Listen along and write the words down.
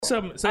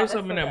something. Say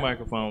something in that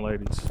microphone,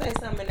 ladies. Say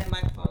something in that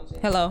microphone, Jenny.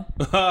 Hello.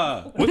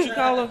 What you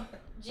call her?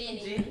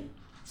 Jenny.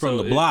 From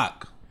the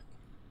block.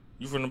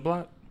 You from the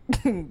block?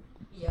 Yep.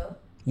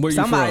 Where you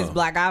Somebody's from?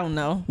 black. I don't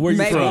know. Where you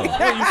Maybe. from?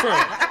 Where you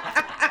from?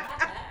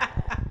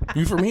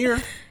 You from here?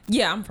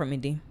 Yeah, I'm from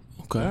Indy.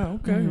 Okay.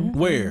 Okay.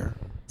 Where?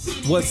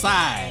 What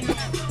side?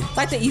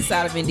 Like the east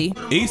side of Indy.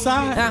 East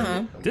side?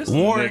 Uh-huh. This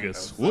Warren.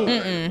 niggas. Woo.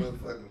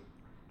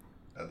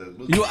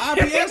 You an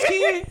IPS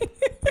kid?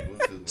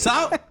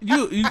 South?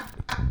 You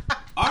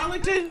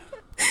Arlington?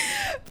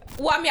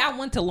 Well, I mean, I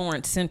went to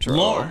Lawrence Central.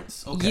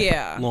 Lawrence. Okay.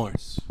 Yeah.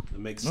 Lawrence. That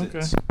makes sense.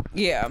 Okay.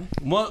 Yeah.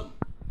 What?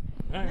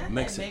 That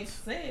Makes makes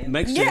sense.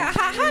 Makes Yeah,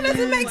 sense. how does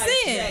it make Like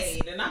sense?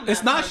 shade, and I'm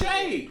It's not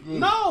trying to- shade.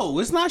 No,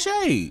 it's not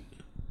shade.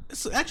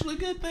 It's actually a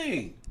good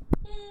thing.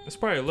 It's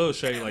probably a little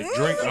shade, like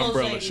drink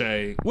umbrella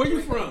shade. Where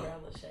you from?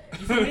 Umbrella shade.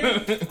 You from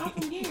here? I'm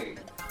from Gary.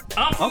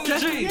 I'm from Okay.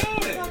 G.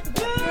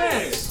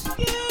 Yes.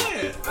 Yeah.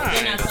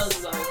 Then I told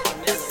you I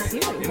was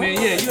from Miller. And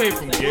then you ain't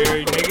from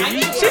Gary,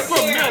 nigga. She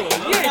from Miller.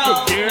 You ain't from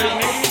Gary,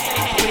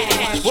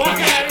 nigga. Walk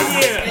out of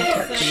here.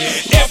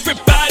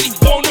 Everybody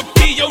wanna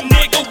be your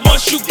nigga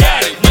once you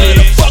got it. Where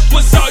the fuck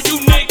was all you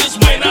niggas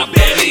when I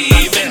barely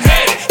even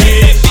had it?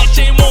 Yeah, bitch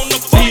ain't wanna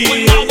fuck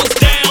when I was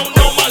down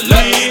on my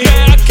luck.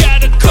 Now I got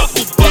a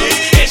couple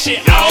bucks and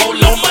shit all on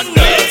my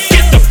nuts.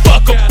 Get the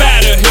fuck up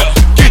out of here.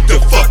 Get the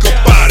fuck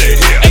up out of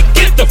here. Hey,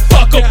 get the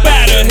fuck up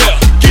out of here.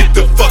 Get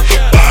the fuck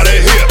up out of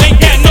here. Ain't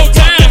got no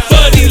time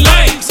for these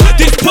lames.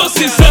 These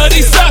pussies are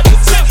these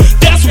suckers.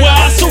 That's why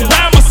I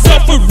surround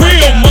myself with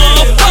real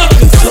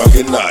motherfuckers.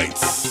 Drunken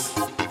nights.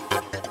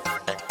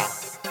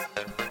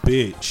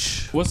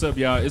 Bitch. What's up,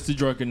 y'all? It's the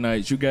Drunken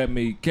Nights. You got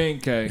me, King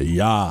K.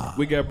 Yeah.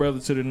 We got Brother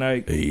to the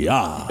Night.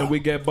 Yeah. And we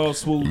got Boss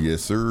Swoop.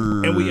 Yes,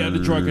 sir. And we got the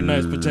Drunken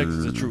Nights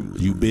Protectors of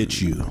Truth. You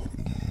bitch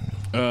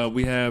you.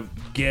 We have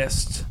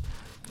guests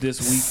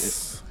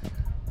this week.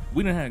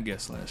 We didn't have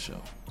guests last show,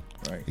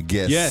 right?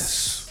 Guess.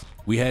 Yes.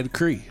 We had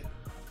Cree.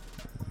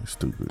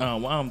 Stupid.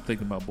 Well, I'm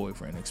thinking about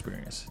boyfriend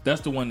experience.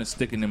 That's the one that's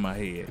sticking in my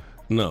head.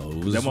 No,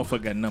 it was, That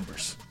motherfucker got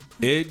numbers.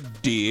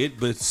 it did,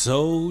 but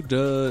so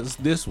does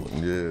this one.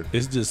 Yeah.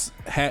 It's just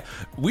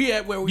we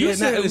at where we You at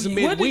now. said, It's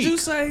midweek. what did you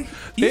say?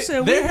 You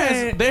said there we has-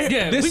 had, there-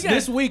 yeah, this- we got,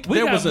 this week we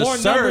there got was a more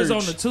numbers surge.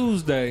 on the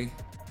Tuesday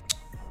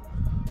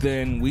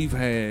than we've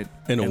had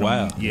in a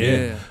while.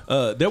 Yeah.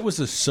 There was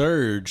a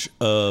surge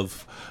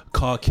of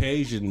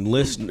Caucasian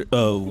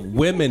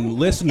women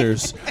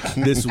listeners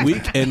this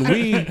week, and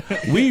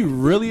we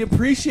really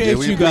appreciate, Yeah,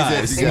 we you, appreciate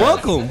guys. you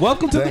guys.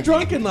 Welcome to the Thank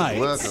Drunken you. Nights.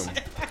 Welcome.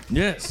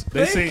 Yes,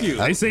 they Thank seen you.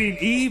 they seen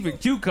Eve and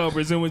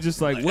cucumbers and were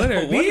just like, what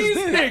are What these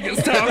is this?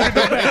 niggas talking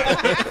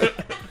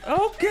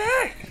about?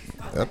 Okay.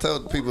 I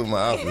told the people in my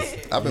office,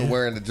 I've been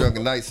wearing the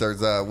Drunken Night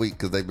shirts all week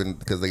because they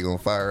gonna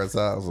fire us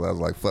out. So I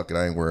was like, fuck it,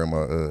 I ain't wearing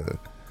my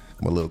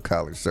little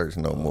collar shirts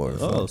no more.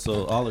 So. Oh,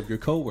 so all of your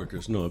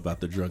coworkers know about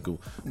the Drunken.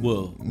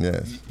 Well,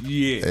 Yes.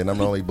 yeah. And I'm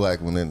the only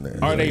black one in there.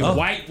 Are they Oh.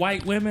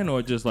 white women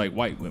or just like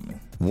white women?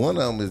 One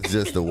of them is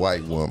just a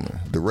white woman.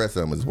 The rest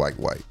of them is white.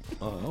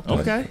 Oh,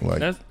 okay. Okay, like-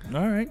 that's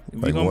all right.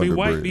 If like you're gonna be Wonder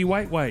white, Bread. be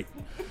white.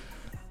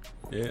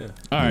 Yeah.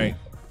 All right.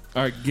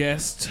 Our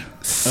guest,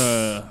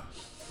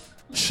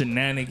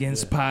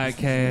 SHEnanigans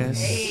podcast.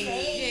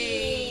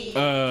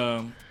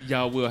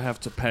 Y'all will have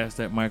to pass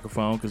that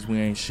microphone because we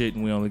ain't shit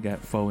and we only got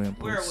 4 inputs.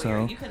 We're So,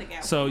 weird. You coulda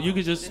got so one. you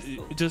could This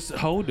just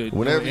hold it.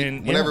 Whenever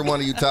and, whenever one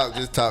of you talk,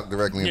 just talk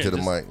directly into the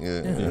just- mic.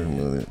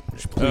 Yeah.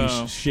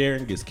 Please,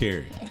 sharing gets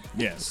carried.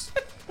 Yes.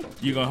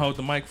 You gonna hold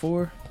the mic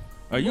for her?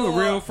 Are you a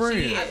real friend?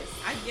 She is.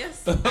 I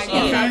guess I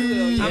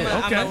will. I'm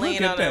Okay, gonna look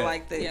lean at on that. it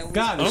like this.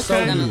 God is Okay.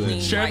 so gonna good.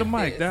 lean Share the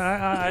like mic. this.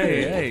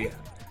 Hey.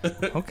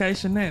 Okay,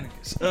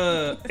 Shenanigans.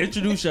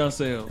 Introduce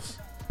yourselves.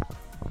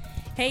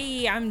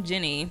 Hey, I'm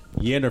Jenny.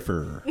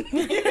 Jennifer.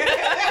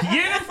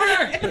 Jennifer.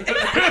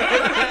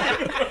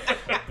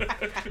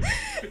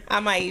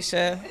 I'm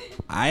Aisha.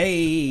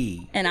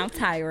 Hey. And I'm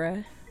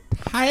Tyra.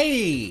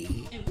 Hey.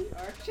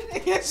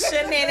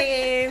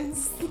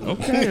 Shenanigans.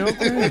 Okay.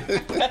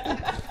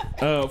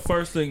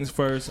 First things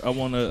first, I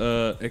want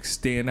to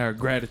extend our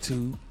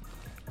gratitude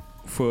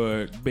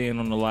for being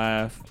on the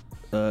live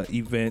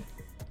event.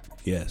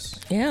 Yes.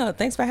 Yeah,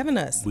 thanks for having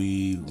us.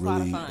 We a lot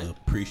of really fun.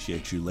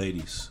 appreciate you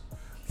ladies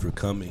for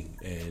coming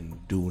and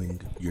doing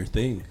your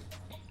thing.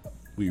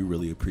 We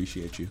really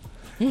appreciate you.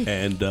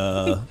 And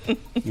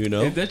you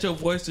know, Is that your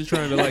voice to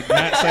trying to like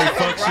not say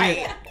fuck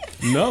shit?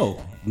 no.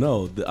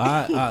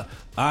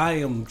 I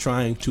am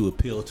trying to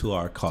appeal to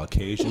our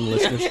Caucasian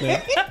listeners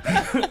now.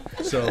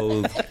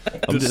 So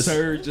I'm The just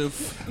surge of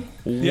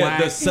yeah,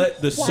 white,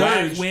 the surge.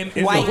 white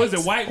women. White. Was it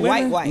white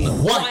women? White.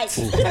 White.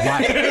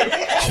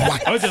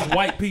 Oh, just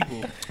white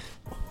people.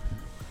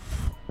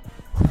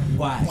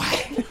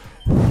 White.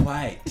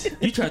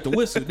 You tried to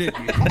whistle, didn't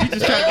you? You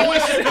just tried to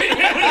whistle.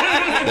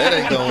 That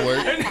ain't gonna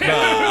work.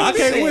 Nah, I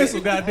can't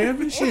whistle,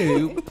 goddamn it.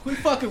 Shit, quit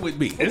fucking with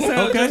me. It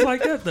sounds just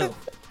like that though.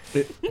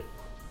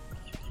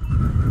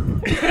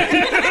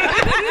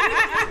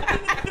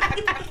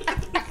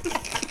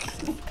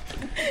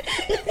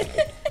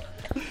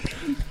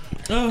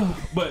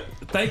 But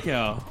thank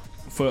y'all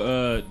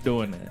for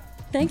doing that.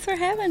 Thanks for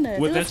having us.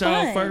 Was It that was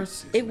y'all fun.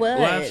 first It was.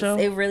 live show?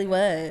 It really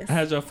was.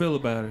 How'd y'all feel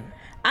about it?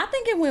 I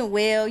think it went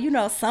well. You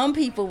know, some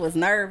people was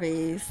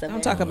nervous.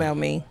 Don't talk about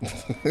me.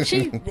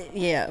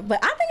 Yeah, but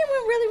I think it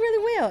went really,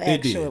 really well.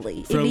 Actually,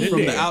 It did.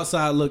 From the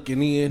outside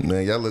looking in.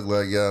 Man, y'all look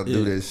like y'all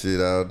do that shit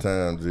all the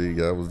time, G.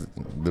 Y'all was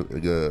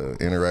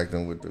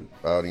interacting with the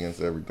audience,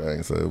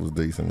 everything, so it was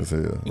decent as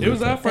hell. It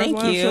was our first Thank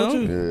live you. show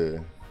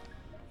too.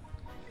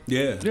 Yeah.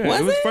 Yeah, Was it was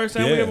the it? first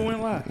time we ever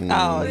went live.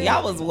 Oh,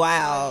 y'all was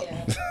wild.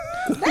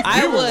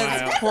 I was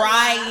wild.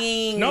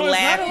 crying, No, it's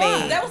not a lie.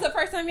 laughing. That was the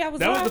first time y'all was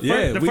That was live? the Yeah,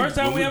 first. The we- first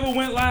time we we- ever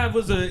went live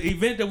was an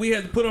event that we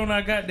had to put on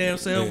our goddamn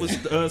self.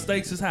 Was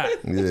Stakes is Hot.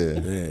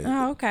 Yeah.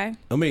 Oh, okay.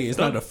 I mean, it's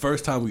not the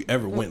first time we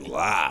ever went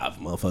live,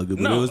 motherfucker, but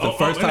No, it was the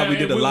first time we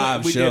did a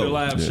live show. We did a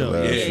live Yeah, show.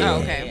 live Yeah. show. Oh,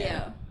 okay.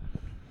 Yeah.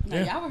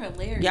 No, y'all were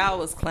hilarious. Y'all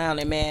was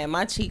clowning, man.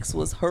 My cheeks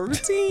was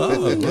hurting.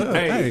 Oh, well,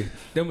 Hey, hey.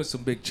 them was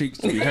some big cheeks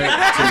to be hurt.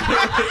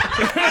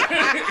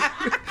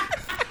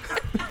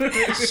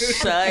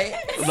 Shut.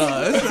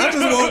 I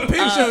just want to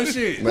pinch your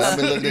shit. Man, I've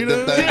been looking at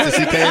them things since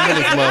she came in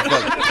this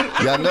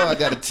motherfucker. Y'all know I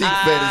got a cheek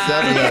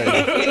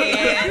fetish.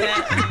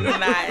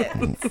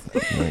 I'm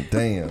like,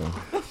 damn.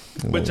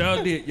 But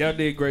y'all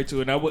did great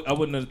too, and I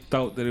wouldn't have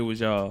thought that it was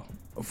y'all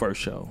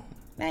first show.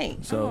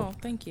 Thanks. So Oh,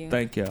 thank you.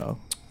 thank y'all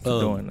for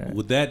doing that.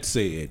 With that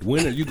said,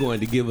 when are you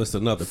going to give us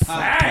another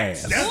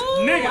Facts. podcast?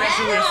 Nigga, that's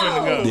where it's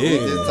finna go. We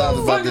just talked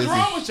What about the fuck is this.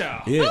 wrong with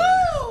y'all?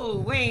 Yeah.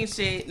 Ooh, we ain't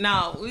shit.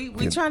 No, we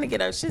trying to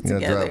get our shit You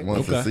gotta drop together.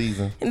 once a Okay.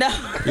 season. No.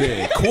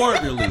 Yeah,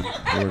 quarterly.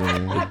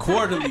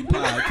 Quarterly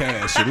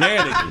podcast.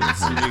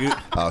 Shenanigans,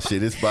 nigga. Oh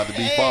shit, it's about to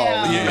be fall.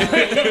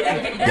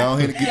 Yeah. Go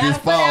ahead and get this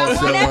fall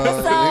show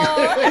on.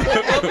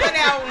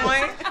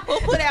 We'll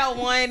put out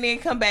one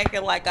and come back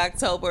in like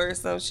October or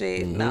some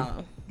shit.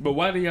 No. But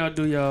why do y'all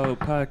do y'all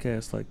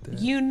podcast like that?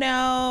 You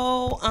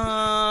know,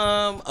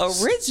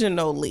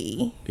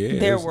 originally Yeah,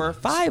 there it's- were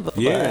 5 of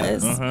Yeah.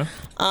 us.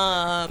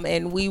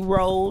 And we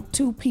rolled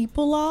 2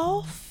 people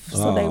off.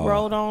 So they Oh.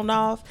 rolled on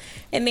off.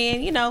 And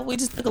then, you know, we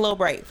just took a little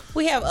break.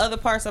 We have other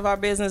parts of our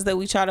business that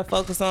we try to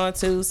focus on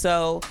too.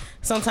 So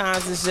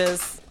sometimes it's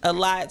just a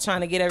lot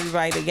trying to get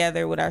everybody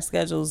together with our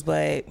schedules,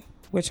 but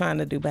we're trying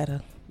to do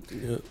better.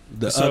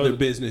 The So- other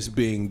business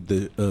being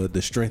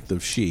the strength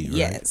of she, right?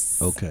 Yes.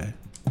 Okay.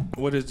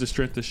 What is the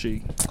strength of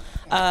she?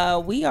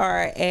 We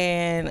are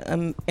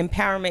an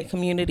empowerment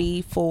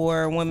community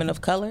for women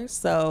of color.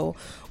 So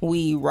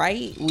we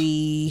write,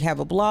 we have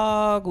a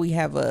blog, we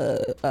have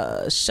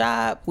a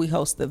shop, we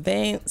host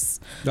events.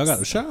 Y'all got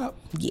a shop?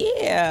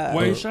 Yeah.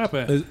 Where you shop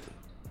at?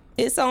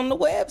 It's on the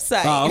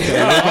website. Oh, okay.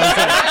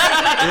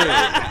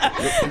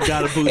 Yeah. You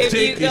got a If you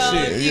boutique go, and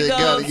shit. if you Yeah, go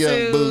gotta get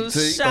a to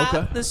boutique.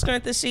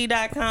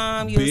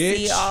 shopthestrengthofshe.com, you'll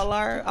see Bitch. all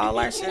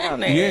our shit on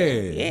there.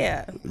 Yeah.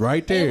 Yeah.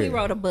 Right And we there.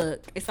 wrote a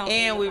book. It's on.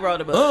 And we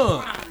wrote a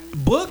book.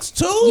 Books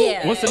too?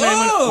 Yeah. What's the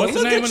name of what's the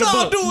look name at of the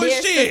y'all book? doing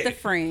Dear shit. Sister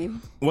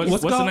Friend.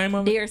 What's the called? name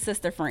of it? Dear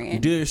Sister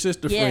Friend. Dear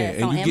sister Yes, friend,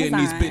 and on you getting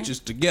these Amazon.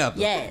 bitches together.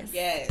 Yes.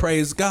 Yes.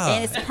 Praise God.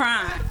 And it's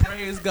Prime.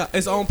 Praise God.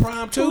 It's on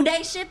Prime too.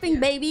 2-day shipping,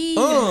 baby.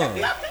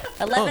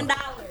 $11.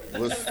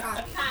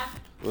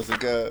 What's it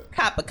called?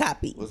 Cop a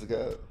copy. What's it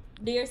called?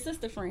 Dear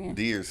Sister Friend.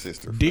 Dear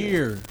sister. friend.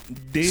 Dear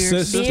Dear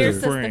Sister Dear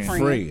Sister friend.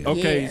 Friend.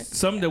 Okay, Yeah.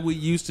 something that we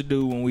used to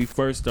do when we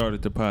first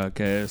started the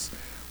podcast,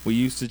 we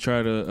used to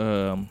try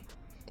to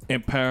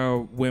empower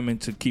women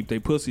to keep their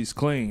pussies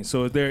clean.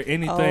 So is there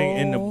anything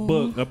in the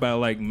book about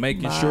like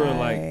making sure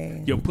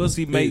like your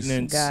pussy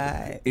maintenance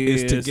God.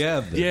 is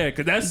together. Yeah,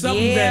 because that's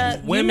something Yeah,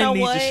 that you women know need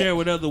to what? share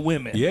with other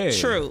women. Yeah.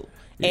 True.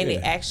 And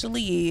it Yeah.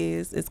 actually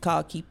is. It's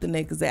called Keep the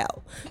Niggas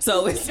Out.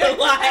 So it's a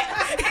lot.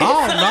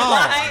 Oh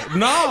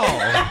no.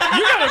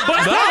 You gotta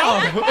bust No.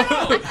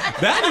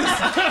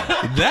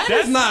 That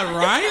is not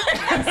right.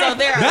 So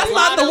there are That's a not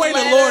lot the of way the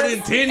letters. Lord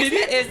intended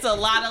it. It's a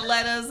lot of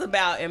letters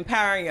about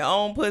empowering your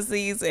own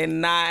pussies and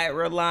not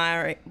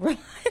relying on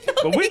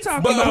But we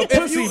talking But about if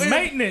pussy you-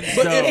 maintenance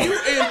But though. if you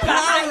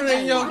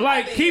empowering your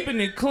Like keeping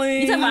it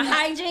clean. You talking about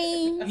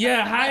hygiene?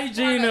 Yeah,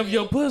 hygiene of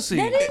your pussy.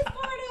 That is part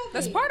of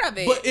That's it. part of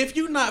it. But if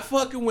you not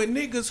fucking with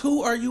niggas,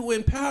 who are you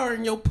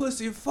empowering your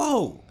pussy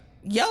for?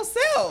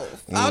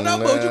 yourself. I know,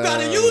 but you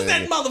gotta use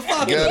that You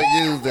motherfucker.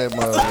 gotta use that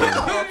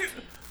motherfucker.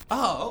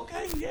 Oh,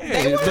 okay, yeah.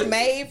 They were But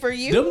made for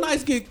you. them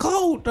nights get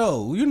cold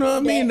though. You know what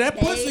I mean? That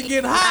pussy Days,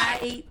 get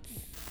hot. nights,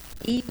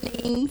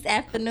 evenings,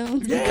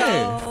 afternoons, Yeah.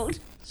 get cold.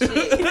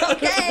 Okay.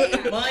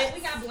 we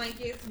got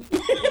blankets.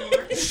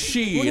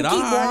 Shit, all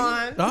keep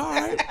right. All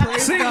right.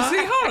 Praise See,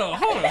 God. hold on.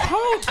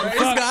 Praise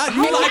God.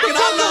 You like it, I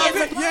love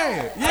it.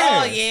 Yeah,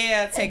 Oh yeah.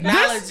 yeah,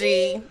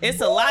 technology. It's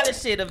a lot of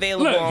shit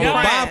available Look, on y'all-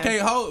 Prime. Bob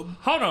can't hold.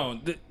 Hold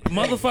on. The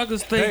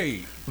motherfuckers think Hey.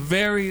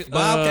 very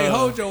Bob can't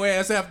hold your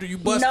ass after you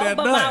bust No, that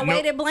but nut. my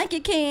weighted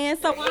blanket can,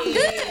 so I'm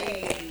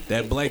good.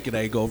 That blanket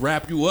ain't gonna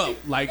wrap you up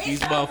like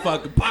these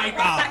motherfucking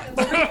pythons.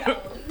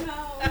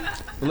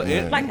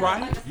 Like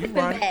Right. You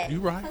right. You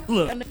right.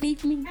 Look,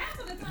 underneath me.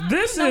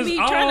 This gonna is be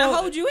trying to all.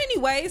 hold you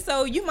anyway,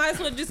 so you might as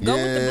well just go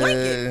with the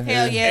blanket.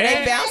 Hell yeah,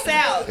 they bounce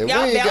out. If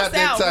Y'all we ain't got bounce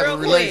that out type real of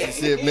quick.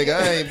 relationship, nigga,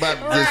 I ain't about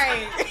to just.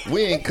 Right.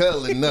 We ain't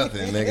cuddling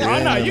nothing, nigga.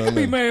 Oh no, you can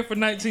be married for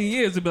 19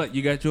 years and be like,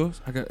 you got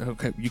yours? I got.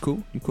 Okay, you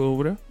cool? You cool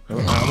over there? I'm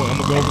gonna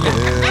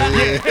go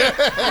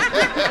over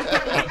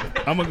here.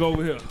 I'm gonna go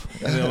over here.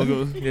 And then I'm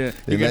gonna go. Yeah,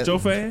 you got your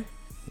fan?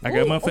 I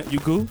got my fan. You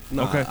cool?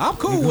 Nah, Okay. I'm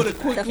cool with a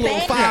quick The little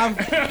fan.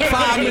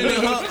 5 minute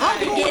hug.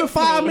 I'm cool with a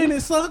 5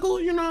 minute suckle,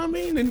 you know what I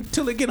mean?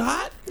 Until it get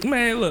hot.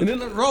 Man, look. And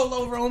then it roll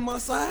over on my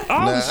side.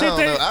 All Nah, the I shit don't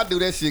know. that. I do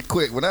that shit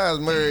quick. When I was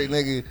married,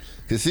 nigga,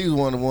 cause she was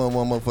one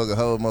motherfucker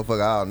hold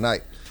motherfucker all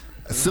night.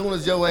 As soon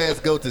as your ass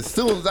go to, as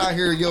soon as I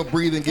hear your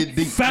breathing get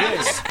deep,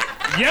 Facts.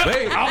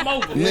 Yep, I'm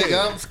over.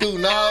 nigga, I'm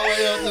scooting all the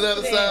way up to the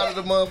other side of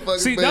the motherfucking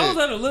See, bed. those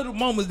are the little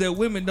moments that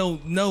women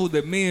don't know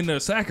that men are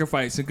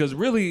sacrificing. Because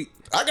really,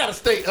 I gotta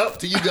stay up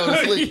till you go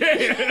to sleep.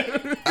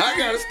 yeah, I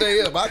gotta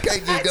stay up. I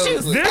can't just go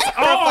to sleep. this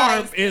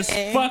arm is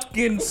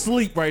fucking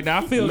sleep right now.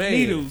 I feel Man.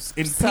 needles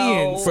and So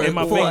pins in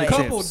my For a fingertips.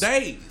 couple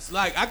days.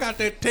 Like, I got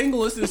that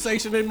tingling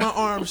sensation in my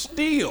arm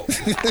still.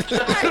 Somebody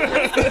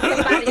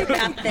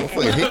about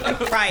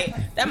that. Right.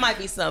 That might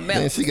be something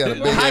Man, else. she got a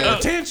big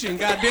ass. Hypertension,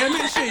 goddamn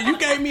it. Shit, you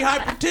gave me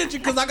hypertension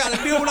because I got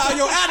to deal with all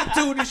your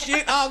attitude and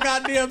shit all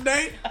goddamn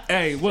day.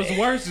 Hey, what's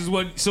worse is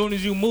when as soon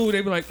as you move,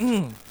 they be like, Like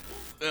that.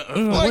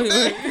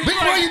 Big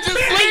boy, you just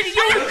sleep.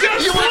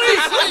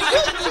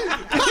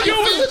 You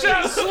was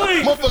just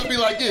sleep. Motherfucker be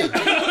like this.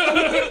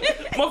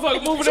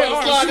 Motherfucker moving Try that to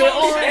arm. slide that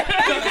arm.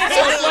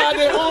 Try to slide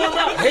that arm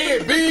out.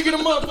 Head big in the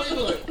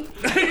motherfucker. Like,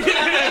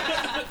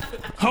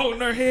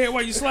 Holding her head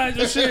while you slide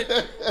your shit.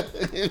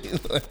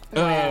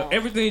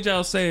 Everything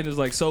y'all saying is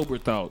like sober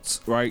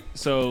thoughts, right?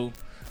 So,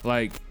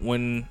 like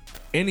when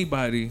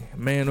anybody,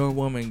 man or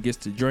woman, gets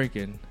to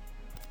drinking,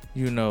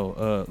 you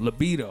know,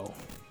 libido,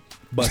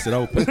 Bust it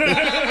open.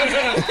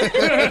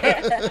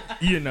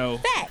 you know.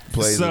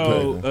 Plays the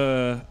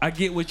So I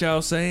get what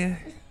y'all saying,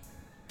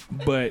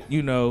 but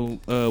you know,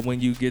 when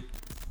you get,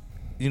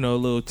 you know, a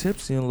little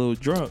tipsy and a little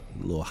drunk,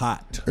 A little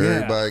hot.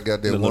 everybody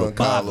got that The little one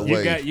call bottle.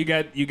 away.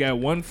 you got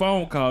one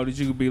phone call that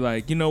you could be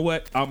like, you know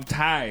what, I'm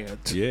tired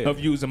Yeah. of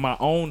using my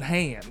own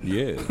hand.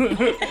 Yeah.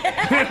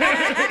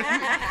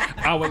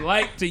 I would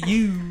like to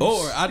use.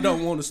 Or I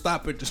don't want to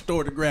stop at the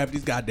store to grab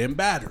these goddamn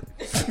batteries.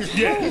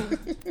 Yeah.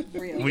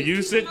 When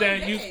you sit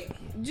down, you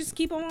Just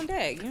keep on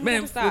deck. You don't man,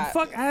 have to stop.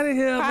 fuck out of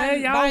here,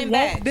 man. Y'all buying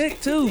want bags.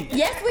 dick too.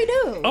 Yes, we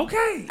do.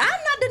 Okay. I'm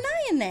not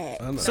denying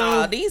that.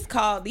 So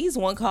these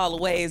one call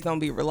away is gonna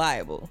be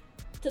reliable.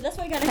 So that's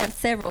why you gotta have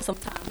several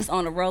sometimes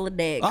on a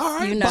Rolodex. All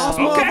right, you know. boss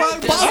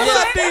motherfucker. Boss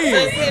up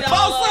then.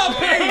 Boss up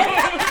then.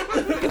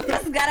 You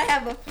just gotta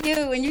have a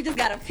few, and you just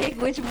gotta pick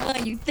which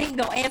one you think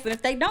gonna answer.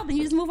 If they don't, then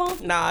you just move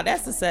on. Nah,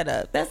 that's the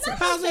setup. That's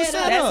How's it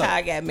set that's up? how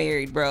I got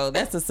married, bro.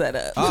 That's the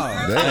setup.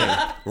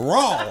 Oh, Damn.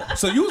 raw.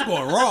 So you was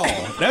going raw.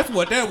 That's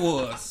what that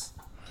was.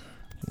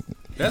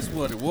 That's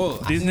what it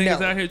was. These niggas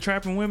No. out here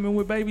trapping women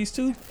with babies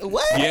too.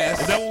 What? Yes.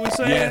 Is that what we're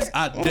saying? Yes,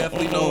 I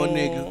definitely know a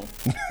nigga.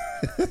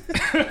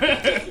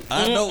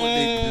 I know a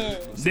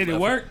nigga. Did it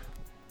work?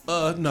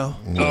 No.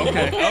 Oh,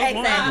 okay.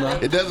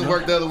 Exactly. It doesn't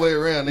work the other way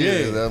around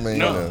either. Yeah. I mean,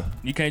 No,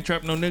 you can't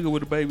trap no nigga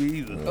with a baby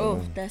either.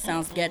 Oh, that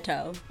sounds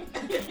ghetto.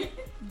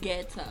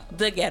 Ghetto.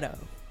 The ghetto.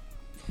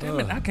 Damn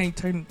it, I can't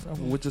turn it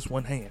with just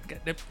one hand.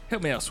 Goddamn,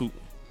 help me out, Swoop.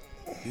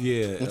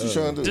 Yeah. what you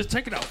trying to do? Just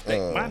take it off,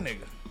 my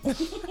nigga.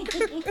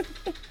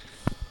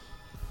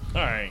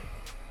 All right,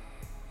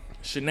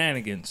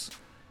 Shenanigans.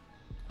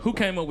 Who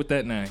came up with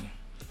that name?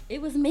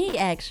 It was me,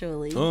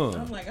 actually.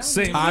 Seems like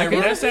Tyra.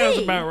 it. That was sounds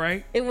me. about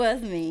right. It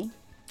was me.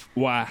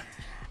 Why?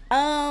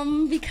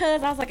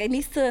 Because I was like, it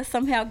needs to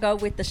somehow go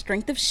with the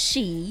strength of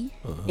she,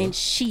 and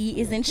she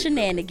is in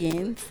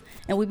shenanigans,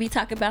 and we be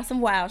talking about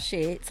some wild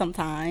shit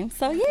sometimes.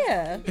 So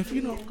yeah, If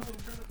you don't go.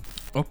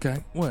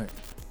 Okay, what?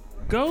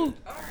 Go.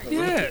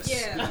 Yes.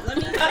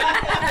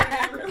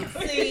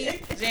 See,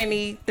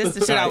 Jenny, this is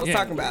the shit I was Yeah.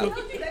 talking about.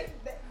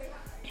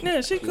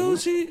 Yeah, she cool.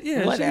 She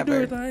can do Whatever.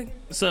 her thing.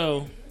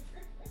 So,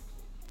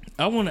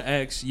 I want to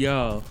ask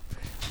y'all,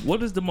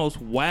 what is the most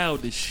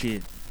wildest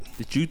shit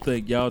that you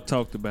think y'all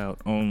talked about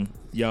on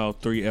y'all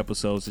 3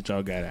 episodes that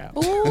y'all got out?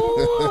 Ooh,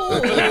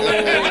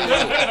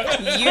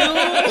 you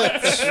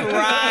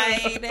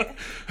tried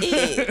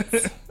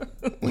it.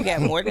 We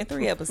got more than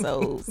 3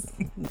 episodes.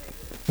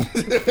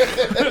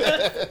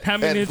 How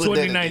many in Put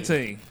that in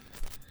 2019?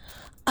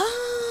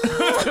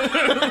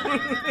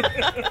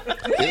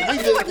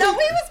 no,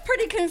 we was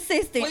pretty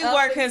consistent. We up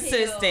were until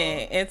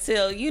Consistent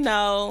until, you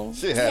know,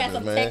 Shit we had happens,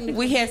 some man. technical-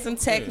 we had some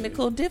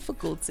technical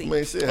difficulty.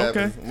 Man, shit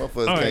Okay. happens.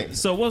 Motherfuckers All right. can't.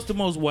 So, what's the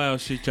most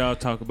wild shit y'all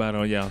talk about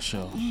on y'all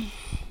show?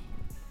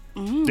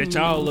 That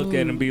y'all look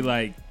at and be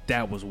like,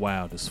 that was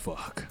wild as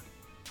fuck.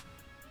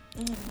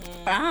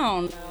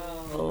 I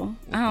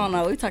don't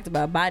know. We talked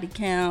about body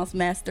counts,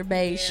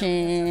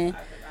 masturbation,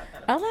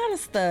 a lot of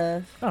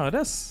stuff. Oh,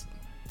 that's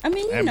I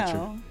mean, you Amateur.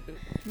 know.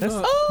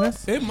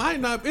 that's It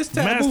might not. It's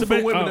taboo for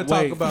Masturbate- women to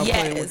talk wait. about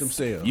playing Yes. with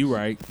themselves. you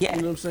right. Yeah,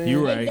 You know what I'm saying?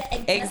 You right.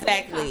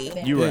 exactly.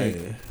 You right.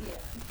 Yeah.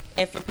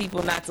 and for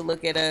people not to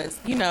look at us,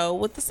 you know,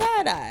 with the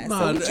side eyes. No,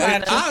 So we try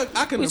to,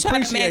 I can we try to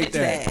appreciate manage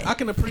that. I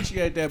can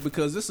appreciate that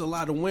because there's a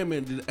lot of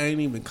women that ain't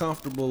even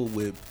comfortable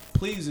with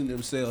pleasing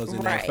themselves in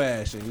that Right.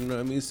 fashion. You know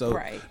what I mean? So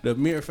Right. the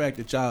mere fact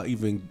that y'all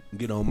even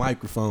get on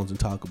microphones and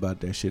talk about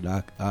that shit,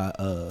 I'm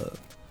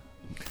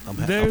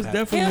There's happy.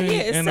 definitely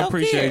Yeah, it's an so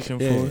appreciation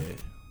Yeah.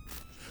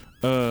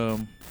 for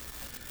it.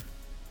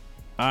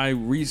 I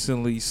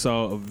recently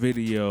saw a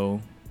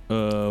video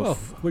of Oh,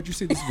 where'd you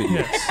see this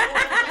video?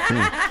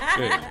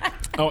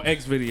 on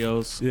X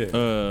videos.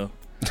 Yeah.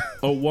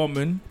 A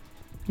woman,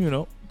 you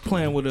know,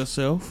 playing with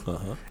herself,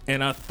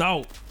 and I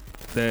thought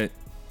that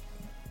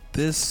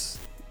this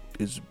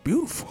is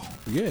beautiful.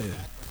 Yeah,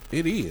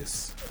 it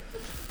is.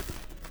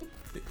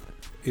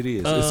 It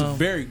is. It's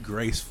very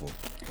graceful.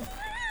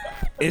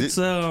 It's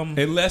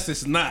Unless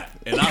it's not.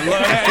 And I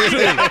love that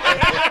shit.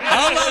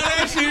 I love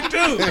that shit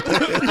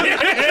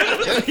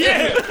too.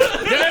 yeah,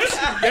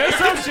 there's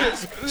some shit.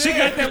 She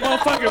got that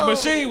motherfucking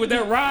machine with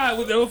that ride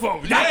with the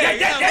phone.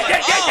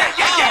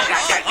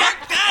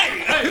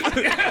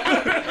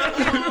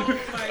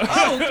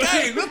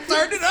 Okay, let's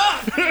turn it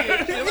up.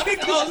 Let me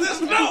close this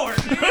door.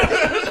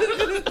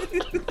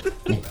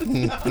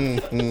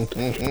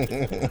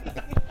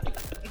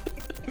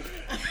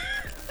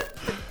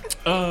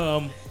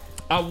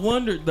 I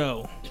wondered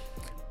though,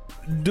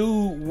 do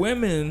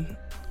women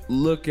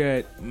look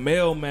at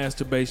male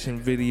masturbation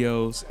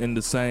videos in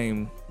the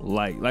same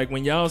light? Like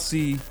when y'all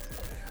see,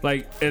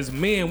 like as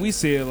men, we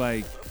say it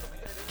like,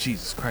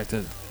 Jesus Christ,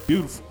 that's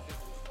beautiful.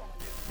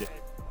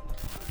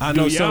 I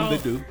know Do some y'all-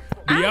 that do.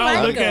 Do y'all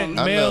like look at them.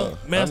 male I know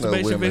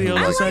masturbation women who videos I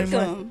the like like same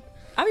way? them.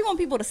 I be want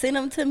people to send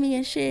them to me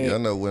and shit. Yeah, I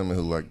know women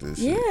who like this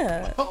shit.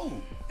 Yeah, Oh.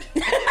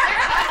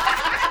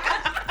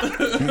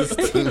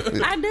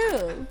 I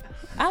do.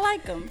 I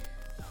like them.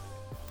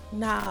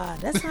 Nah,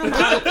 that's not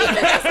my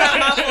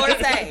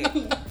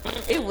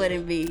forte. It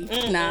wouldn't be.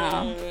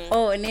 Nah.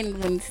 Oh, and then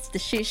when the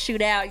shit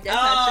shoot out, that's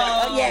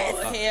Oh, yes.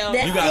 hell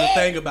That's You got to it.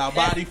 think about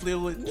body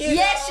fluid.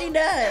 Yes, she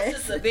does.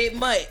 It's a bit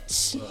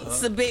much.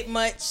 It's a bit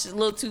much. A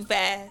little too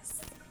fast.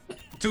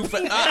 Too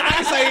fast.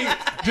 I say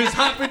just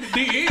hop in the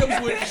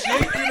DMs with the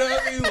shit. You know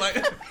what I mean? Like,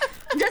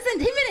 Just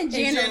even in In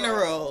general.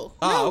 general.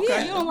 oh, Yeah,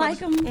 okay. you don't like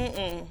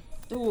them?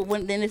 Ooh,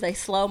 when then it's like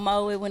slow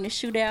mo it when it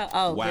shoot out.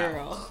 Oh, Wow.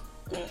 girl.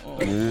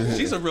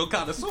 She's a real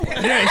connoisseur.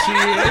 Yeah, she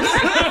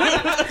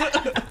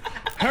is.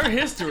 Her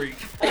history.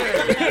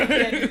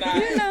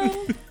 You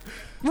know.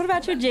 What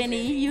about you,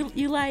 Jenny?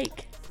 You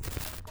like?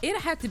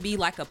 It'd have to be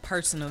like a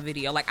personal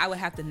video. Like I would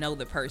have to know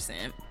the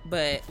person.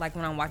 But like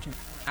when I'm watching,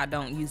 I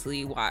don't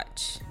usually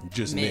watch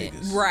Just men.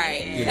 niggas.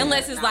 Right.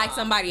 Unless it's like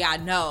somebody I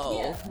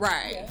know.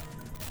 Right.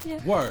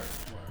 Word.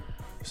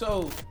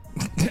 So,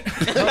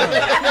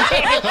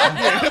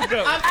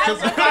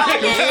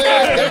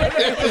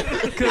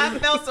 I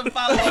felt some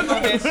follow up on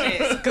that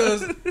shit.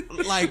 because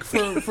like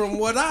from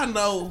what I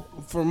know,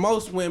 for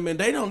most women,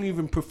 they don't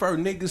even prefer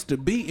niggas to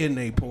be in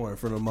their porn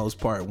for the most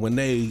part when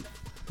they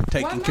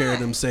taking care of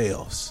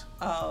themselves.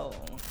 Oh.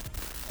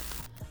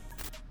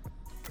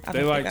 I They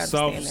don't like think I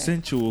soft,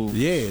 understand sensual.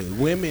 Yeah,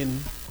 women,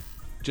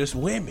 just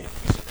women.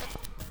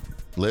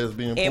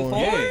 Lesbian that. In porn.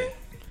 porn? Yeah.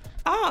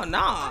 Oh, no.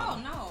 Oh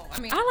no. I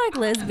mean, I like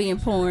lesbian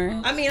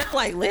porn. I mean, I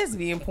like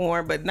lesbian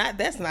porn, but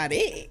that's not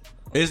it.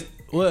 It's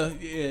well,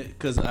 yeah,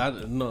 because I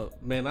know,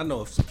 man, I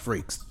know of some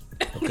freaks.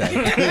 Okay.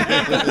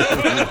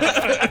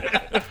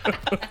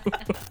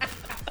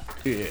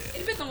 Yeah. it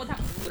depends on what type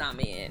of mood I'm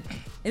in.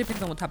 It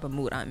depends on what type of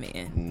mood I'm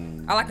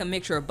in. I like a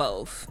mixture of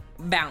both.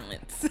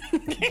 Balance.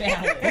 Okay.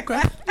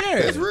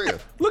 Yeah. That's real.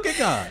 Look at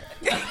God.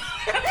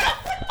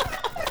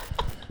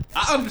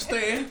 I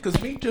understand,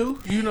 because me too.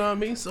 You know what I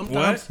mean?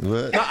 Sometimes.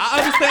 What? No, I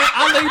understand.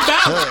 I need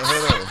balance.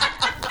 Hold on.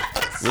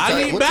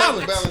 I need What type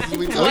balance. of balance are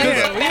we talking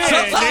Yeah, about?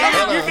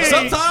 yeah.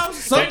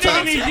 Sometimes. That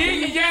nigga need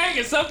yin and yang,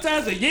 and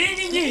sometimes a yin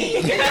and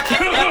yin.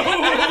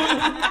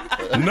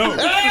 No.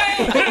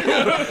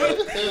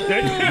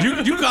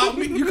 You called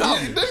me. You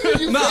called me.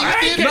 You No,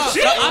 say no,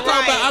 shit. I'm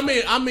talking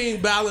about. I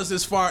mean balance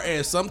as far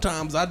as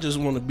sometimes I just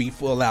want to be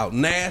full out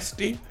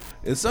nasty,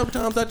 and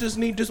sometimes I just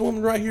need this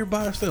woman right here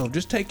by herself.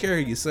 Just take care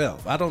of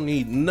yourself. I don't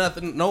need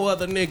nothing, no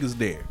other niggas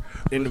there.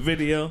 In the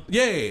video,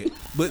 Yeah,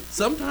 but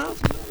sometimes,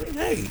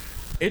 hey,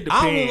 it depends.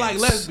 I don't like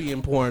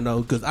lesbian porn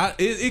though, because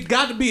it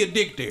got to be a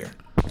dick there.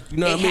 You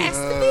know what I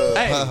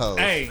mean?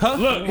 Hey, Huh?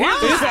 look, here's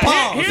the It's thing.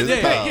 pause. Here's the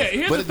It's thing. pause. Yeah,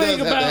 here's But the it thing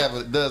does have about. to have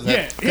it does Yeah,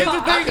 have. here's the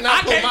How thing. can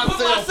I can't put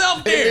myself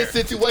in there. this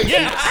situation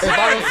Yes. if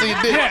I don't see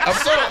dick? Yes. I'm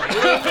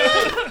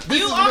sorry. This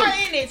You is are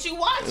me. in it. You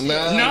watch it.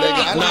 Nah, No, nigga,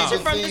 I no. need Watch to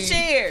it from the see-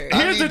 chair. I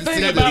Here's the need to thing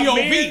see about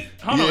POV. men.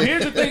 Hold on. Yeah.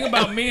 Here's the thing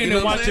about men know and what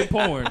I'm watching saying?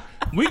 porn.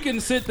 We can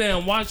sit there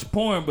and watch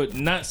porn, but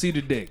not see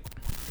the dick.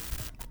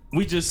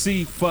 We just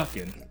see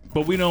fucking,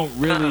 but we don't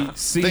really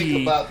see.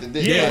 Think about the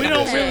dick. Yeah, we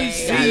don't Okay. really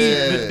see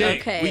Yeah. the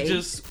dick. Okay. We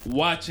just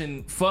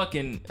watching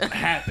fucking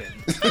happen,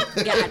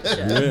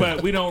 Gotcha.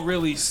 but we don't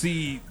really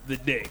see the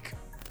dick.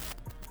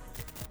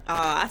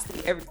 I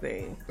see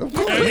everything. Of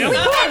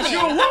course,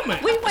 you're a woman.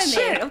 We went Shit.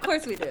 there. Of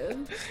course we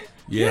do.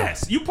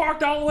 Yes, you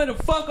parked all the way the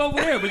fuck over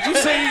there, but you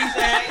seen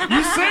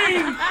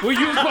where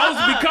you were supposed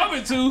to be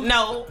coming to.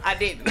 No, I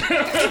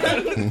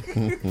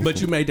didn't.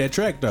 But you made that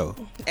track though.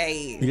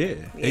 Hey. Yeah.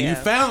 And you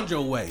found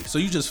your way. So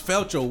you just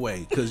felt your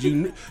way because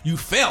you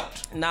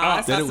felt. No, I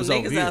saw that it some was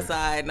over niggas here.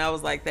 outside, and I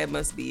was like, that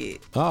must be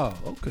it. Oh,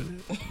 okay.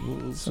 Well,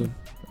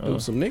 there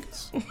was some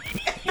niggas.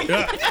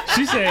 Yeah,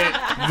 she said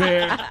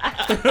there.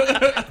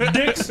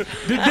 Dicks.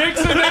 The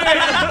dicks are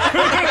there.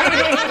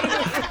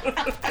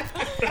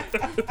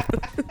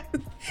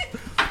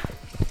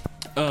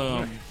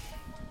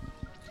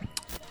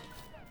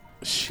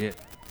 Shit.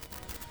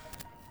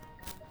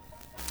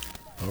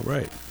 All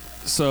right.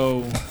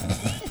 So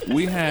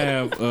we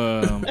have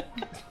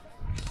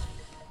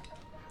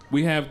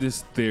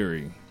this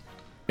theory,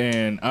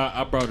 and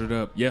I brought it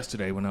up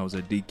yesterday when I was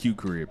at DQ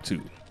crib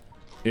too,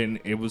 and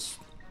it was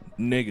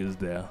niggas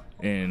there,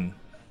 and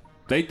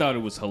they thought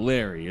it was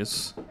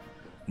hilarious,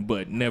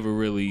 but never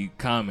really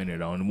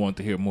commented on and wanted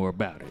to hear more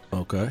about it.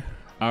 Okay.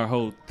 Our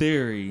whole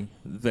theory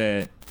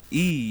that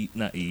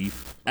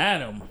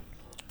Adam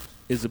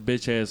is a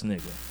bitch ass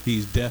nigga.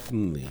 He's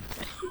definitely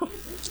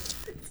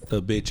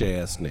a bitch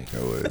ass nigga.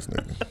 Oh, ass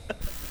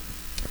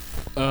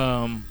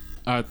nigga.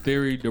 Our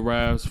theory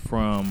derives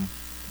from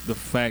the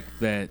fact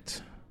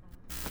that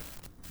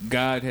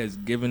God has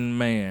given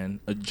man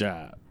a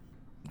job,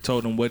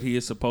 told him what he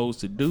is supposed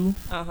to do.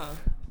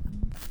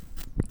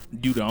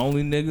 You the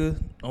only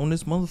nigga on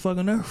this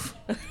motherfucking earth.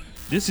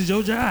 This is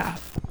your job.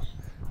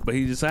 But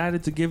he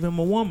decided to give him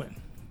a woman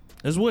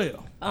as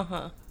well.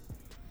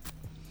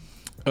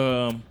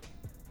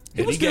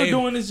 He was still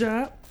doing his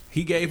job.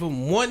 He gave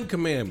him one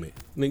commandment.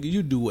 Nigga,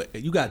 you do it.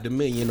 You got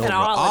dominion over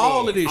all of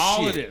all of this All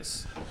shit. of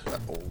this.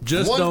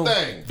 Just One don't,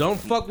 thing. Don't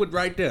fuck with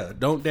right there.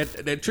 Don't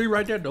that tree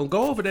right there. Don't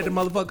go over there,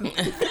 motherfucker.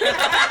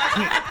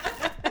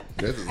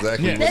 That's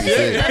exactly Yeah. what he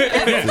said.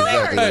 That's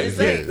exactly what he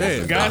said.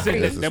 Yeah. God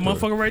said That's that the story.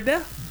 motherfucker right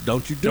there.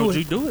 Don't you do Don't it.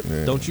 you do it.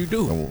 Yeah. Don't you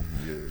do it.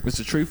 Yeah. It's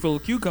a tree full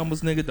of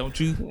cucumbers, nigga. Don't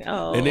you?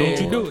 Oh, And then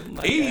Don't you do it.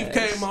 my Eve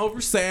gosh. came over,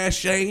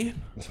 sashaying.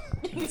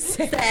 And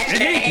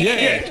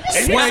Yeah.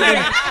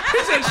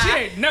 he said she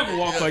ain't never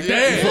walked like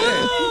that.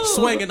 Yeah.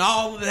 Swinging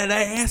all of that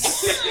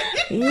ass.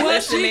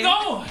 Where's she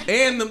going?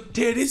 And them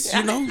titties,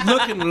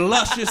 looking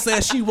luscious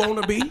as she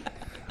wanna be.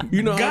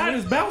 You know, God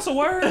is bounce a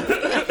word.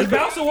 It's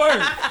bounce a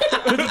word.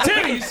 'Cause the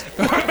titties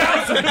are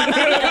bouncing.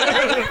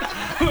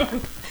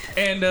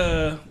 And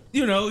and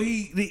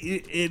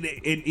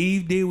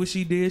Eve did what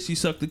she did. She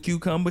sucked the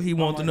cucumber. He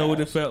wanted to know what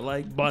it felt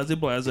like. Blase,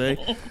 blase.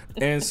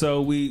 And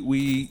so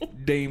we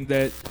deemed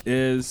that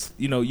as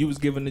you was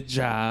given a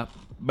job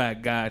by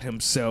God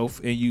Himself,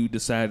 and you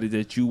decided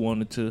that you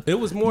wanted to. it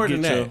was more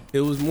than get that. your-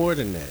 It was more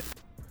than that.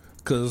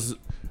 Cause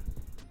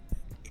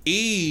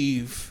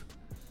Eve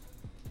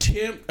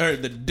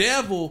the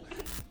devil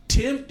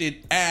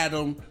tempted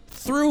Adam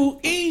through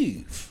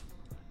Eve.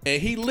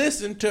 And he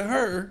listened to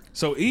her.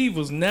 So Eve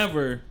was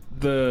never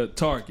the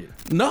target.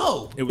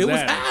 No, It was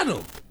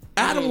Adam.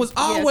 Adam was Yeah,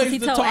 'cause always he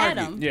the told target.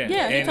 Adam. Yeah,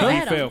 Yeah, he and told he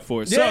Adam. fell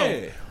for it.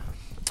 Yeah.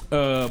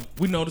 So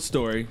we know the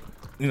story.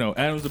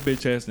 Adam's a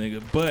bitch ass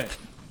nigga. But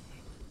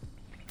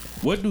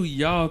what do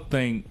y'all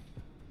think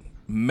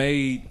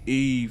made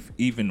Eve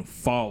even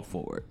fall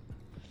for it?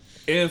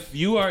 If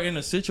you are in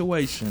a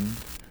situation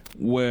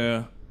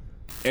where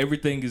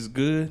everything is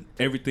good,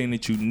 everything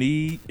that you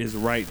need is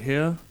right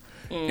here,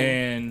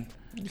 and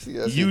You see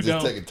that You shit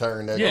just don't- take a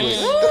turn that Yeah. quick.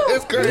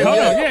 It's crazy. Hold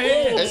on,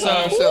 yeah. That's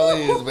how our show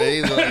is, man.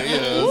 He's like,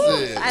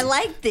 that's it. I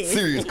like this.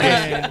 Serious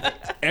question. And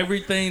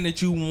everything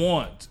that you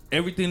want,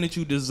 everything that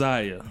you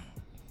desire,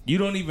 you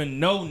don't even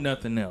know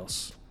nothing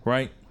else,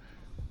 right?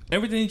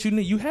 Everything that you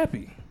need, you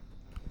happy.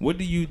 What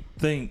do you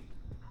think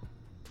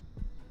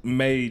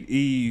made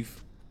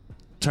Eve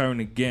turn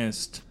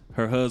against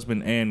her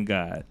husband and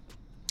God?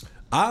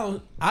 I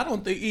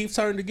don't think Eve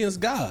turned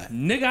against God.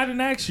 Nigga, I didn't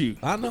ask you.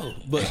 I know,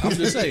 but I'm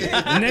just saying.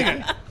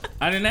 Nigga,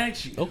 I didn't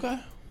ask you. Okay.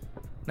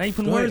 Now you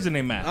putting Go words ahead. in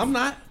their mouth. I'm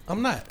not.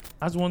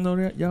 I just want to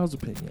know y'all's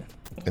opinion.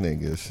 It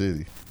ain't get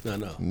shitty. No.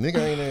 Nigga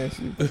ain't asked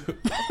you.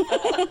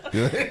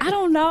 I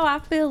don't know. I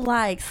feel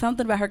like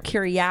something about her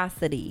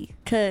curiosity.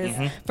 Because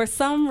for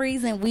some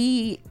reason,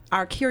 we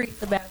are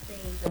curious about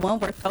things. The one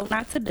we're told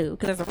not to do.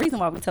 Because there's a reason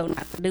why we're told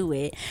not to do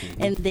it.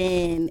 And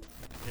then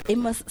it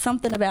must,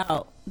 something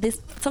about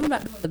doing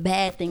the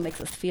bad thing makes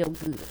us feel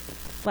good.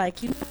 Like,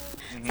 so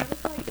I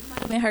feel like it might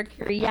have been her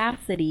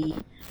curiosity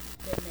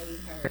that made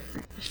her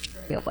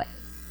stray away.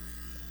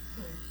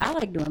 I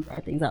like doing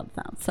bad things all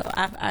the time. So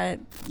I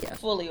yeah.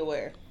 Fully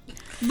aware.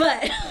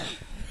 But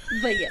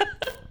yeah.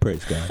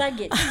 Praise God. So I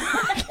get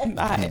it.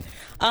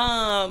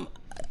 Alright.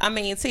 I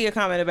mean, to your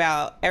comment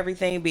about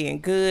everything being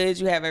good,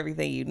 you have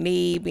everything you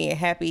need, being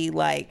happy,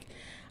 like,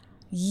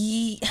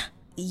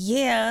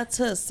 Yeah,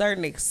 to a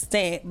certain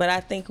extent, but I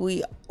think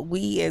we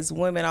as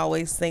women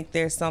always think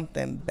there's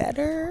something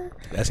better.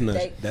 That's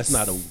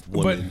not a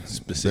woman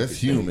specific.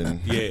 That's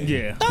human.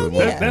 Yeah. Oh,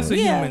 yeah. That's a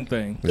Yeah. human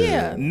thing.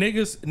 Yeah.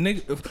 Niggas,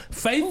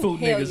 faithful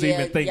Hell niggas yeah,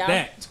 even think y'all.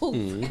 that.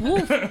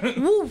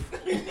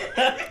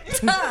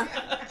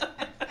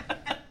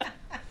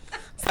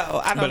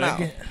 So I don't But I know.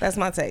 can't- That's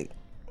my take.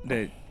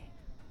 That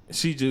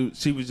she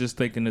was just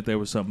thinking that there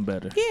was something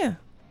better. Yeah,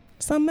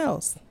 something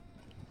else.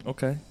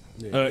 Okay.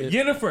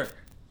 Jennifer.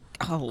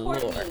 Oh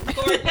Lord.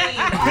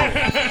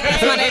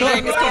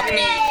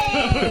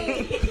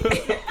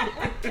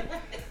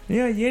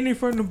 Yeah, Jenny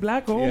from the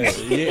black hole.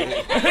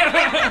 Yeah.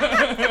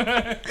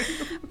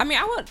 I mean,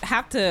 I would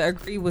have to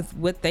agree with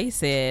what they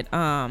said.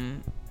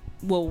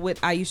 Well, what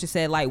I used to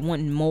say, like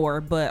wanting more,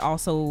 but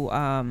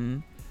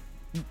also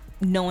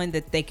knowing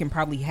that they can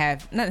probably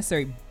have not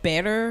necessarily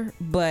better,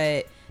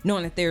 but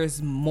knowing that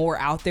there's more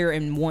out there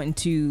and wanting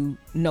to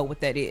know what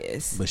that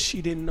is. But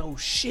she didn't know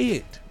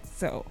shit.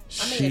 So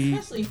She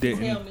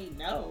didn't. me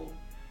no.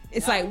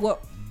 it's like,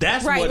 what?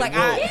 That's Right, what like it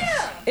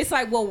was. it's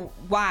like, well,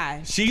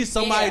 why?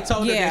 Somebody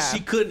told her Yeah. that she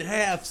couldn't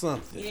have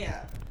something.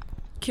 Yeah.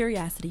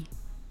 Curiosity.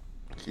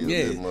 Kill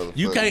this Yeah, motherfucker.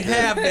 you can't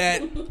have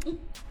that.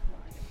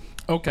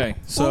 Okay,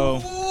 so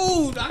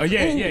Ooh,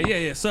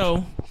 yeah.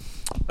 So,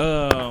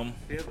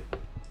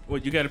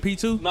 what you got a P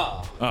two?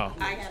 Nah. Oh,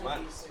 I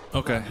got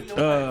okay.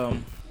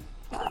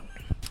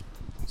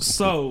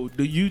 So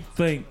do you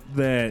think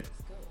that?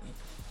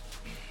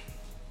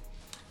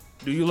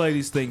 Do you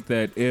ladies think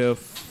that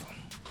if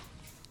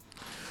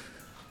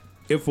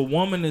a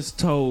woman is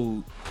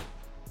told,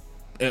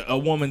 a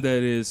woman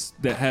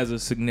that has a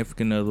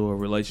significant other or a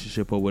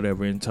relationship or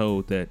whatever, and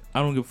told that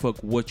I don't give a fuck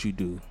what you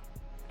do,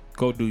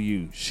 go do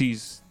you,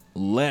 she's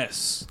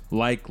less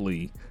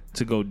likely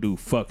to go do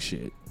fuck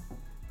shit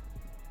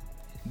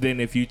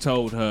than if you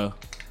told her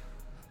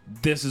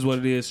this is what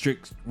it is,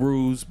 strict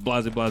rules,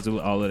 blah blah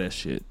blah, all of that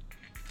shit.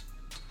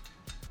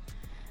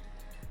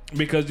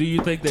 Because do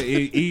you think that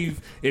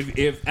Eve,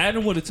 if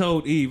Adam would have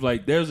told Eve,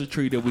 like, there's a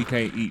tree that we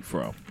can't eat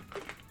from,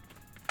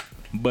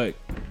 but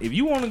if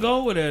you want to go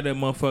over there, that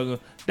motherfucker,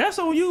 that's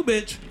on you,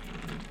 bitch.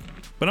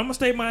 But I'm gonna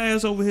stay my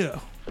ass over here.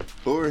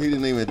 Or he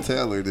didn't even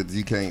tell her that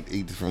you can't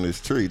eat from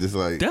this tree. Just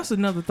like That's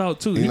another thought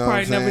too. you He know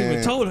what probably I'm never even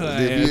saying? told her ass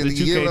If that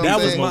you get can't. what That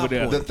I'm was saying? over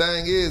there. The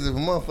thing is, if a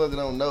motherfucker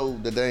don't know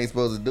that they ain't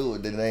supposed to do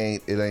it, then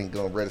it ain't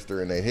gonna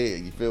register in their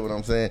head. You feel what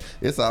I'm saying?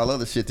 It's all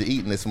other shit to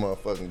eat in this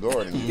motherfucking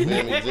garden. You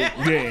feel me?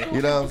 Yeah.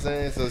 You know what I'm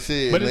saying? So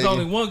shit. But it's nigga,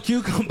 only one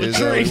cucumber it's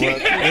tree. only one cucumber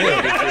tree,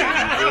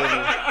 you feel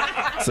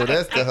me? So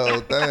that's the whole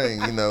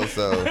thing, you know.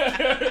 So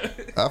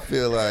I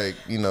feel like,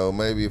 you know,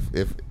 maybe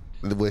if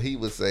what he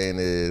was saying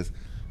is,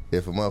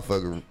 if a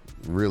motherfucker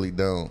really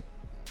don't,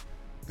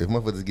 if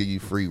motherfuckers give you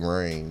free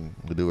reign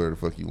to do whatever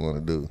the fuck you want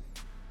to do,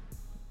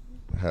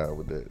 how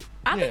would that?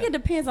 I think it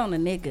depends on the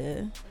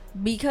nigga.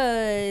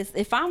 Because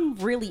if I'm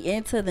really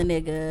into the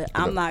nigga,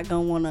 I'm not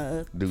gonna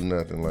wanna Do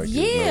nothing like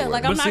Yeah,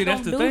 like I'm But not see, gonna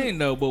that's the do thing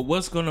though. But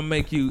what's gonna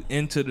make you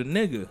into the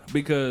nigga?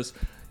 Because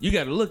you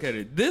got to look at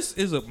it. This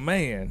is a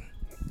man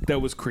that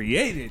was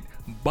created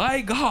by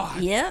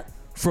God Yep.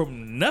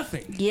 from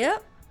nothing.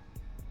 Yep.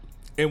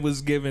 And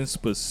was given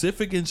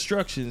specific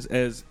instructions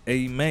as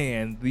a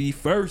man, the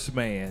first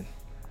man.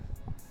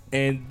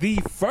 And the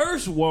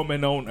first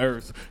woman on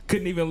earth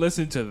couldn't even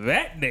listen to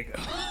that nigga.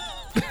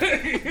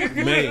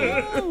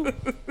 Man.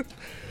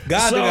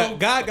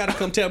 God got to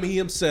come tell me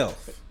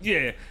himself.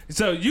 Yeah.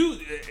 So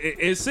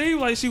it seemed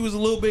like she was a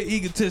little bit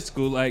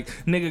egotistical. Like,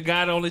 nigga,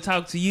 God only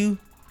talk to you.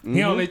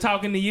 He only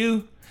talking to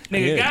you.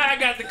 Nigga, Yeah. God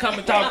got to come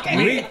and talk to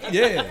me.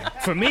 Yeah.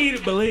 For me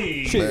to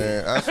believe.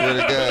 Man, I swear to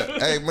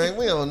God. Hey, man,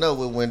 we don't know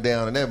what went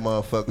down in that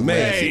motherfucker,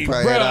 man. She Hey,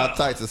 probably had bruh. all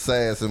types of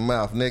sass and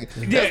mouth, nigga.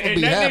 Yeah, That's what and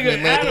be that happening,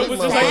 nigga man. Adam This was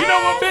just like, you know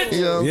what, bitch?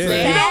 You know what I'm Yeah.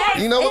 saying? You know what?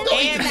 You know what? Go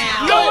eat And that.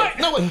 now.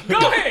 You know what? No,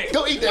 Go ahead.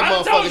 Go eat that I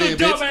told motherfucker you,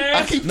 there, bitch. dumbass.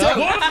 I keep telling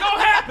What's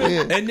gonna happen?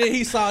 you. And then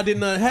he saw did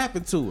nothing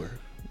happen to her.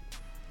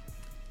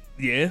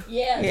 Yeah.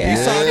 Yeah. Yeah. He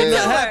saw Yeah. did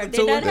nothing happen to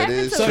Did her. not That happen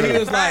is to So true. he her.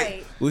 was Right.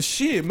 like, well,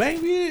 shit,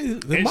 maybe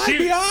it And might she-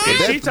 be all and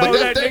right. she told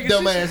that that nigga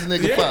dumbass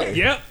nigga followed.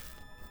 Yep.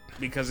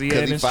 Because he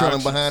had Because he following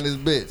instructions. behind his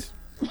bitch.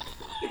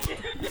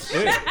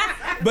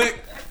 But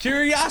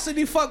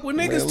curiosity fuck with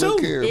niggas Man, too.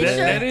 look here, It man.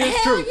 That is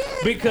Hell true. yeah.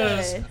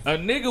 Because a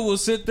nigga will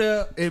sit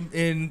there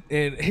in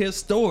his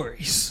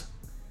stories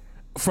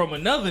from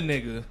another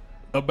nigga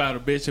about a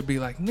bitch and be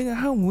like, nigga,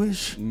 I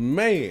wish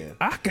Man.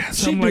 I got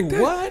She something do like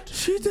that. what?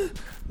 She did.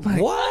 Like,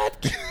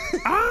 What?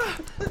 I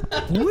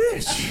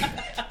wish.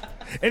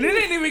 And it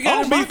ain't even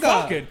gotta Oh, my be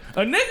God. fucking.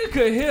 A nigga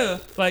could hear,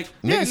 like,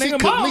 yeah, Nigga, she nigga,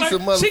 cook mom, me like,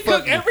 some she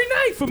cook motherfucking- every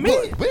night for me.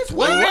 What? Bitch,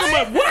 what? I'm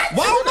like, what?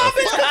 Why would my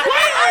bitch cook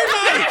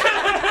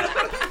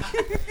every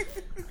night?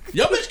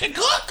 Your bitch can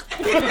cook.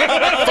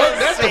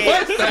 That's the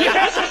first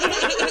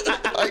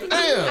thing. Like,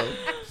 damn.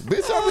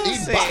 Bitch, I would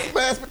eat box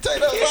mashed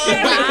potatoes all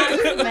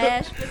week.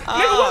 Smash.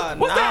 Oh,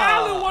 What's no. that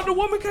island Wonder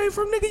Woman came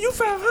from, nigga? You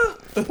found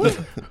her. What?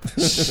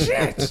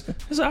 Shit.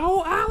 There's a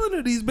whole island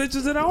of these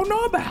bitches that I don't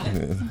know about.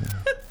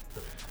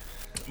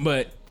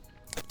 But,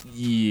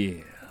 yeah.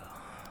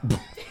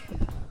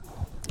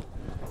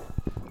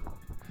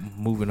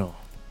 moving on.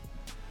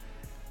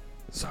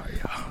 Sorry,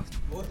 y'all.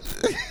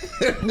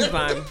 It's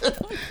fine.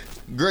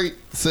 Great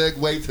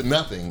segue to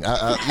nothing.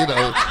 You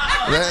know,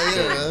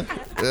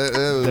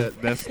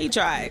 That's He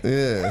tried.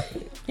 yeah.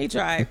 He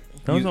tried.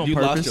 that was on You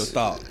purpose. lost your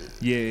thought.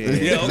 Yeah.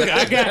 Okay.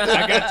 I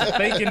got you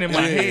thinking in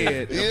my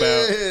head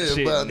about shit.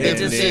 about and It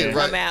just then- didn't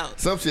come out.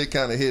 Some shit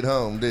kind of hit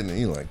home, didn't it?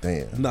 You like,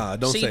 damn. Nah,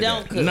 don't She say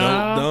don't that. cook.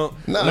 Nah.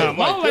 Don't. Nah, Nah, it's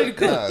my white lady cook.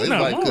 cook. Nah, it's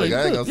Nah, white my cook. lady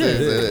I ain't cook. gonna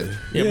say Yeah. that.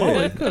 Yeah, my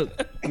lady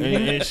cook.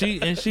 And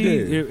she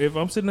if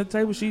I'm sitting at the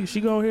table,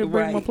 she go ahead and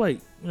bring my Right.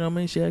 plate. You know what I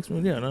mean? She asks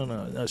me, yeah,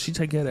 no, she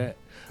take care of that.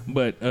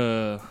 But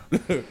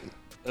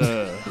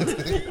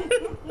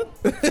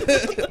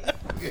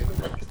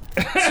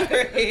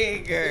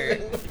Trigger.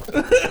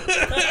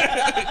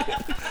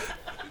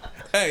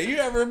 Hey, you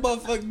ever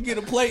motherfucking get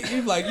a plate?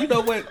 You like, you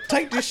know what?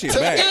 Take this shit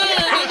back.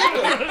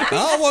 I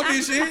don't want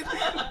this shit.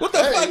 What the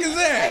fuck is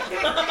that?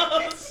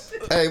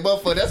 Hey,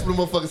 motherfucker, that's when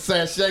the motherfucker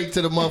sashay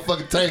to the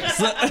motherfucking tank.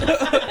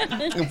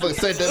 Motherfucker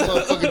set that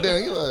motherfucker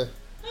down. You like,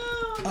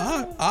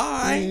 All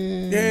right.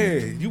 Yeah,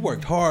 you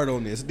worked hard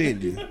on this,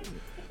 didn't you?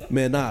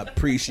 Man, I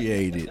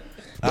appreciate it.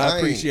 I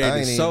appreciate I it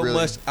ain't so even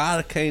really- much.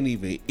 I can't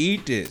even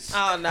eat this.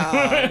 Oh no.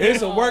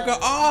 It's a work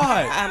of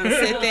art. I'm gonna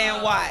sit there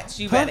and watch.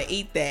 You better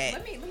eat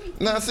that.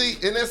 nah, see,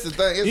 and that's the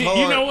thing. It's you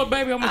hard know what,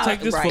 baby? I'm gonna take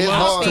this Right. for It's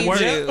lunch hard. to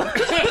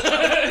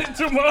work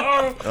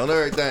tomorrow. on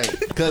everything.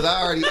 Because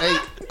I already ate.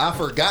 I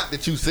forgot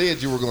that you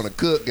said you were going to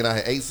cook, and I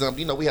had ate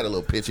something. You know, we had a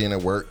little pitch in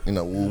at work. You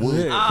know, woo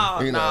woo.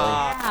 Oh, you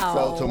know.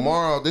 no. So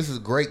tomorrow, this is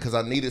great because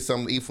I needed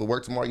something to eat for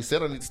work tomorrow. You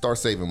said I need to start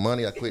saving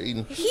money. I quit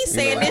eating. He's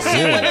you know, saying this like,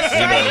 shit with a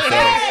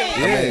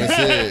you know, straight so, I mean,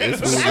 shit,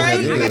 it's what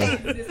we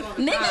gonna do.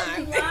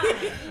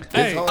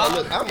 Hey, It's hard.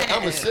 Look,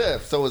 I'm a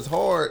chef, so it's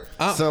hard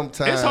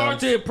sometimes. it's hard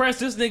to impress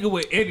this nigga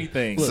with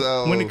anything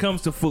So- when it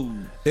comes to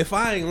food. If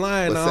I ain't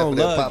lying, I Except don't for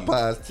that love you.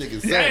 Popeye's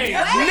chicken Hey,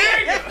 sandwich.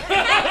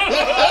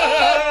 nigga!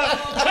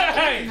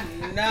 Hey,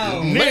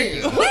 No.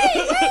 nigga!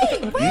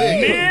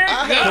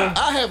 Nigga,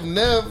 I have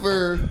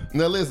never.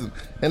 Now listen,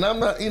 and I'm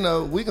not. You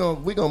know, we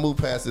gonna move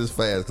past this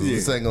fast because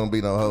this ain't gonna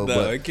be no hoe. No,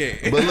 but it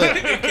can't. But look,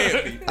 It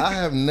can't be. I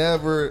have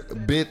never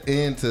bit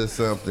into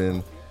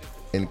something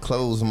and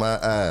closed my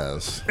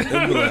eyes.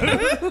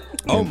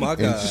 Oh my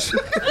God.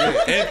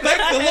 And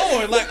thank the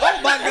Lord. Like,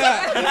 oh my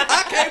God.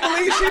 I can't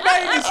believe she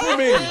made this for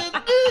me.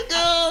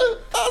 Nigga,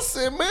 I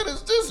said, man,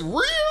 is this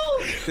real?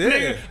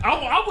 Nigga,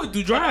 I went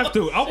through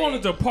drive-thru. I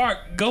wanted to park,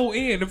 go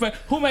in. In fact,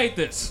 who made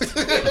this?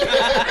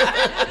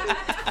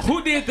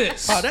 Who did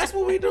this? Oh, that's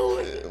what we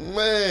doing?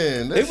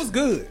 Man, It was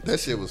good. That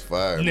shit was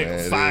fire, Nigga,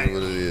 man. fire. It is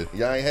what it is.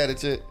 Y'all ain't had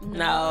it yet?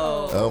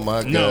 No. Oh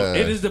my God. No,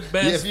 it is the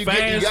best you fast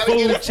gotta get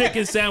food it-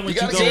 chicken sandwich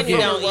you gotta gonna get it Jenny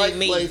get. from the don't right eat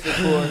meat. places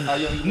for. Oh,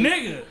 you don't eat meat?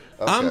 Nigga.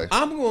 Okay.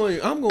 I'm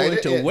going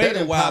Hey, to that- wait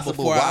that a while Impossible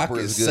before I Whopper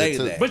can is good, say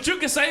too. that. But you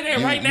can say that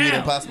right You eat now.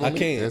 Impossible I meat?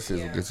 can't. That's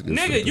good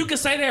Nigga, shit. you can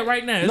say that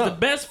right now. It's No. the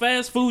best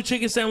fast food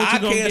chicken sandwich I you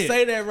gonna can't get.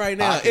 say that right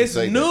I now. can It's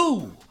say that.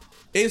 new.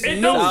 It's It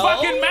new. don't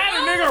fucking matter,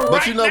 nigga. But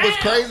right you know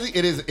what's now. crazy?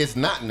 It's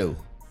not new.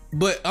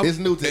 But It's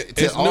new to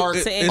it's new- our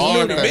it's To new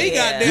our to thing. me,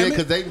 Yeah. goddamn Yeah, it.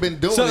 because they've been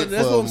doing So it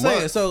that's for what I'm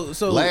saying. months.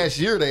 So Last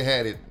year they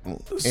had it in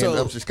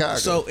up Chicago.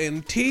 So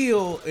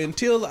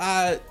until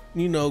I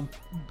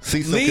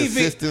see some leave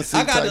it, consistency.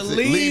 I gotta type shit.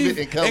 leave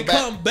it and come back.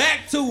 come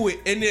back to it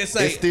and then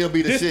say It still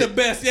be the this shit. the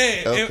best.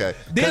 Yeah. Okay.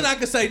 Then I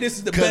can say this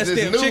is the Because best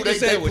it's damn new, chicken they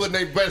sandwich. putting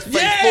their best face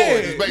Yeah,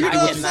 forward. It's basically you know what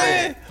what I'm you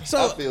saying. saying. So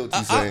I feel what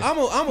you're saying. I'm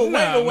gonna wait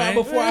Nah, a while man.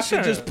 before I Yeah, can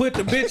shut just up. put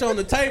the bitch on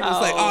the table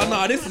and say, oh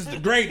no, this is the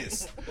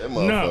greatest. That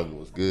motherfucker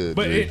was good.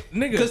 But G.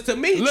 nigga, Because to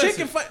me,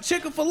 listen,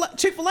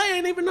 Chick-fil-A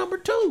ain't even number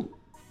 2.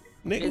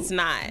 Nigga. It's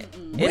not.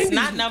 Wendy's- It's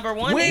not number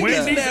one. Wendy's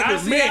either.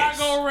 Wendy's never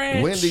Asiago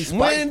Ranch. Wendy's spicy.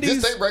 Wendy's-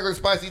 Just that regular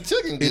spicy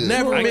chicken good. It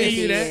never I give missed.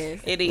 you that.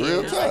 It Real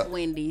is. talk. Like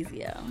Wendy's,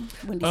 yeah.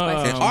 Wendy's Um,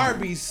 spicy. And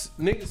Arby's,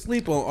 niggas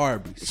sleep on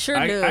Arby's.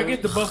 Sure do. I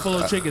get the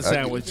buffalo chicken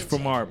sandwich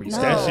from Arby's.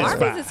 no, That shit's Arby's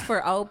fire. is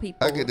for old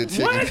people. I get the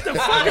chicken. What the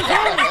fuck is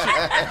wrong with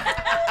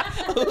you?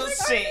 Oh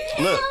shit.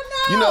 Look,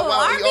 you know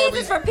why we Arby's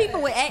Arby's? is for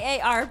people with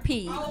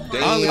AARP.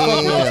 Damn.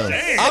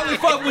 I only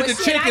fuck with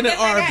the chicken at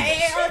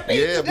Arby's.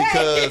 Yeah,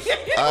 because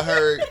I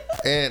heard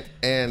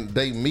and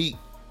they meat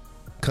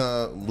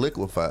come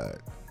liquefied.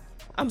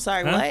 I'm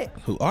sorry, Huh?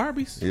 what? Who,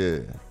 Arby's? Yeah,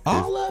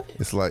 All of it?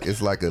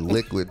 It's like a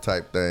liquid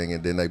type thing,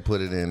 and then they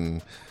put it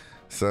in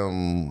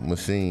some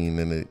machine,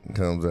 and it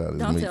comes out as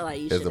Don't meat, tell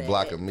Aisha as a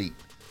block that. of meat,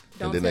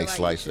 Don't and then they tell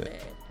slice Aisha it.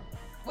 that.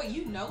 Wait,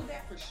 you know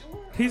that for sure?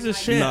 He's a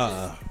chef.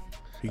 Nah.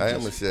 I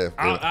am a chef.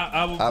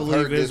 I will I've believe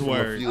heard this his from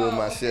word. a few of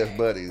my chef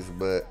buddies,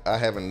 but I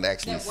haven't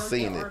actually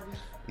seen it.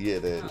 Yeah,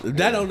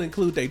 That don't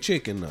include their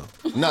chicken though.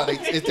 No,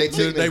 it's their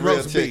chicken. They It's real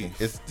roast chicken.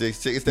 beef.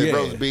 It's their Yeah.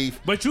 roast beef.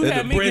 But you And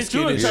had the me get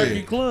you a brisket and turkey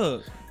shit.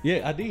 club.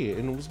 Yeah, I did,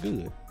 and it was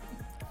good.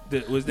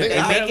 Was They that,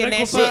 is making that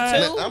shit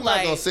liquefied? too? I'm not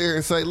Like- gonna sit here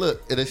and say,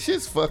 look, the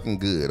shit's fucking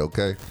good,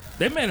 okay?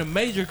 They made a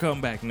major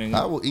comeback, nigga.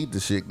 I will eat the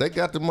shit. They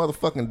got the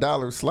motherfucking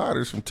dollar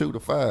sliders from 2 to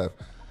 5.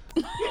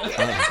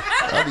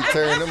 I be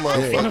tearing them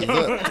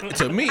motherfuckers up.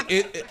 To me,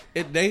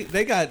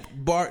 they got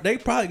they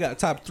probably got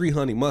top 3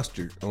 honey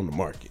mustard on the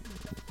market.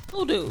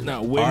 Who do?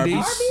 Now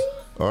Wendy's.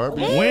 Arby's.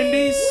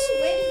 Wendy's.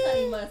 Wendy's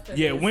honey mustard.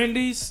 Yeah,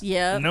 Wendy's.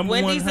 Yeah. Number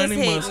Wendy's one is honey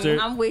hitting. mustard.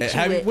 I'm with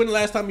you. When the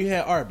last time you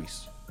had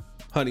Arby's?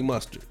 Honey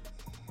mustard.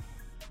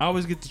 I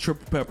always get the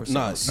triple pepper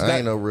sauce. Nah, I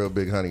ain't no real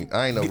big honey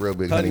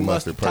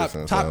mustard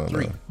person. Top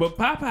three. But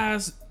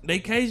Popeyes, they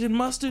Cajun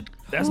mustard.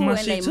 That's Ooh, my and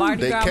shit they too.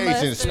 Mardi They Gras Cajun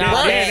mustard. sprinkle.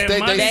 Nah, that They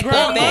Mardi That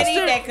Gras confetti,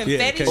 mustard. that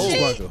confetti Cajun shit.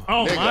 sprinkle.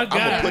 Oh my Nigga, I'm gonna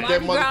god, put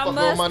that Mardi Gras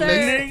motherfucker on my mustard.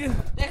 neck.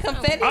 nigga. That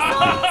confetti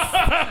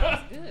sauce.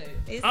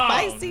 It's Oh,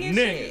 spicy and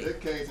nigga. shit.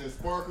 That Cajun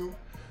sparkle.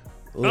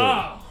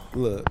 Oh,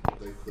 Look,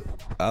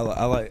 I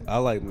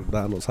like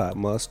McDonald's hot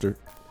mustard.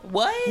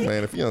 What?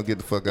 Man, if you don't get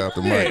the fuck out the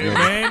yeah, mic, nigga.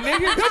 man,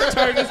 nigga, come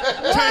turn this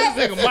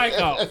nigga mic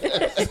off.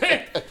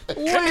 That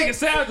nigga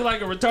sounds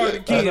like a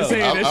retarded kid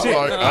saying that shit.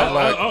 I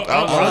like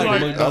McDonald's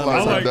honey McDonald's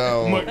mustard.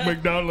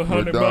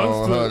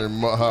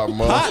 hot Hot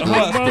mustard.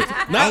 mustard.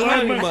 Not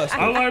honey mustard.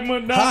 I like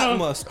McDonald's Hot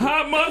mustard.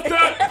 hot mustard.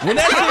 When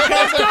that shit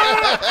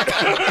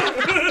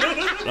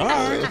comes all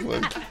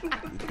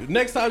right.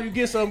 Next time you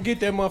get something, get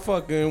that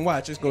motherfucker and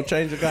watch. It's gonna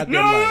change your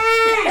goddamn life.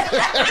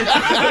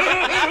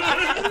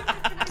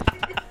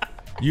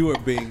 You are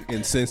being He's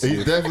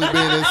insensitive. definitely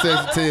being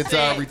insensitive to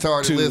our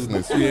retarded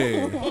listeners.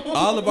 Yeah.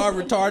 All of our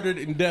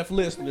retarded and deaf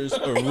listeners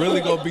are really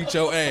gonna beat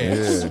your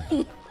ass.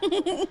 Yeah.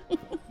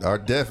 Our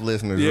deaf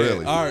listeners, Yeah.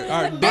 really.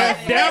 Our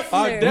deaf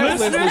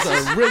listeners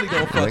are really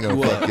gonna fuck They you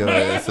gonna fuck up. your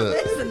ass up.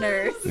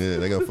 Listeners. Yeah,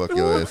 they gonna fuck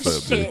your ass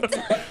up, dude.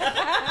 Shit.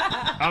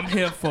 I'm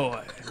here for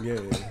it.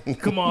 Yeah.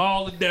 Come on,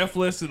 all the deaf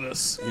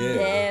listeners. Yeah.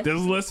 Deaf. That's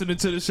listening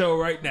to the show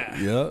right now.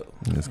 Yep.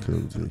 That's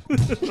cool, G.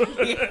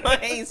 You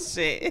ain't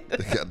shit.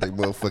 They got their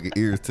motherfucking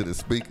ears to the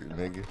speaker,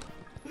 nigga.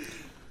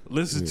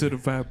 Listen to the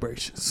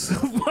vibrations.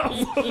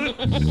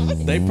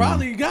 They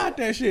probably got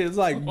that shit. It's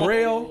like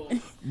braille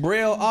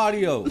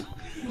audio.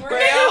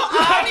 Real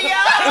audio.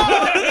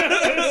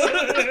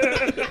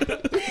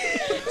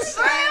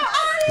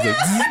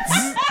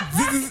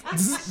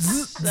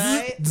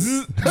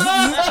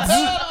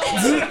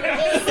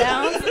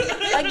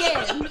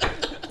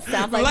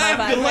 Sounds like Laugh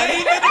my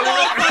delayed.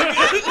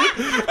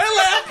 vibrator. They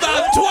laugh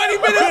about 20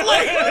 minutes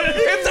late.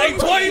 It take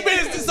 20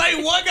 minutes to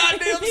say one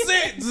goddamn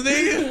sentence,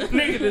 nigga.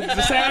 Nigga,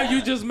 the sound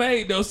you just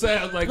made, those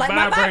sounds like, Like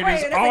my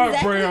vibrators vibrator, are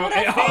that's exactly braille what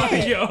I and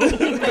audio.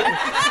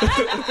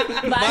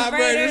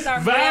 Vibrators are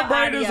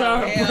Vibrators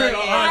are audio.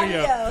 braille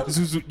yeah. audio.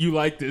 Zuzu, you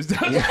like this?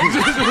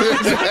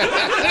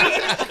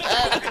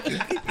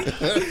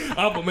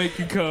 I'm gonna make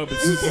you come.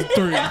 Zuzu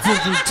 3,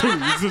 Zuzu 2,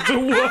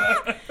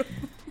 Zuzu 1.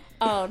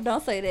 Oh,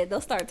 don't say that. They'll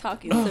start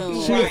talking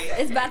soon. Shit.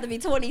 It's about to be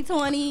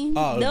 2020.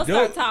 Oh, They'll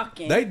start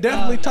talking. They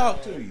definitely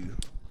talk to you.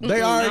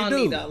 They I already don't do.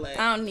 need all that.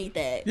 I don't need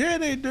that. Yeah,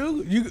 they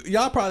do.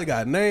 Y'all probably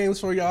got names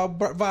for y'all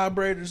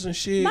vibrators and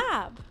shit.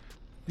 Bob.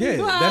 Yeah,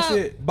 that's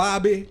it.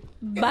 Bobby.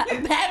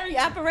 Battery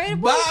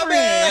operated Bobby!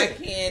 I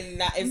boyfriend.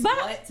 cannot. It's Bob.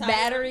 what type?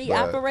 Battery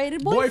Bob.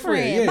 operated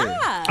Boyfriend, boyfriend.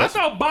 yeah. I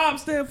thought Bob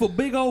stand for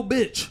big old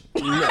bitch.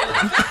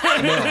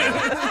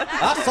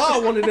 I saw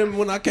one of them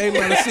when I came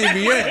out of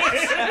CBS.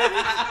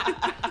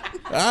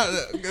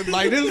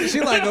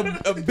 She like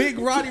a big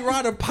Roddy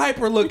Rodder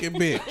Piper looking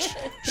bitch.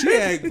 She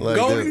had Like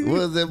that- what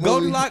was that movie?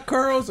 golden lock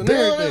curls and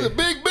Damn, that's a everything.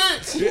 big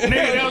bitch.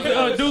 Nigga,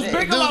 that was Deuce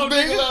Bigelow, Deuce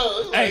nigga.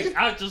 Bigelow. Hey,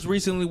 I just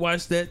recently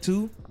watched that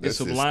too. That There's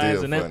some shit's lines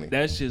still in funny.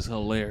 that shit's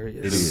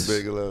hilarious. It is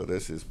Bigelow.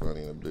 That shit's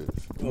funny in a bitch.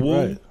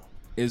 Woo Right.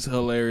 is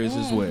hilarious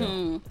as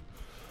well.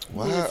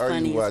 Why It's are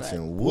funny you as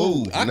watching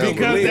Woo? I Never couldn't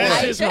Because believe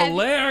that it. shit's Aisha had-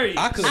 hilarious.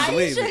 I couldn't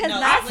believe Aisha it. has No,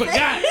 not I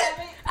forgot.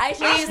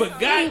 Aisha I has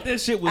forgot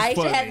that shit was Aisha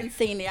funny. hasn't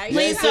seen it. Aisha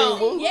Please has don't.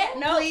 seen- Yeah,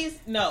 no. Please,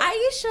 no.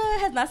 Aisha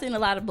has not seen a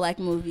lot of black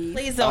movies.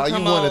 Please Oh, don't you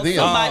come one on of them.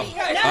 somebody.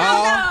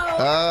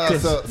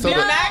 So Do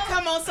not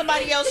come on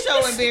somebody else's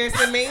show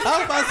embarrassing me. I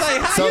was about to say,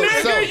 how So- you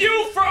Nigga,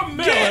 you from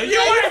Miller. You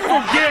ain't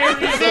from Gary.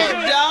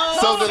 nigga.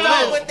 Don't So the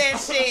start list. with that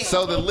shit.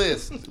 So the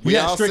list. We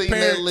got all strict seen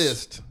parents. that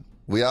list.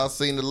 We all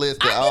seen the list.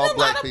 That I all get a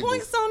black lot of people.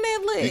 points on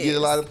that list. You get a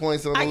lot of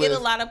points on the I list. get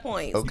a lot of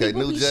points. Okay,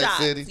 People New be Jack shocked.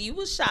 City? You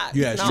was shocked.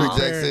 Yeah, no. Street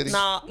Jack City.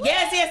 No.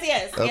 Yes.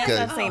 Okay. Yes,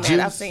 I've seen Juice? that.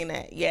 I've seen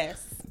that.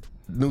 Yes.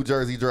 New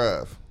Jersey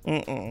Drive.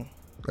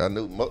 I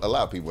knew a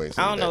lot of people ain't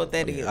seen I don't know what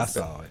that is. I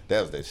saw it.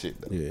 That was that shit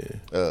though. Yeah.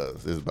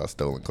 It's about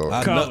stolen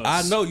cars.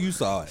 I know you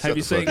saw it. Have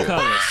you the seen fuck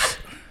Colors?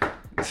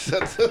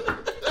 Shut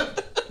up.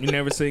 You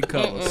never seen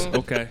Colors?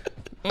 Okay.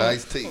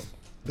 Ice T.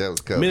 That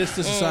was covered.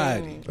 Minister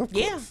Society. Of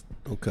Yeah. course.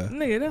 Okay.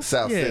 Nigga, that's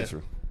South yeah.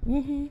 Central.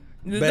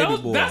 Those,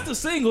 Boy. that's the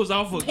singles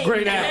off of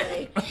Great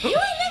Album. You ain't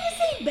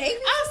never seen Baby?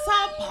 I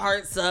saw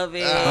parts of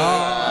it.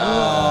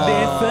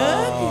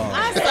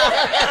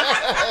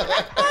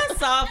 I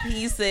saw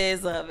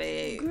pieces of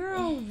it.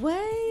 Girl,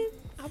 what?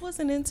 I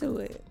wasn't into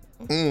it.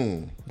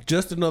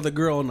 Just another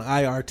girl on the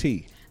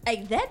IRT.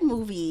 Like, that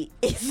movie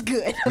is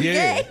good,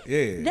 okay?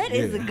 Yeah. That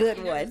is a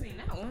good one.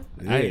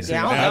 I ain't seen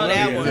Yeah, I don't know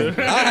that one. one.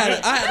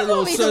 I had a little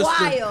movie's sister,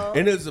 wild.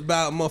 and it's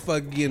about a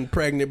motherfucker getting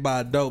pregnant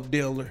by a dope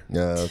dealer,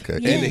 Yeah, okay.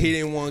 Yeah. and he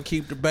didn't want to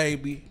keep the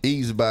baby.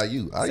 Easy by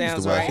You. I used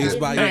Sounds to watch right. that. Easy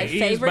by My You.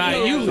 favorite Easy by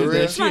movie. You. For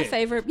real? It's my Shit.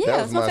 favorite. Yeah, That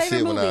it's was my my favorite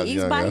shit when I movie. was Easy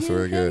young. by That's You.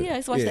 very good. Yeah, I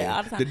used to watch that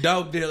all the time. The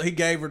dope dealer, he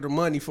gave her the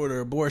money for the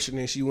abortion,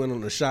 and she went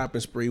on a shopping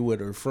spree with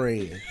her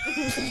friend.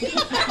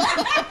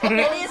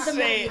 It is the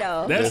movie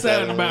though. That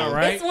sounds about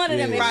right. It's one of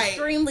them Right.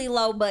 extremely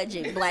low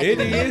budget black It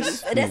movies.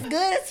 is. That's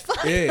good as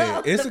fuck.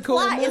 Yeah, it's a The cool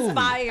plot movie. is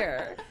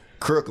fire.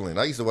 Crooklyn.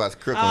 I used to watch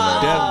Crooklyn. Oh,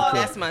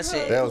 Devil that's my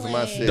shit. That was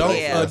my shit. Don't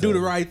Yeah. do the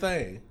right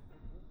thing.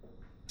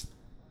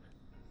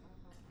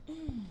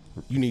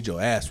 You need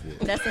your ass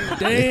whooped. That's enough.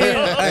 Damn.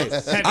 Hey,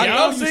 Have I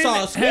y'all know you seen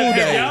saw it? School Have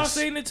Days. y'all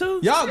seen it too?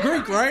 Y'all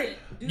Greek, right?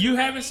 You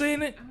haven't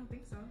seen it?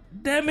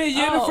 Damn it,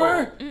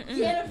 Jennifer. Courtney.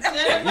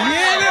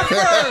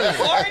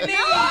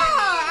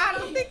 I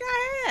don't think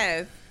I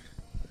have.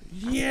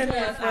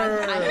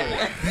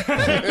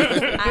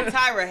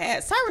 Tyra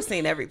has. Tyra's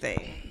seen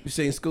everything. You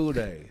seen School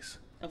Days?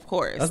 Of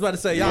course. I was about to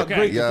say y'all Okay.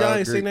 Greek. If Y'all y'all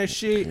ain't Greek. seen that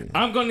shit,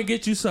 I'm gonna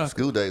get you sucker.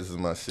 School Days is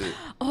my shit.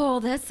 Oh,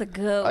 that's a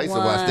good one. I used to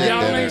watch that.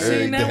 Y'all down ain't there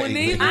every seen that one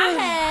day. either? I I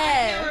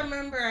have. can't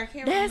remember. I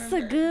can't That's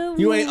remember. a good one.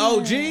 you ain't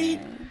OG.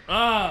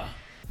 Ah,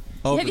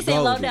 Oh, Have you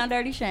seen Low Down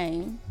Dirty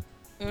Shame?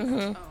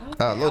 Oh,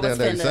 Low Down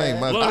Dirty finna-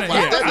 Shame. I Low watched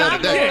Down- that the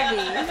other day.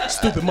 yeah.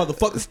 Stupid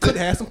motherfuckers could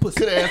have some pussy.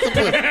 Could have some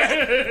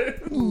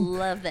pussy.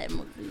 Love that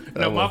movie.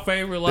 no, my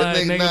favorite line,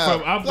 That nigga, nah,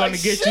 from I'm like, gonna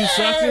get you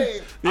sucker.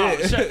 shame. Oh,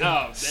 shut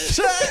up.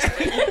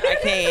 I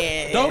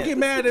can't. Don't get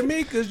mad at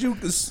me because you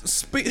could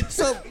speed.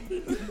 So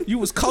you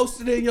was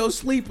coasting in your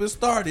sleep and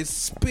started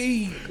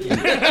speed.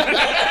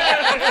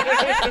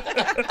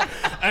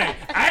 Hey,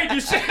 I ain't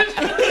do shit.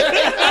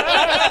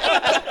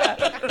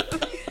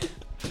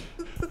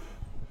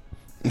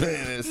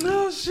 Man, it's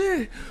No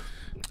shit.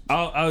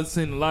 I was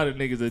seeing a lot of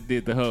niggas that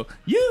did the whole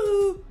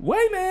you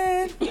way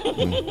man.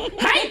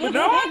 Hey,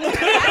 no.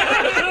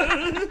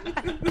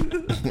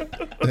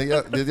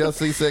 Did y'all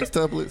see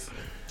Sextuplets?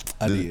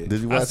 I did.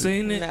 Did you I watch it?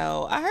 seen it.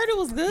 No, I heard it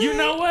was good. You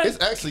know what?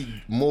 It's actually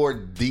more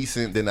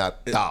decent than I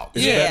thought.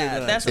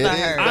 Yeah, that's It what I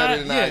is heard.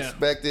 better than I yeah.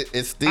 expected.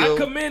 It's I still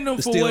commend him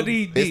for still- what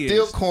he did. it's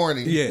still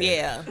corny. Yeah.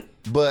 Yeah.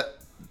 But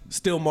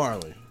Still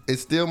Marlon.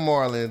 it's still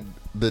Marlon.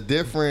 The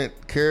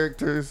different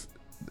characters,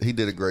 he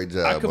did a great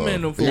job. I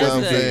commend on. him for You know what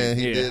what I'm he saying?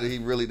 did. He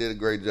really did a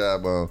great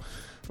job on.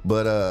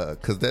 But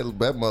cause that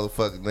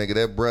motherfucker nigga,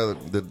 that brother,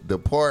 the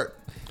part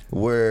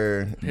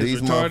where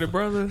His retarded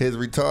brother? his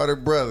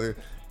retarded brother,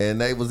 and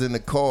they was in the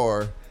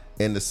car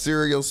and the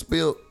cereal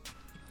spilled.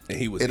 And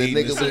he was And the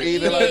eating nigga the was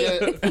eating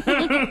like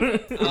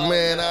that.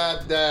 Man, I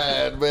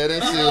died, man.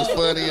 That shit was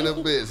funny in a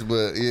bitch,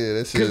 but yeah,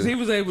 that shit. Because he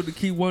was able to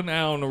keep one eye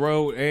on the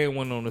road and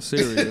one on the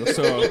cereal.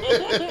 So,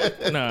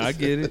 nah, I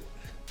get it.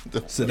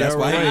 So that's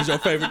why he was your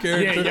favorite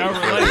Yeah, character. y'all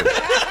relate.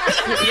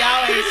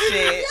 Y'all ain't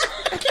shit.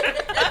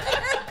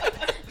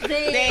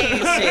 They ain't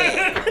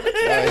shit.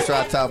 I ain't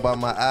trying to talk about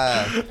my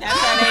eyes. That's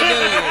how they do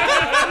you.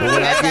 But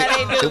when, That's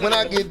how they do when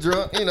I get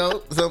drunk, you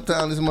know,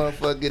 sometimes this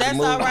motherfucker get That's the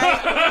move. all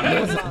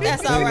right.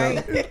 That's all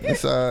right.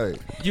 It's all right.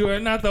 You are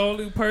not the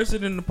only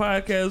person in the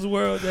podcast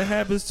world that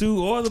happens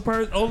to, or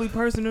the only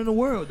person in the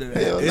world that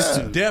Hell It's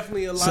nah.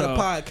 definitely a lot So- of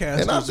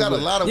podcasts. And I've got a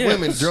lot of Yeah.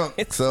 women drunk,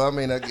 so I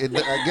mean, I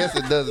guess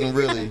it doesn't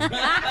really,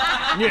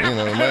 matter. You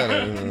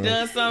know.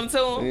 Done something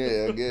to them.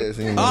 Yeah, I guess.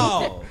 You know.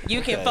 Oh,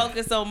 You can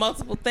focus on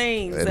multiple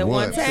things At at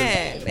one once. time.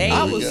 Hey,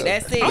 I was-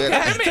 that's it. Okay.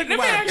 Let me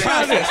ask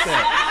y'all this.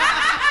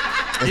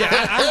 Yeah, I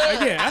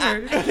heard it. I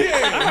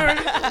heard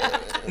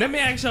it. Let me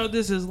ask y'all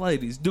this as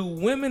ladies. Do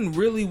women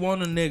really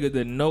want a nigga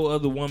that no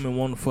other woman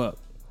want to fuck?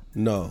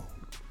 no.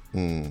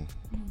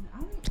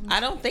 I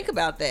don't think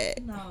about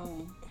that.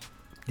 No.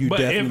 You But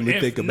definitely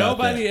if think about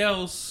nobody that.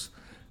 else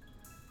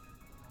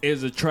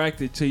is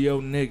attracted to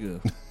your nigga,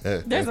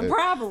 There's a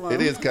problem.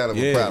 It is kind of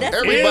Yeah. a problem. That's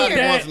Everybody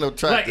weird. wants an like,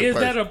 attractive is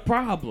person. that a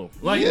problem?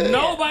 Like Yeah.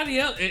 nobody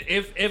else.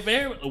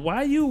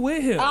 Why you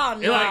with him? Oh,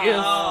 no. Like, if-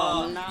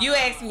 Oh, no. You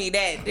ask me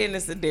that, then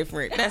it's a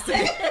different. That's a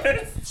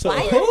different. So Why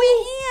who?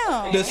 you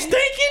with him? The stinky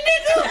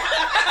nigga?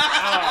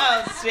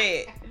 Oh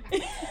shit.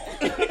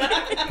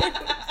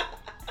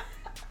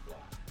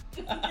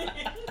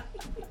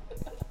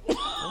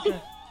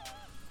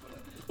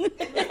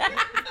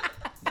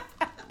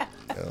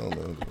 I don't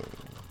know.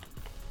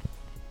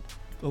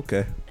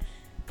 Okay.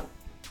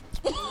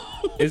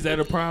 is that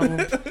a problem?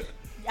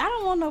 I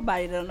don't want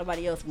nobody that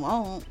nobody else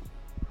want.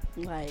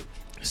 Like,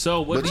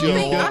 So what But you you do?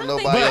 don't want I don't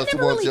think nobody I else to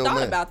never want really your thought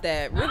man. about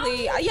that.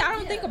 Really, yeah, I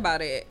don't think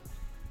about it.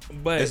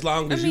 But As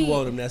long as you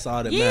want him, that's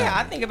all that Yeah, I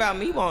matters. think about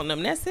me wanting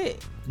them. That's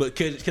it. But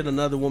can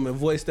another woman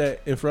voice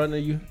that in front of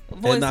you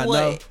Voice and not what?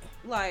 know?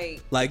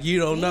 Like, Like you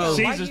don't know.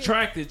 she's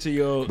attracted to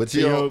your, But to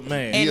you your don't-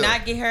 man. And Yeah.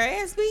 not get her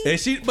ass beat.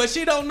 And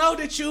she don't know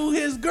that you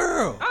his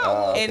girl.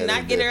 Oh, okay, And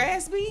not that's get her different.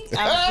 ass beat.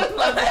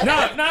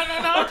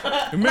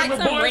 No. Remember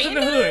Like some Boys in the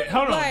random? Hood?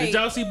 Hold on. Like- Did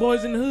y'all see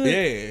Boys in the Hood?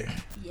 Yeah.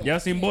 Y'all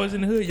seen Boys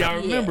in the Hood? Y'all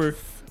remember Yes.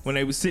 when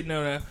they was sitting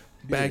on the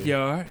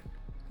backyard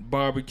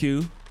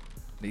barbecue?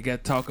 They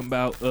got talking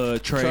about Trey.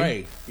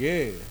 Trey.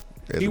 Yeah.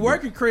 That's He a-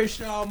 working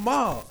Crenshaw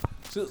Mall.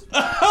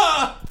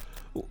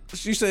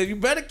 She said, you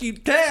better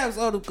keep tabs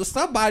on him because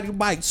somebody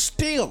might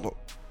steal him.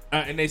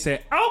 And they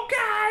said,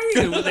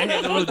 okay. And they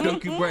had the little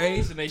dookie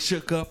braids and they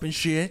shook up and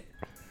shit.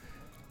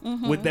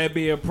 would that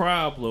be a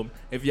problem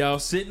if y'all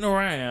sitting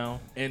around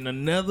and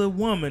another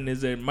woman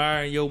is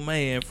admiring your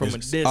man from a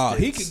distance? Oh,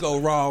 he could go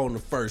raw on the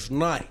first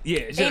night. Yeah,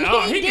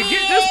 And he can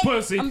get this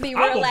pussy. I'm I'm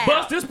gonna gonna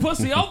bust this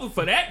pussy over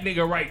for that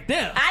nigga right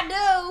there. I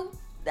do.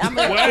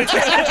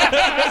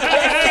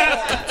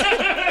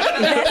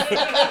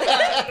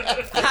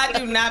 I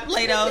do not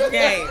play those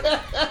games.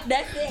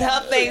 That's it.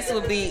 Her face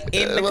would be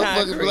in the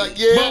Motherfuckers be concrete. like,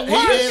 yeah, But he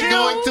what is you-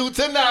 going to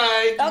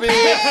tonight, bitch.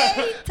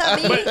 Okay,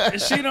 Tubby.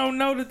 But she don't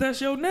know that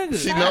that's your nigga.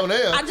 She know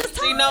now. I just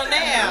told She know now.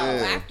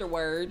 Yeah.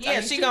 Afterwards.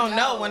 Yeah, she gonna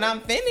know when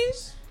I'm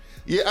finished.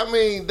 Yeah, I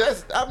mean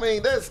that's I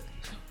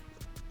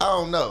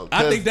don't know.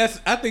 I think that's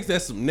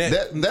some nut,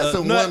 That's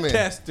a nut woman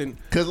testing.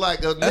 Cause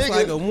like a That's nigga,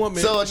 like a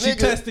woman. So a she nigga,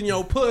 testing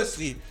your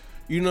pussy.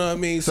 You know what I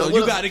mean? So, So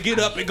you what- got to get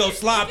up and go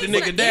slap the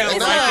nigga down it's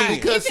right not- then.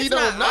 because If she it's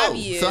don't not know.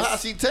 obvious. So how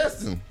she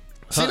testing?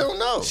 She don't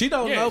know. She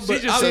don't Yeah, know, she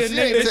but just I- see a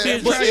nigga that she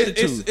she but attracted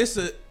to.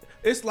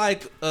 it's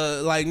like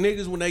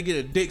niggas when they get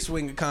a dick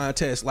swinging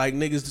contest, like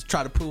niggas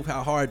try to prove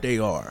how hard they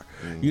are.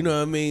 You know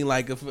what I mean?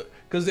 Like if a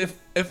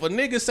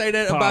nigga say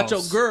that about your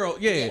Pause. girl,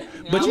 yeah.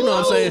 But you know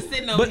what I'm Sitting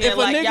saying? over But here if a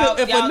like, nigga y'all-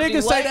 if a y'all do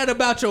nigga say what? that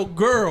about your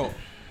girl,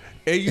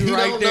 and you He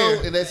right don't there,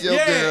 know, and that's your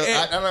yeah, girl.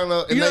 and- I don't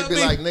know, and you know they be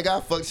what I like, mean? "Nigga,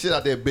 I fuck shit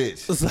out that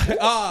bitch." It's like,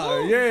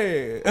 oh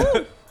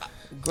yeah.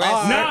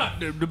 Nah,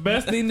 the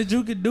best thing that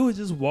you can do is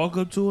just walk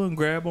up to her and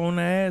grab on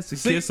the ass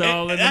and kiss her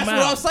all in the That's mouth.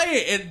 what I'm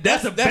saying. And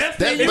that's the best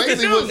thing That's you can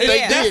basically do. what they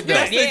Yeah. did.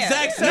 That's though. the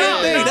exact same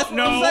No, thing. no, That's what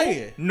no, I'm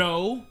saying.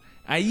 No,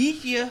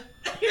 Aisha.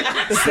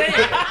 Say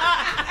it.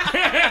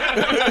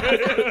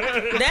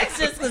 That's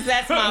just because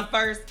that's my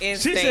first She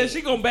instinct. said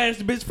she gonna bash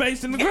the bitch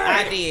face in the ground.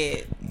 I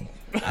did.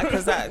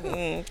 Because that's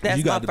You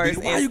my gotta first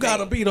beat, why you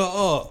gotta instinct. beat her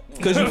up?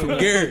 Because you from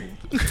Gary.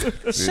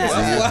 If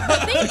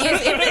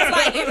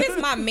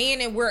it's my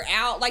man and we're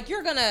out, like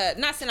you're gonna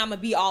not saying I'm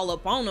gonna be all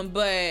up on him,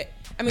 but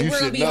I mean You we're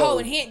gonna should be know.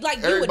 holding hands.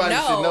 Like Everybody you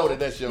would should know. know that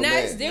that's your now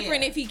man. it's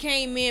different if he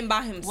came in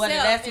by himself. Whether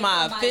that's and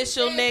my somebody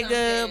official said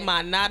nigga, something.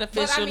 my not But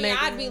official I mean, nigga.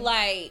 I'd be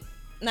like,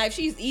 now if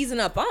she's easing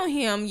up on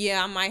him,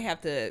 yeah, I might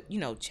have to,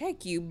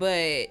 check you,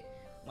 but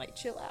like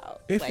chill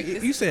out. If Like,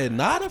 you said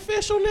not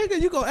official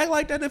nigga, you gonna act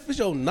like that if it's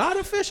your not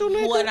official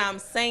nigga? What I'm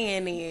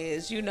saying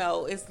is,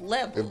 it's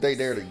levels. If they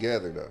there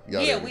together though,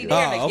 y'all yeah, there we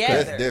together. there Oh, okay.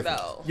 together That's different.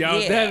 though.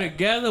 Y'all yeah. there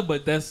together,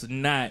 but that's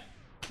not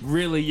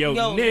really your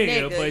Yo, nigga,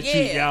 nigga, but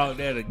yeah. y'all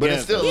there together. But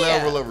it's still a Yeah.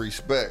 level of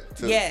respect,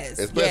 too. Yes,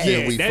 Especially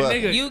yes. if we Yeah, that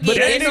fucking. nigga- You But get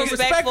that nigga disrespectful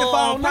respect if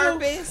I on don't know.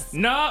 purpose.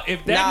 No,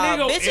 if that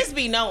Nah, nigga bitches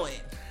be knowing.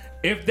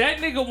 if that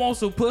nigga wants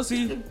some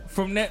pussy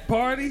from that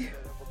party,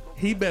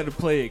 he better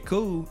play it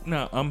cool.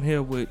 No, I'm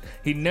here with.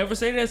 He never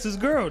say that's his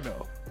girl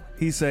though.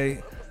 He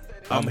say,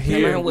 I'm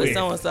here With with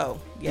so and so.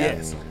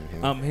 Yes,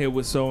 I'm here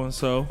with so and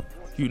so.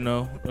 You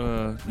know,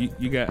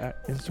 you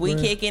got Instagram? We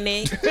kicking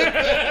it.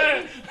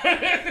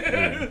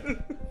 I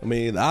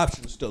mean, the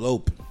option's still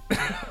open.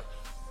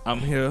 I'm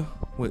here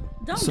with.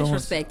 Don't so-and-so.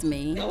 disrespect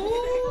me.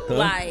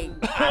 Like,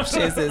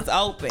 Options is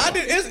open. It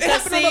Cause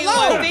happened see, on the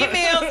low. when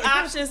females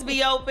options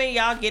be open,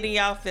 y'all getting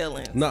y'all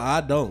feelings. No,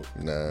 I don't.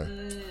 Nah.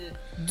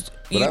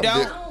 You I'm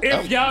don't.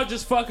 If y'all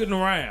just fucking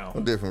around,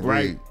 I'm different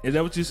right? breed. Is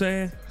that what you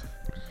saying?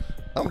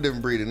 I'm a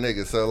different breed of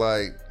nigga, so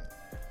like,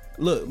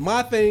 Look,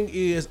 my thing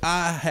is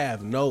I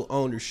have no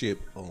ownership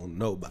on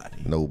nobody.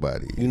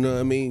 nobody. You know what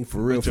I mean? For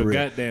real, With for your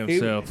real. goddamn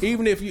even, self.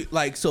 Even if you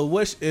like, so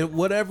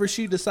whatever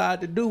she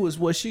decide to do is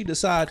what she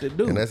decide to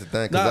do. And that's the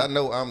thing, because Nah, I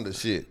know I'm the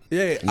shit.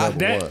 Yeah,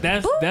 Number one.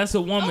 That's a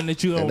woman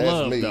that you don't And that's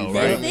love me, though, you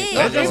right? feel me?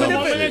 That's just a Even if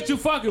woman it- that you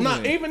fucking Nah,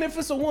 with. even if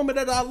it's a woman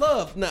that I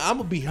love, now I'm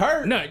gonna be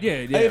hurt. No, yeah,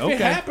 If okay.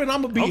 it happened,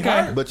 I'm gonna be Okay.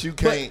 hurt. But you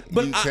can't.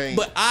 But you I, can't.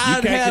 but I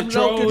you can't have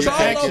control- no you control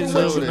can't over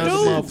control what you another do.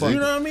 motherfucker. You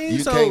know what I mean? You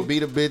So can't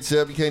beat a bitch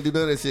up. You can't do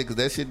none of that shit because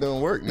that shit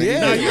don't work. Nigga. Yeah.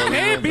 No, You you know what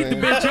can I'm beat the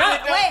saying? bitch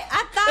up. wait,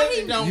 I thought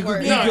he Don't you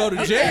work. can go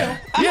to jail.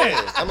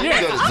 Yeah, I mean, you go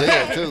to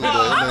jail too, but I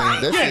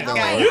mean, that shit don't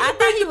okay. work. You I can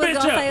thought he beat the was bitch gonna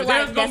up, say, but like,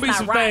 there's gonna be that's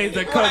some not things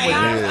right. that come with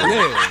Yeah. it. Yeah.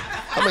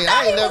 I mean, I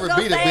ain't never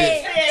gonna beat a say-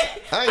 bitch.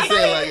 I ain't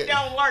saying like it.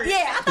 Don't work. Yeah, I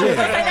thought he was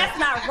gonna say that's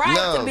not right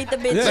No. to beat the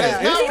bitch Yeah, up. it's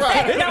He said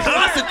right. it don't work.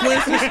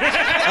 Consequences. I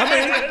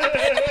mean,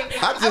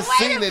 I just Wait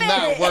seen a it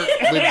not minute. work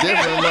with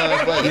different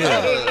motherfuckers.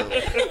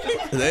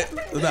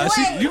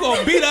 you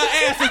gonna beat her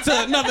ass into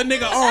another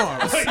nigga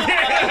arms.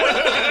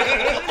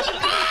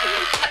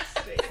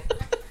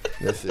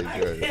 That shit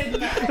crazy.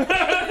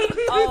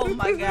 Oh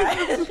my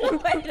god!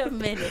 Wait a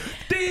minute.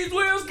 These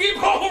wheels keep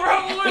on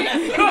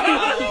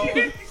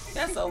rolling.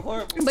 That's so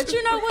horrible. But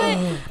you know what?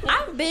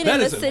 I've been That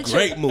in is a a situation.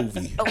 great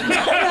movie. Oh, no,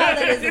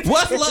 that is a-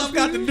 What's love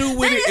got to do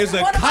with That it is is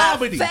a one of my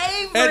comedy.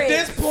 favorites. At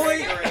this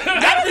point,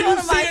 That after is you one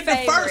of see my it the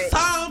first favorites.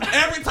 time,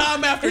 every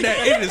time after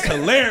that, it is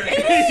hilarious.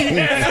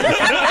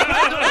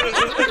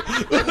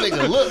 That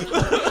nigga look.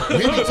 He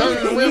be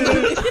turning the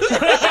window.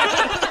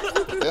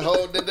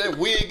 That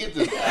wig get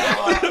to.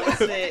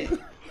 That's it.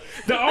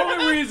 The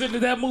only reason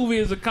that movie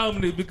is a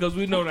comedy is because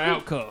we know the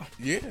outcome.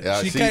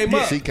 Yeah, She came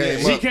up. She came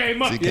She up.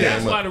 came up. She Yeah,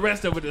 that's came why up. the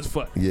rest of it is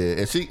fucked. Yeah,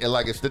 and if the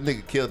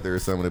nigga killed her or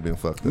something, it'd been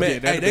fucked up. Man, Yeah, hey,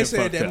 that'd they been said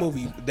fucked that up.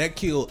 movie that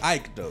killed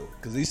Ike though,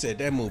 because he said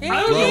that movie.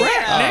 Hell broke.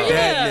 yeah.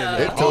 That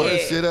nigga. It tore Yeah.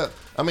 that shit up.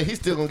 I mean, he's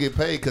still gonna get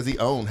paid because he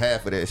owned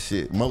half of that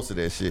shit, most of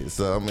that shit.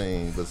 So I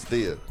mean, but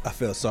still, I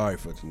felt sorry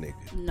for the nigga.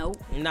 Nope.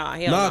 Nah,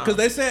 hell No, no. because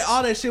they said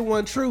all that shit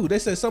wasn't true. They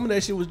said some of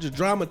that shit was just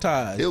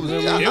dramatized. it was.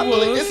 It I was.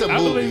 believe it's a I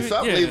movie, believe it, so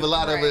I yeah. believe a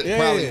lot of it Yeah.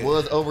 probably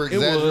was over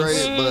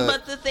exaggerated.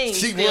 But the thing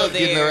she still was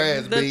getting her there.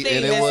 ass The beat, thing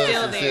and it is was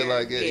still some shit there.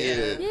 like that.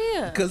 Yeah.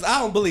 Yeah. Because I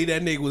don't believe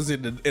that nigga was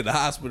in the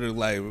hospital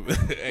like,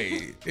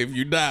 hey, if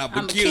you die, I'm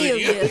I'ma gonna kill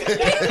you.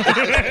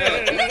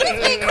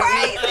 Niggas be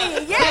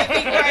crazy. Yeah.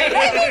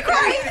 They be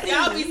crazy.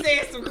 Y'all be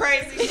saying some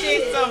crazy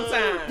shit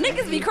sometimes.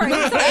 Niggas be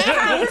crazy. So they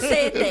probably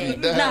said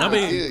that. No, I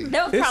mean,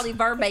 that was probably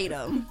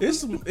verbatim. It's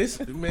some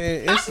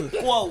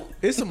Whoa.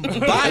 it's some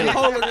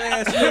bipolar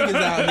ass niggas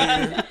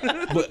out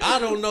here, but I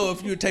don't know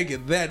if you take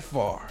it that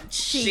far.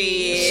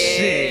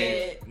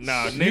 Shit.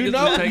 Nah, niggas You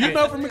know, be taking, you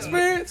know from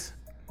experience.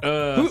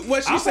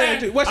 What she I've say had-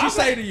 to? What she I've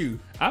say had- to you?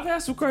 I've had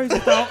some crazy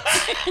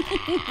thoughts.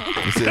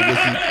 You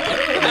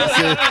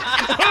said what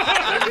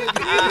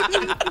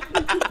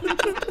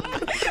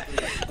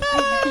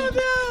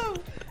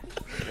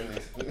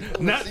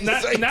not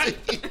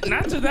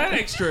to that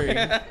extreme.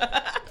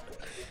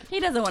 He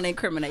doesn't want to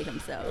incriminate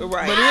himself.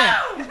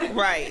 Right.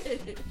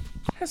 Right.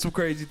 Had some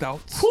crazy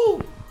thoughts.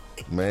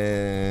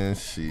 Man,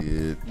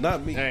 shit.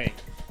 Not me. Hey,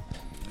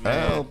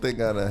 I don't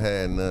think I done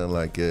had nothing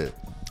like that.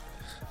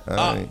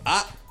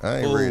 I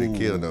ain't ready to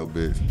kill no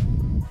bitch.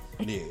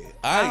 Yeah,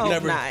 I ain't hope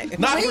never. not.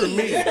 Not for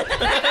me.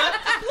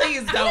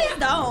 Please don't.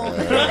 Don't.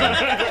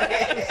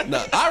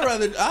 No,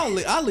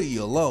 I'll leave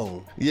you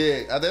alone.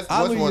 Yeah, that's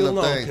I'll one leave of you the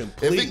alone things. If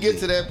completely. it get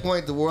to that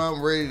point to where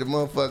I'm ready to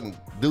motherfucking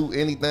do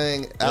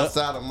anything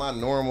outside of my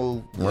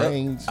normal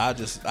range, I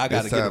gotta It's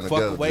get time the to fuck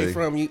go, away Jay.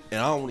 from you, and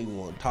I don't even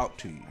want to talk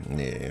to you.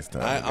 yeah, it's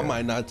time. I to go.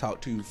 might not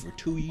talk to you for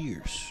 2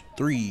 years,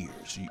 3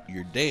 years.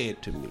 You're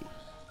dead to me,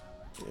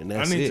 and I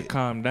that's need it. to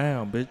calm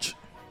down, bitch.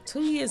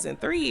 2 years and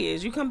 3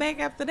 years. You come back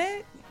after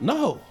that?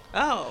 No,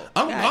 Oh.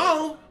 I'm got it.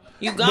 gone.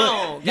 You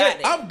gone. But, yeah, Got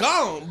it. I'm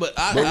gone. But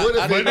I But what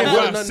if- I but didn't if want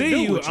I nothing to do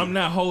see you, with I'm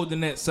not holding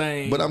that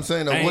same. But I'm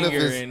saying, though, what anger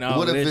if and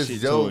all that it's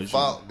shit your towards you.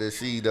 fault that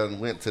she done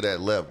went to that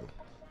level?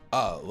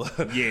 Oh,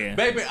 Yeah.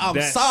 baby, I'm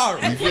That-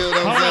 sorry. You feel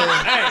what I'm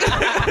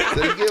saying?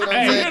 So you get what I'm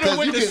Hey, saying? you done 'Cause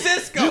went you to can,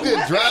 Cisco. you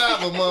can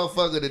drive a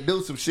motherfucker to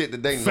do some shit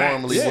that they Facts.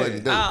 normally Yeah.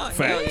 wouldn't do. Oh, hell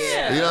Facts.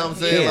 yeah. You know what I'm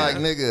saying? Yeah. Like,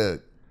 nigga,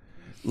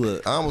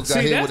 Look, I almost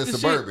got See, hit that's with a the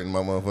Suburban,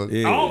 my motherfucker.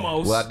 Yeah.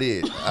 Almost. Well, I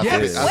did. I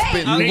Yes. spent, I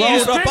spent Oh, you yeah.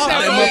 rolled up off That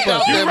that off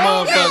motherfucker. that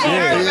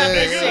motherfucker. that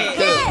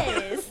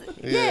Yes.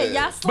 Yeah, y'all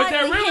But slightly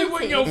that really hinted.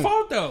 wasn't your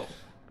fault, though.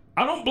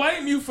 I don't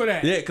blame you for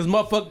that. Yeah, because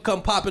motherfucker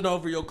come popping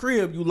over your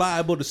crib, you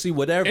liable to see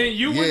whatever. And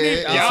you Yeah, wasn't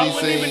in, and y'all she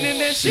wasn't even in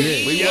that said-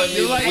 shit. We Y'all- wasn't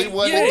you even- like- we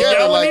wasn't yeah, together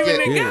y'all like wasn't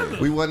that. even Yeah.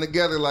 together. We wasn't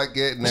together like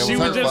that. And that She was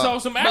was her just fault.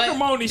 on some But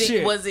acrimony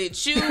shit. was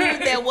it you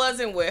that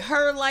wasn't with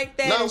her like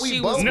that? No, and we she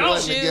both was No,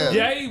 wasn't with you? together.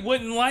 Jay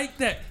wouldn't like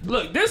that.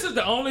 Look, this is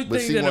the only But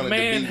thing she that a wanted to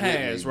man be with me,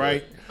 has, but-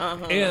 right?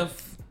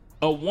 If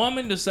a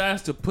woman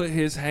decides to put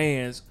his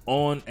hands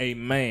on a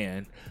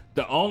man,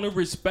 the only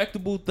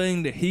respectable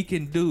thing that he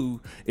can do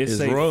is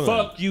say run.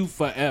 "fuck you"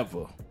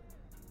 forever,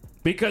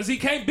 because he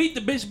can't beat the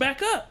bitch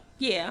back up.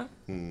 Yeah.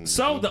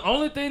 So the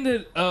only thing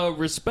that a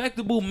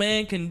respectable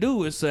man can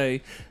do is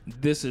say,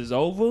 "This is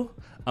over.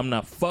 I'm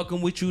not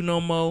fucking with you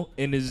no more,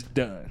 and it's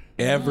done."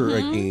 Ever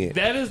again.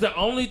 That is the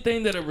only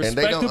thing that a they don't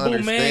respectable man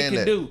understand can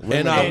that. do. Women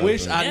And I don't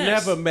wish I Yes.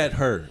 never met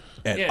her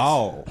at Yes.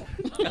 all.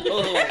 Even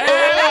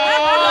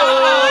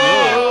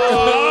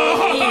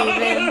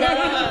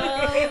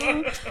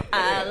though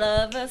I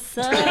love her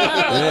so.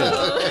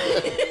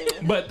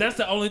 But that's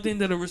the only thing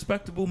that a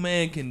respectable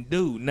man can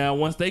do. Now,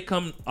 once they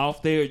come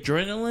off their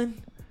adrenaline,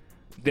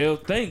 they'll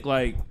think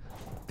like,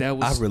 "That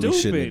was I really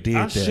stupid. shouldn't have did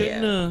I that."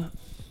 shouldn't have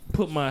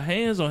put my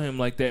hands on him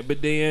like that."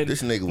 But then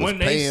This nigga was when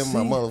they paying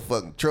my see-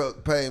 motherfucking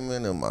truck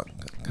payment and my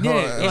Yeah,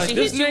 car. like She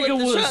this hit you nigga with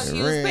the was truck.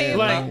 You was paying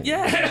like, for.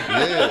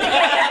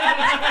 yeah.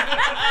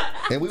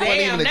 And we weren't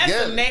Damn, even that's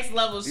together. the next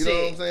level You know what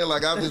I'm shit. saying?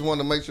 Like, I just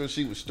wanted to make sure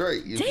she was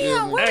straight. You feel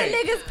Damn, me? where Hey. the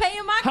niggas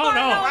paying my Hold car?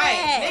 on. no Right.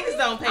 at? Niggas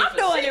don't pay I'm for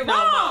doing shit it no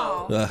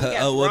wrong.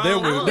 more. Well, there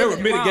wrong. were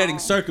Wrong. mitigating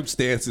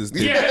circumstances.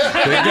 That Yeah.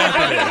 that got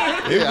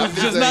that. It Yeah, I'm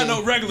was just not saying,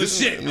 no regular this-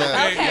 shit. Nah,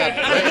 Okay.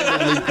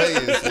 randomly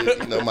paying shit.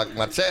 You know,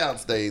 my child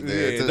stayed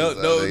there Yeah, too.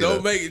 don't so, you know.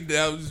 make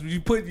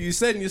it. You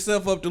setting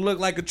yourself up to look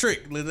like a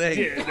trick.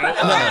 Hey, Yeah.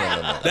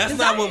 No. that's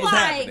not what was Like,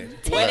 happening.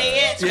 Where they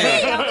at?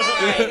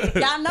 okay.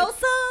 Y'all know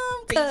some?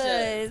 Teach us,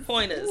 Cause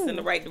point us in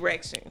the right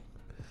direction.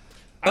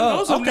 I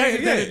know some okay,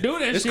 niggas yeah. that do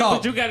that It's shit, called-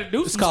 but you got to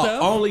do It's some called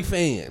stuff.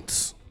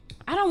 OnlyFans.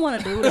 I don't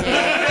want to do that.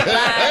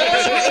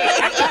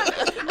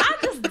 Like, I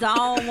just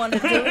don't want to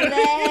do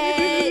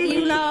that,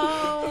 you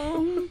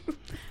know.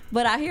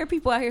 But I hear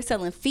people out here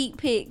selling feet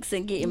pics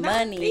and getting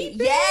money. feet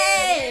pics?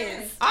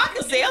 Yes. I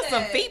can sell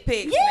some feet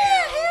pics Yeah, now.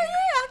 hell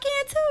yeah, I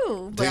can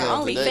too. But Damn,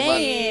 only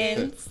today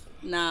fans.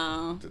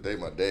 No. Today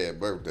my dad's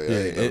birthday. I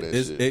Yeah, ain't know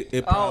that shit.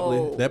 it probably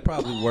Oh. that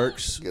probably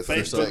works. Guess I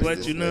Facebook text let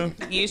this you know.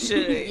 nigga. You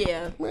should.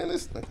 Yeah. Man,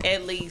 this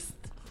At least.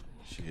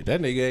 Shit,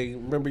 that nigga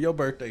ain't remember your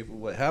birthday for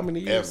what? How many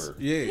years? Ever.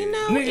 Yeah. You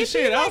know, Nigga,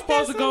 shit, I was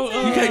supposed to go.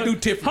 You can't do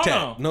tit for hold tat.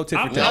 on. No tit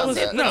for I tat. was,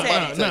 Tit for no,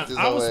 tat. Text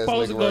I was his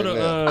supposed to ass go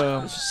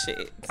nigga to.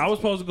 shit. I was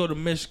supposed to go to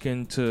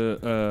Michigan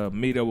to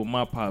meet up with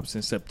my pops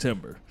in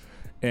September.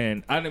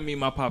 And I didn't meet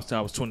my pops till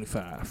I was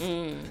 25.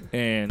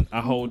 And I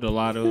hold a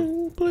lot of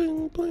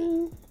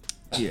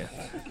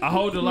I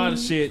hold a lot of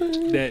shit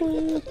that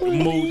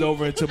moved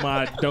over into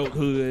my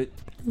adulthood.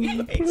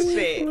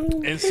 Shit.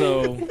 And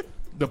so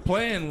the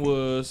plan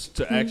was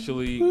to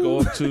actually go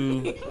up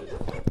to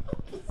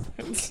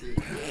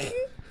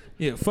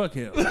fuck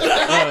him.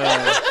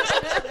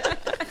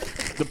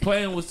 The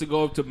plan was to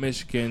go up to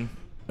Michigan.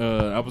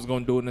 I was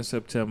going to do it in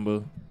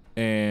September,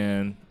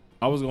 and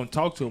I was going to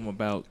talk to him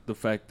about the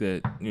fact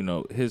that, you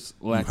know, his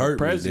lack of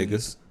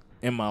presence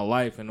in my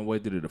life and the way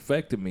that it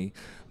affected me.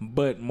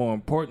 But more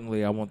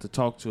importantly, I want to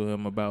talk to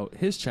him about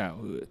his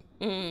childhood.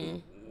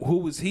 Who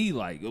was he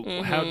like?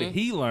 How did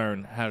he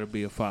learn how to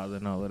be a father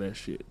and all of that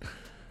shit?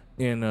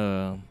 And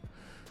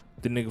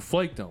the nigga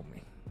flaked on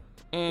me.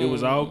 It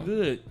was all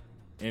good,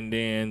 and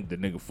then the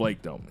nigga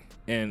flaked on me.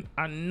 And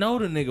I know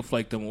the nigga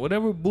flaked on me.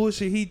 Whatever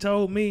bullshit he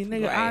told me,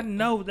 nigga, Right. I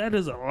know that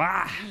is a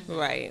lie.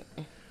 Right.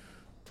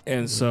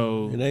 And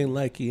so, It ain't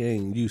like he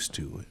ain't used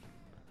to it.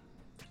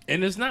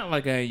 and it's not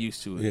like I ain't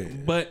used to it. Yeah.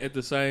 But at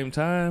the same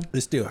time,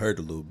 It still hurt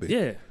a little bit.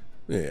 yeah,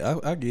 Yeah,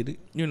 I get it.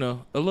 you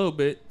know, a little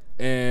bit.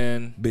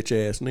 And Bitch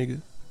ass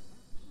nigga.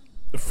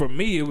 for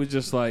me, it was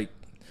just like,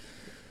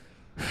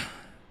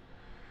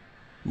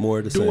 More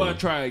of the same. do I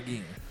try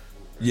again?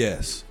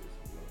 Yes.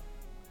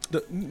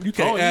 You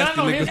can't ask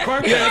not the on his nigga.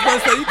 birthday. Yeah, I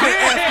was gonna say, you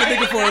can't ask the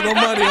nigga for no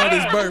money on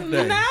his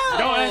birthday.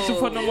 Don't ask him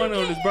for no money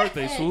on his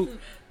birthday,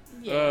 Swoop.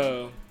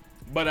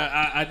 But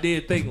I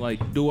did think,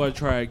 like, do I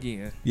try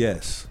again?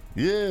 Yes.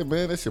 Yeah,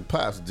 man, that's your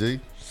pops, G.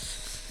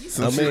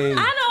 I mean,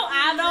 I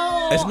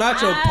don't. it's not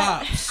your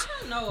pops,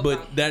 know but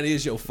about that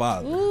is your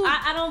father.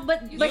 I don't.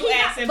 But You he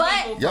asking but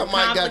people Y'all for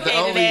might got the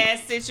complicated only-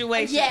 ass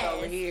situations yes,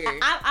 over here.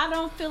 I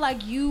don't feel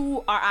like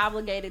you are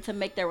obligated to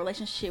make that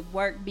relationship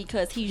work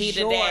because he's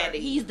the daddy.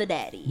 He's the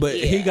daddy. But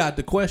he Yeah. got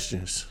the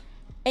questions.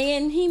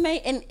 And he may,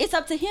 and it's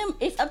up to him.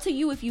 It's up to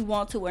you if you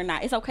want to or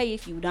not. It's okay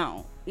if you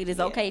don't. It is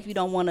okay if you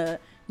don't want to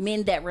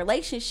mend that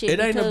relationship. It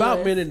ain't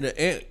about because- mending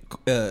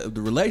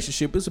the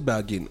relationship. It's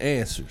about getting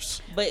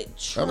answers. But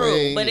true,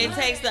 mean- but it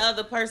takes the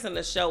other person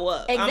to show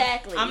up.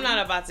 Exactly. I'm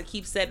not about to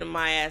keep setting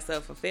my ass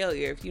up for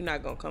failure if you're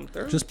not gonna come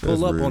through. Just pull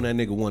That's up real. on that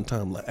nigga one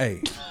time, like,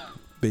 hey,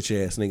 bitch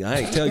ass nigga, I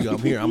ain't tell you I'm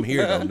here. I'm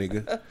here though,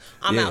 nigga.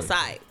 I'm Yeah.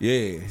 outside.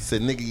 Yeah.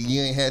 Said, nigga,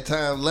 you ain't had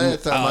time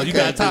last time. Oh, I you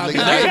came got time to,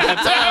 today.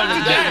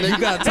 nigga. You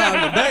got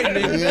time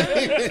today,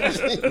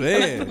 nigga.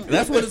 Man,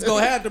 that's what it's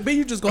gonna have to be.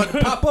 You just gonna have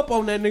to pop up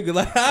on that nigga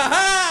like, ha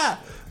ha,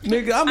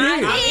 nigga, I'm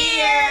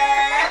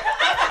here.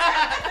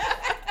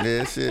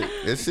 Yeah,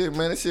 shit,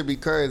 man, it should be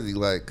crazy.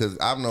 Like, cause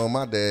I've known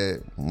my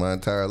dad my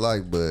entire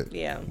life, but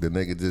Yeah. the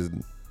nigga just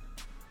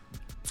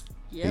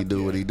he Yep.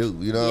 do what he do.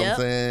 You know what Yep. I'm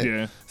saying?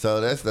 Yeah.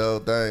 So that's the whole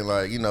thing.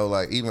 Like, you know,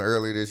 like even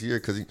earlier this year,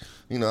 cause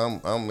you know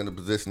I'm in a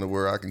position of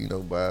where I can, you know,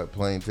 buy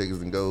plane tickets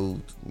and go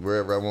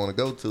wherever I want to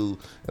go to.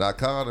 And I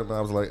called him. And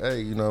I was like,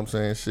 hey, you know what I'm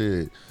saying?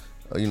 Shit,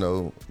 you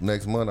know,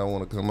 next month I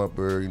want to come up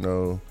here. You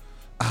know,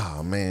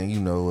 ah man, you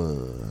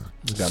know,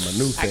 Got my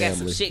new I got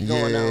some family. shit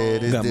going on.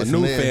 this, Got my this, new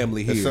and that,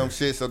 family and here. some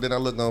shit. So then I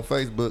looked on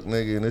Facebook,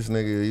 nigga, and this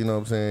nigga, you know what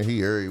I'm saying?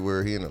 He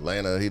everywhere. He in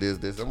Atlanta. He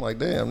this. I'm like,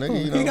 damn, nigga,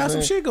 you know He what got I'm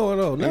some saying? shit going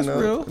on. That's you know,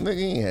 real. Nigga,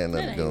 he ain't had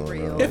nothing ain't going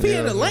real. on. If he you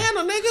in know what I'm saying?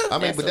 Atlanta, nigga. I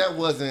mean, but that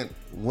wasn't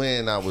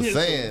when I was He's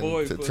a saying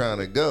boy, to but- trying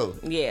to go.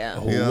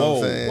 Yeah. You know Whoa.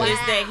 what I'm saying?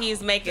 It's that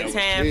he's making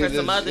time Yeah, for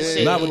some just- other yeah,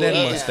 shit. Not with that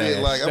Yeah. mustache.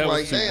 Like, I'm That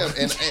like, was damn,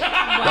 and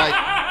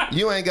like,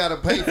 you ain't got to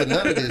pay for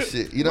none of this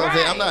shit. You know what I'm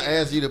saying? I'm not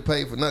asking you to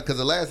pay for nothing, because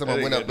the last time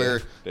I went up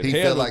there, he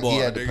felt like he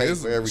had to pay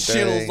for everything.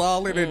 Shittles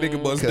all in that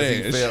nigga Because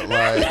he mustache. felt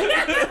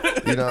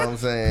like, you know what I'm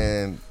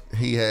saying,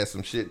 he had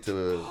some shit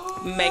to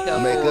Make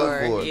up make for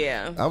up for it.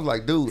 Yeah. I was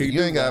like, dude, He you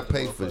do ain't got got to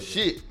pay for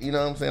shit. You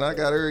know what I'm saying? I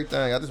got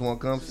everything. I just want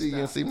to come see you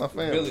and see my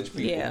family. Village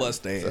people Yeah.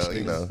 mustache. So,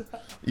 you know,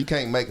 you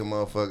can't make a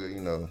motherfucker,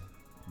 you know,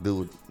 do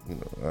what, you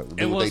know, do And what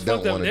they what's don't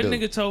fucked up, want that to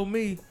do. nigga told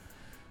me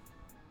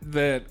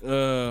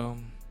that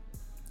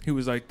he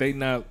was like, they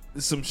not,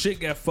 some shit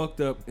got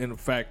fucked up in the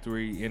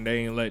factory and they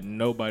ain't letting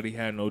nobody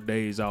have no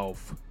days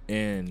off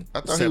in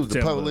I thought September. he was the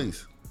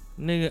police.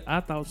 Nigga, I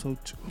thought so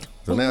too.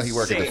 So now he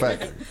work at the Shit.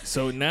 factory.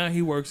 So now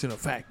he works in a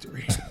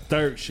factory,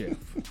 third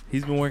shift.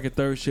 He's been working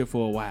third shift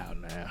for a while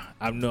now.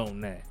 I've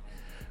known that.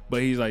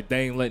 But he's like,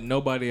 they ain't letting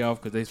nobody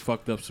off because they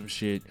fucked up some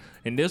shit.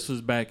 And this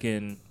was back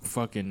in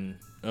fucking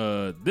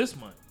this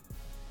month,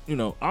 you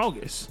know,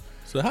 August.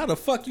 So how the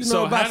fuck you know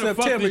So about how the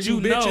fuck September, did you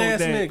you bitch know ass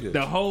that nigga?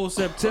 the whole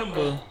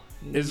September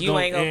is You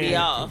ain't gonna be end?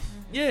 off.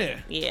 Yeah.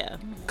 Yeah.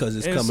 Because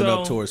it's And coming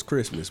up so- towards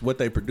Christmas. What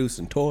they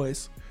producing?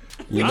 Toys?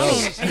 You know,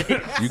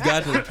 you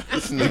got to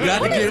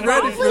get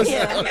ready for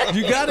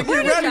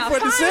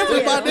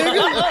December, my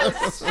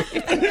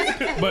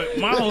nigga. But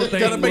my whole thing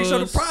Gotta make was, sure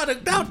the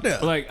product out there.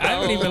 like, I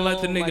didn't even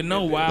let the nigga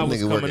know why I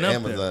was Nigga work coming at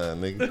up there.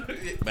 Amazon,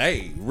 nigga.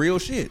 Hey, real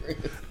shit.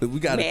 We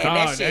got to. Man,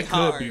 that shit could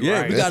hard. be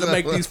Yeah, right. we got to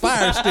make these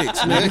fire sticks,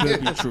 That nigga.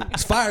 could be true.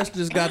 These fire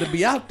sticks got to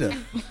be out there.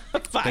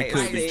 Fire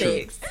could be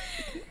sticks.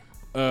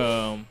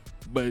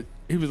 But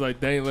he was like,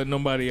 they ain't let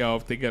nobody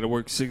off. They got to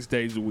work 6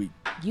 days a week.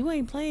 You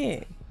ain't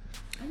playing.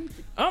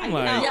 I'm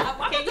like, Can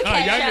you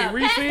y'all get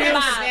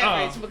refills?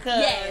 Oh. Because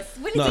Yes,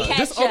 we need No, to catch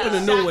just open a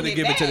up. new one and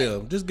give it to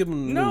them. Just give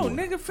them a new No, one.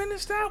 nigga,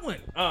 finish that one.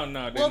 Oh,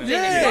 no. we'll they finish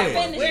not. that.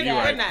 finish We're,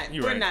 that. we're not.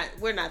 You're We're right. not.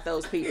 We're not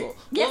those people.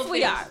 Yes, We'll we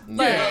finish- are.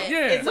 But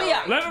Yeah. we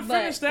are. Let him But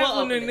finish that we'll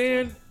one open and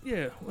this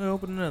then, we'll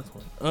open another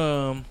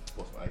one.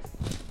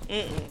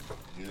 Yeah.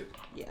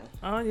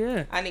 Oh,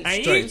 yeah. I need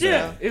Ain't straight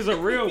yeah. stuff. It's a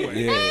real one.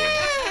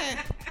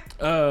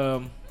 Yeah.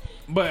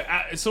 But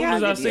as soon Yeah,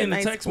 as I'll I give you a seen the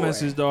nice text pour.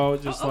 message, though, I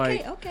was just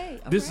like,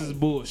 this is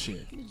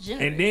bullshit.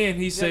 Generous. And then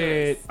he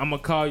said, I'm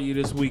going to call you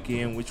this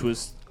weekend, which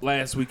was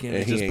last weekend.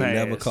 And that he just ain't passed.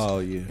 never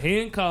call you. He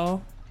didn't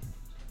call.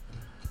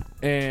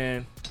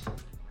 And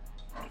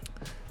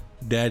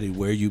Daddy,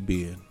 where you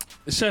been?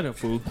 shut up,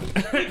 fool.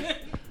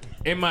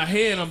 In my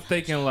head, I'm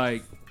thinking,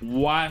 like,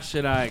 why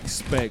should I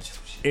expect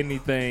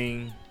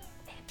anything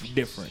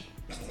different?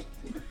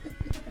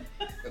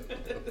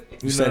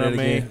 You Say know that what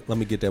I again. mean? Let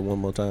me get that one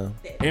more time.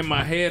 In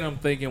my head, I'm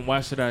thinking,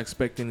 why should I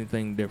expect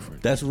anything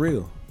different? That's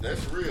real.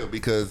 That's real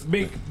because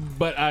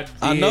But I did.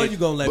 I know you're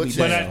gonna let But me you-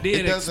 But down. I did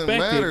It doesn't expect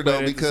matter, it, but though,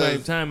 at the because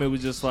same time, it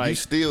was just you like,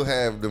 still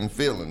have them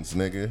feelings,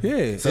 nigga.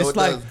 Yeah, So it's it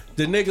like does-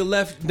 the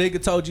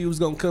nigga told you he was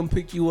gonna come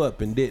pick you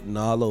up and didn't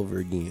all over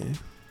again.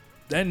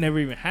 that never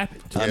even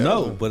happened. I Yeah.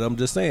 know, but I'm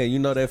just saying, you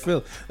know that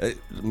feeling.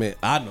 Man,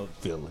 I know the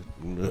feeling.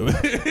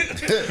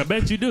 I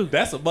bet you do.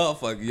 That's a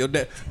motherfucker. Your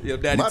daddy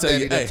My tell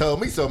daddy you, done hey,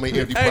 told me so many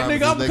empty hey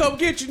promises, nigga, I'm gonna nigga. come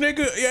get you,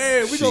 nigga.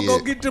 Yeah, we gonna go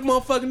Shit. get the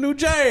motherfucking new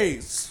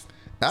J's.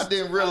 I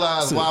didn't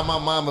realize why my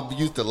mama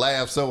used to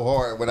laugh so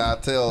hard when I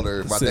told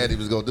her my daddy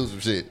was gonna do some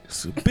shit.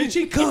 Bitch,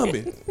 he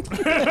coming.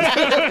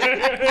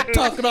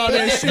 Talking all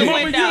that shit. Mama,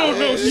 you don't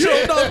know You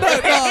shit. don't know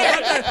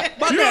nothing.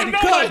 My You don't daddy know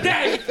my coming.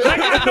 daddy. Like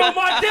I know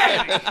my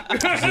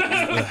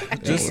daddy.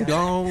 Just go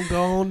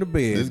on to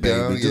bed, This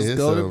baby. guy, Just it's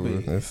go to over.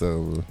 bed. It's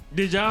over.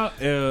 Did y'all?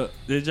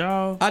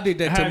 I did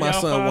that to have my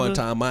y'all son one father-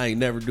 time. I ain't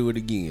never do it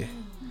again.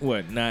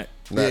 What? Not.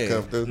 Not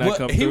come through. Not Well,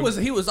 come he through?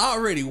 was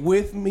already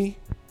with me,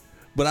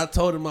 but I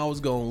told him I was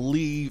gonna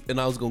leave and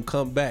I was gonna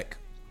come back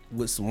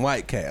with some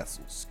White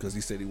Castles because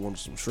he said he wanted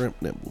some shrimp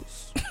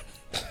nibbles.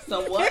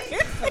 So what?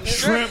 Shrimp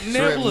Shrimp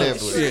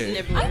nibblers.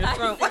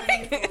 nibblers.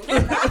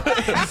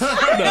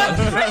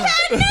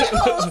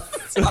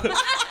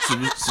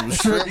 Some Shrimp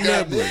shrimp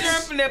got nibbles.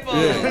 Shrimp nipple. A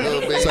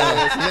little bit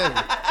ass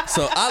nibble.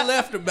 So I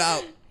left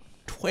about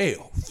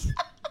 12.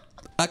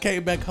 I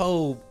came back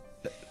home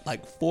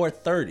like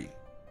 4:30.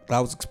 I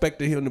was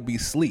expecting him to be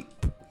asleep.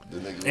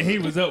 And he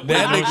was up.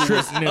 That waiting on nigga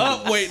shrimp was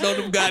nibblers. up waiting on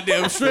them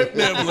goddamn shrimp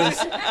nibblers.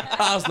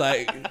 I was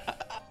like,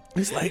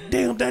 he's like,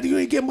 damn, daddy, you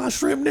ain't get my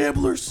shrimp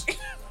nibblers? I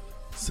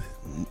said,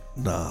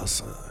 nah,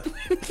 son.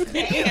 Damn.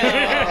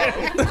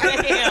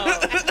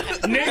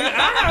 Nigga,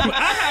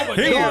 I have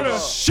a daughter.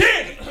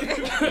 Shit.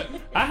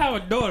 I have a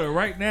daughter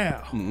right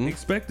now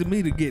expecting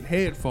me to get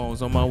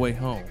headphones on my way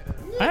home.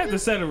 I have to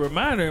set a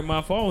reminder in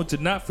my phone to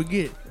not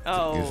forget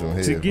Get some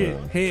Oh, to get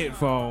headphones.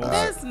 headphones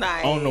that's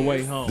nice. on the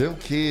way home. Them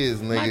kids,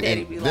 nigga.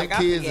 daddy And be them like, I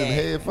kids in forget.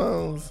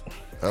 headphones.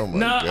 Oh my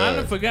No, god. I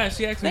done forgot.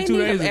 She asked me They 2 need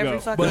days them every ago.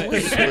 fucking But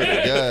week. Swear to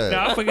God. no,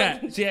 I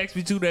forgot. She asked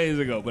me 2 days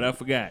ago, but I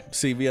forgot.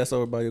 CVS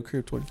over by your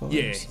crib 24 hours?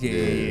 Yeah. you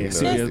know,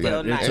 See, That's it's still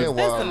about- nice. it's And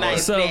That's a Walmart.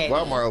 nice So- daddy.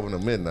 Walmart open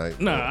at midnight.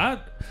 Nah,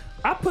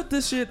 I put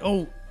this shit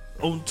on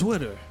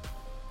Twitter,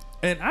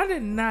 and I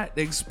did not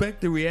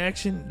expect the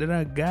reaction that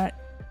I got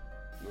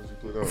What you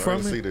put on? I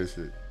From didn't it?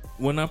 see that shit.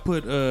 when I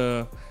put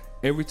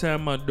every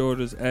time my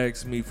daughters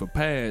ask me for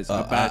pads,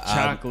 I buy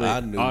chocolate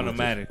I knew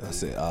automatically. I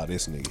said, oh,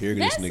 this nigga,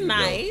 That's this nigga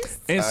nice.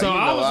 And so you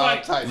I know was all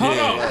like, types hold of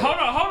on.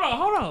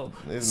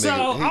 shit. This So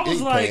nigga, I was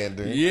he like,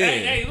 pandering. Yeah.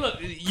 hey, look,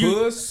 go. you.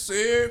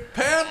 Pussy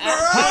Pandora.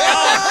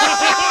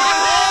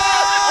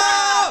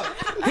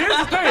 Here's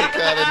the thing.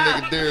 Call that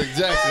nigga Derrick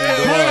Jackson.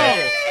 Hold dog.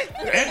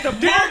 on. At the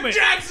moment,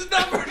 Jackson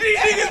number these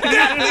niggas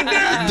definitely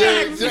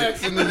Derrick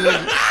Jackson. is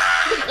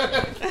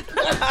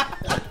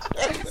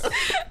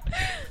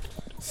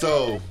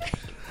So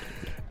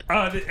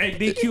hey,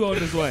 DQ on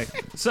his way.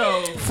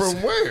 So,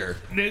 from where?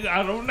 nigga,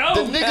 I don't know.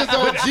 The niggas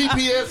on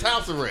GPS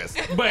house arrest.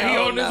 But he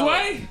Oh, on his no.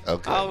 way.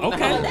 Okay. Oh, Okay.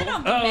 no. That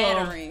don't be Oh.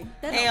 mattering.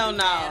 That don't Hell be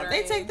no. mattering.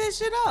 They take that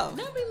shit off.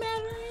 Don't be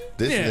mattering.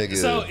 This Yeah, nigga.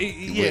 so,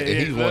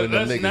 he's one of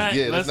them let's niggas. not-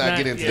 let's not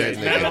get into that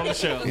Not on the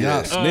nigga. show.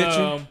 Y'all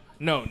snitching?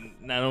 No,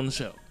 not on the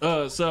show.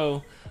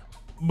 So,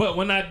 but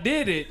when I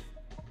did it,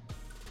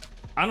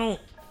 I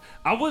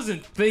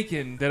wasn't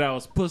thinking that I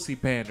was pussy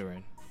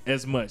pandering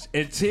as much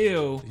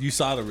until, You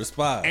saw the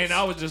response. and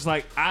I was just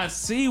like, I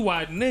see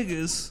why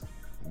niggas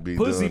Be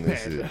pussy doing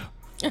this shit.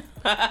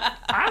 pander.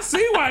 I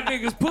see why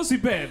niggas pussy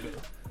pander.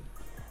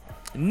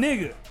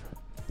 Nigga.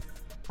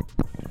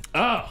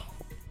 Oh.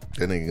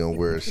 That nigga gonna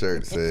wear a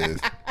shirt that says,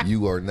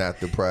 "You are not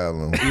the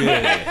problem.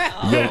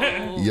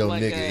 Yeah. Your my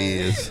nigga God.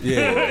 is."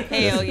 Yeah.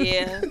 Hell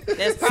yeah.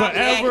 That's probably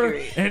Forever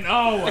accurate. and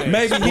always.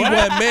 Maybe he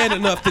wasn't man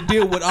enough to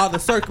deal with all the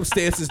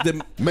circumstances that.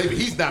 Maybe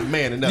he's not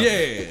man enough.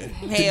 Yeah.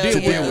 Hell To yeah.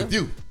 deal with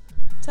you.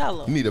 Tell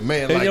You him. need a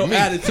man And like your me.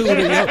 attitude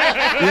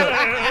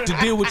and to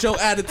deal with your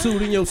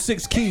attitude and your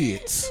 6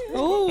 kids.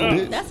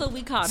 Ooh. That's what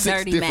we call 6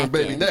 dirty different macking.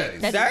 baby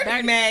daddies. That's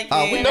Dirty Mac.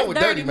 Oh, we know what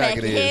dirty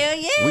macking. macking is. Hell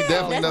yeah. We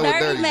definitely That's know what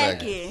dirty dirty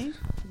macking. macking.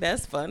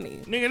 That's funny.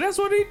 Nigga, that's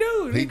what he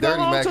do. He go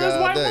dirty home Mac to his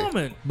all white day.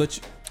 woman. But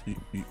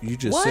you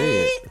just What?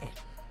 said.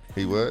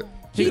 He what?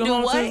 He You go do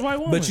home to his what? white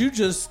woman. But you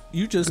just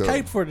Go.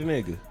 cape for the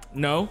nigga.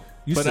 No.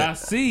 You But said- I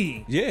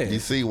see. Yeah. You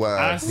see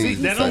why? I see.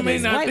 he's That don't fucking-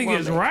 mean I white think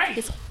it's woman. right.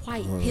 It's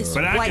white. His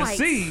But I white. can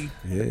see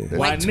Yeah.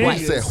 why He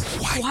niggas.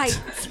 said White.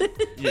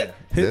 Yeah.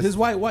 His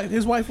wife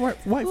white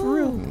for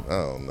real. I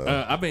don't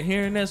know. I've been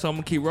hearing that, so I'm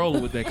gonna keep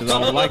rolling with that because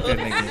I don't like that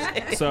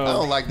nigga. I So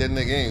don't like that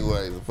nigga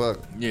anyway. Fuck.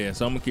 yeah,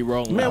 so I'm gonna keep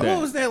rolling Man, with that.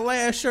 what was that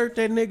last shirt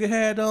that nigga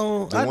had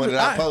on? The one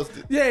that I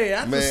posted?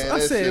 Yeah, I Man,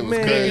 that said, shit was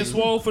man, crazy. Nigga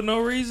swole for no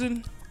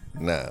reason?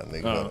 Nah,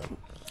 nigga. Oh. no.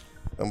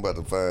 I'm about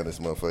to find this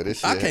motherfucker. This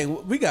shit. I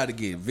can't. We got to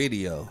get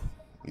video.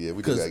 Yeah,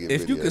 we just Because gotta get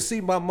if video. you could see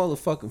my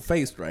motherfucking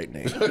face right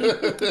now,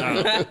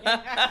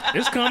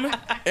 It's coming.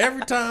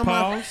 every time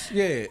Pause.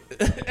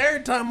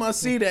 every time I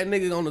see that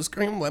nigga on the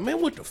screen, I'm like, man,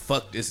 what the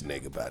fuck this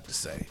nigga about to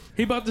say?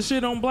 He about to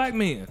shit on black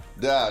men.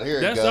 Dog, here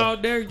That's it go. all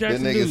Derrick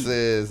Jackson That nigga do.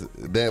 says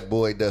that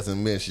boy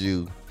doesn't miss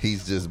you.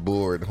 He's just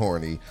bored,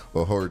 horny,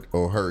 or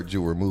heard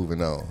you were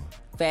moving on.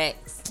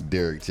 Facts.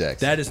 Derrick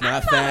Jackson. That is not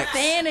I'm not a facts.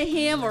 fan of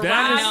him or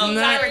That is Rodney.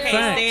 not Tyra can't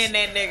facts. stand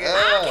that nigga.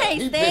 I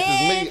can't he stand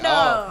pisses me him.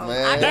 off,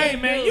 man. I can't Hey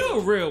man, do you a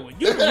real one.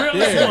 You the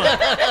realest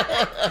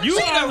one. You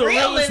She are the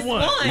realest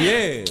one.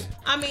 Yeah.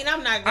 I mean,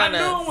 I'm not I gonna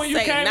knew it when you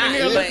say came not, in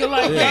here but looking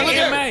like Look Young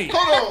here. M.A.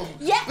 Hold on.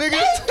 Yeah, nigga.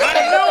 I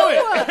knew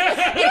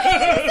it.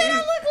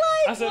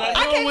 I I said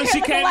I knew it when she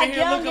came in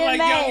here looking like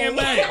Young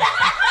M.A.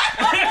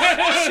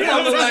 She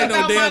don't look like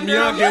no damn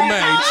young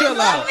M.A. Chill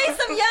out. me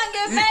some young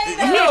and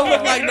made. You don't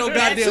look like no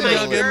goddamn my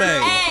young M.A.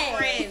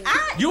 Hey,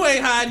 You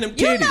ain't hiding them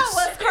you titties. know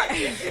what's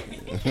crazy?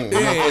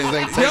 Motherfuckers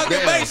ain't take Young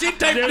down. M.A. she take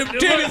them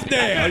titties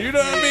down. You know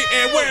what I mean?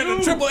 And wearing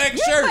the triple X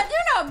shirt. But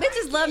you know,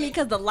 bitches love me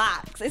because the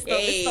locks. It's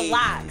the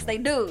locks. They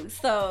do.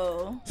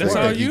 So That's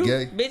What, all he you?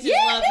 gay? bitches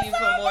Yeah, love you that's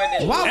for more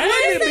than Why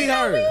wouldn't it be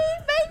her?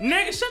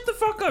 Nigga, shut the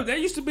fuck up. That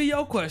used to be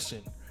your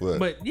question. What?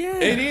 But yeah.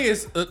 It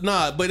is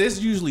but it's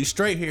usually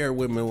straight hair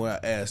women when I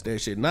ask that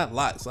shit, not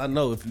locks. I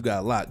know if you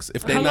got locks,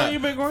 if they How long not you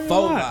been growing your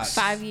faux locks?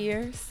 5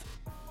 years.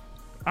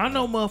 I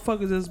know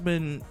motherfuckers that's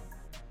been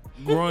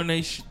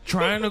growing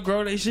trying to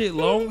grow their shit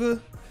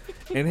longer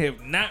and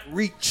have not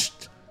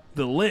reached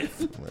the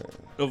length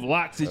of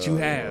locks that you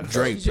have.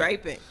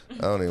 draping. I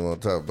don't even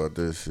want to talk about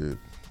this shit.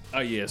 Oh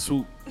yeah,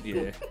 swoop.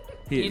 Yeah.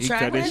 He tried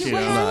cut that that shit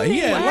as off. Nah, he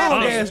had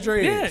long ass Yeah,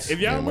 dreads. if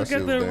Yeah, y'all my look shit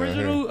at was the down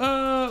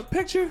original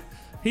picture,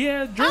 he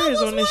had dreads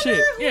was on this shit.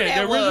 wondering who Yeah, the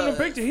that original was.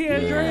 picture, he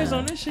had dreads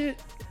on this shit.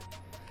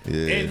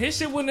 Yeah. And his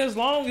shit wasn't as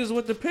long as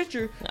what the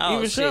picture Oh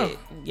even shit, showed.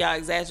 y'all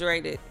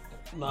exaggerated.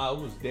 Nah, it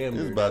was damn It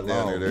was near about that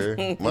down long.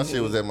 there. My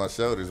shit was at my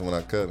shoulders when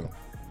I cut them.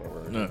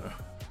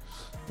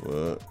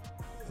 What?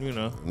 You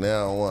know.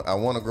 Now I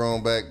want to grow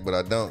them back, but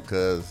I don't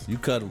because You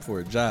cut him for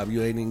a job.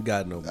 You ain't even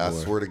got no more. I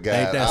swear to God,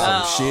 Ain't that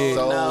I'm some shit?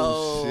 so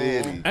No.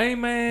 shitty. Hey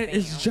man,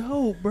 it's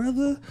Joe,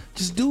 brother.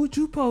 Just do what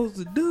you supposed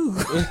to do.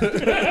 But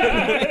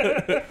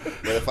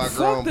if I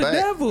grow Fuck them the back,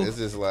 devil. it's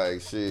just like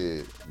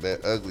shit.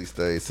 That ugly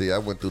stage. See, I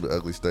went through the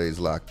ugly stage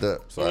locked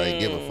up, so I ain't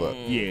give a fuck.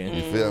 Yeah.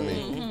 You feel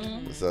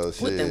me? So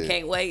shit. With them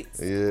can't wait.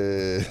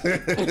 Yeah.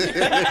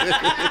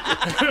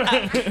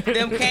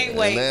 Them can't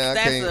wait. Now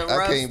That's a rough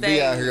I can't stage.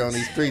 be out here on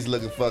these streets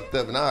looking fucked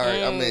up. And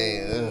I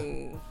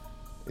mean,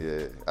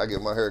 yeah, I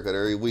get my haircut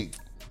every week.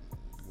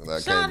 And I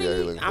can't be out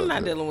here Shawty, looking I'm not fucked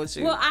up. dealing with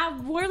you. Well, I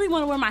really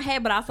want to wear my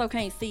hat, but I also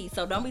can't see.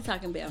 So don't be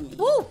talking about me.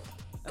 Woo.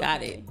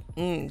 Got Okay.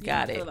 it.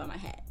 Got Feel it. about my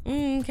hat.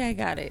 Okay,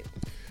 got it.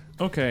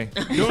 Okay.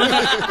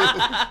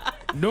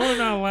 During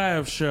our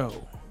live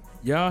show,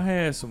 y'all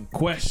had some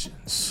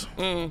questions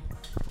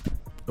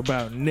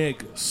about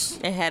niggas.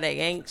 And how they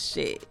ain't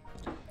shit.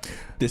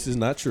 This is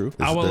not true.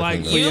 I would like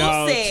for definitely You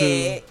y'all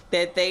said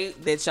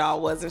that y'all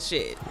wasn't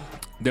shit.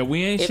 that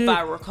we ain't If shit.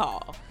 I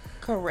recall.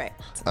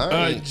 Correct.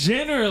 I ain't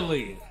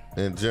Generally,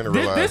 in general.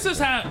 this is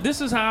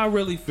how I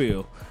really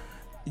feel.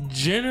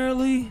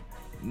 Generally,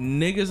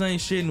 niggas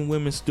ain't shit and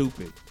women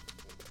stupid.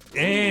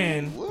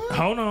 And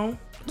hold on.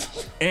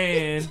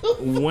 And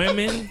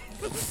women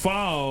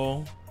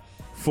fall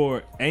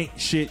for ain't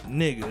shit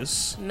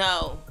niggas.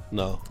 No.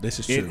 No, this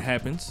is It true.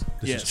 happens.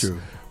 This is true.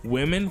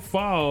 Women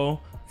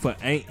fall for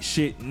ain't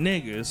shit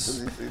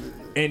niggas.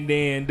 And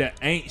then the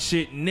ain't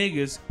shit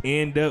niggas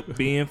end up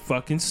being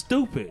fucking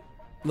stupid.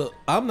 Look,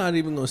 I'm not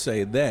even gonna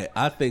say that.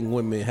 I think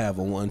women have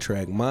a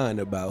one-track mind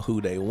about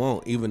who they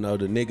want, even though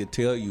the nigga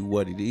tell you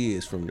what it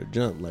is from the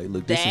jump. Like,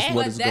 look, this is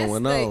what is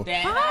going on,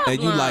 and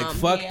you like,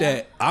 fuck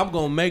that. I'm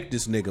gonna make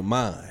this nigga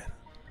mine.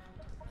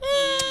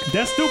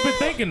 That's stupid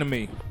thinking to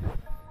me.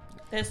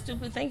 That's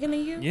stupid thinking of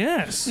you?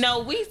 Yes. No,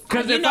 we.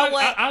 Because you if know I,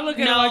 what? I look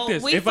at no, it like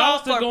this. We If I fall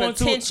was to for go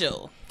into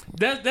potential.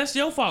 that's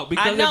your fault.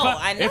 Because I know.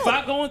 if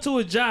I go into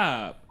a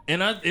job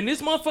and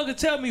this motherfucker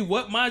tell me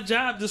what my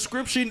job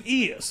description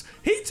is,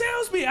 he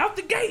tells me out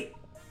the gate,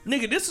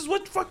 nigga, this is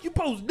what the fuck you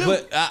supposed to do.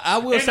 But I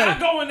will and say, I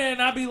go in there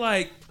and I be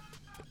like,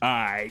 all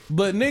right.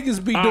 but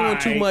niggas be doing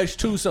too much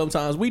too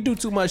sometimes. We do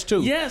too much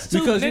too. Yes, too.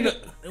 Because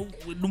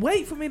nigga,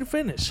 wait for me to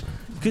finish.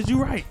 Because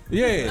you're right.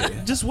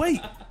 Yeah. Just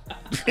wait.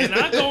 And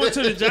I go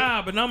into the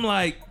job and I'm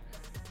like,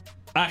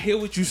 I hear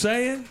what you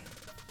saying,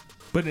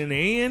 but in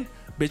the end,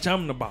 bitch,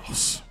 I'm the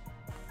boss.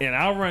 And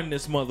I run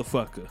this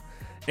motherfucker.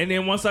 And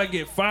then once I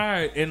get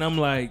fired and I'm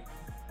like,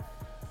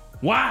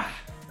 why?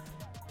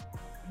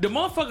 The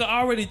motherfucker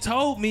already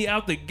told me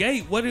out the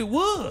gate what it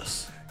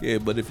was. Yeah,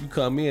 but if you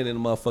come in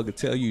and the motherfucker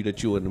tell you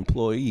that you're an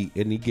employee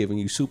and he giving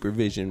you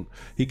supervision,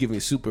 he giving you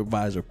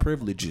supervisor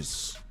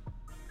privileges.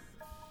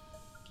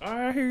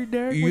 I hear you,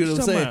 Derek. You know what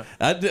I'm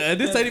saying?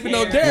 This ain't even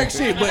no Derek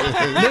shit, but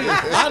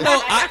nigga, I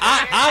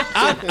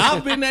know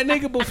I've been that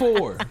nigga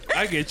before.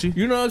 I get you.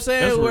 You know what I'm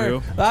saying? That's Where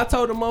real. I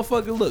told the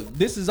motherfucker, look,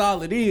 this is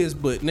all it is,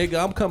 but nigga,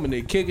 I'm coming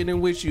and kicking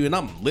in with you and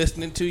I'm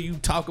listening to you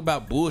talk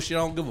about bullshit I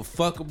don't give a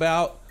fuck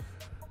about.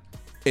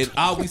 And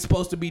all we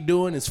supposed to be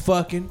doing is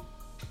fucking.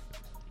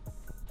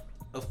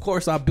 Of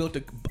course I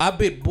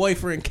bit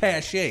boyfriend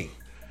cachet.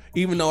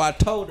 Even though I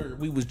told her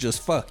we was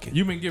just fucking.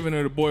 You been giving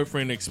her the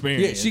boyfriend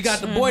experience. Yeah, she got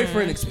the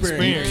boyfriend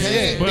experience. You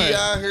can't But- be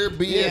out here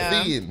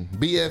BFEing.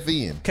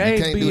 BFEing. Can't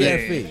you can't do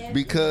BFE. that.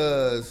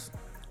 Because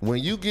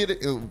when you get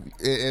it,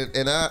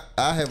 and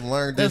I have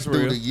learned this That's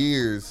through real. the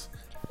years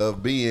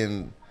of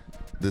being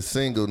the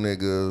single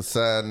nigga,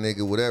 side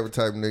nigga, whatever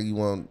type of nigga you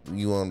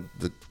want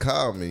to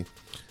call me,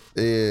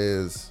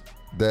 is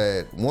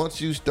that once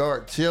you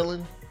start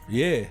chilling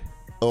Yeah.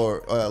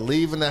 or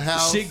leaving the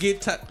house, Shit get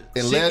tight.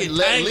 and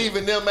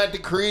leaving them at the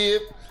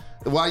crib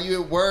while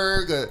you at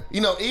work,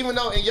 even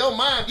though in your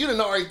mind you done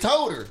already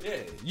told her. Yeah,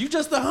 you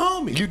just a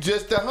homie. You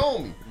just a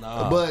homie.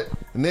 Nah. But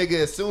nigga,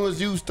 as soon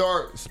as you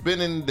start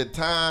spending the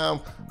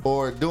time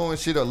or doing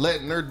shit or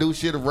letting her do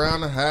shit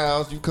around the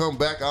house, you come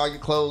back, all your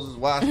clothes is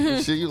washed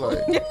and shit. You like,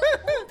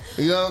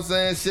 you know what I'm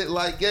saying? Shit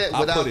like that.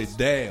 I put it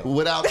down.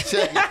 Without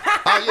checking.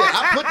 Oh yeah,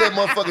 I put that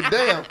motherfucker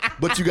down,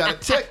 but you gotta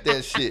check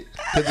that shit.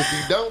 Cause if you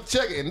don't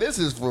check it, and this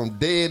is from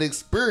dead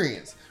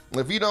experience,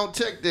 if you don't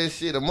check that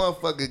shit, a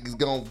motherfucker is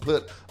gonna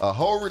put a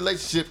whole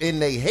relationship in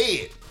their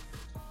head.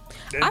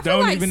 That I feel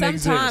don't like even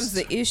sometimes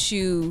exist. the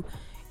issue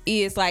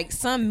is like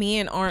some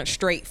men aren't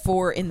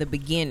straightforward in the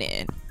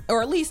beginning.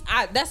 Or at least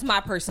that's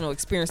my personal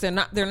experience.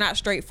 They're not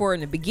straightforward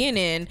in the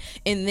beginning,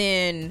 and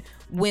then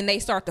when they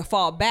start to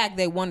fall back,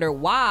 they wonder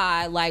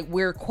why. Like,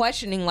 we're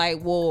questioning, like,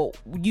 well,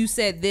 you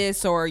said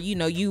this, or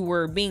you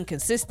were being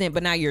consistent,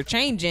 but now you're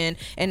changing,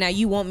 and now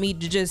you want me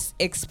to just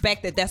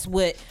expect that that's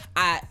what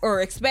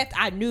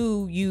I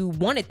knew you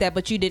wanted that,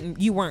 but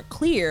you weren't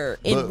clear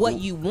in what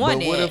you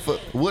wanted. But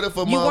what if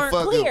a You weren't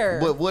motherfucker? clear.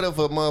 But what if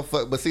a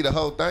motherfucker? But see, the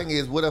whole thing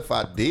is, what if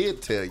I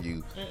did tell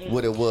you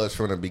what it was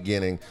from the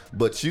beginning,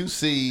 but you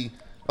see.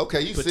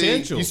 Okay, you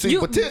Potential. see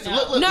potential.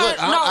 Look,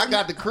 I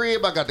got the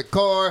crib, I got the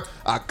car,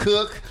 I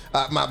cook,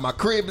 my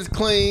crib is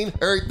clean,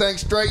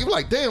 everything's straight. You're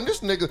like, damn,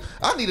 this nigga,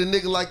 I need a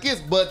nigga like this.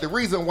 But the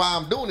reason why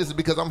I'm doing this is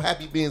because I'm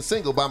happy being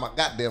single by my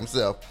goddamn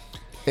self.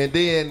 And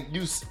then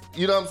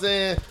you know what I'm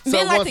saying? So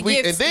They like once to we,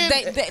 give- and then,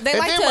 they and like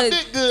then to- my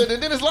dick good,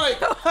 and then it's like,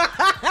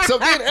 so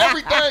then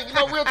everything,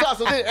 real talk.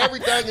 So then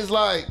everything is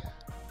like.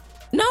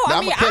 No, Now, I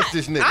I'ma mean, catch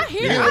this nigga. I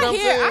hear, You know what I'm I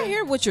saying?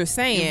 hear what you're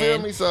saying. You feel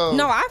me? So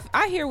no,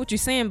 I hear what you're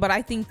saying, but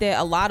I think that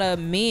a lot of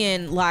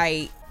men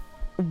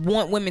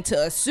want women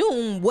to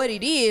assume what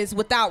it is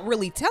without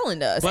really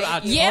telling us. But I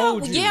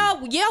told you.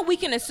 Yeah, we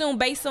can assume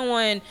based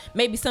on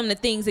maybe some of the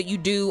things that you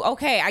do.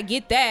 Okay, I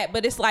get that,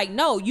 but it's like,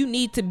 no, you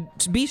need to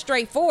be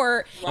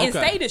straightforward and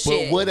Okay. say the But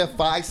shit. what if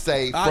I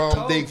say I from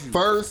told the you.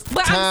 first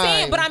But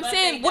time? I'm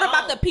saying, what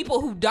about the people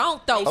who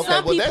don't though? Okay,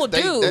 Some well, people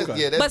do,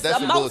 but that's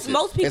some most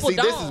bullshit. people and see,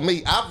 don't. This is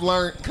me. I've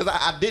learned because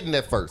I didn't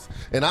at first,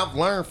 and I've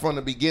learned from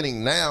the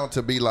beginning now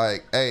to be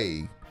like,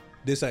 hey,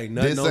 This ain't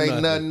nothing. this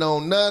ain't nothing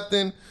on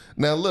nothing.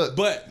 Now look,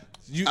 But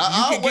you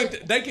I can always-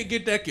 get they can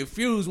get that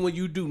confused when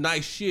you do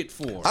nice shit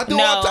for them. I do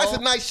No. all types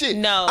of nice shit.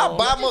 No. I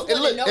buy We my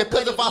and look,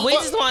 because if I We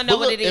fuck, just want to know but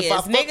what look, it is. if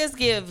I fuck- Niggas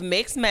give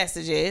mixed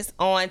messages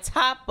on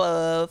top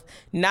of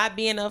not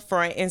being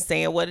upfront and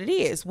saying what it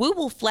is. We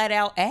will flat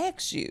out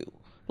ask you,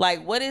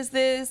 like, what is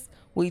this?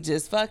 We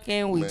just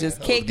fucking, we Man, just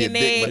hoes kicking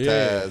get it.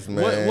 dickmatized,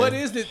 man. What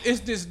is this?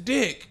 It's this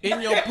dick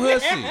in your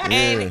pussy.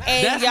 And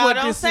That's y'all what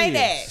don't this say is.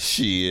 that.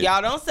 Shit.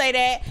 Y'all don't say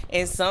that.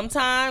 And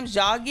sometimes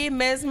y'all get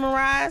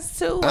mesmerized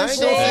too I and ain't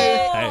gonna say-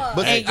 shit. Hey,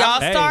 But And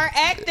y'all Hey, start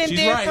acting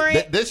she's right.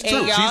 different. That's true.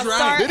 And y'all She's right.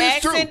 start That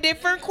is asking true.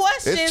 different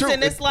questions. It's true.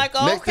 And it's like,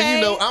 Next okay, thing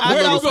you know, I'm I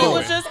the thought little we spoon.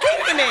 was just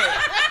kicking it.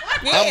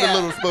 Yeah. I'm the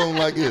little spoon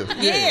like this.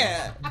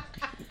 Yeah.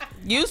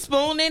 You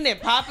spooning and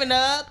popping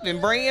up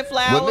and bringing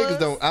flowers. Well, niggas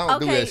don't. I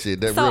don't do that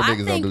shit. That so real I niggas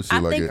think, don't do shit I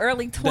like think that.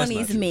 early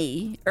 20s true.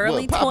 me.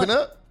 Early What, popping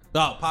up?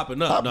 Oh,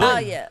 popping up.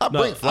 I No.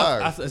 bring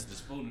flowers. That's the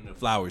spoon and the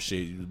flower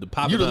shit. The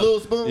popping You the up. little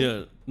spoon?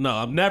 Yeah. No,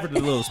 I'm never the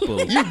little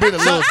spoon. You've been a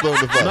little spoon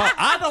before. No,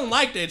 I don't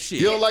like that shit.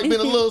 You don't like being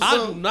a little I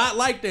do spoon? not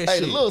like that Hey,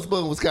 shit. the little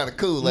spoon was kind of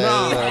cool last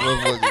Nah. time.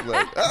 Motherfuckers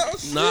like, oh,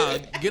 shit. Nah,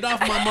 get off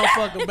my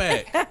motherfucking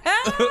back.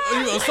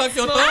 You gonna suck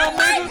your thumb,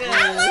 I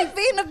nigga? like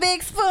being a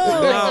big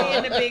spoon.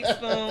 In the big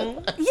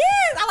spoon.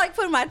 Yes, I like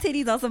putting my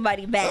titties on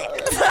somebody's back.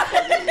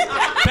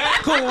 That's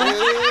cool. Yeah,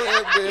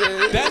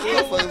 man. That's cool.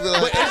 Motherfuckers be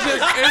But like,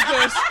 it's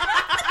just,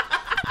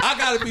 I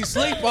gotta be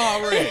asleep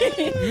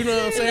already. You know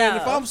what I'm saying?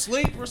 No. If I'm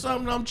asleep or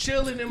something, I'm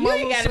chilling in my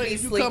You ain't little gotta be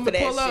sleep. You asleep come for and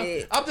pull that up.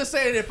 shit. I'm just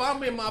saying, if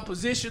I'm in my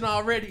position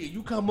already and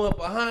you come up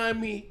behind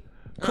me,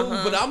 cool.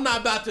 But I'm not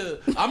about to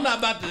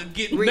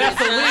get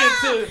nestled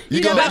into.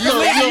 You gonna arch your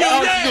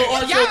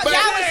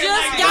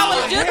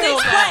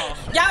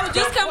Y'all back? was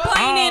just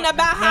complaining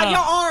about how your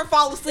arm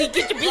fall asleep.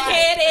 Get your big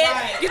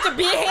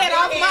head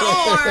off my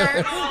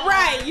arm.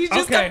 Right. You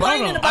just Okay,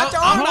 complaining hold on. about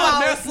your I'm arm not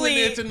falling nestling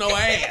asleep. into no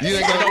ass. You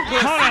ain't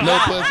gonna no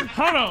pussy.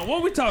 Hold on,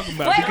 what we talking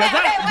about? Wait, Because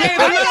Being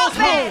a little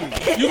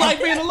spoon. You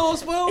like being a little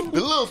spoon?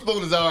 The little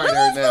spoon is alright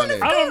every now and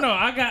then. I don't know.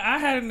 I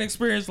had an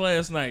experience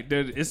last night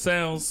that it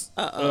sounds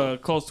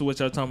close to what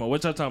y'all talking about.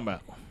 What y'all talking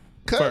about?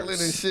 Cuddling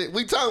first. and shit.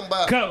 We talking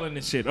about. Cuddling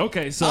and shit.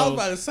 Okay, so I was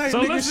about to say,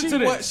 so nigga, listen to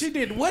this. she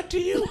did what to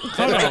you?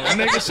 Hold on,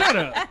 nigga, shut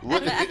up.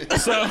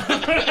 So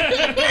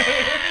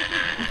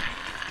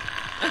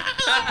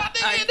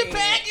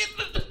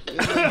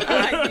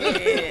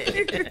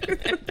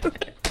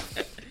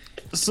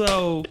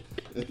so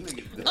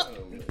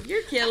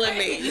You're killing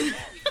me.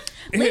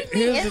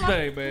 here's the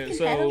thing, man.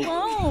 So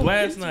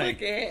last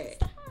night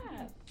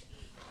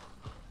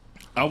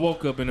I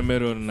woke up in the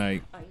middle of the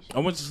night. I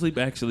went to sleep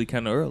actually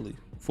kind of early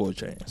for a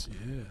chance.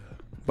 Yeah,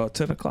 about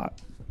 10 o'clock.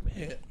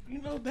 Man,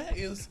 you know that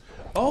is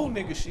old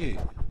nigga shit.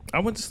 I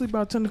went to sleep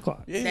about 10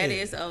 o'clock. Yeah. That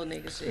is old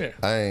nigga shit.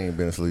 I ain't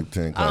been asleep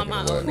 10 o'clock All in my a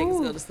old while.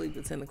 niggas go to sleep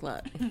at 10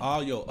 o'clock.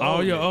 All your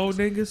Old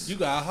niggas. You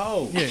got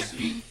hoes. Yeah.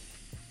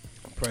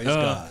 Praise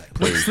God.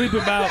 Went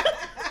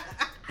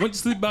to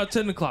sleep about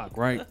 10 o'clock,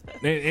 right?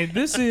 And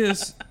this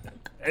is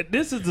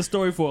the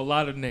story for a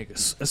lot of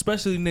niggas,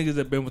 especially niggas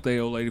that been with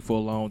their old lady for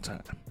a long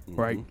time,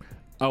 right?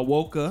 I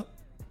woke up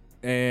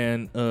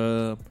and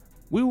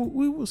we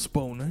were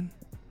spooning.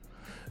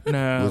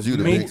 Now Was you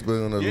the big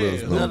spoon or the little No,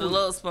 spoon? the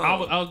little spoon.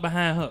 I was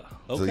behind her.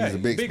 So he's a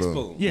big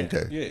spoon. Yeah.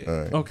 Okay. Yeah. All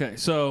right. Okay,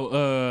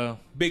 so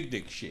Big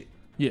dick shit.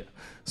 yeah,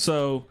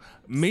 so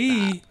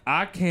me,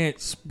 I can't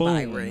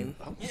spoon. Byron.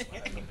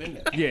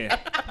 Yeah,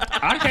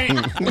 I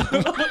can't.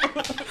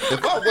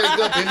 If I wake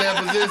up in that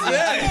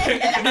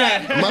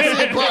position, my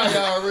shit probably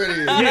already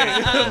is.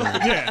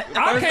 Yeah,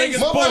 I can't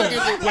Motherfucker spoon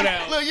get to,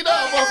 without. look, you know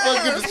how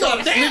motherfucker get to try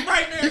to sneak,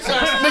 you try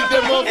to sneak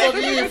that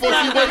motherfucker in before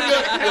she wake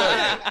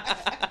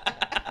up.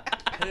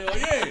 Hell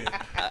yeah.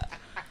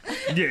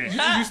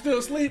 Yeah. You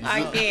still sleep?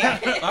 I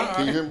can't.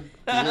 Can you hear me?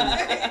 Can you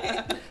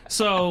hear me?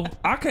 So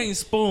I can't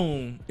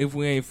spoon if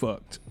we ain't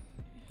fucked,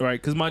 right?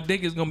 Because my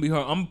dick is gonna be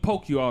hard. I'm gonna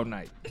poke you all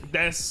night.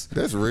 That's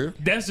real.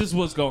 That's just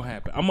what's gonna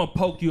happen. I'm gonna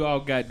poke you all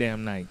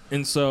goddamn night,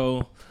 and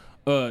so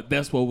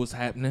that's what was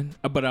happening.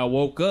 But I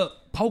woke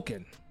up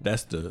poking,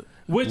 That's the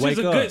which wake is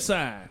a up. good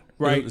sign,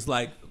 right? It's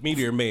like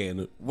Meteor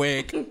Man.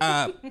 Wake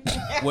up.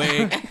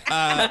 Wake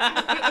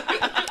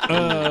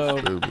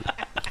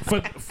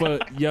For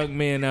young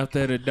men out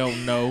there that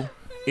don't know,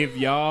 if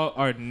y'all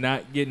are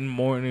not getting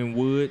morning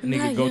wood,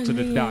 nigga, go to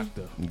the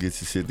doctor. Get your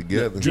shit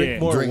together. Drink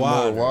Drink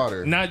more more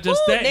water. Not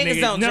just that, niggas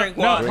nigga. don't No, drink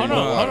no, water. hold Drink on,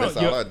 more hold water. on. That's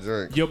all I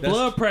drink. Your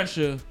blood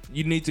pressure,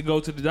 you need to go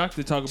to the doctor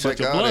to talk about Check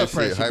your all blood that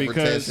shit. pressure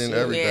because Hypertension,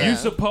 everything. Yeah. you're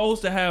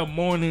supposed to have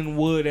morning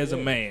wood as a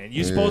man.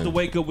 You're supposed to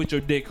wake up with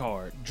your dick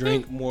hard.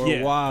 Drink more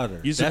Yeah.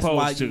 water. You that's supposed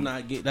why to. you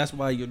not get. That's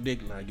why your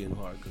dick not getting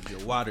hard because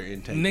your water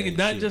intake. Nigga, ain't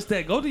not shit. just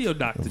that. Go to your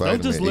doctor.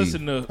 Vitamin Don't just E.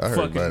 listen to I heard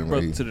fucking vitamin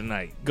brother E. to the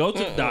night. Go to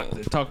the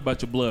doctor. Talk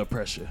about your blood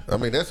pressure. I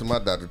mean, that's what my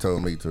doctor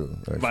told me too.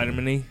 Actually.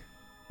 Vitamin E.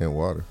 And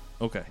water.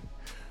 Okay.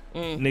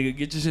 Nigga,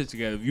 get your shit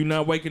together. If you're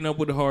not waking up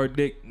with a hard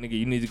dick, nigga,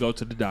 you need to go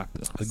to the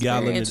doctor. A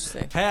gallon is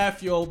interesting.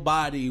 half your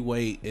body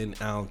weight in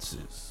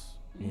ounces.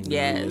 You know what I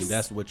Yes. mean?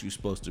 That's what you're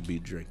supposed to be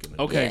drinking.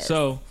 Okay, Yes.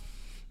 so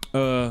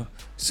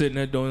sitting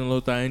there doing a little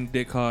thing,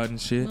 dick hard and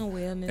shit. Oh,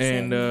 wellness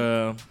And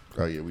Oh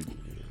yeah, we.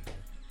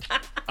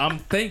 I'm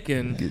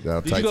thinking Get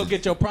all Did you types go of-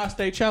 get your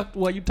prostate checked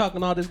while you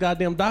talking all this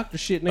goddamn doctor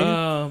shit,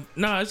 nigga?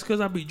 nah, it's because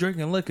I be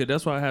drinking liquor.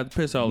 That's why I had to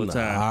piss all the Nah,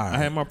 time. alright. I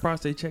had my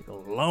prostate checked a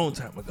long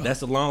time ago.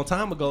 That's a long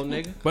time ago,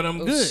 nigga. but I'm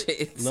Oh, good.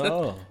 shit.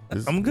 No,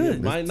 I'm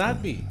good. might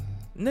not be.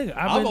 Nigga,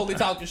 I'm only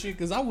talking shit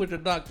because I went to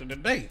the doctor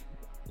today.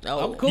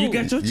 Oh, I'm cool. You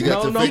got your You check. got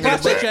No, your no finger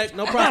prostate back. check.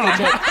 No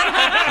prostate check.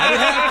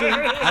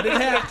 I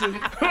didn't have to.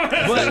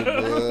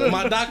 But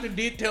my doctor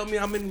did tell me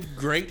I'm in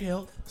great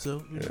health.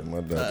 So you know. Yeah, my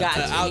doctor.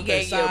 Gotcha. He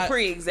gave you a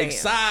pre-exam.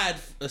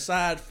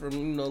 Aside from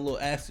a little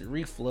acid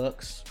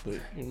reflux, but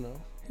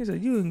He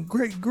said, you in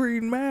great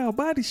green mile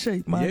body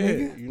shape, my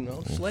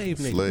nigga. slave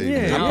nigga. Slave. Yeah,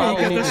 nigga. you ain't got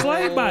the nigga.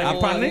 slave body, I my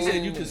probably nigga.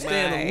 said you can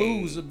stand to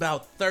lose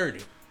about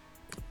 30.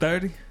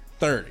 30?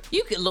 30.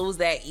 You could lose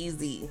that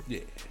easy. Yeah.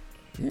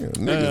 Yeah,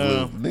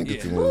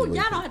 niggas can Ooh, lose y'all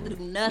weight. don't have to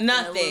do nothing.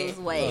 Nothing. To lose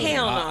weight.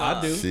 Hell no.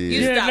 I do. Shit. You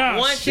Yeah, stop nah,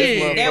 one shit.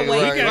 shit, that Motherfucker way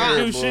right you here, drop.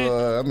 do shit.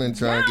 I've been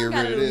trying to Y'all get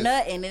gotta rid of do this.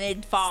 nothing and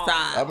it falls.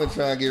 Stop. I've been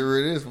trying to get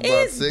rid of this for about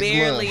It's 6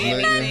 barely months.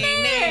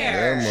 anything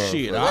there. That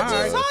Shit, motherfucker. What you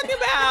Alright. talking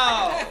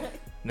about?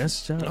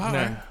 That's just, All nah.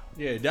 right.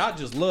 Yeah, y'all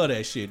just love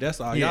that shit.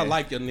 That's all. Yeah. Y'all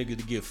like your nigga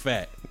to get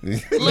fat. Little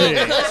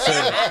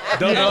cushion.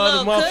 Don't the other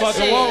little motherfucker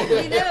cushion. want We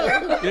it.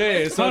 do.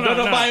 Yeah, so Hold don't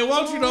on, nobody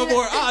want you no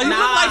more. Oh, you Nah,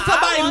 look like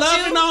somebody I want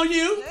loving on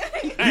you.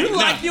 Hey, You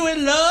like nah. you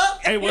in love.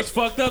 Hey, what's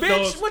fucked up though?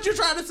 Bitch, is what you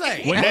trying to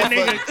say? When that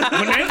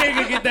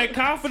nigga get that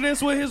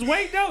confidence with his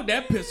weight though,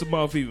 that piss him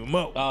off even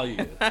more. Oh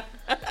yeah.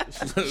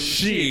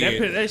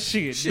 Shit, that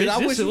shit. Shit, Bitch, I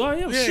this wish is you- who I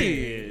am. yeah.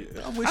 Shit.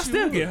 I wish I you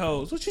still would. get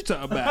hoes. What you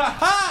talking about?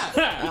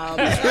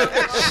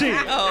 Shit.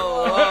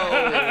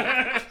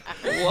 Oh,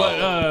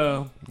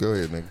 But Go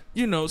ahead, nigga.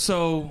 you know,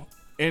 so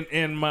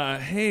in my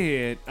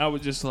head, I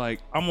was just like,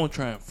 I'm gonna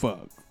try and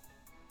fuck.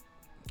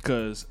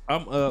 Cause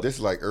I'm up. This is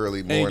like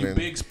early Hey, morning. you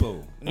big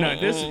spoon. Nah,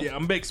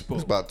 I'm big spoon.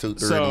 It's about 2-3 in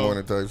So- the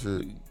morning type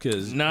shit.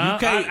 Cause Nah, you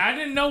can't. I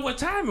didn't know what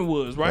time it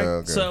was, right?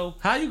 Okay. So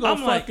How you gonna I'm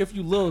fuck like- if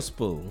you little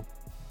spoon?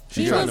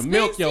 She He trying was to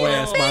milk big your spoon.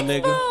 ass, my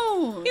nigga.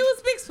 Spoon. he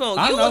was big spoon.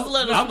 I You know. was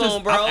little I'm spoon,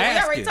 just- bro. I'm We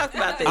already asking. talked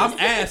about this. I'm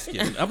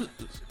asking.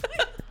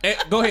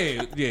 Go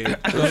ahead. Yeah,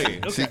 go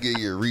ahead. She give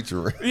you a reach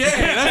around. Yeah,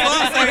 that's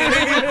what I'm saying,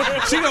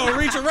 nigga. She gonna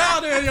reach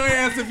around there in your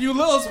ass if you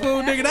little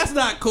spoon, nigga. That's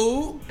not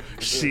cool.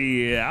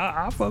 shit,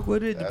 I fuck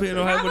with it depending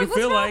on I how was it like,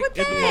 feel what's wrong like with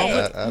at the that?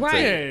 moment. I'll Right.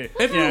 take it.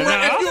 If you Yeah, nah,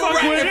 I'll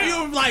fuck with if it.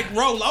 you like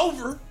roll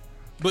over,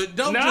 but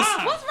don't Nah.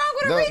 just. What's wrong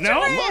with a No, reach No,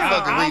 around?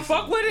 motherfucker I'll reach-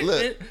 fuck with it.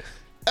 Look.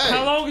 How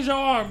Hey, long is your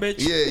arm, bitch?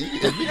 yeah, if you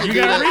can You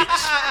do gotta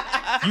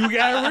that. reach. You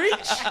gotta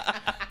reach.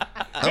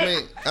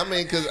 I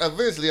mean, because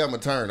eventually I'm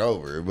gonna turn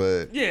over,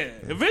 but Yeah,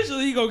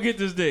 eventually you gonna get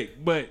this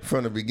dick, but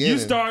from the beginning, you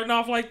starting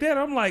off like that,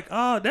 I'm like,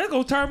 oh, that's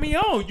gonna turn me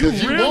on. You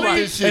 'Cause you want really,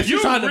 this shit. if you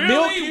She trying to really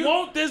milk you?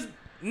 want this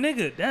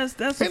nigga, that's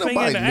a Ain't thing in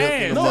nobody the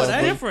milking ass. no That's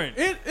motherfucker. different.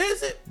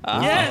 Is it?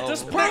 Yeah,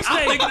 just I'm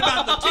prostate. thinking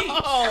about the teeth.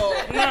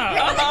 Nah,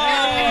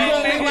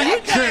 nigga, you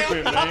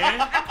tripping,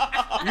 man.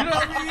 You know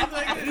what I mean? You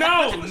think-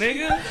 No,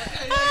 nigga.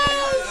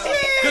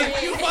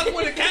 Cause you fuck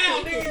with a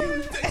cow,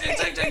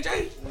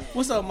 nigga.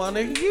 What's up, my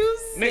nigga? You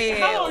Nigga, said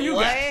how old you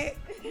what? got?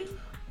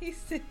 He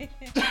said,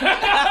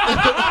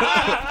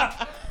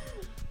 I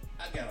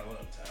got a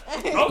little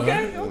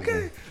time.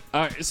 Okay.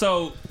 All right,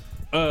 so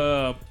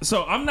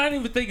I'm not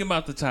even thinking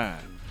about the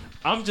time.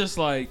 I'm just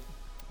like,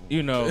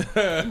 you know,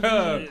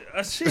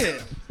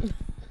 shit.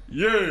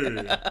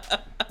 Yeah.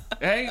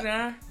 Hey,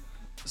 now.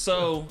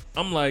 So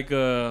I'm like,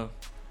 am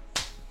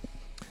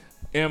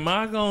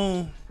I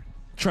gonna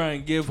try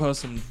and give her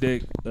some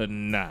dick or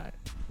not?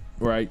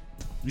 Right?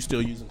 You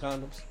still using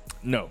condoms?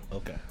 No.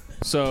 Okay.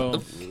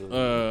 So,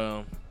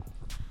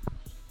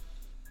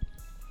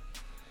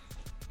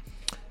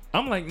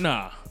 I'm like,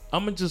 nah,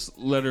 I'm gonna just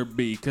let her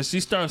be, cause she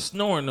starts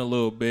snoring a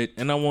little bit,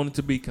 and I wanted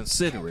to be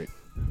considerate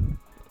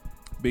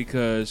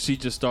because she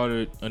just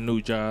started a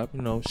new job.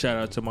 You know, shout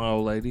out to my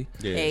old lady.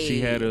 Yeah. Hey.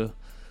 She had a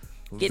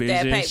Get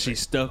that vision. paper. She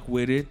stuck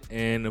with it,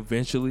 and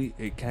eventually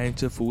it came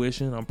to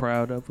fruition. I'm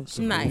proud of her.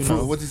 So, Nice. you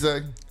know, what'd you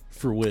say?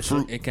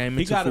 Fruition. it came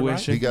He into got it right.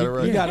 fruition. You got it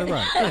right. You got it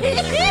right.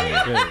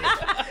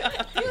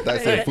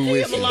 That's a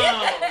fruition.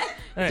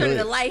 Trying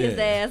to light his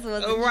ass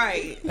was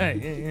Right.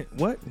 Hey,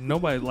 what?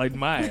 Nobody liked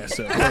my ass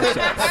up.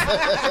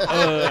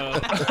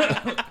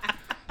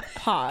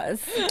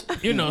 pause.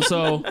 You know,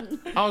 so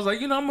I was like,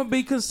 you know, I'm gonna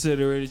be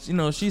considerate. You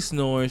know, she's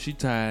snoring, she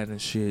tired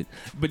and shit.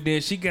 But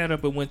then she got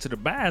up and went to the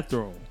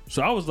bathroom.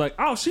 So I was like,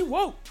 oh, she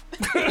woke.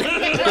 She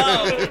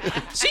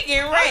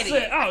getting I ready.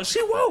 said, oh,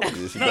 she woke.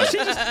 she No,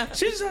 got-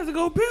 she just had to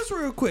go piss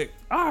real quick.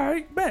 All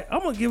right, bet.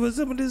 I'm gonna give her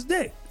some of this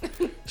dick.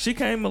 She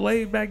came and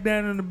laid back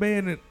down in the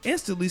bed and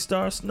instantly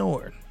started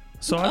snoring.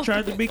 So I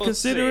tried to be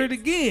considerate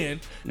again,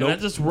 and I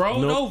just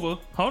rolled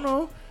over. Hold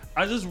on,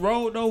 I just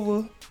rolled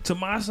over to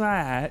my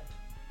side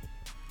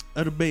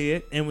of the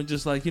bed and was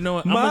just like, you know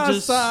what? I'm My gonna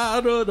just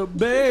side of the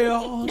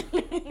bell.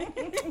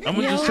 I'm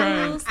gonna just try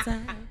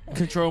and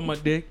control my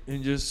dick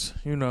and just,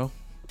 you know,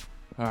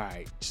 all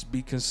right, just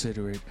be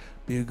considerate,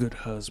 be a good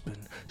husband.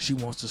 She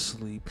wants to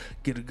sleep,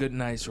 get a good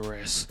night's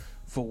rest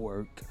for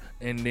work.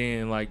 And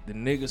then like the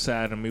nigga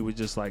side of me was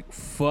just like,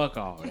 fuck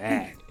all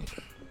that.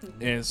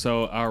 And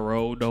so I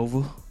rolled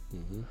over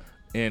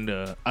and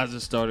I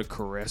just started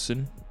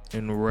caressing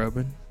and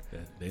rubbing. Yeah,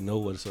 they know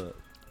what's up.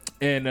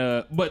 And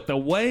but the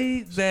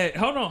way that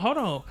hold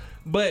on.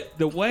 But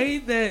the way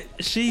that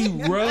she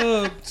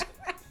rubbed,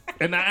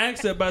 and I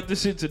asked her about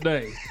this shit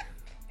today.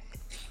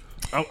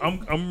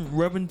 I'm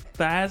rubbing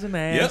thighs and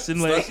ass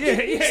and legs. Yeah.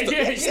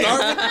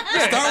 Start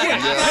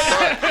with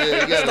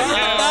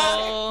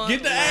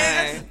get the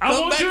ass. I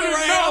want you to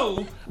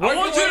know. I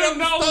want you to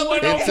know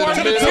when I'm Into the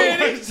working the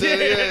middle.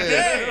 titties.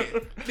 Yeah.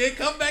 Then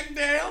come back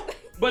down.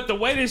 But the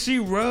way that she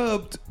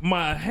rubbed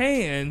my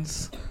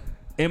hands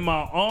and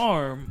my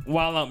arm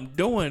while I'm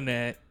doing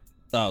that,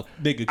 Oh,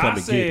 nigga, come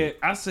and get it.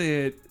 I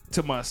said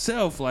to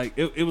myself, like,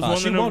 it was Oh, one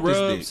she of them want this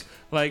rubs, dick.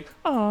 like,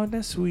 oh,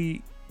 that's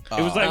sweet.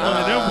 It was like one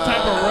of them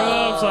type of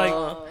rubs,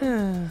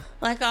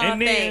 Like, oh,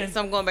 And then- thanks.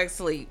 I'm going back to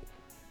sleep.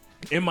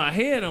 in my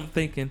head, I'm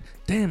thinking,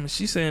 damn,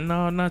 she's saying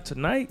no, not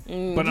tonight.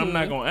 But I'm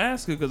not gonna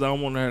ask her because I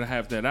don't want her to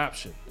have that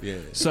option. Yeah.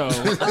 So,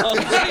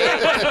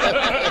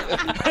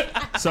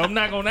 so I'm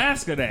not gonna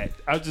ask her that.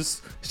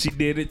 She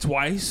did it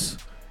twice,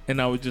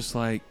 and I was just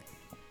like,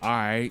 all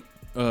right,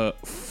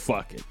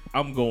 fuck it,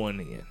 I'm going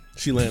in.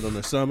 She landed on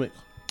her stomach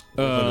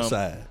or on the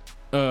side.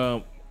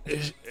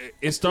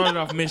 It started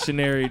off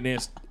missionary, and then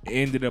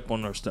ended up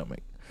on her stomach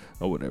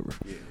or whatever.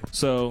 Yeah.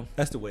 So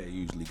That's the way it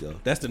usually goes.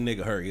 That's the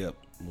nigga hurry up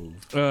move.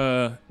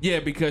 yeah,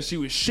 because she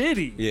was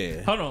shitty.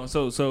 Yeah. Hold on.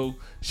 So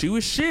she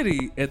was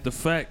shitty at the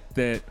fact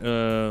that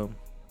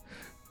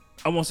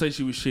I won't say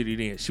she was shitty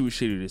then. She was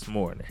shitty this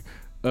morning.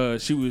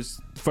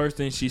 First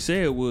thing she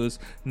said was,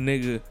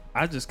 "Nigga,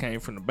 I just came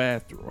from the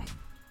bathroom."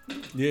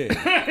 Yeah.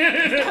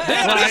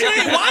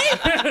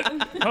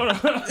 Hold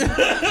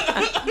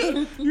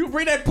on. You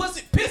bring that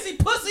pissy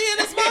pussy in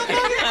this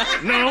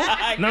motherfucker?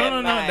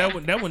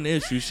 No. That wasn't the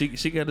issue.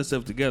 She got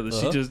herself together.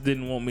 She just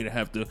didn't want me to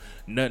have to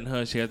nut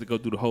her. She had to go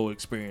through the whole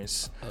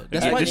experience.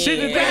 That's the why- shit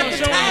that they don't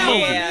show in the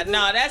movies. Yeah,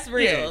 no, that's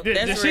real. The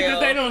That's shit real. that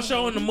they don't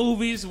show in the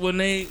movies when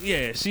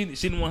she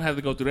didn't want to have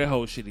to go through that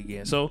whole shit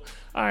again. So,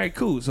 all right,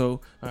 cool.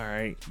 So, all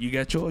right, you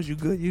got yours, you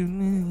good, yeah,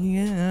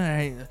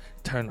 all right,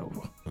 turn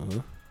over.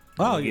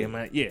 Oh,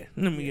 Let yeah.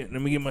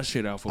 me get my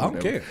shit off. Or I don't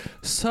whatever. care.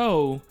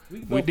 So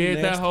we did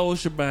that nasty. whole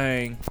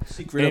shebang,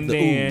 Secret and of the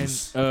then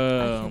ooze.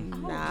 Oh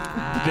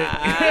my.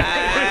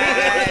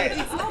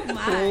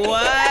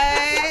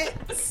 What?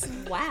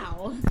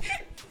 Wow.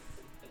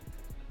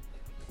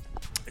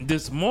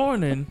 this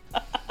morning,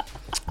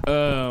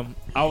 I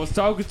was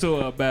talking to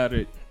her about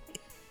it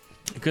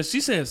because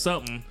she said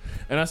something,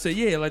 and I said,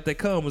 "Yeah, like that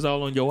cum was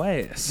all on your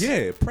ass."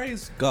 Yeah,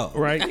 praise God.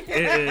 Right.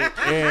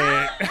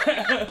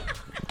 and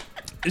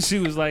she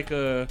was like,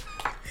 "I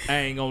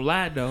ain't gonna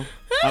lie though,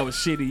 I was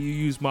shitty. You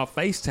used my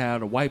face towel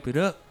to wipe it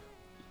up."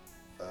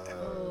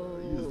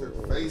 Use their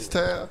face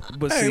towel.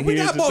 But Hey, see, we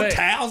here's got the more thing.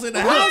 towels in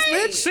the house,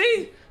 bitch.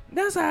 See,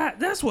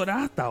 that's what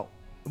I thought.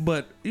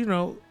 But you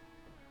know,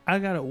 I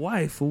got a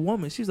wife, a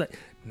woman. She's like,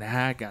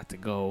 "Nah, I got to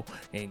go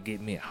and get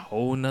me a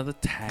whole nother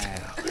towel.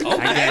 I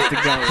got to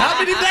go." How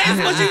many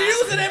days was you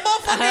using that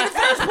motherfucker in the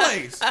first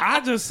place? I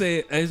just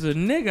said, as a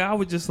nigga, I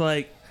was just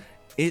like,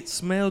 it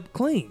smelled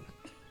clean.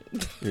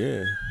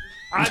 Yeah.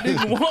 I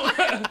didn't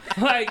want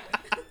like.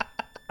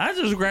 I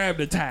just grabbed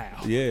a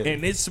towel. Yeah.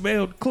 And it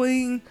smelled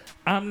clean.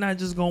 I'm not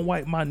just gonna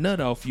wipe my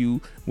nut off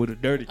you with a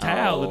dirty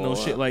towel and no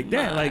shit like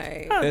that. Like,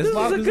 As this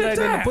long is a as good it ain't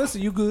in the towel.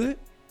 pussy, you good.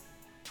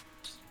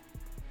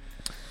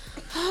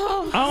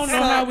 I don't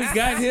know how we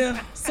got here.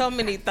 So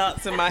many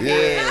thoughts in my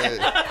head.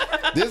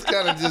 Yeah. This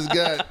kind of just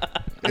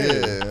got.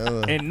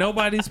 Yeah. And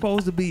nobody's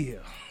supposed to be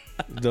here.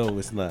 No,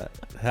 it's not.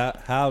 How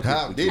How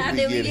did How we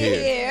did we get get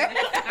here? here?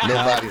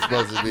 Nobody's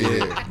supposed to be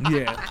here.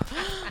 Yeah.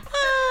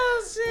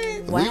 Oh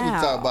shit. We was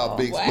talking about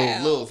Big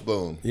Spoon, Little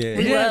Spoon. Yeah.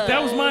 Yeah,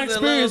 that was my Was a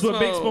experience with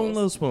Little Big Spoon,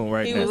 Little Spoon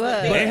right He now. was a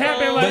But Big it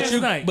happened Spoon. last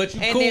night. But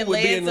you And cool then with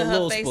led being to a her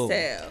little face spoon.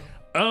 tail.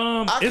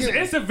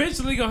 It's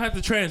eventually gonna have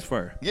to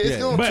transfer. Yeah, it's Yeah.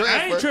 gonna But transfer.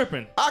 I ain't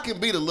tripping. I can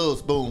beat a Little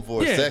Spoon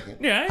for Yeah. a second.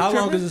 Yeah, I ain't How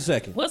long tripping. is a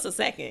second? What's a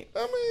second? I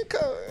mean,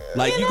 come on.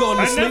 Like you going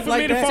to Enough sleep for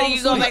like me to that? fall So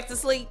you go back to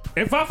sleep?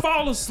 If I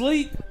fall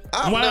asleep,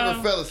 I've while-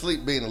 never fell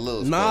asleep being a Little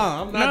Spoon.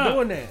 Nah, I'm not Nah.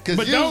 doing that. Because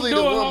But don't usually do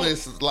the a whole- woman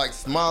is like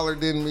smaller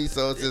than me,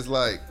 so it's just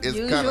like it's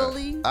kind of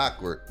Usually?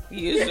 awkward.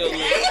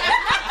 Usually.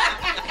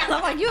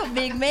 I'm like, you a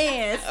big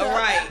man. So.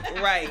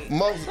 Right.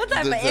 Most What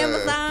type the of time-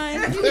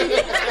 Amazon?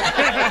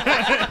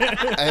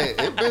 Hey,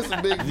 it been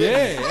some big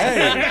Yeah,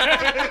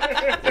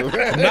 hey.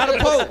 Not a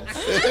pope.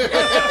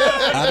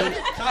 I done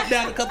chopped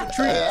down a couple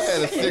trees. I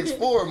had a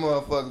 6'4"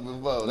 motherfucker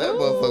before. That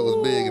motherfucker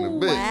was big in a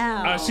bitch.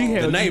 Wow. she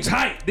held you neighbor.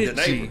 tight, didn't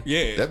she?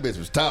 Yeah. That bitch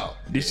was tall.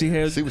 Did she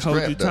hold She was you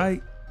strapped up.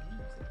 tight?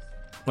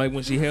 Like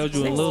when she held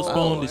you in Little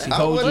Spoon, did she I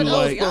hold you wasn't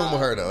Little like? Spoon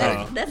with her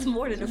though. That's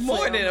more than a foot.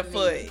 More than a on me.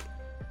 foot.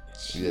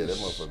 Yeah, that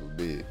motherfucker was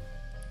big.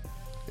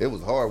 It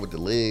was hard with the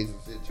legs and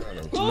shit trying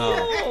to.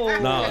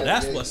 No,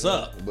 that's what's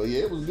up. But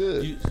yeah, it was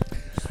good. You-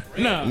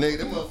 No. Nigga,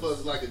 that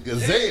motherfucker's like a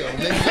gazelle.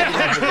 Nigga.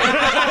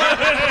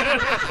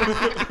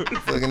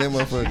 Fucking that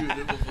motherfucker.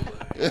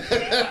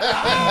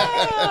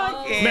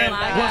 Man,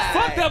 what's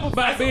fucked up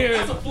about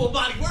being Full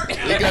body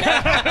workout. You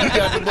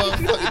got the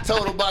motherfucking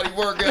total body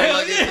workout.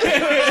 Like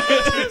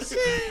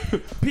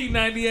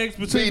P90X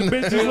between the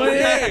bitches'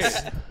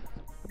 legs?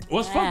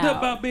 What's fucked up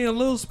about being a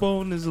Little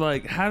Spoon is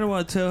like, how do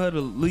I tell her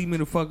to leave me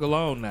the fuck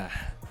alone now?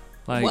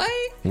 Like, What?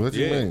 What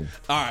you mean?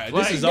 All right,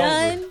 Like, this is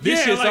done? over.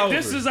 This shit's like, over.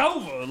 this is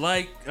over.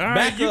 Like, all right,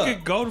 Back you up.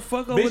 can go the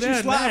fuck over Bitch, you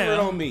there slobbering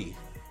now. on me.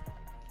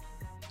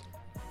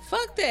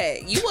 Fuck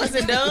that. You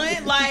wasn't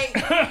done. Like,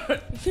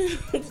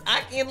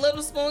 I can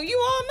Little Spoon you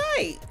all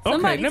night.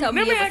 Somebody let told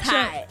me let it was ask you-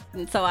 hot.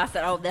 And so I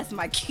said, oh, that's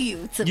my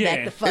cue to Yeah,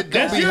 back the fuck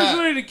that's up. be hot.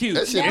 usually the cue.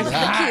 That shit That is was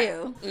hot. the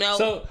cue. No.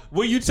 So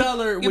when you tell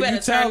her, when better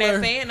you tell turn that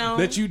her fan on.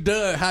 that you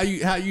done, how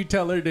you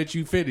tell her that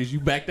you finished, you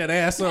back that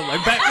ass up,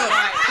 like back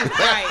up.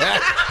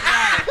 right.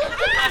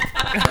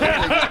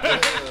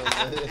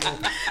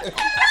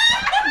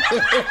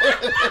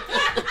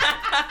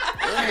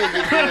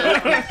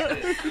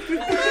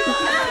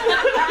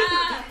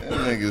 That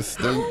nigga's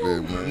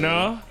stupid, man.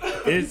 No,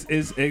 it's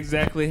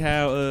exactly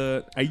how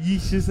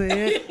Aisha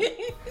said.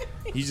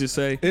 You just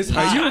say, It's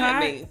 "Are hot. you I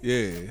hot?" mean,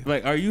 Yeah,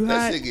 like, "Are you That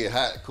hot?" shit get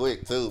hot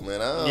quick too, man.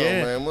 Oh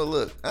Yeah. man, well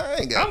look, I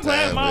ain't got I'm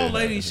glad time my for old that.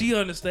 lady, she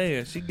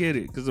understands, she get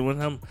it, because when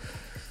I'm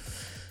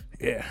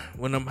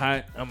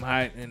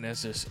hot, and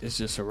it's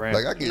just a wrap.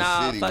 Like I get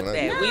nah, shitty fuck when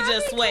that. I We get,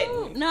 just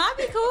sweating. No, I'd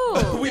be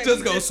cool. We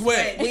just go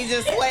sweat. We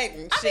just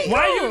sweating. Shit.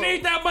 Why you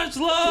need that much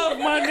love,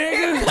 my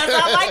nigga? Because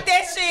I like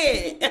that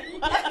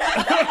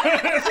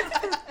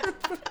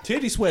shit.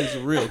 Titty sweat is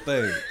a real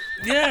thing.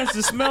 Yes,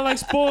 it smell like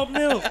spoiled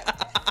milk.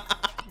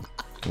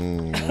 We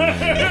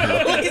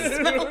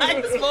smell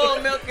like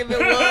spoiled milk if it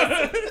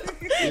was.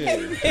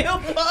 It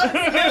was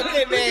milk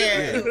in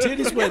there.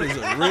 Titty sweat is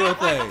a real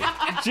thing.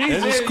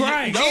 Jesus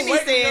Christ. Don't Jenny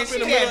wake me said up in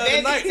the she middle got of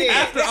the night veggie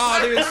after all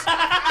this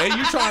and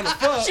you trying to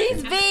fuck.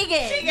 She's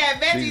vegan. She got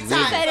veggie She's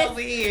tots vegan.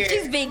 over here.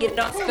 She's vegan. It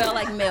don't smell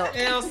like milk.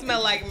 It don't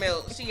smell like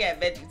milk. She got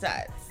veggie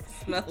tots.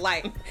 Smell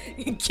like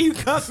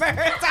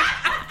cucumber.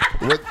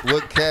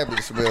 what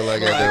cabbage smell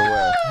like out there?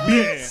 Wow,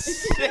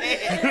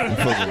 Yeah.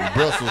 fucking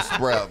Brussels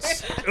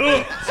sprouts.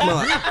 Smell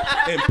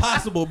like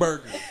Impossible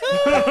Burger.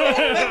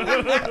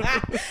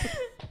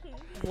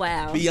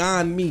 Wow.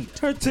 Beyond Meat.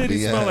 Her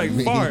titties smell like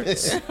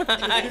farts.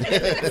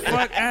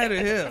 Fuck out of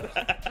here.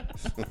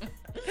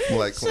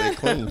 Like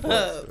clean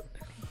farts.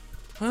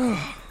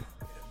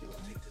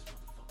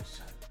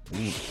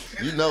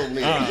 You know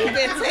me. He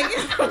been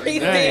taking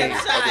these Hey. damn I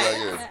shots. be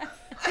like, yeah.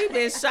 He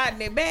been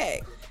shotting it back.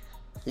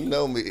 You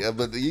know me,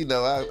 but you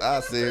know I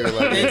sit here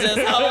like And this,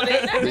 just hold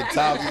it. be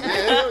talking.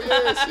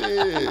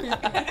 Yeah,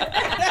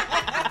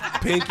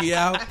 shit. Pinky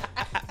out.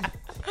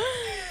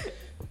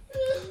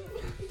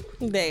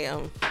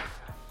 Damn.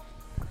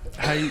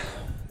 How you?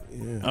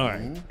 All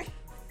right.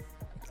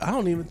 I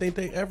don't even think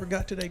they ever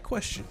got to that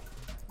question.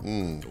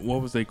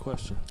 What was their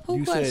question?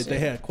 You said they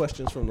had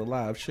questions from the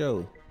live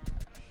show.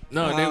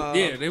 No, they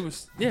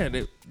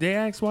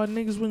asked why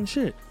niggas wasn't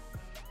shit.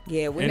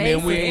 Yeah, we And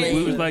then we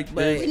Basically. was like,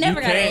 But We you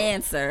never got an can't-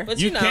 answer. But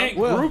You you know, can't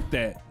Well- group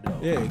that. though.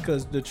 Yeah,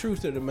 because the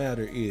truth of the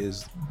matter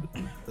is,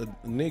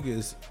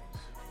 niggas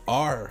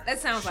are. That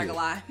sounds like shit. a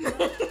lie.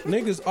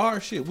 Niggas are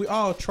shit. We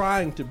all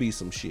trying to be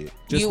some shit.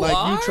 Just You like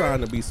are? you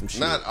trying to be some shit.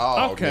 Not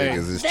all Okay.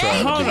 niggas is Thank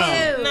trying to Hold be. on.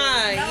 you.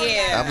 nah,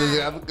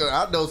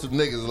 yeah. I know some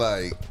niggas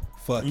like,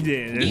 Fuck it.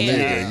 Yeah.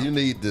 nigga, you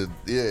need to,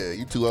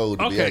 you too old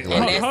to be Okay, acting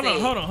hold, like that. that's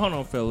it. hold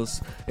on, fellas.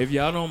 If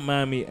y'all don't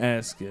mind me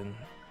asking,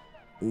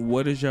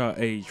 what is y'all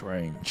age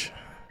range?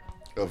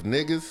 Of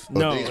niggas? Or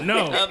No, niggas?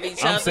 no. Of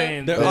each I'm other?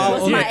 saying They're that- all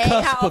What's on my the age?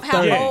 cusp How of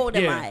 30. old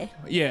am I?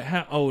 Yeah,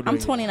 how old are I'm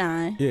you?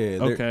 29. Yeah.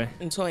 they're- Okay.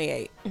 I'm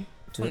 28.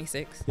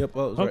 26. Yep. I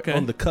was right. Okay.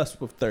 On the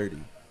cusp of 30.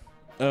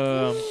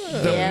 The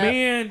Yeah.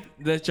 men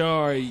that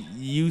y'all are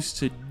used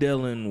to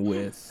dealing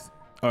with,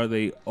 are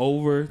they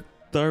over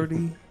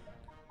 30?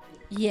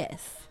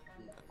 Yes.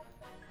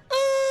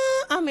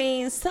 I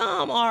mean,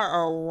 some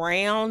are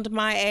around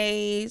my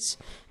age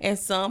and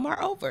some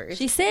are over.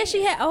 She said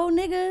she had old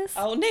niggas.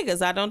 Oh,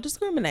 niggas, I don't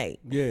discriminate.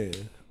 Yeah.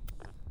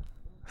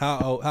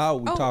 How are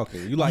we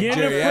talking? You like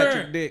Jennifer.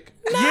 geriatric dick?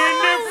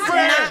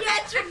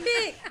 Pediatric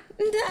dick.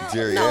 No,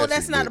 Geriatric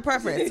that's not a dick.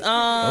 preference.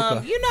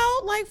 Okay. You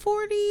know, like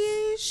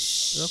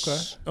 40-ish. Okay.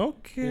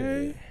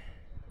 Okay.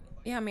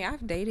 Yeah, I mean,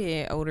 I've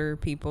dated older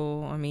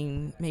people. I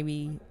mean,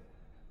 maybe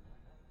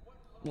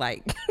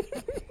like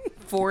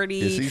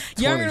 40, Is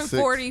he younger than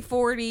 26?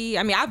 40.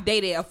 I mean, I've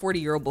dated a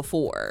 40-year-old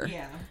before.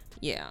 Yeah.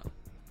 Yeah.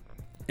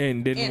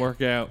 And didn't And-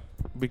 work out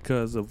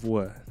because of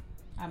what?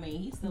 I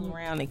mean, he's still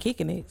around and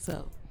kicking it,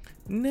 so.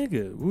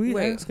 Nigga, we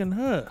Wait. asking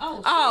her.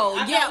 Oh,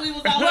 I yeah. thought we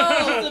was all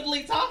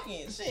exclusively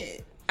talking.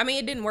 Shit. I mean,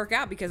 it didn't work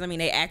out because, I mean,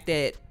 they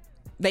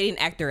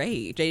didn't act their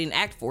age. They didn't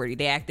act 40.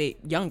 They acted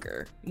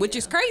younger, which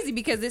is crazy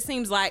because it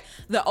seems like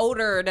the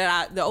older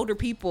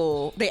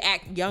people, they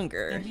act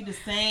younger. Be the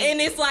same.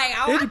 And it's like, It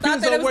I thought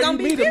depends that on it was where going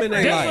you to be meet them in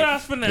different. their That's what I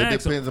life. was finna It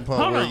ask depends him. upon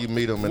Hold where on. you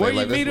meet them in where their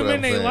life. you meet That's them what in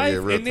I'm their saying. life, Yeah,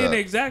 real and then talk.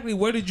 exactly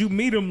where did you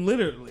meet them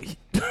literally?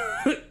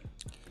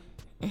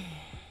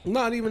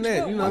 Not even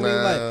that. You know what I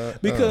Nah, mean?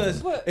 Like,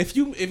 because if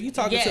you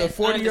talking to a Yes,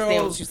 I understand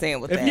 40-year-old, what you're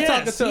saying with if that. you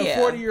talking to a Yeah.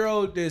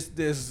 40-year-old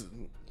that's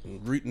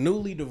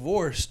newly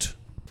divorced,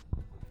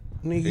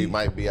 nigga, He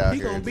might be out he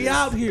here. gonna be just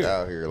out here.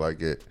 Out here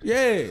like it.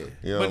 Yeah. You know what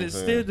But I'm it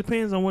saying? still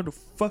depends on where the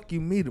fuck you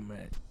meet them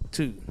at,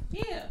 too.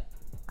 Yeah.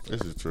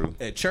 This is true.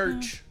 At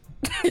church.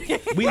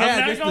 We I'm had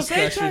not this gonna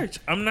say discussion. church.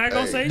 I'm not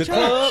gonna Hey, say The church.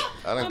 club.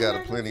 I done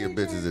got plenty of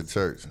bitches at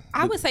church.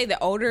 I would say the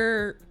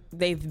older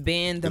they've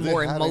been, the Is it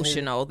more hot in here?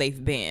 emotional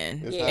they've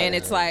been. It's hot And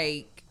in it's here.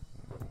 like,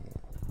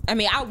 I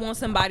mean, I want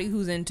somebody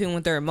who's in tune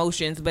with their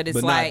emotions, but it's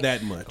But like, not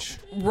that much.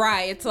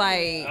 right, it's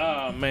like,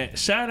 Oh man,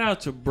 shout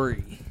out to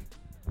Bree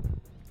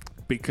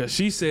because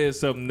she said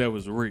something that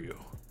was real.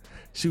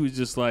 she was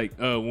just like,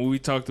 when we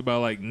talked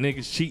about like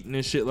niggas cheating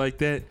and shit like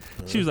that,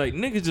 she was like,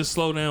 niggas just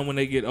slow down when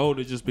they get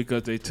older just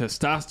because their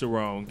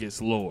testosterone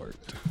gets lowered.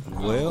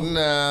 Well,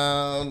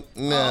 No.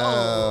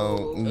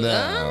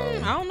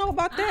 I don't know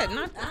about that.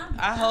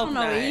 I hope I don't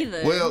know not.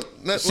 either. Well,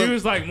 She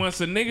was like,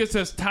 once a nigga's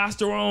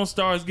testosterone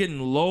starts getting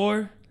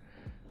lower,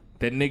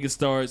 that nigga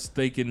starts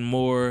thinking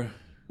more.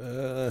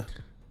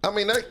 I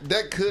mean,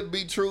 that could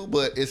be true,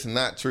 but it's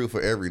not true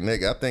for every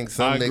nigga. I think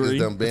some I niggas agree.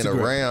 done been that's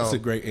around. a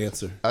great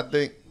answer. I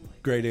think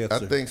Great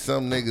answer. I think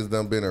some niggas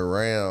done been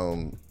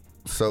around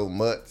so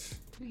much.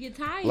 You get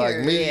tired. Like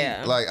me,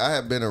 Yeah. like I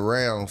have been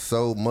around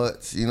so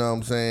much, you know what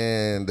I'm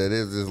saying, that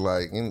it's just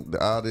like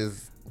all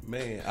this.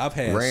 Man, I've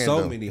had so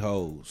Random. many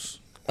hoes.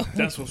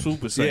 That's what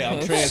Super said. Yeah,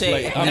 I'm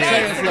translating. Shit. I'm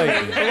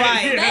translating.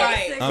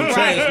 Right. I'm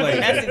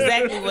translating. That's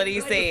exactly what he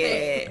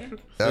said.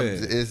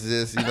 It's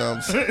just, you know what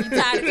I'm saying. You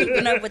tired of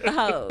keeping up with the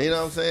hoes. You know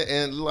what I'm saying?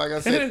 And like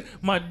I said,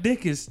 My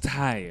dick is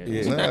tired.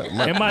 nah,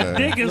 And my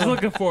dick is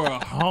looking for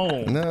a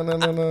home. No.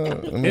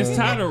 It's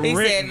time to He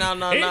rent. said no.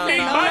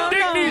 My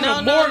dick needs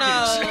a No,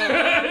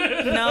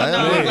 mortgage.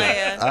 No,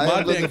 player. I My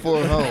am looking dick-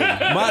 for a home.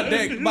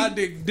 My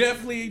dick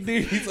definitely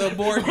needs a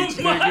mortgage,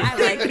 nigga. I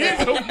like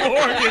that. A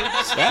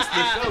mortgage. That's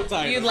the show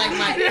title. You'd like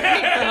my dick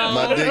for home.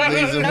 My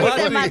dick needs a No, mortgage.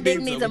 said my dick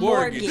needs a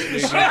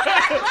mortgage.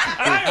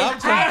 I'm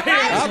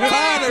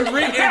tired of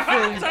renting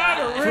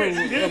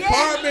from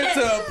apartment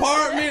to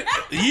apartment,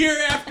 year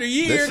after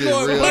year, That shit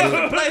going real. place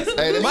to place.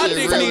 Hey, that My shit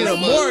dick real need a as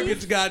fuck.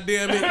 mortgage,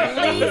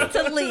 goddammit. Lease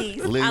to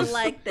lease. I Lease.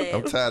 like that.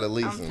 I'm tired of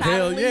leasing. I'm tired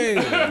Hell of leasing.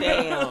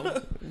 yeah.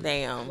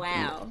 Damn.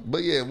 Wow.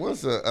 But yeah,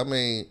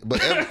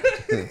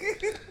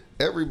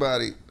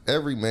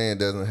 every man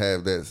doesn't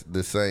have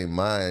the same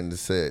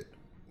mindset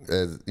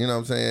as, you know what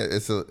I'm saying?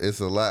 It's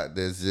a lot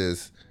that's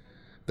just,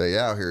 they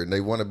out here and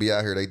they want to be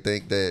out here. They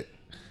think that,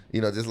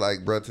 you know, just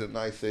like Brother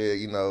Tonight said,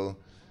 you know,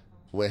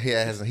 when he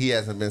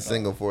hasn't been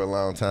single for a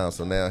long time,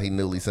 so now he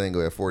newly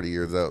single at 40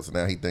 years old. So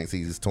now he thinks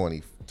he's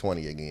 20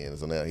 again.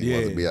 So now he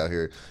wants to be out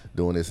here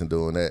doing this and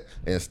doing that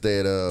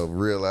instead of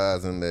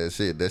realizing that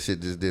shit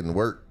just didn't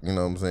work. You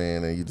know what I'm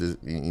saying? And you just,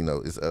 you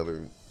know, it's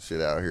other shit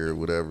out here or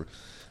whatever.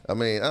 I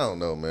mean, I don't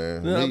know,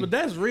 man. No, but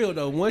that's real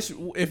though.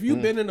 If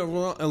you've been in a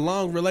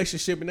long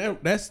relationship, and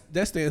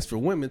that stands for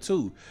women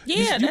too.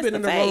 Yeah, you've been that's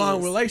in the a long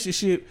phase.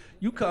 relationship.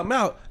 You come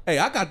out, hey,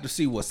 I got to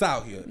see what's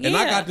out here, and Yeah.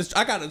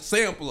 I got to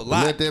sample a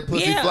lot. Let that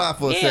pussy Yeah, fly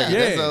for a yeah. second.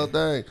 That's the Yeah. whole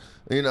thing.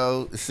 You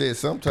know, shit,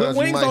 sometimes Put you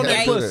wings might on have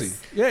that to do pussy.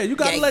 Yeah, you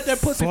got to let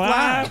that pussy Fly,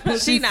 fly.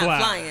 pussy She not fly.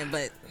 flying,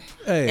 but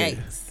Hey,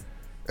 yikes.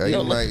 Hey,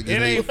 you might just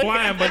It ain't need,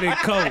 flying, but it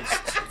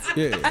coasts.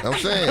 yeah. I'm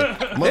saying,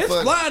 It's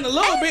motherfucker. flying a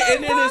little bit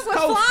and then it's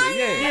coasting.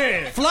 Yeah.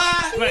 Yeah.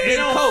 Fly Like, it and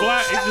don't coast.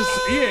 fly. It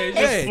just, it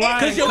just fly.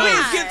 Because your and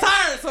wings coast. get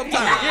tired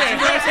sometimes.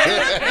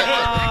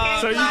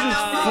 So you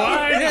just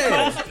fly and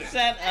Yeah. coast.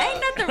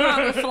 Ain't nothing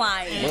wrong with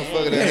flying.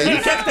 Motherfucker that You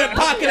had- catch that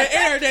pocket of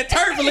air, that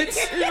turbulence,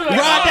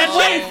 ride that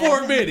wave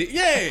for a minute.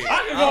 Yeah.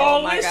 I can go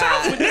all the my way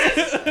south with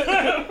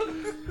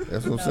this.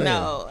 That's what I'm saying.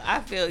 No, I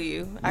feel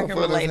you. I can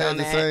Motherfuckers relate had on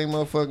the that. same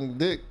motherfucking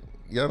dick.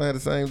 Y'all done had the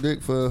same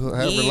dick for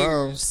however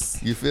long. Years.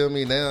 You feel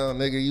me now,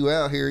 nigga? You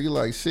out here, you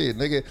like shit,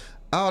 nigga.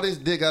 All this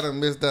dick I done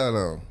missed out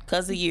on.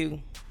 Cause of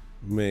you.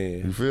 You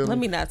Man. feel Let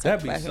me? me not talk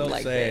That'd be about so him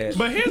like sad. that.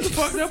 But here's the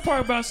fucked up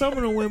part about some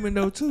of the women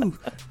though too,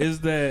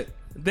 is that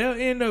they'll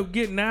end up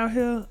getting out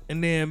here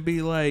and then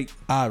be like,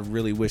 I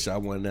really wish I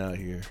wasn't out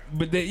here.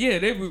 but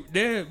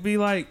they'll be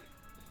like,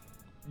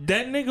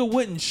 that nigga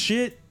wasn't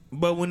shit,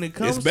 but when it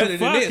comes It's better to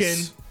than fucking,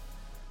 this.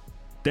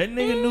 that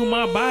nigga knew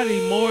my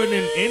body more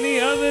than any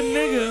other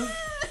nigga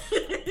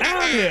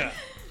out here.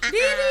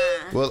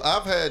 Well,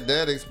 I've had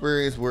that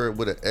experience where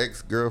with an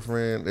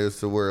ex-girlfriend is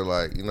to where,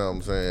 like, you know what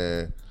I'm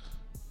saying?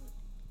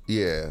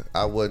 Yeah,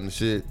 I wasn't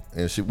shit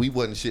and we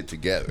wasn't shit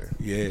together.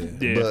 Yeah.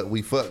 Yeah. But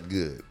we fucked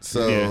good.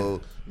 So, Yeah.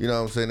 you know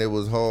what I'm saying? It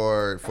was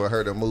hard for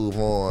her to move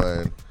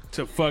on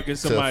To fucking to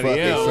somebody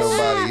fucking else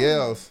somebody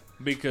else.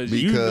 because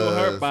you knew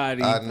her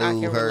body. I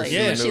knew can her. relate. She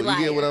Yeah. knew. She You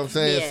get what I'm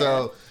saying? yeah.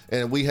 So,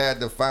 and we had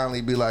to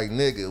finally be like,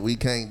 nigga, we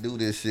can't do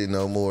this shit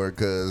no more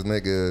because,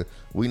 nigga,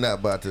 we not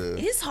about to.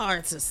 It's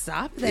hard to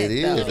stop that. It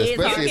is, though.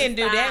 especially You if- can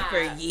do that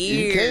for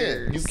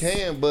years. You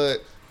can,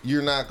 but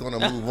you're not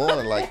gonna move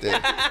on like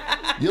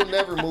that. You'll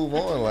never move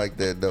on like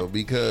that though,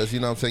 because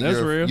you know what I'm saying. That's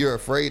real. You're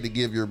afraid to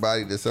give your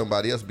body to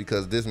somebody else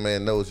because this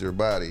man knows your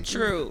body.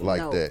 True. Like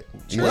No. that.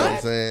 You know what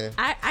I'm saying?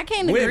 I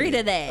can't Women. agree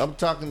to that. I'm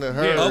talking to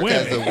her Yeah,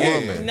 as a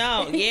women. woman.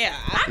 No, yeah.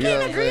 I You know what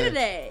can't I'm agree to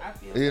saying?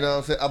 that. You know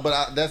what I'm saying?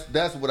 But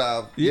that's what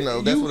I Yeah,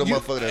 that's you- what a you-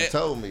 motherfucker done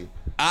told me.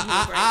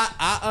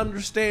 I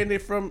understand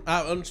it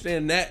I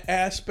understand that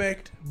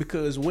aspect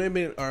because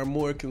women are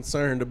more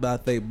concerned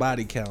about their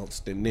body counts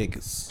than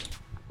niggas.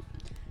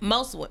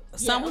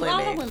 Some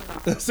women.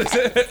 But see,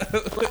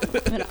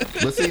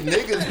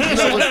 niggas,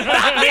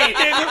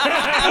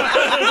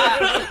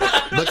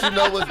 you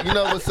know what? You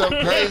know what's so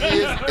crazy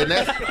is, and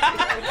that's,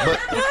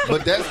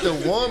 but that's the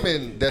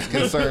woman that's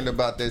concerned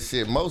about that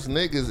shit. Most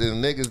niggas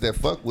and niggas that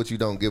fuck with you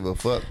don't give a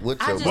fuck what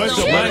your What's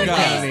your money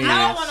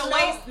I don't want to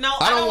waste. No,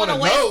 I don't want to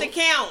waste the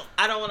count.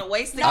 I don't want to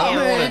waste the count. I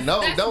don't want to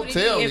know. Don't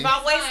tell me. If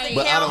I waste the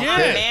But I count, don't I'm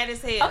care. mad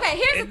as hell. Okay,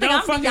 here's the thing. don't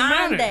I'm fucking beyond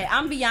matter. that.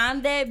 I'm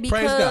beyond that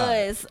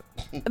Praise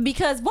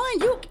because one,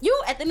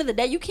 you at the end of the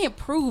day, you can't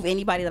prove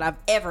anybody that I've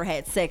ever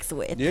had sex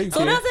with. Yeah, you so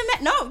can. it doesn't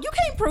matter. No, you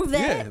can't prove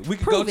that. Yeah, we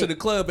could Prove go to it. the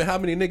club and how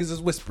many niggas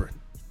is whispering?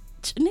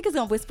 Niggas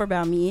gonna whisper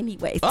about me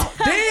anyway. Oh,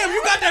 damn,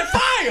 you got that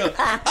fire.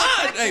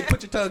 Hey,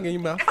 put your tongue in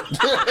your mouth.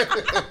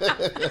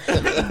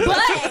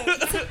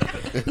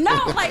 But no,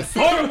 like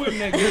Or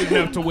women good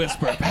enough to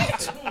whisper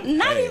about.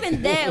 not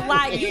even that.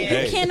 Like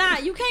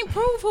you can't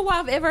prove who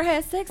I've ever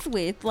had sex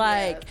with.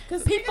 Like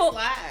 'cause people, niggas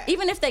lie.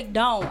 even if they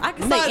don't, I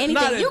can Not- say anything.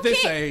 not at You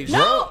this can't. age.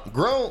 No,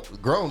 grown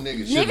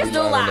niggas shouldn't niggas be do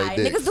lying on lie.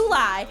 their dicks. Niggas do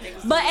lie.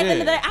 But at the end of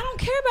the day, I don't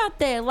care about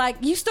that. Like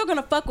you still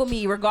gonna fuck with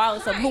me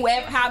regardless of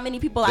whoever, how many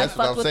people That's I what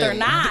fuck I'm with saying. or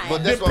not.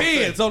 But that's what I'm saying.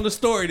 Depends on the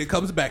story that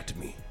comes back to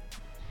me.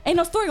 Ain't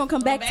no story gonna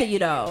come back to you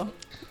though.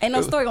 Ain't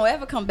no story gonna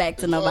ever come back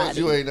to As long as nobody.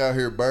 you ain't out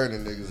here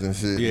burning niggas and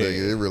shit, Yeah.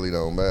 nigga, it really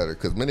don't matter.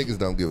 Cause my niggas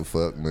don't give a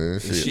fuck, man.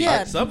 Shit.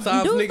 Yeah,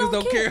 Sometimes dudes niggas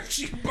don't care care. if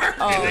she burning.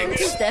 Oh,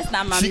 that's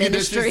not my She get that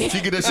ministry. shit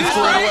squared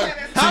away.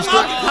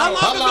 How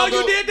long ago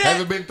you did that?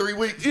 Has it been 3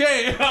 weeks?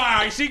 Yeah, all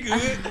right, she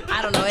good.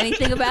 I don't know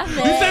anything about that.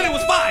 You said it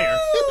was fire.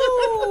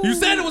 You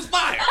said it was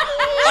fire. I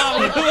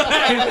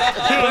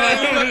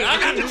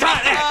got to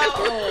try that.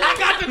 I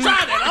got to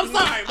try that. I'm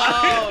sorry, man.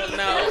 Oh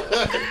no.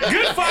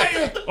 Good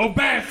fire or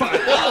bad fire?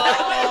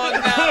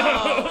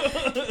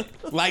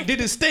 Like, did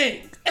it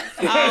sting? Oh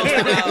no.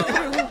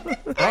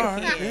 All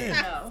right,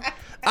 yeah.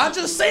 I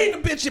just seen the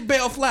bitch in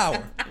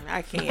Bellflower.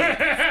 I can't.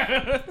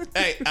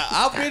 Hey,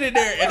 I've been in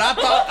there and I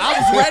thought I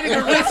was ready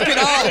to risk it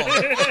all.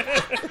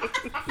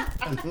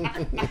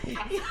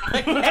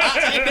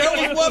 There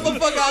was one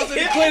motherfucker I was in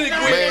the clinic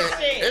with. Man,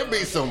 it be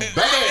some bad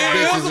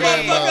There was bitches a in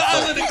that motherfucker I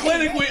was in motherfucker. the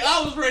clinic with.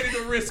 I was ready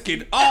to risk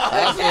it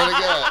I all. swear to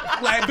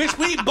God. Like, bitch,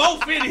 we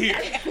both in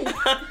here.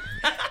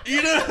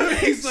 You know what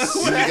I mean? So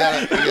You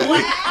gotta-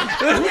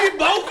 we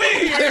both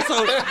in here. So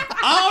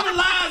all the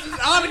lies,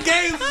 all the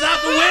games is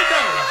out the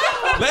window.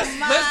 Let's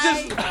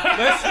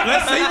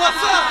see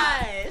what's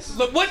up.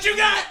 Look, what you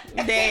got?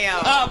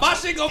 Damn. My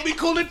shit gonna be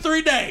cool in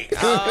 3 days.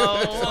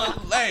 Oh.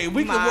 Hey,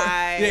 we can work.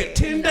 My- Yeah,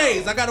 10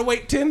 days. I gotta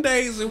wait 10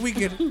 days and we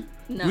can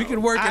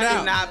work it I out.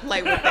 do not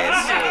play with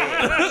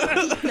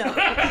that shit. No.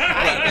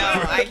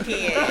 I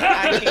can't.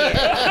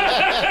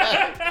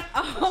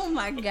 Oh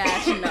my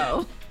gosh,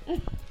 no.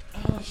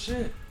 Oh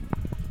shit.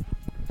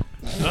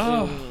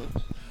 Oh.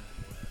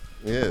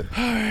 Yeah.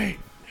 All right.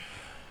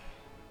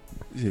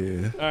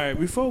 Yeah. All right.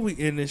 Before we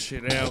end this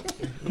shit out,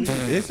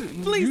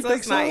 Please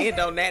let's not end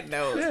on that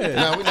note. No,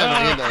 we not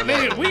gonna end on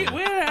that. nigga,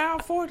 we're at hour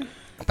 40.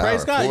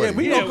 Praise God. Yeah,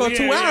 we gonna go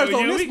 2 hours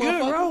on this we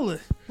good motherfucker. rolling.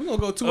 We gonna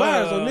go 2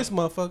 hours on this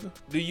motherfucker.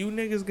 Do you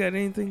niggas got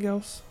anything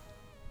else?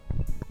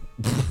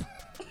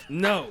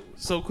 No.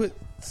 So quit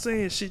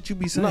saying shit you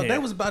be saying. No, they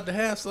was about to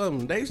have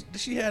something.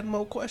 She had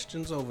more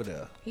questions over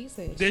there. He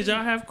said, Did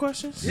y'all have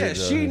questions? Yeah,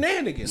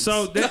 SHEnanigans.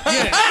 So that,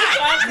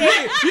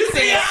 you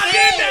see how I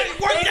did that?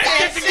 Work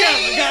that shit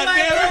together.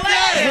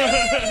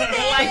 Goddamn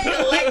it. like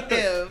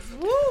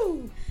collective.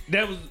 Woo.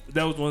 that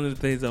was one of the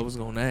things I was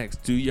gonna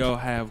ask. Do y'all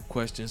have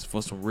questions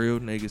for some real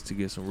niggas to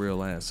get some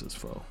real answers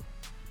for?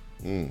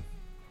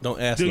 Don't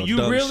ask Do no you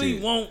dumb really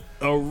shit. want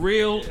a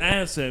real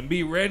answer and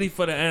be ready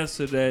for the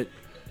answer that?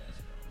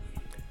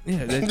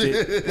 Yeah, that's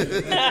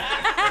it.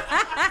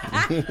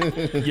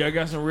 Y'all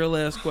got some real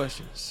ass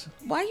questions.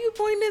 Why you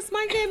pointing this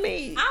mic at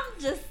me?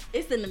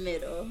 It's in the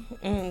middle.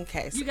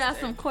 Okay. You got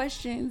some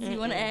questions you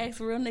want to ask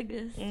real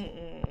niggas?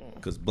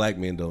 Because black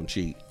men don't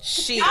cheat.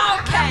 Shit.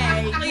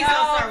 Okay. Please no,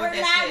 don't start with we're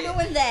that not shit.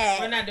 doing that.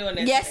 We're not doing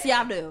that Yes, shit.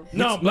 y'all do.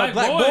 No, black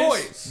black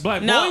boys.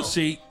 Black No. boys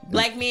cheat.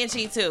 Black men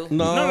cheat too.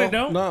 No, they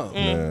don't. No.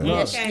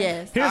 Yes, Okay.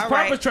 yes. He was All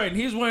right. perpetrating.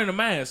 He was wearing a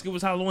mask. It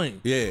was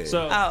Halloween. Yeah.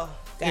 So Oh,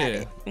 got Yeah.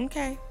 it.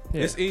 Okay.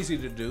 yeah. It's easy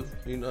to do.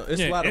 You know,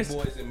 it's Yeah, a lot of it's-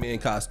 boys in men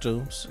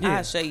costumes. Yeah.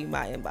 I'll show you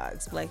my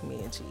inbox. Black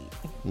men cheat.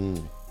 I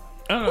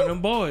don't know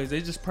them boys.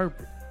 They just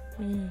purple.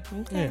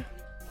 Okay.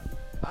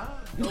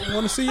 Don't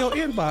want to see your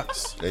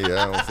inbox.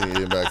 Yeah, I don't see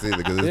it inbox either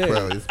because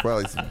it's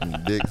probably some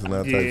dicks and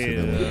all types of shit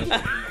in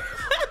there.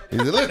 He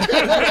said, look.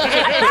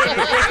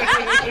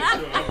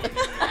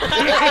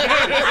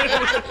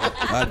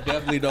 I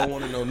definitely don't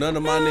want to know none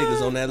of my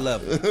niggas on that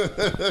level.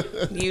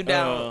 You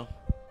don't.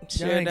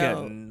 Y'all ain't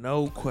got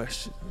no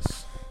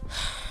questions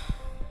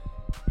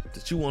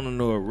that you want to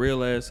know a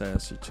real ass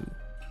answer to.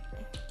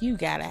 You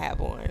gotta have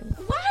one.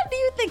 Why do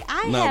you think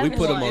I No, have we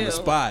put one? them on the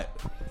spot.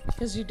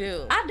 Cause you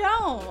do. I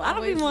don't. I don't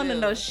Always even want to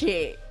do. know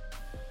shit.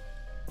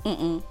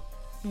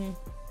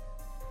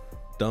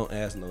 Don't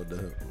ask no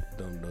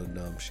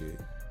dumb shit.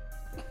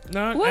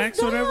 No, What's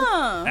ask whatever.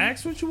 dumb?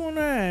 Ask what you want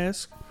to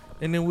ask,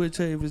 and then we'll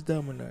tell you if it's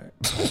dumb or not.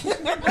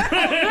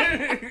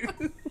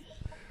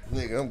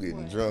 Nigga, I'm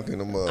getting drunk in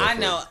the mud. I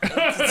know.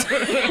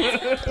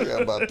 I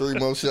got about 3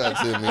 more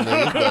shots in me,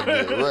 nigga. It's about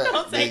to be a wrap,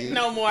 Don't take nigga.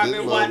 no more. I've This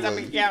been watching. I've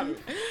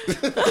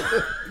motherfucker- been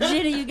counting.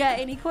 Jenny, you got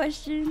any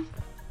questions?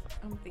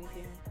 I'm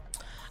thinking.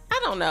 I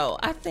don't know.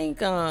 I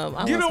think I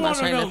You don't lost want my to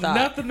train know of thought.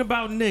 nothing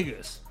about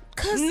niggas.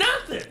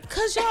 Nothing.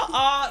 Cause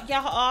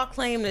y'all all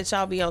claim that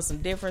y'all be on some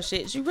different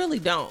shit. You really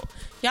don't.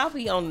 Y'all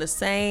be on the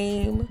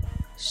same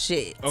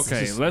shit.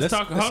 Okay, let's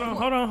talk.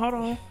 Hold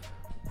on.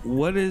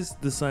 What is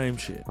the same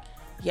shit?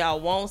 Y'all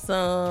want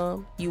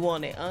some. You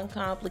want it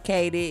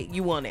uncomplicated.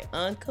 You want it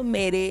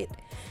uncommitted.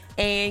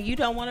 And you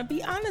don't want to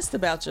be honest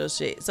about your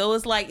shit. So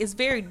it's like it's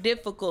very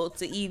difficult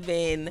to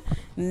even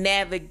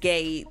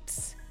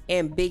navigate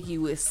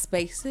ambiguous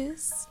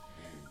spaces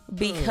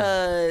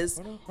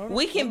because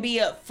we can be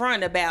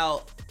upfront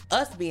about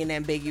us being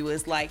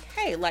ambiguous. Like,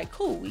 hey, like,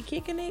 cool, we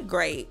kicking it,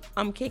 great.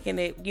 I'm kicking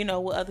it,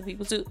 with other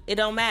people too. It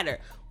don't matter.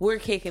 We're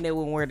kicking it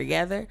when we're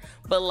together.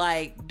 But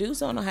like, dudes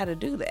don't know how to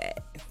do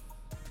that.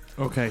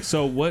 Okay,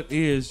 so what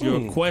is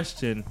your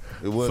question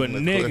for wasn't a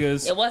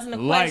niggas It wasn't a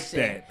like question.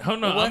 that?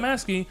 Hold on, I'm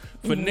asking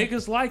for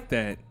niggas like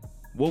that.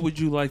 What would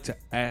you like to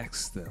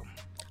ask them?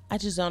 I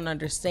just don't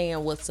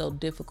understand what's so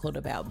difficult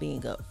about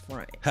being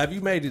upfront. Have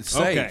you made it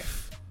safe Okay.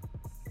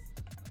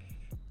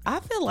 I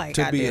feel like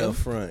to I be do.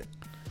 upfront?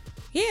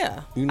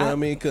 Yeah. You know what I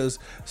mean? Because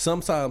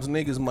sometimes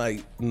niggas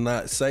might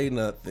not say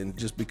nothing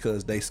just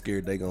because they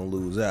scared they gonna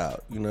lose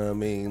out. You know what I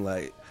mean?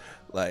 Like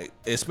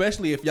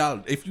especially if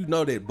you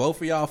know that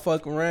both of y'all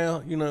fuck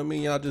around. You know what I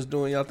mean? Y'all just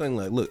doing y'all thing.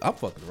 Like, look, I'm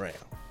fucking around,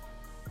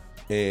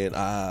 and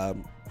I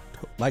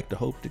like to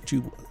hope that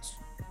you was.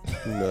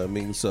 You know what I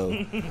mean? So,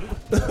 you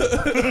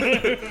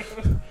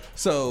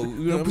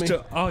know what I mean?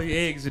 Put all your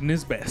eggs in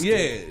this basket.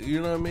 Yeah,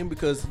 you know what I mean?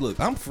 Because look,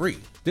 I'm free.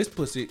 This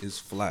pussy is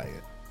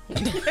flying.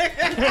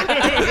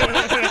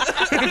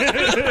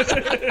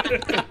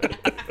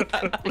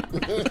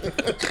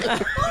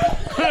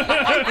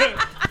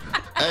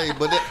 Hey,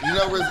 but you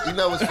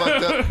know what's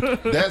fucked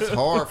up? That's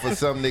hard for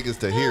some niggas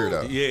to hear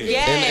though.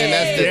 Yes. And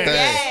that's the thing.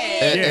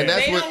 Yes. And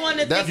that's They what don't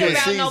wanna that's think what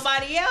about she's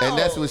nobody else. and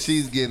that's what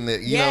she's getting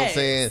at. You know what I'm Yes.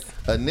 saying?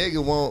 A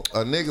nigga want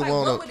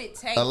What would it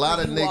take a lot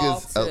for of you all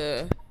niggas.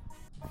 to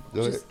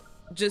Go ahead.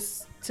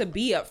 just to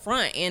be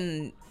upfront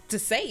and to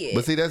say it?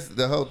 But see, that's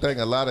the whole thing.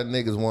 A lot of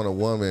niggas want a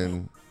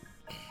woman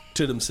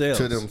To themselves.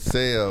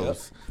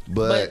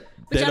 but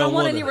But y'all don't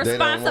want any they don't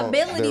want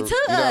responsibility the- to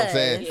you know what I'm us.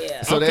 saying?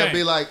 Yeah. So Okay. they'll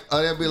be like,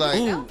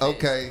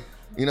 okay,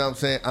 you know what I'm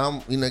saying?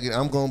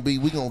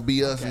 We gonna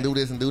be us and do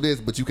this,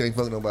 but you can't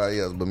fuck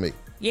nobody else but me.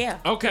 Yeah.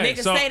 Okay,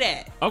 Niggas so- say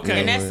that. okay.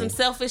 And that's some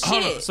selfish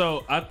Hold on. shit.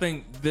 So I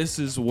think this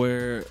is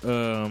where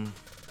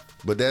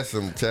But that's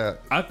some child.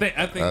 I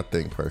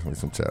think Personally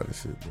some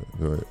childish shit. But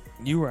go ahead.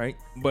 you're right,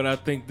 but I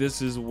think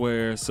this is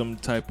where some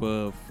type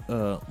of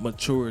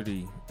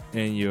maturity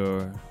in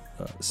your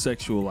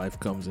sexual life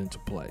comes into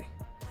play,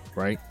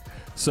 right?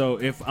 So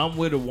if I'm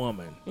with a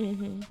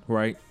woman,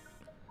 right?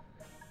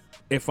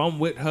 If I'm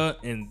with her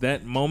in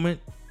that moment,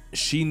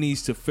 she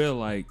needs to feel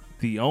like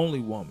the only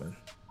woman.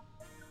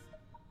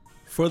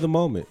 For the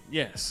moment.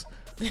 Yes.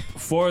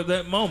 For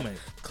that moment.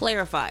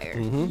 Clarifier.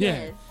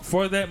 Yeah. Yes.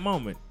 For that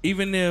moment.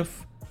 Even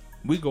if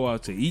we go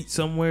out to eat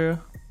somewhere,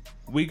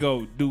 we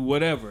go do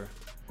whatever.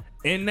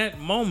 In that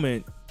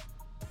moment,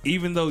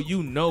 even though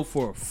you know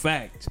for a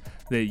fact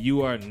that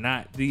you are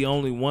not the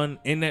only one,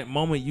 in that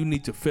moment, you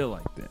need to feel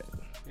like that.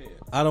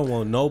 I don't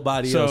want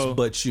nobody So- else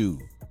but you.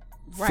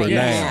 Right For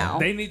now.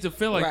 They need to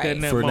feel like that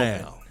in that For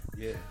moment.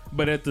 now.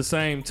 But at the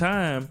same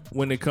time,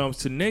 when it comes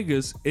to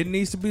niggas, it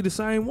needs to be the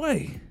same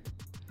way.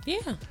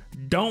 Yeah.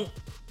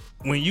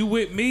 When you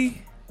with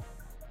me,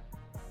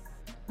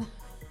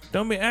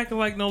 don't be acting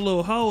like no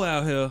little hoe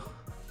out here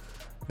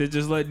that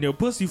just letting your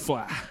pussy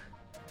fly.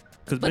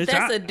 Cause But bitch,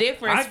 that's a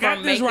difference I got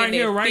from this making right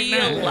here, it right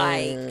feel now.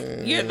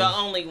 like you're the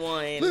only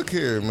one Look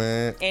here,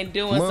 man. and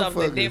doing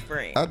something Motherfuckers,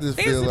 different. I just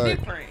There's feel a like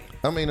difference.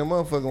 I mean, a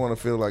motherfucker want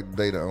to feel like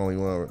they the only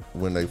one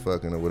when they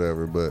fucking or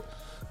whatever. But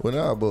when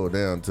I boil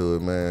down to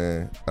it,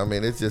 man, I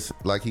mean, it's just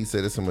like he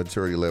said, it's a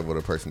maturity level of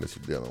the person that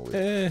you're dealing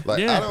with. Like,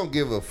 Yeah. I don't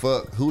give a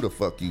fuck who the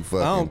fuck you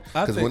fucking.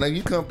 I Because think when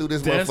you come through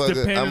this that's motherfucker,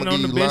 depending I'm gonna on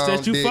give the you bitch long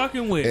that you dick,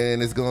 fucking with.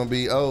 and it's gonna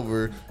be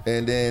over.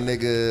 And then,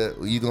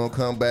 nigga, you gonna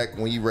come back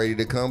when you ready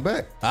to come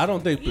back. I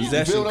don't think You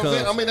possession feel what I'm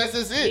saying? comes. I mean, that's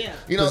just it. Yeah.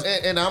 You know,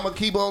 and I'm gonna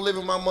keep on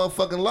living my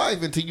motherfucking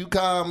life until you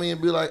call me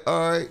and be like,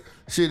 all right,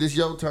 shit, it's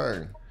your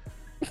turn.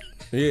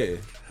 Yeah.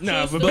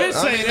 Nah, but But, bitch I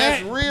say mean, that.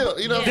 that's real.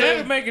 You know what I'm That'll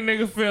saying? make a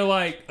nigga feel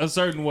like a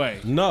certain way.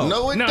 No.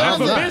 No, it No, if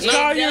doesn't. a bitch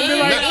call you and be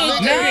like,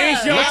 nigga,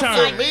 it's your not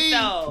turn. for me,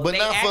 No, but they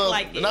not act for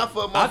like it. not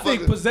for I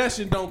think motherfuckers.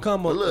 possession don't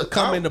come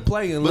I'm- into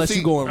play but unless see,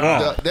 you going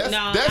wrong. That's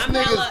No, that's I'm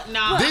niggas. hella, no,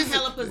 I'm these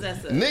hella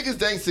possessive.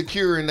 Niggas ain't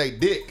secure in they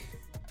dick.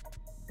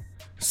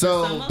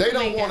 So they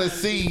don't want to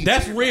see.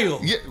 That's real.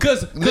 Yeah,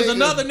 Cause nigga.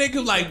 another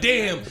nigga like,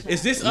 damn,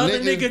 is this other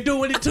nigga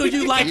doing it to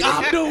you like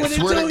I'm doing it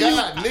Swear to to you?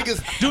 God,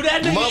 niggas. Do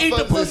that nigga eat the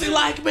motherfuckers- pussy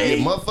like me?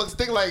 Yeah, motherfuckers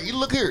think like, you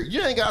look here,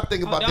 you ain't gotta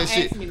think about don't that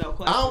shit. ask me no I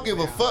questions don't give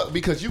a fuck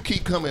because you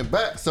keep coming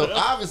back. So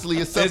obviously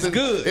it's something.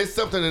 good. It's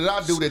something that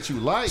I do that you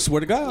like. Swear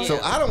to God. So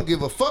I don't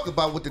give a fuck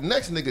about what the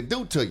next nigga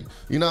do to you.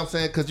 You know what I'm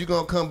saying? Because you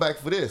gonna come back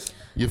for this.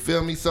 You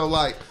feel me? So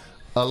like.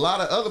 A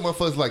lot of other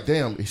motherfuckers like,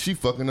 damn, she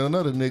fucking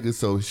another nigga,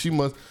 so she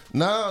must.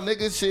 Nah,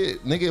 nigga,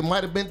 shit, nigga, it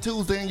might have been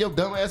Tuesday and your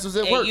dumb ass was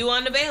at And work. you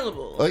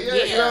unavailable. Oh yeah,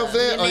 you know what I'm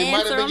saying? You Or it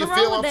might have been. You didn't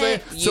feel what I'm answer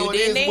saying? on the road So with it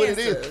that. is You what it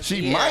didn't is. She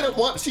answer.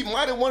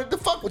 might have wanted to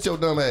fuck with your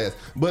dumb ass,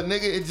 but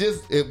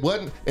nigga, it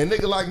wasn't. And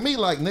nigga like me,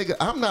 like nigga,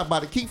 I'm not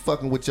about to keep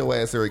fucking with your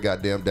ass every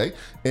goddamn day.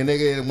 And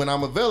nigga, when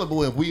I'm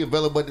available and we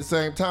available at the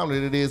same time,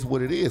 then it is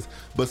what it is.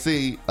 But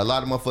see, a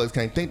lot of motherfuckers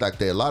can't think like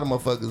that. A lot of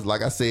motherfuckers,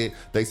 like I said,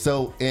 they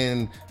so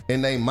in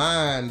their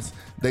minds.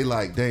 They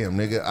like, damn,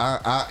 nigga,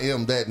 I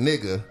am that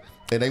nigga.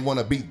 And they want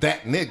to be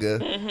that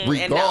nigga regardless.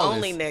 And the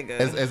only nigga.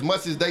 As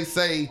much as they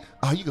say,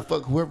 oh, you can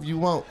fuck whoever you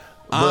want.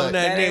 I'm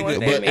that ain't what nigga,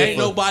 that but means. ain't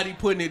nobody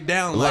putting it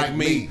down like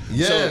me.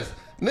 Yes. So,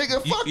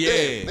 nigga, fuck yeah.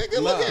 that.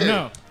 Nigga, look at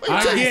No. it. Let me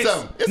I tell you get-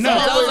 something. It's no.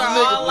 always Those a are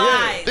nigga. all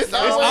lies. It's It's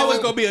always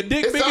gonna be a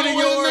dick it's bigger than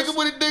always yours. a nigga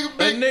with a digger A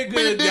big. nigga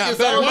big dick. got It's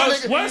better always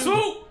muscle. a nigga. What's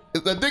who?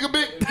 It's a digger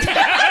big.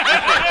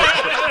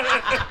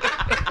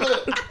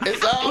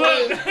 It's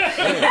always. You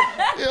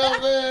know what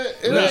I'm saying?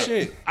 It Real ain't-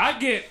 shit. I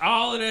get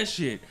all of that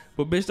shit,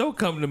 but bitch, don't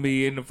come to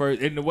me in the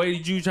way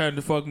that you trying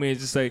to fuck me is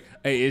just say,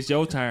 hey, it's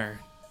your turn.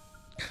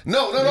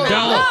 No. Don't. No.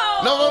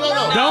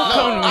 Don't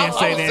come to me and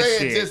say I was that saying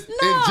shit. just in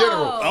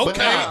general. But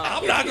Okay, nah.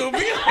 I'm not gonna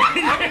be like,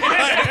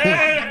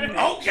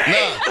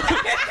 okay,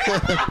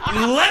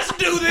 let's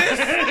do this.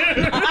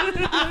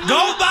 Go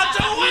about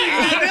your way.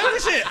 Goddamn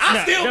shit, I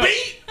still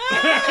beat.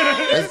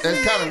 It's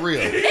kind of real.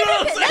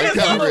 It's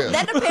kind of real.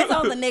 That depends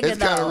on the nigga, It's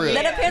kind of though. real.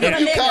 That depends on If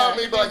the you nigga. call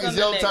me like it's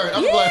your turn,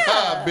 I'm like,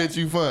 ah, bitch,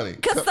 you funny.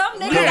 Cause some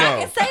niggas, Come I on.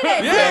 can say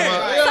that.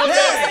 Yeah. Some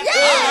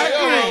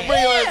niggas, All right,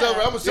 bring your ass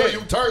over. I'm gonna show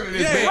you turning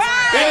this bitch.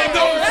 And then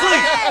go to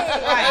sleep.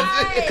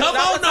 Right. Come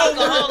on talk a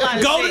whole lot over.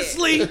 of Go to shit.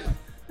 sleep.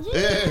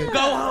 Yeah. Go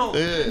home.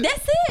 Yeah.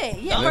 That's it.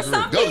 Yeah, for That's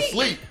some real. Go to niggas-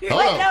 sleep. Wait,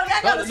 Hold no, on.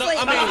 not go to No, sleep.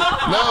 I mean,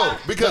 No,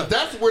 because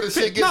that's where the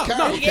shit gets No,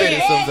 complicated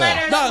yeah, sometimes.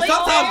 later. No,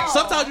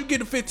 sometimes you get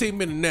a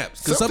 15-minute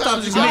naps. Because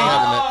sometimes you gotta need.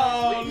 have a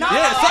nap. No,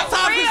 Yeah, that's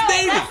sometimes it's real.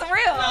 needed. That's real.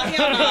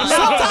 Hell no.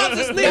 Sometimes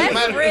it's It needed.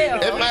 That's real.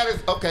 matters.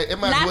 Okay, it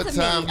matters Not what to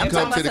time me. you I'm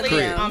come to talking the about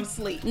crib. I'm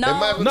asleep. No, It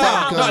matters what No,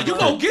 time you no, come to you the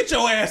gonna crib. get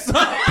your ass up.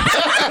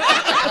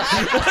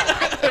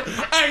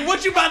 Hey,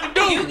 what you about to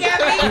do? You got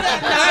me.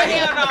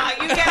 Hell no.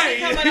 You got me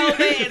coming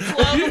over at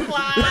 12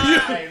 o'clock.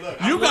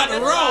 You got to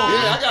roll.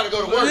 Yeah, I gotta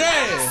go to work.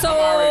 Yeah. So I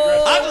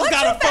just what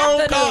got you a phone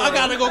about to call. do? I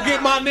gotta go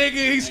get my nigga.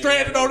 He's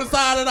stranded on the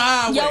side of the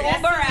highway. Your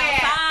Uber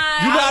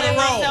outside. You gotta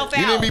roll.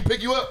 You need me to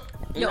pick you up?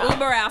 Your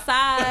Uber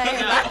outside.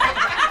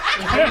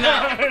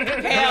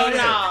 Hell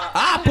no.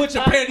 I'll put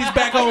your panties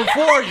back on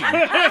for you.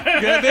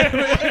 Goddamn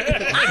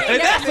it.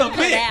 And that's a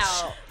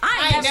bitch.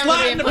 I ain't never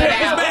Slide been the put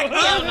panties out. back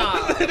Hell up. no.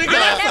 Nigga,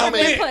 that's never a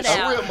been bitch. put A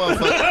out. real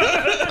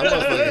motherfucker. A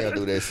motherfucker ain't gonna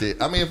do that shit.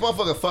 I mean, if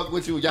motherfucker fuck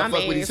with you, y'all I fuck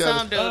with mean, each some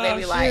other. dude, they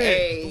be like,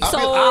 hey. I So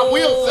mean, I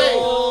will say.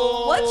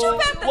 what you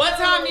about to What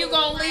do? time you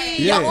gonna leave?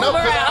 Yeah. No, 'cause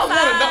I outside.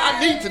 wanna know. I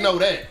need to know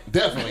that.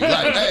 Definitely.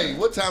 Like, hey,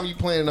 what time you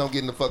planning on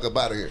getting the fuck up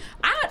out of here?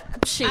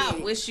 Shit. I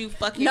wish you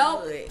fucking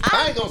No. would.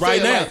 I ain't gonna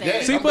Right say it now. like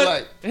that. See, I'm but-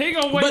 like, He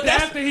gonna wait But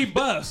that's- after he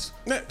busts.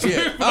 Yeah. Oh,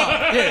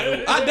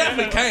 yeah. I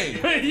definitely came.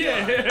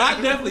 Yeah. I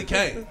definitely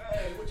came.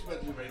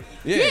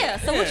 Yeah,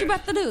 so what you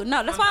about to do?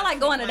 No, that's why I like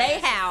going to their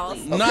house.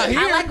 Not here.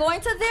 I like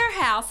going to their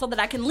house so that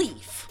I can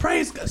leave.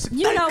 Praise God.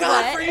 You Thank know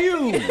God what? for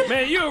you.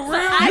 Man, you a real.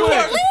 I You can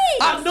were-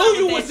 leave. I knew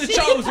you was the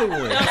chosen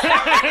one.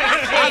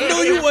 I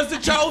knew you was the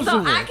chosen So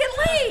one. I can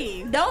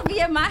leave. Don't be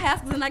at my house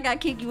because then I got to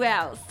kick you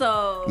out.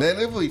 So man,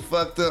 if we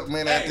fucked up,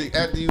 man, after you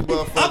I'm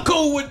motherfucker.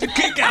 cool with the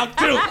kick out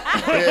too.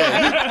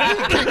 Yeah, you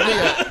kick me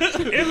out.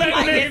 It let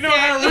the nigga know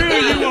how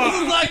real you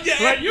are. Like,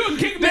 yeah. Like you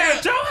kick me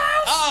out your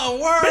house. Oh,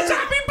 word. Bitch,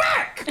 I'll be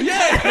back.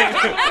 Yeah.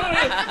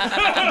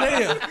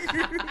 Damn.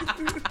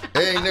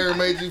 They ain't never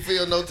made you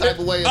feel no type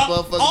of way if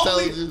motherfucker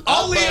told you.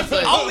 Only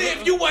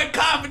if you weren't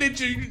confident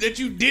that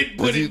you didn't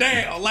put it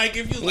down. Like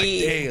if you was like,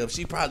 Yeah. damn,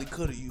 she probably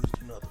could have used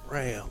another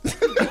round.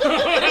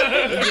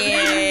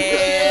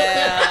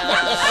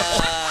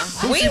 Yeah.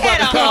 We had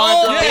a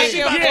whole Yeah, back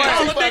she and about to forth.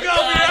 call Nigga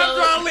over here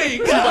after I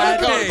leave. Somebody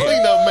call the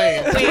cleanup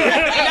man.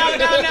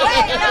 No.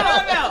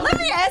 let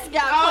me ask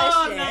y'all a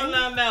Oh, question.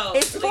 no.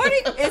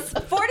 It's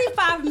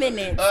 45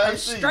 minutes I of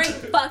see. straight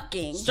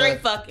fucking.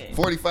 Straight fucking.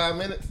 45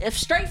 minutes? If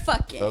straight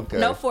fucking. Okay.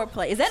 No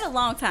foreplay. Is that a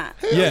long time?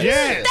 Yes.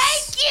 Yes.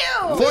 Thank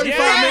you.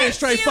 45 minutes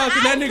straight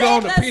fucking. That nigga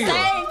on the pill.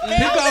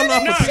 Nigga on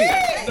the pill.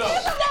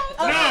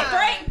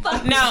 Straight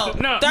fucking. No.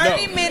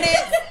 30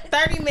 minutes.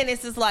 30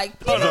 minutes is like,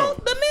 you know,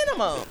 the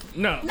minimum.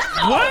 No.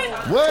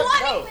 What? What?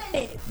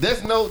 20 minutes.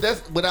 That's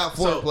without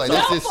foreplay. so-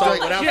 That's just so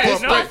straight. without Yeah, no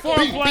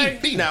foreplay. foreplay.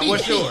 Beep, Now, beep,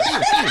 what's beep, yours? beep,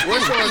 beep,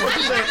 What's beep, yours? beep,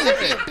 beep,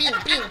 beep, beep,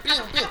 beep,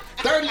 beep, beep.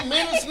 30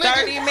 minutes, nigga.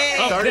 30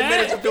 minutes. 30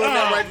 minutes of doing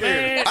that right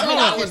there. I mean,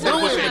 I can do it,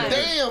 but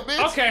damn,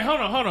 bitch. Okay, hold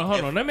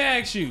on. Let me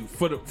ask you,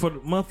 for the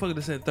motherfucker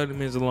that said 30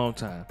 minutes is a long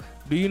time,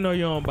 do you know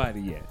your own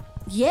body yet?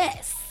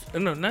 Yes.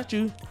 No, not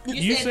you.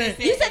 You said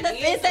You said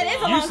it's a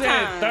You long said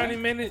time. 30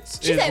 minutes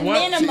She is said what?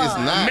 minimum. It's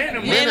not.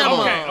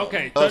 Minimum.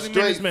 Okay. 30 Straight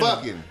minutes minimum.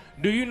 fucking.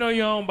 Do you know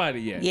your own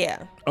body yet?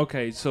 Yeah.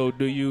 Okay, so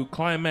do you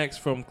climax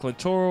from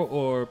clitoral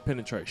or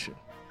penetration?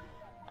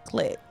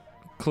 Click.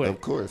 Click.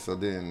 Of course. So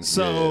then,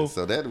 So-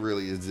 so that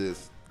really is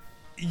just.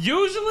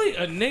 Usually,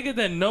 a nigga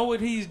that know what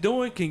he's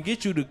doing can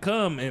get you to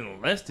come in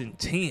less than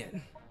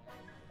 10.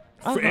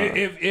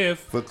 If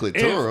For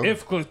clitoral.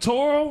 if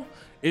clitoral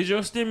is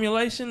your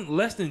stimulation,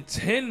 less than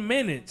 10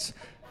 minutes,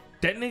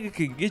 that nigga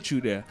can get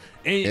you there.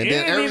 And And it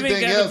then ain't even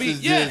everything gotta else be,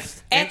 is yeah.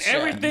 just And extra.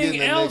 everything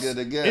Getting a else nigga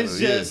together, is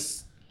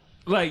just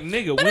like,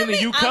 nigga, But when I mean,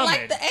 are you I coming?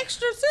 like the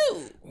extra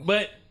too.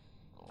 But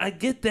I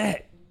get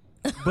that.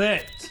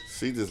 But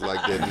She just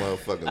like that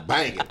motherfucking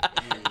banging.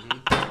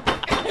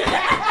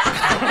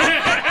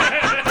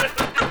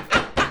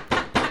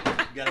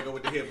 You gotta go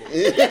with the hip.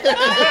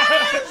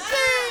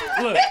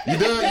 look, You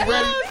done? You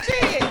ready? Oh,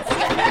 shit.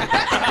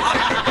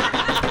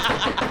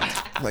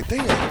 Like,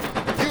 damn.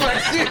 You like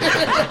shit.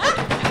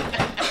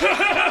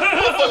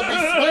 Motherfucker be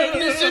sweating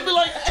this shit. Be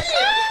like,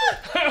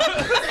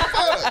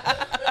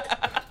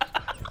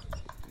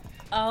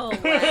 Oh,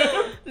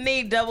 wow.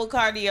 Need double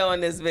cardio in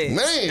this bitch.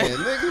 man,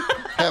 nigga.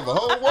 Have a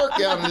whole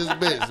workout in this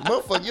bitch.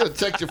 Motherfucker, you'll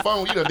check your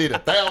phone. You done did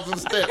 1,000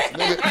 steps,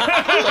 nigga.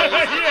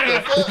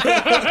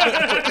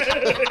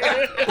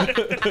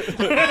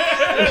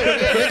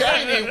 Nigga, I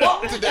ain't even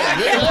walked today,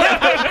 nigga.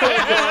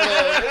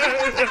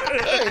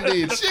 I ain't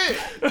did shit.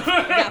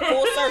 Got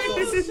full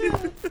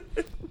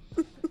circles.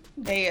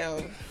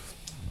 Damn.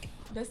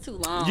 That's too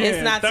long. Yeah,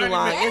 It's not too 30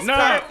 long. minutes. It's No.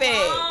 perfect.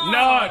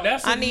 no,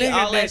 that's a I need nigga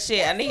all that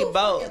shit. I need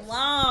both. Fucking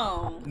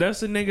long.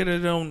 That's a nigga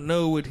that don't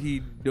know what he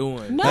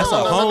doing. No, That's a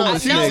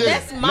homeless She no, nigga.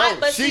 that's my.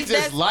 But she see, just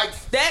that's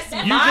likes. that's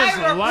You my just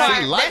like- requirement.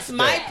 She likes That's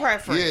my that.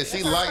 preference. Yeah,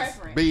 she her likes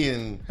preference.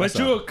 being. But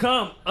you'll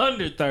come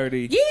under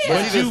 30. Yeah.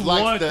 But She you just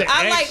likes want the- the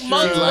I like extra.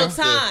 multiple likes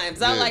the-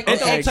 times. I yeah. like It the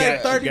don't Okay, extra.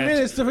 take 30 gotcha.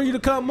 minutes for you to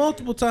come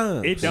multiple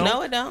times. It don't.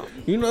 No, it don't.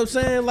 You know what I'm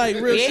saying? Like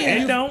real Yeah. shit.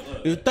 It You, don't.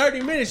 In 30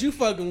 minutes, you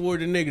fucking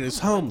with a nigga that's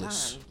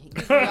homeless. You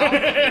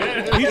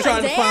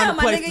trying to find a Damn,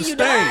 my place nigga, to you stay.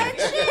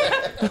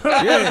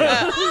 done?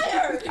 Yeah.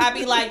 I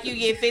be like, you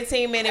get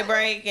 15-minute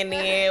break and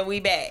then we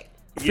back.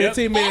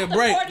 15-minute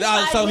break.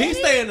 So he's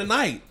staying the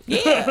night.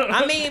 Yeah,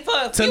 I mean for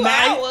a few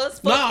Tonight? hours.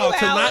 For No, a few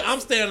tonight. hours. I'm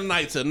staying the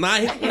night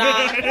tonight.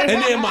 Nah.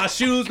 And then my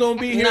shoes gonna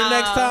be here Nah.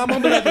 next time.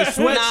 I'm gonna have a Nah,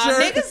 sweatshirt.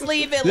 niggas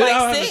leave at Then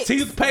I'll like have a 6.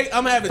 toothpaste.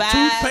 I'm having 5,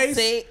 toothpaste.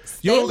 6.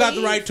 You They don't got the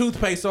leave. right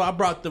toothpaste, so I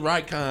brought the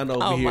right kind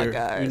over Oh, here. my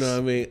gosh. You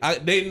know what I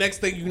mean? Next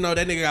thing you know,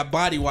 that nigga got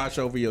body wash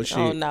over your shit.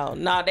 Oh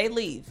no, they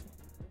leave.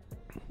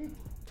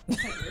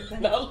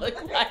 Don't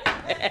look like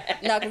that.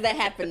 No, because that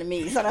happened to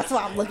me, so that's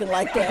why I'm looking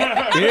like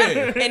that.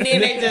 Yeah. And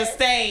then they just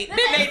stayed. Yeah.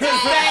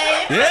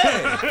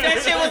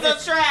 That shit was a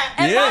trap.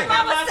 And Yeah. my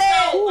mama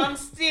said, I'm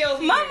still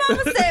here. my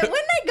mama said, when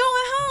they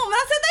going home? And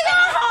I said, they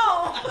are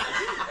home.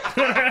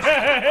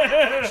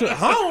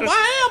 Home? I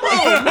am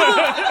home.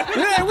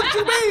 Yeah, what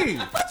you mean?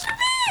 What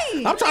you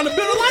mean? I'm trying to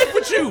build a life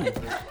with you.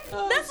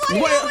 That's why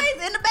he Well-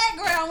 always in the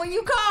background when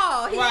you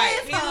call. He Right,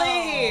 is he home.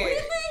 live here. He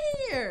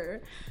live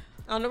here.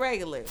 On the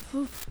regular.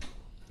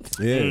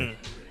 Yeah.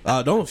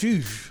 Don't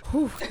you?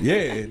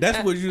 Yeah,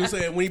 that's what you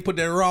said when he put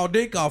that raw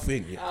dick off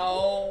in you.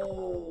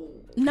 Oh.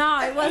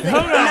 No, it wasn't.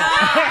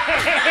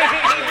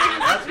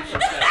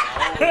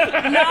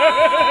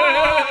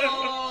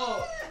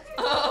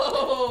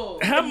 Oh.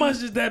 How much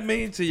does that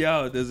mean to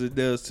y'all as it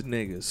does to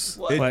niggas?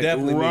 What? It Like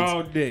definitely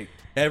raw dick.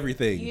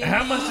 Everything. Yeah.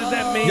 How much does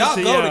that mean Y'all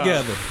to go y'all?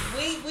 together.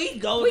 We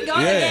go We go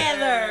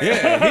together. together.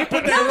 Yeah, he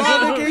put that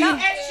raw dick in We you.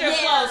 extra Yeah.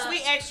 close.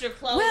 We extra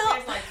close. Well-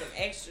 There's like some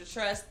extra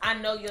trust. I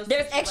know your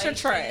There's extra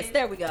situation. trust.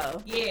 There we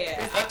go. Yeah,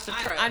 There's extra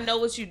trust. I know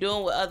what you're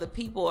doing with other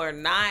people or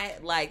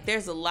not. Like,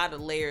 there's a lot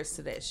of layers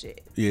to that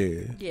shit.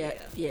 Yeah.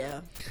 Yeah.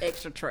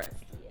 Extra trust.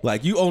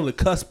 Like you on the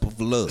cusp of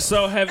love.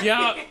 So have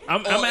y'all?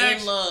 I'm Or in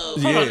asking. love.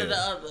 Yeah. One or the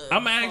other.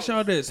 I'm gonna ask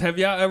y'all this: have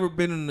y'all ever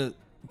been in a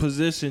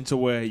position to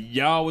where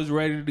y'all was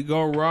ready to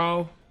go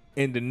raw,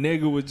 and the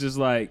nigga was just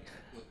like,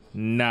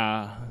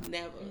 "Nah."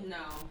 Never. No.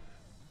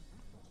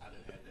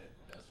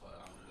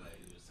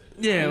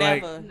 Yeah,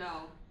 like Never. No.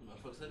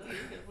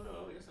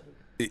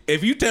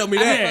 If you tell me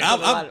I that,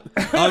 fuck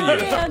with a lot oh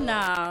yeah.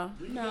 Yeah,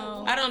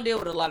 no. I don't deal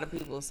with a lot of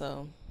people,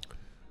 so.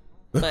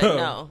 But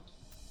no.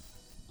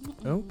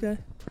 okay.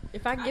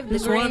 If I give the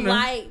Just green wondering.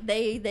 light,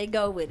 they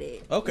go with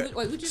it. Okay.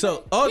 Wait, what you So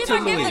say? If I give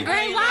ultimately, the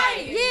green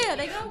light, yeah,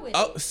 they go with it.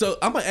 oh, so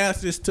I'm gonna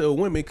ask this to a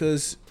woman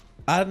because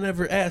I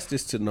never asked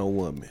this to no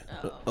woman.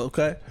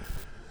 Okay.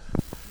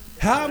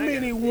 How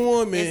many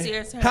women? It's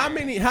your turn. How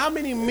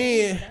many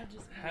men?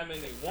 How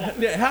many want?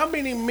 Yeah, how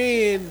many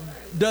men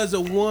does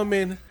a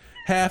woman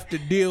have to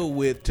deal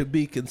with to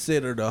be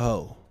considered a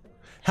hoe?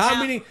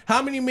 How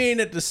many men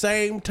at the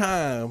same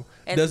time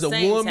does the a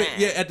same woman? time.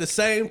 Yeah, at the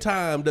same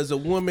time, does a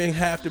woman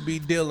have to be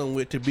dealing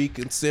with to be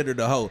considered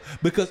a hoe?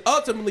 Because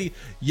ultimately,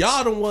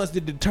 y'all the ones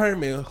that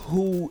determine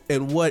who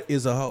and what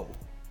is a hoe.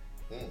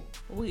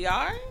 We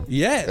are.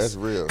 Yes, That's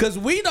real. Because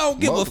we don't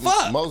give a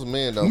fuck. Most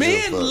men don't.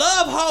 Men give a fuck.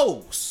 love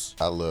hoes.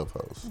 I love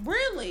hoes.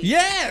 Really?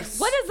 Yes.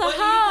 What is a What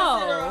do you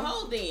consider a hoe?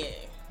 hoe then?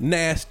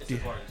 Nasty.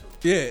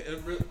 Yeah,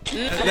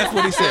 that's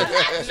what he said.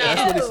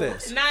 That's what he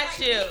says. Not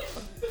you.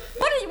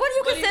 What do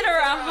you consider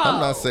a hoe? I'm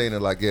not saying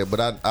it like that, but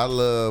I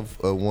love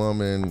a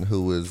woman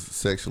who is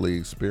sexually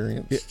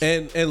experienced.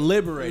 And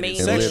liberated, Me.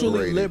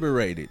 sexually Liberated.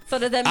 liberated. So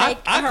does that make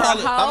I her call a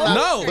it- hoe? I'm not-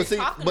 No. but see,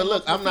 Talking but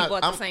look, to I'm not. people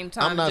at I'm, the same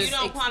time, I'm not. You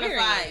don't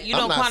Experience. quantify. You I'm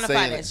don't not quantify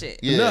saying that it. shit.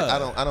 Yeah,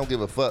 No. I don't give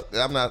a fuck.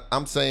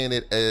 I'm saying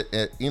it.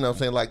 You know, what I'm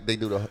saying like they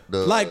do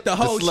the Like the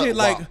whole slut shit,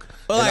 like- walk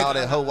like- and all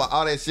that whole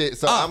all that shit.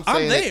 So I'm I'm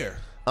saying there,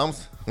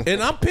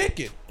 and I'm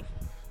picking.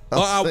 Or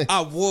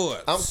I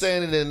would. I'm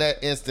saying it in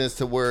that instance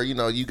to where you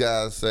know you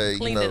guys say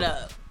Clean you know it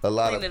up. a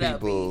lot Clean of it up,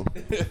 people.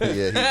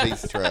 Yeah,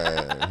 he's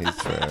trying. He's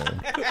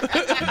trying.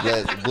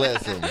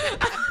 Bless him.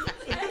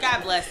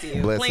 God bless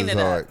you. Bless Clean his it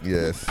heart. up.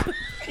 Yes.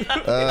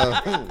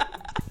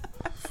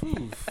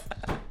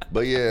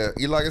 But yeah,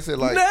 you like I said,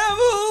 like Never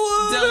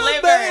would.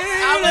 Deliver.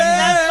 I was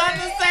just about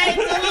to say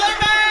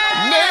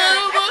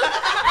deliver.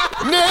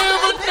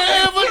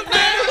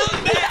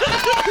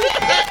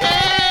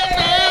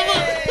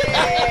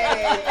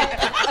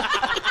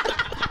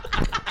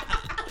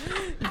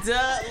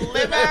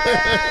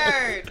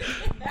 Delivered.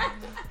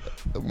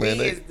 man,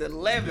 He is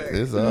delivered.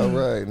 it's all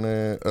right,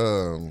 man.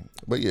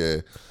 But yeah,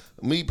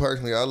 me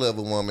personally, I love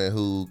a woman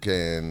who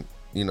can,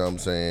 you know what I'm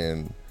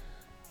saying,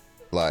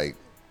 like,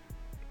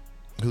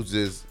 who's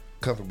just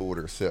comfortable with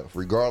herself,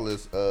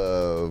 regardless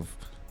of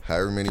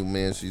however many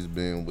men she's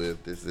been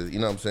with. This is, you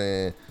know what I'm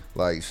saying,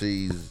 like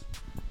she's,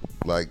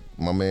 like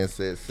my man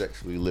said,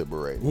 sexually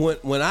liberated.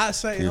 When I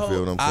say You hoe,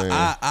 feel what I'm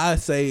saying? I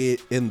say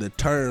it in the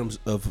terms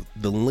of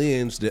the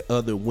lens that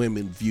other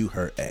women view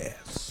her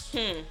as.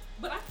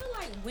 But I feel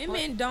like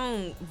women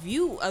don't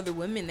view other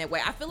women that way.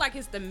 I feel like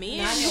it's the men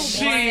who Shit.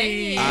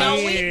 say it. No,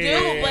 we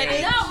do, but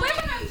it's, No,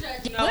 women are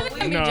judgy. no, Women we,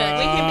 can be Nah. judgy.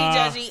 we can be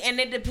judgy, and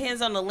it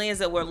depends on the lens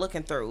that we're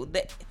looking through.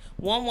 That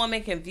one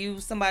woman can view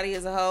somebody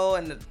as a hoe,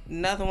 and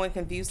another one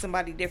can view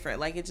somebody different.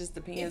 Like it just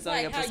depends It's on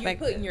like your how you're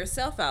perspective. putting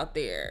yourself out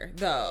there,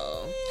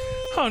 though.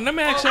 Oh, let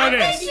me ask y'all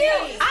this.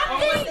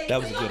 That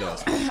was a good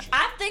answer.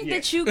 I think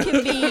that you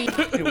can be.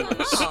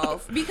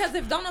 Off. Because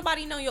if don't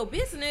nobody know your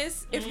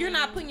business, if you're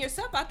not putting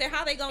yourself out there,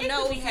 how they gonna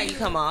know See how you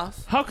come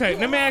off. Okay,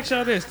 let me ask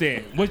y'all this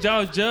then. Would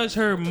y'all judge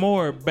her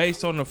more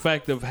based on the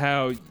fact of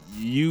how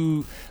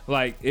you,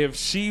 like, if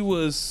she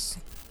was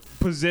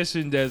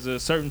positioned as a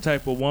certain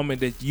type of woman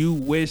that you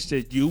wish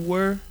that you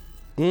were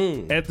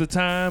at the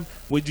time,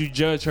 would you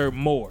judge her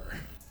more?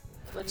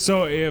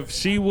 So if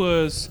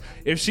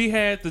she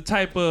had the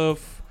type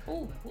of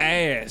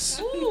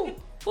ass,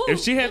 if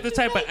she had the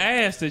type of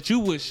ass that you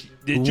wish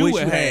that you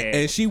would have,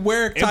 and she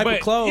wear type but- of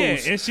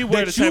clothes yeah, and she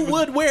wear that the type you of-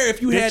 would wear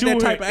if you had that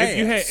type of ass. if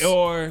you had,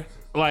 or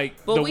like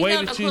But the we way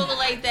don't that you.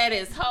 equivalate that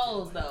as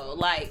hoes though.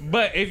 Like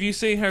But if you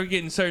see her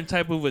getting certain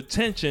type of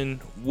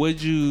attention,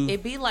 would you?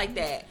 it be like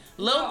that.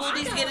 Little No, I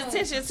booties get don't.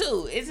 attention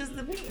too. It's just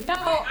the people. No,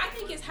 I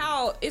think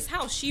it's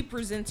how she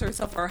presents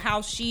herself or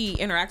how she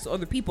interacts with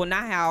other people,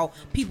 not how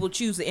people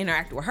choose to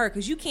interact with her.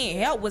 Because you can't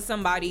help what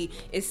somebody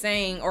is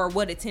saying or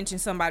what attention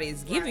somebody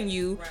is giving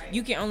you. right.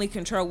 You can only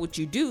control what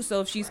you do.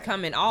 So if she's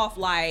coming off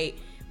like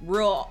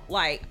real,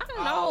 like I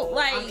don't know, Oh, I'm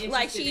like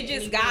interested she in just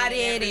anything got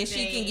and it and she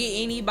can everything.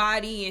 get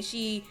anybody and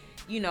she,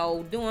 you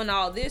know, doing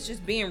all this,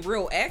 just being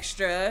real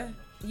extra,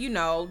 you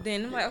know,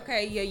 then I'm like,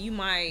 okay, yeah, you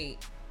might.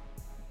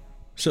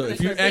 So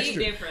if you Perceived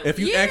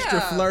differently. extra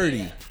Yeah.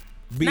 flirty,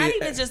 be Not it-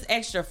 even just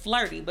extra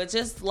flirty, but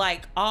just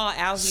like all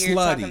out here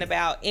Slutty. talking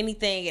about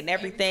anything and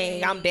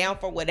everything. I'm down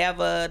for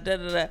whatever. Da,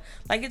 da, da.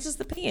 Like it just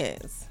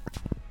depends.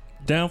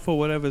 Down for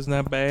whatever is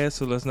not bad,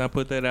 so let's not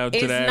put that out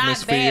It's to the not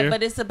atmosphere. bad,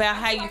 but it's about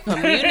how you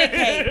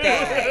communicate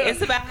that.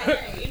 It's about how you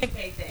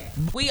communicate that.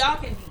 We all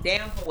can be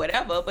down for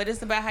whatever, but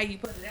it's about how you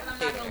put it out I'm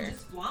not gonna there.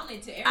 just flaunt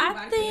it to I everybody.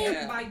 'cause think-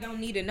 everybody don't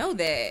need to know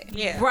that.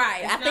 Yeah.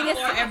 Right. I think not it's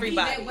for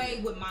everybody. Be that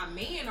way with my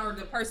man or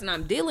the person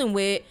I'm dealing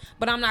with,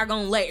 but I'm not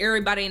gonna let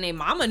everybody and their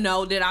mama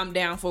know that I'm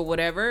down for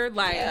whatever.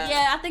 Like,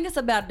 Yeah, I think it's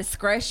about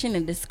discretion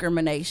and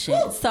discrimination.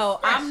 So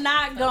I'm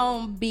not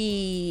gonna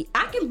be.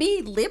 I can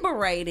be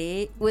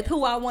liberated with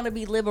who I want to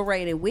be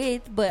liberated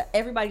with, but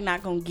everybody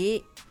not gonna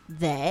get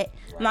that.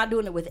 I'm not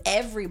doing it with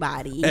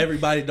everybody.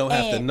 everybody don't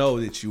have to And- know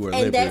that you were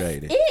And that's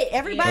liberated. it.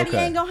 Everybody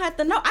Okay. ain't gonna have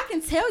to know. I can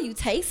tell you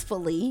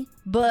tastefully,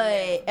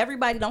 but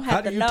everybody don't have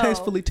How to do you know.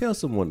 tastefully tell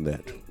someone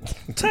that?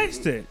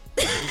 Taste it.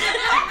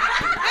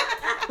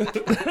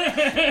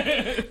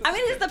 I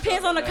mean, it just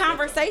depends on the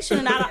conversation,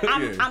 and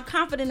I'm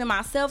confident in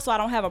myself, so I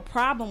don't have a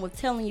problem with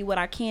telling you what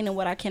I can and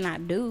what I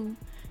cannot do.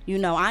 You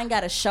know, I ain't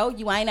got to show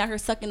you. I ain't out here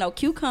sucking no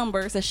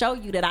cucumbers to show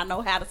you that I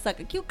know how to suck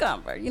a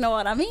cucumber. You know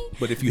what I mean?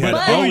 But if you had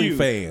But-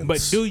 OnlyFans,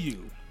 But do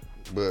you?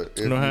 But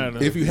if Know how you,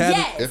 to- if you had,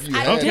 Yes, if you I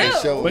had do. to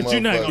show, a But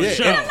you're not gonna motherfucker-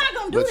 show. And I'm not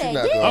gonna do But that. you're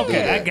not Yeah. gonna do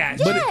Okay, I that. got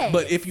you. Yeah.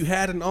 but if you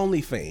had an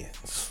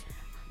OnlyFans,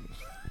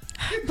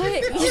 But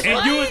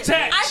And you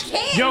attach I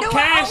can't your do it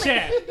Cash only-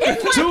 App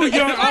it's like- to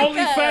your it's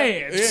like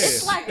OnlyFans.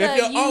 It's like If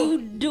you're you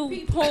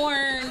do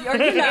porn or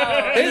you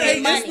know.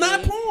 It's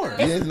not porn.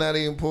 Yeah, it's not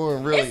even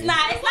porn, really. It's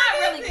not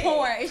really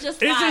porn. It's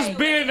just It's like just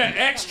being an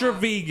extra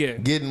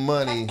vegan. Getting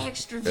money.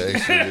 extra.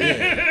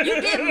 Yeah,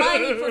 You get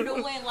money for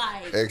doing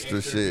like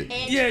extra shit.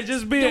 Yeah,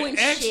 just being Doing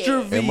extra shit.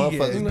 And vegan.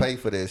 motherfuckers pay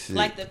for that shit.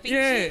 Like the feet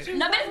Yeah. picture?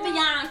 No, that's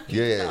beyond.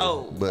 yeah.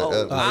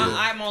 But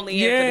I'm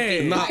only in Yeah. for the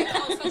feet. Nah. Like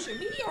on social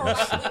media or with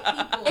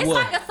people. It's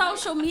like a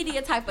social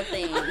media type of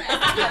thing.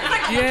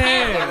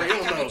 Yeah.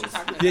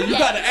 Yeah, you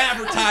gotta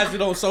advertise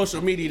it on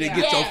social media to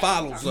get your Yeah.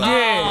 followers up.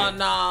 Yeah. Oh,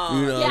 no.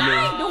 You know Yeah, what I mean?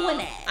 I ain't doing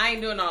that. I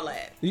ain't doing all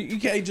that. You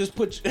can't just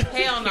put.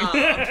 Hell no.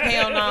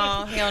 Hell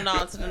no. Hell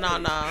no to the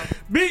no.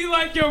 Be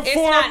like your It's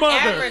not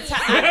foremother.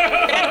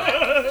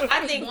 advertised.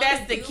 I think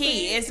that's the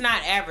key. It's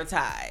not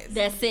advertised.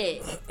 That's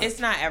it. It's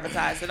not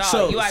advertised at all.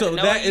 So, you either so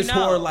know that or you is know.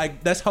 for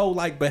like that's whole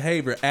like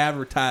behavior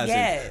advertising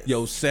Yes.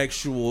 your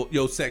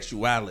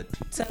sexuality,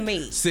 to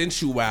me.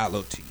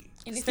 sensuality,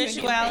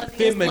 Sensuality,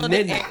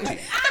 femininity.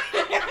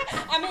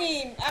 I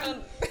mean, I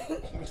don't.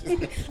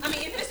 I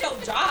mean, if it's your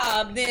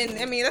job, then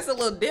I mean that's a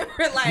little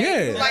different. Like,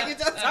 Yeah. like you're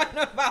just talking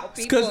about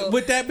people. Because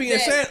with that being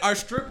that- said, are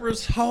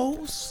strippers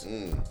hoes?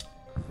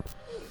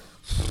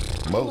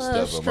 most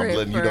of them. I'm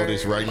letting you know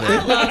this right I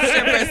now. love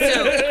strippers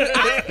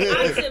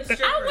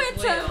too. I went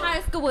to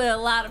high school with a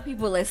lot of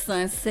people at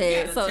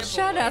Sunset, so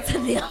shout out to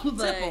them.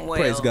 But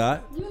Praise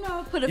God. you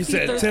know, put a You few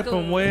said through tip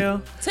school. them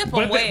well. Tip 'em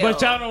but well.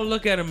 But y'all don't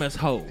look at them as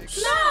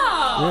hoes.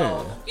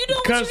 No. You doing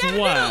what Because you gotta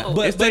why? do.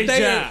 But- it's but their they-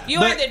 job. You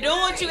either doing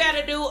what you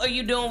gotta do or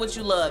you doing what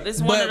you love.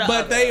 It's one or the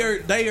But other.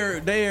 they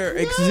are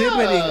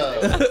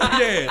exhibiting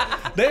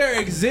they are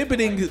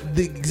exhibiting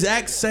the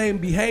exact same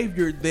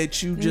behavior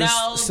that you just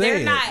no, said.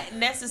 they're not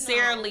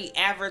necessarily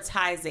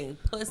advertising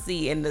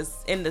pussy in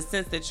the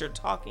sense that you're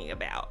talking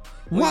about.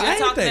 When Why you're ain't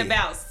talking they?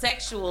 about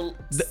sexual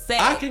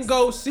sex. I can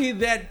go see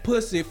that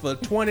pussy for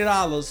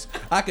 $20.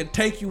 I can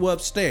take you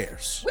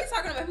upstairs. We're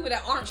talking about people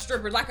that aren't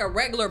strippers, like a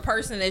regular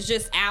person that's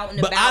just out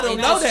and But about. I don't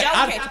and know just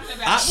that.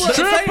 showcasing.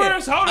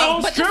 Strippers, hold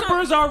on. but that's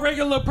Strippers are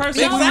regular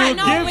persons. No, We I will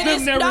know, give but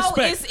them their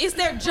respect. it's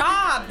their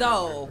job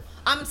though.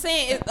 I'm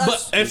saying,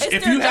 But if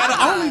it's you their had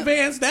job. an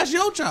OnlyFans, that's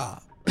your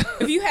job.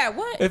 If you had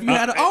what? If you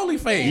had an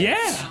OnlyFans.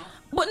 Yeah.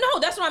 But no,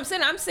 that's what I'm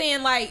saying. I'm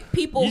saying like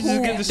people You who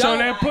just get to show don't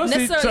that pussy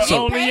necessarily to get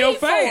only paid your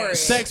for face. it.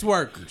 Sex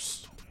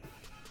workers.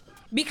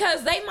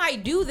 Because they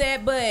might do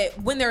that, but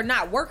when they're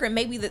not working,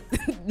 maybe they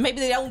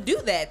don't do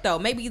that though.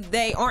 Maybe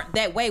they aren't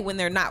that way when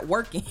they're not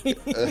working.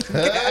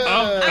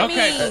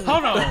 Okay, mean-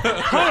 hold on.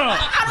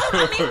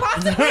 I mean,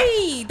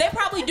 possibly they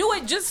probably do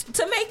it just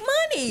to make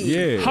money.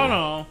 Yeah. Hold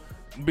on.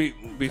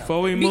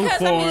 Before we move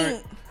Because, I forward,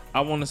 mean-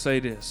 I want to say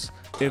this.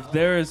 If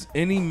there is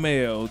any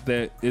male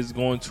that is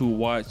going to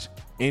watch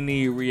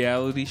any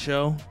reality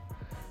show,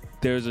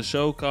 there's a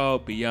show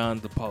called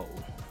Beyond the Pole.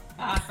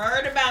 I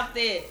heard about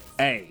this.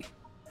 Hey,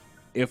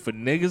 if a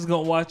nigga's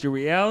gonna watch a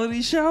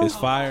reality show, It's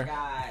fire.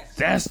 God.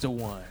 that's the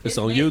one. It's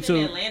on based in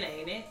YouTube. Atlanta,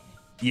 ain't it?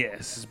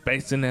 Yes, it's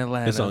based in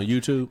Atlanta. It's on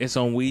YouTube. It's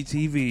on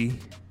WeTV.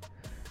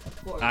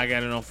 I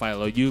got it on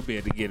Philo. You'll be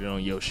able to get it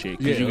on your shit.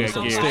 Cause Yeah, you it's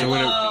got on Gary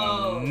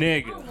Philo.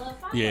 Nigga.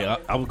 Yeah,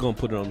 I was gonna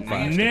put it on the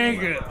fire.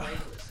 Nigga.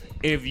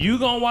 If you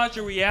gonna watch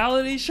a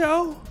reality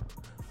show,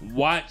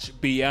 watch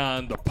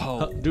Beyond the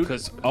Pole. dude.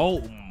 Cause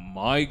oh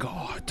my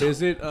god.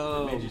 Is it?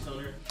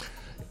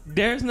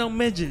 There's no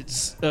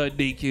midgets,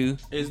 DQ.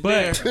 Is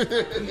but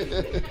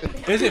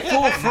Is it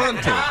full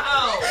frontal?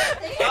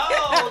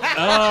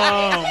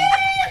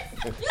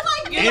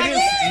 it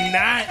is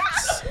not.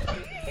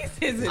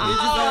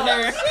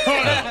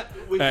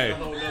 Hey,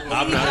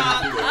 I'm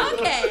not.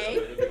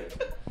 Okay.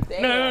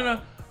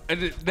 No.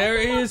 There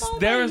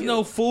is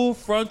no full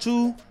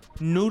frontal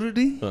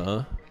nudity,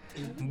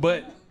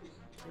 but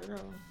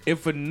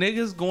if a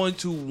nigga's going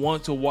to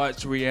want to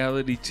watch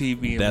reality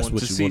TV and That's want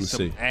what to you see wanna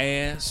some see.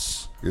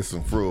 ass, Get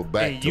some full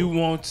back. and you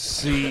want to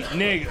see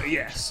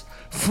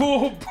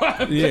full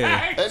back.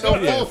 Yeah. Ain't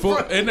no full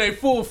front. And they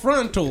full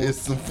frontal. It's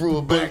some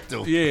full back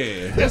though.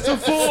 Yeah. That's a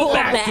full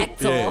back. Back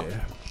door. Yeah.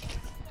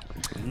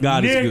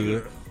 God is Nigga.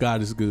 good.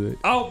 God is good.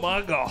 Oh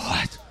my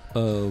god. I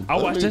Let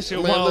watched me- that shit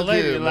with man, my look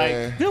lady. here, Like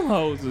man. them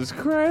hoes is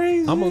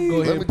crazy. I'm gonna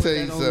go ahead. Let me and put tell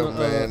you that on something,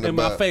 man, in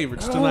my about-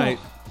 favorites tonight.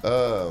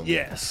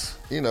 Yes.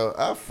 You know,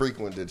 I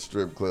frequented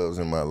strip clubs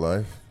in my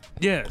life.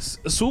 Yes.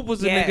 Swoop was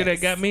the Yes. nigga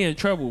that got me in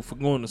trouble for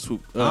going to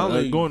swoop,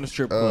 Only- going to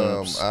strip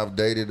clubs. I've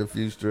dated a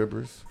few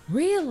strippers.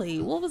 Really?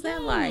 What was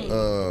that like?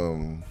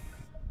 Fun.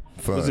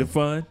 Was it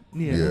fun?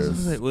 Yeah.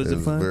 Yes. Was it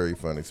fun? a very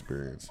fun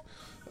experience.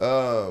 I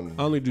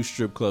only do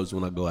strip clubs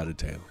when I go out of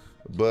town.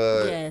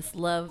 But Yes,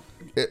 love.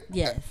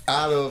 Yes.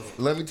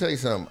 let me tell you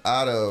something.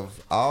 Out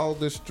of all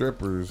the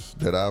strippers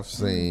that I've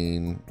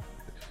seen,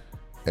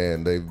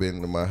 and they've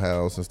been to my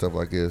house and stuff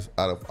like this,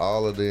 out of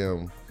all of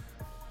them,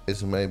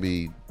 it's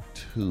maybe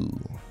 2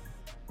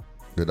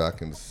 that I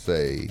can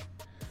say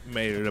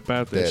Made it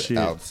about that, that shit.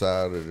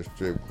 outside of the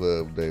strip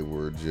club, they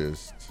were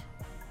just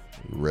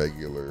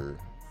regular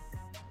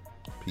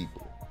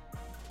people.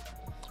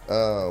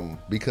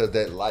 because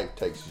that life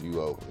takes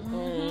you over.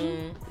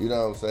 You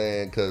know what I'm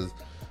saying? Because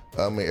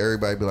I mean,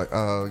 everybody be like,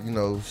 oh, you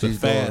know, she's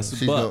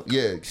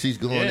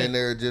going in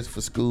there just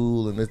for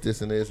school and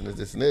this and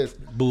this.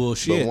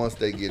 Bullshit. But once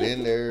they get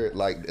in there,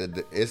 like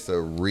it's a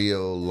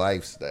real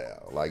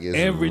lifestyle. Like it's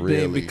everything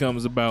really,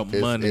 becomes about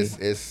money.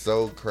 It's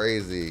so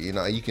crazy. You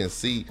know, you can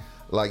see.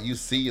 Like you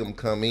see them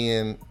come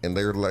in and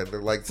they're like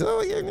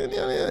oh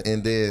yeah,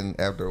 and then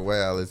after a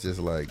while it's just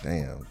like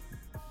damn.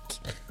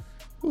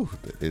 Whew,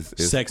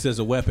 it's sex as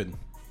a weapon.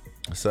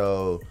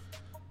 So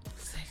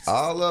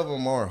all of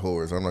them are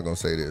whores. I'm not gonna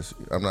say this.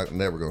 I'm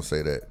never gonna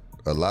say that.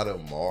 A lot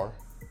of them are,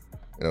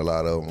 and a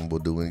lot of them will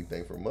do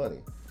anything for money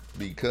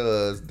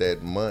because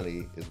that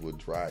money is what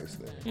drives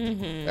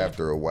them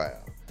after a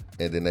while.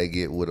 And then they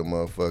get with a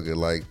motherfucker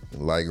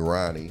like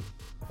Ronnie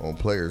on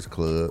Players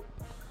Club.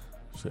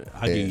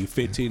 I give you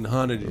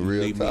 $1,500 and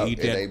real leave talk, me eat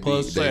and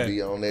that they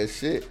be on that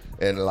shit,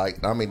 and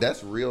like I mean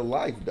that's real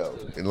life though,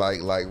 and like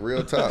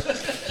real talk.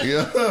 You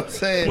know what I'm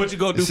saying? What you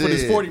gonna do for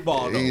this 40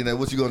 ball though? You know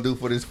what you gonna do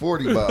for this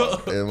 40 ball?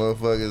 And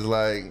motherfuckers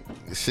like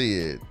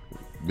shit,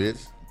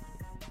 bitch,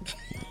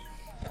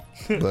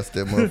 bust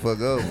that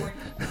motherfucker over.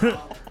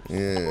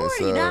 Yeah,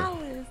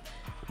 $40.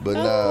 But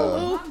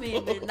no, My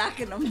man been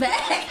knocking them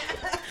back.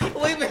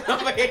 We been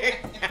over here.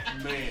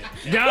 Man,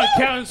 y'all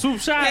counting swoop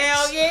shots?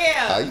 Hell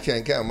yeah. you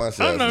can't count my Oh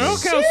shots. no,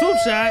 don't count swoop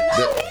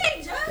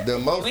shots. The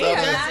most We I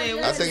had had,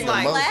 to. I think the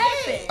Like, most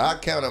laughing. I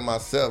counted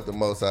myself. The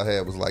most I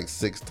had was like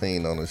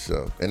 16 on the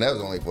show, and that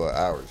was only for an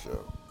hour show.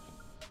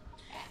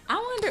 I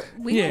wonder.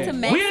 We went to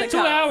Mexico. We're in 2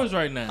 hours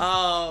right now.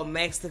 Oh,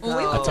 Mexico. When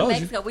we went to told you.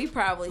 Mexico, we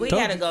probably We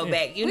gotta go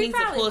back. You We need to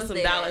probably pull was some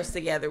there. dollars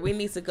together. We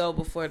need to go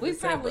before We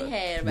December. probably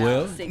had about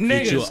Well, 6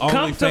 Niggas, your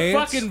come to OnlyFans?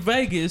 fucking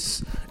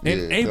Vegas in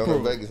Come April. to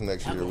Vegas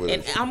next year with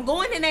And us. I'm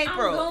going in I'm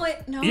April. going.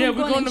 No, Yeah, I'm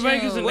we're going to in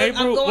Vegas June. in Well,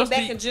 April. I'm going What's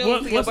back the- in June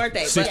for your what's-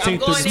 birthday. 16th But I'm through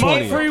going the in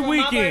 20th. April Free for my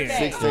weekend.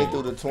 birthday. 16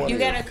 through the 20. You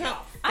gotta come.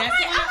 I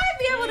might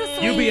be able to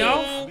swing. You be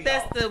off?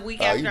 That's the week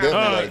Oh, after. you I'm definitely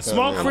going. gotta come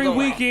Smoke in. free I'm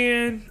going.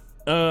 weekend.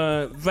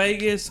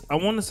 Vegas. I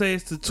want to say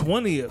it's the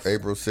 20th.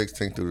 April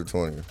 16th through the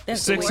 20th.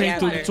 That's the week 16th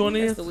through the after.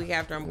 20th? That's the week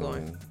after I'm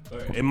going.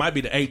 It might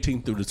be the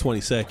 18th through the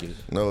 22nd.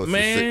 No, it's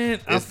Man,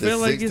 the, I it's feel the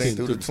like 16th it's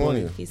through the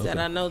 20th. He said,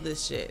 "I know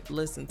this shit.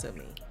 Listen to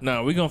me."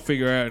 No, we're gonna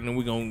figure out, and then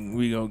we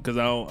gonna, cause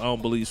I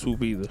don't believe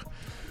Swoop either.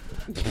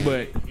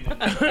 But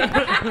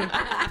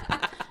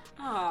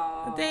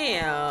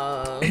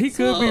Damn. he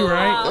could be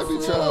right. That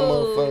be trying,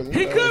 motherfucker.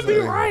 He could be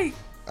right.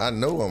 I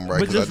know I'm right.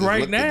 But 'cause I just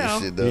right looked at now-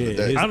 this shit the other Yeah,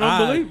 day. his I don't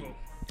eye- believe him.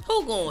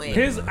 Who going?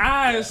 His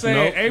eyes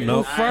saying Nope, April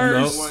nope,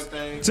 1st.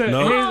 To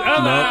Nope, his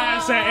other nope.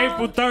 eyes saying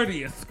April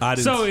 30th. I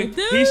didn't So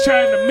see- he's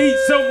trying to meet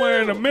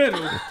somewhere in the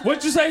middle.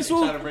 What you say,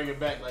 Swoop? Trying to bring it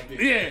back like this.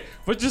 Yeah.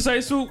 What you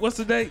say, Swoop? What's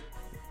the date?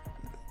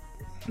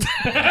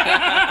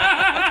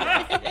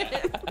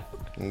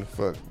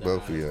 Fuck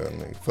both of y'all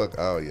niggas. Fuck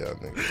all y'all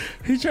niggas.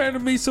 He's trying to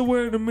meet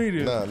somewhere in the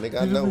middle. Nah,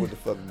 nigga, I know what the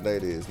fuck the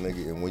date is,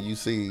 nigga. And when you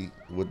see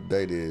what the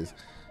date is,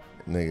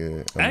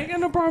 nigga. I ain't got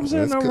no problem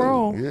saying that's no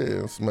cool. wrong. Yeah,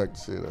 I'll smack the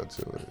shit out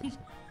your ass.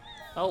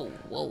 Oh,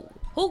 whoa.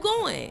 Who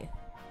going?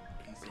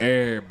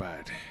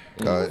 Everybody.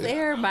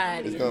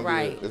 Everybody, It's gonna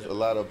right? be it's a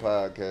lot of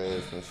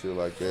podcasts and shit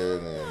like that,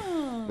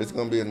 and it's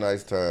gonna be a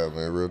nice time,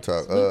 man. Real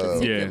talk.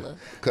 Yeah.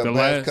 Past The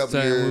last couple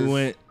time years, we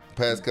went,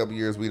 past couple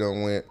years we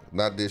don't went.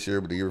 Not this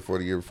year, but the year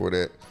before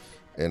that.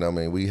 And I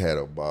mean, we had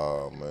a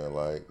ball, man.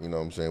 Like, you know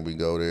what I'm saying? We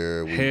go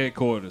there.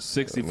 headquarters,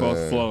 64th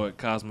Man. floor at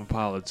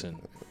Cosmopolitan.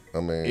 I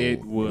mean,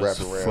 It was wrap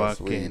around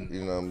fucking sweet,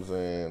 you know what I'm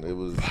saying? It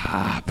was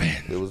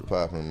popping. It was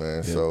popping,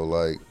 man. So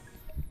like,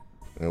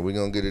 and we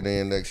gonna get it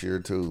in next year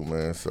too,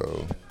 man.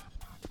 So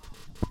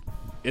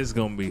It's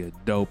gonna be a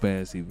dope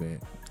ass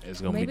event.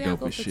 It's gonna Maybe be I'll dope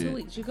go as for shit. 2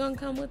 weeks. You gonna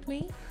come with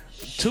me?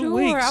 2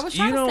 weeks. I was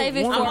trying You to don't save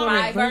it wanna for go to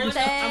my Vegas?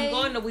 birthday. I'm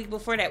going the week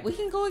before that. We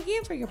can go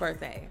again for your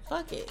birthday.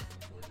 Fuck it.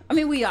 I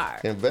mean, we are.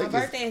 in Vegas,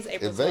 birthday is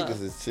April in Vegas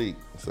 12th. is cheap.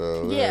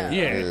 So Yeah.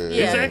 Yeah,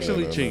 it's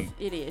actually cheap.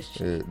 It is.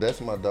 Yeah, that's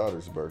my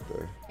daughter's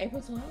birthday.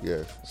 April 12th?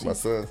 Yes, my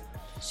son's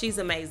She's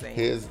amazing.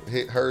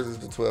 hers is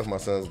the 12th. My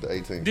son's the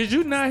 18th. Did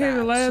you not hear the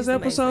Stop. last She's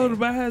episode amazing.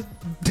 about how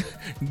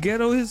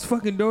ghetto his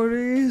fucking daughter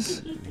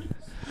is?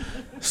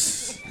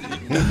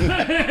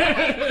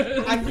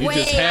 You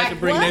just had to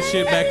bring that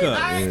shit back up.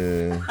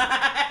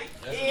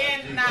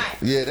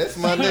 Yeah, that's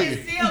my nigga.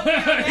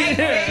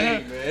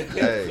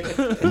 Hey,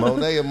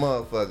 Monet a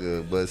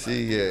motherfucker, but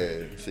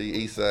she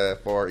east side,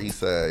 far east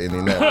side,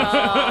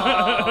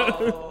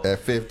 Indianapolis. At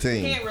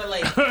 15. Can't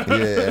relate.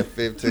 Yeah, at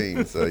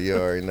 15. So you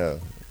already know.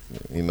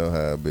 You know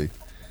how it be.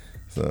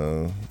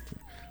 So,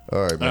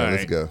 all right, man, All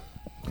let's right.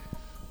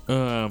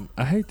 go.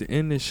 I hate to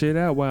end this shit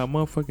out while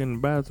motherfucking in the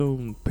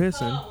bathroom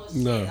pissing.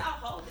 No. I'll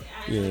hold it.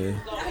 I Yeah.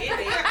 ain't gonna hit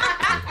it.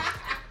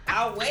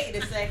 I'll wait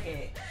a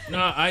second. No,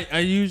 I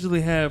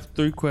usually have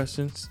 3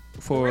 questions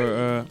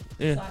for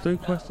 3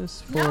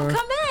 questions for. No,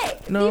 come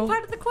back. No. Be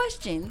part of the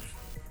questions.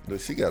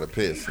 Look, she got a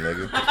piss,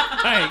 nigga.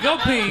 Hey, go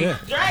pee. Yeah.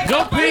 Drake,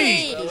 Go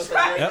pee.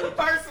 Try Yep. the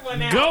first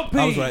one out. Go pee.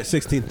 I was right,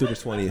 16th through the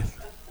 20th.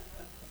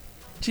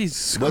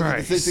 Jesus Was it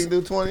Christ. the 16th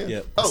through 20th?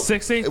 Yep. Oh,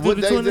 16th what through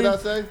the day did I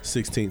 20th?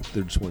 say? 16th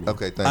through the 20th.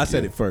 Okay, thank I you.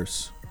 said it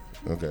first.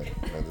 Okay.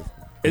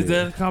 Is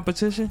that a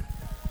competition?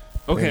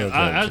 Okay, Ain't no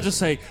I'll competition. just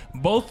say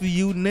both of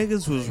you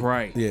niggas was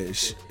right. Yeah.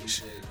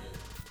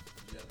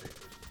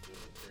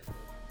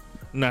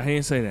 No, he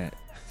didn't say that.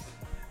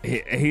 He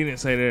didn't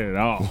say that at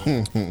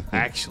all.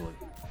 Actually,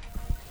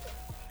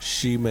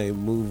 She may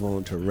move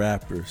on to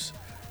rappers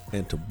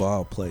and to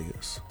ball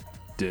players,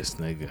 this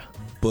nigga.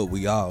 but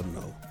we all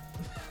know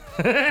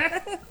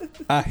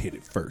I hit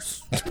it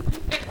first.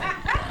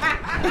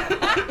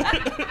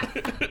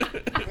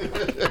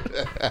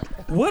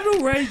 What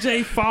do Ray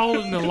J fall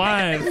in the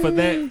line for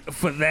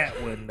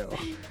that one though?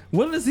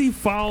 When does he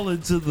fall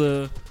into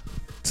the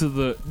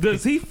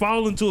does he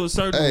fall into a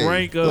certain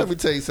rank of let me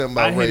tell you something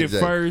about I Ray hit it J.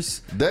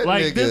 first? That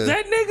Like nigga, does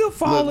that nigga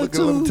fall look,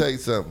 into let me tell you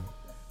something.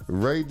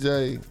 Ray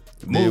J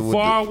move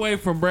far away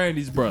from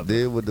Brandy's brother?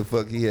 did what the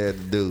fuck he had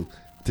to do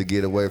to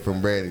get away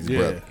from Brandy's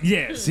brother.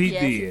 Yes, he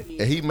Yes,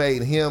 did. And he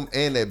made him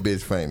and that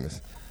bitch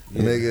famous.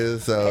 Nigga,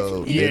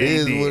 so Yeah, it he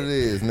is did. what it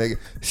is, nigga.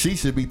 She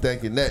should be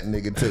thanking that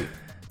nigga too.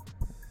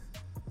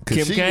 'Cause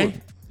Kim she K?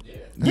 would-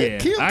 Yeah,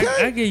 Kim K?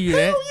 I give you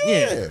that. Hell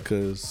Yeah.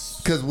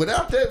 Cause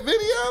without that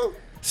video,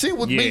 she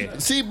would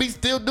she'd be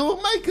still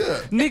doing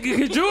makeup. Nigga,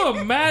 could you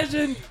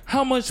imagine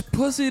how much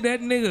pussy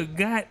that nigga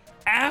got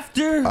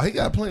after Oh, he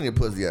got plenty of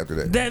pussy after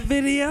that. that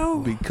video?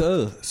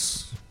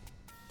 Because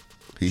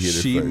He hit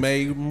it she first.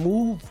 may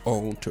move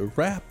on to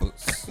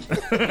rappers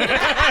and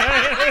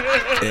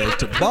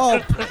to ball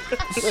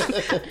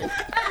players.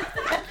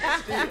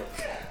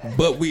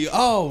 But we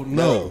all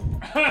know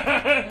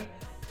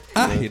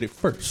I hit it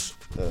first.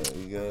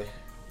 You got-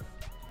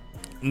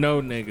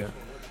 No, nigga.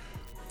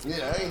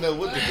 Yeah, I ain't know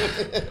what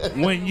the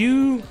When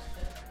you,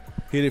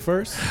 Hit it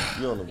first?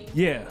 you on the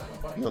yeah,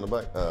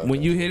 bike.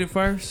 when you hit it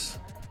first,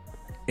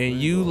 and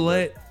you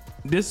let,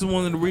 this is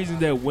one of the reasons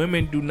that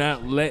women do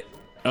not let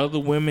other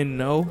women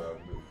know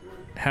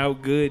how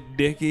good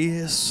dick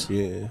is,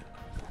 Yeah.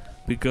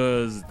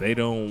 because they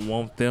don't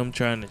want them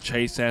trying to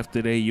chase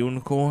after their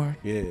unicorn.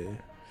 Yeah.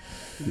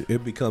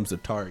 It becomes a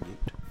target.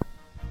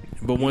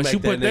 But once make you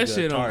put that that nigga a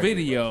shit on target.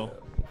 video,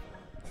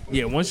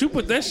 yeah, once you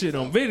put that shit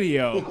on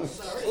video,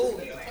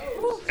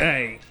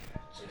 hey,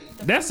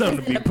 that's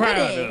something to be proud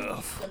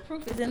of. The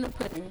proof is in the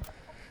pudding.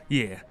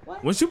 Yeah.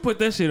 Once you put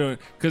that shit on,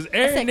 because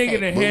every sex nigga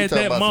tape. that But we had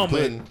talking that about some moment,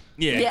 pudding.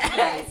 yeah.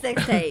 Yeah,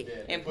 sex tape.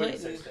 And pudding.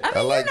 I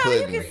mean, like you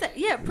pudding. can say,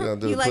 yeah, You gonna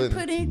do you like pudding?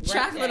 pudding,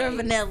 chocolate or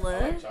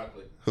vanilla.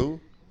 Who?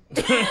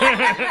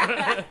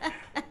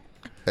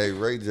 Hey,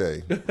 Ray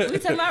J. We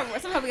talking about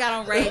somehow we got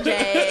on Ray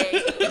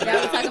J. Y'all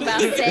was talking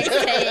about sex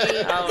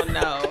tape. Oh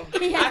no.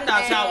 He I hasn't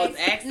thought y'all was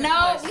asked. asking. No,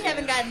 questions. we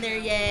haven't gotten there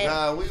yet.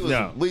 Nah,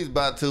 No. we was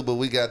about to, but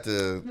we got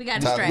to We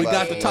got talk distracted. We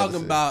got to some talking other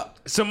shit. about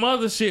Some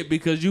other shit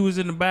because you was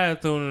in the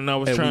bathroom and I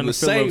was And we trying to was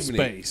fill up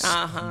saving it. space.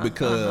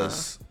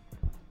 because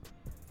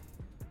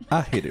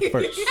I hit it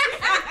first.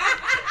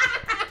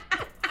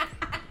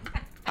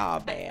 Oh,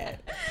 bad.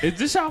 Is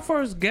this our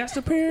first guest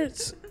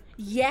appearance?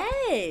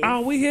 Yes.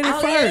 Oh, we hit it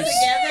Oh, first.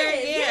 Together?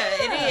 Yeah,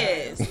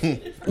 it is.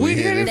 We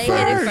hit it They hit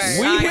it first. first.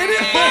 We hit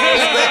it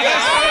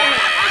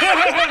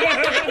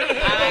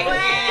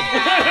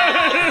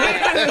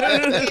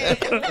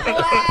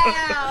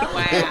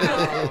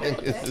Wow.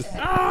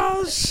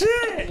 Oh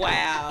shit.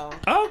 Wow.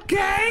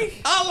 Okay.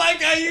 I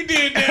like how you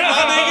did that,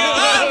 my nigga.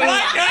 I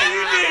like how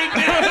you did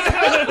that.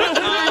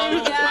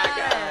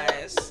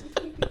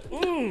 Oh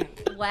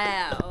my gosh.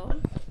 Wow.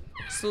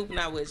 Swoop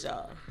not with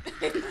y'all.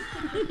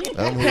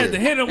 I'm Had to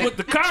here. hit him with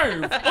the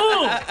curve.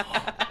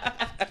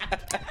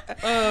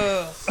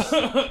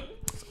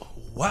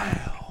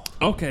 Wow.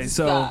 Okay,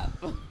 so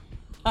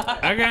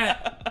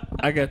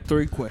I got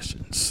 3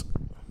 questions.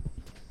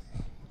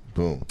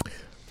 Boom.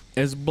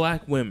 As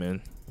black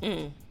women,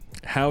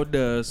 how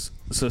does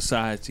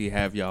society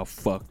have y'all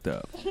fucked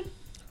up?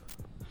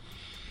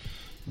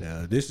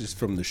 Now this is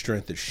from the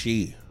strength of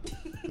she.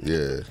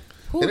 Yeah.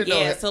 And it don't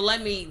Yeah, ha- so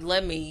let me.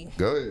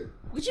 Go ahead.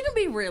 But you can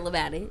be real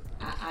about it.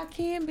 I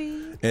can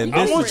be. And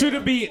I this, want you to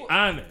be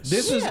honest.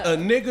 this is a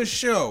nigga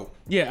show,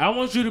 Yeah, I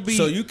want you to be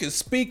so you can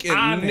speak in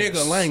honest.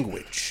 nigga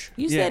language.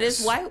 You said Yes.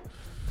 it's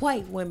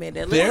white women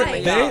that They're, listen to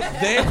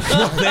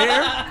y'all.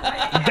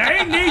 they're,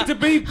 they need to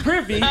be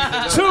privy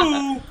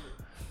to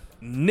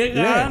nigga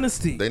Yeah.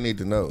 honesty. They need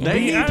to know. they Be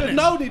need to honest.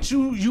 know that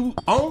you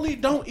only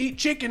don't eat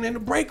chicken in the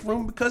break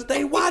room because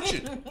they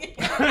watching.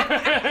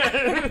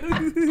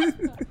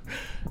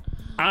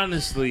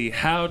 Honestly,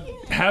 how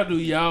do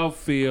y'all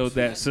feel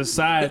that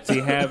society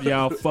have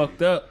y'all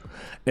fucked up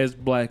as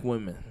black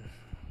women?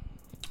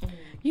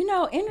 You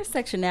know,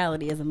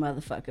 intersectionality is a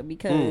motherfucker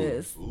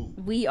because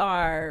we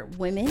are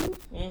women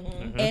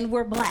and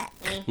we're black.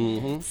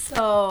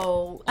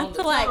 So I On the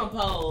feel like, totem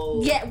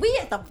pole. yeah,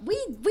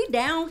 we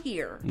down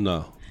here.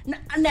 No.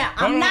 Now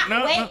I'm on, not.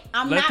 no, wait, no.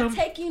 I'm Let not them-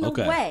 taking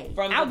Okay. away.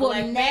 From the I will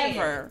black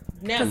never.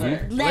 man.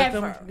 Never. Let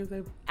them Never. do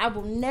their- I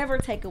will never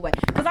take away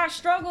because our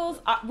struggles.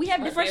 We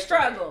have different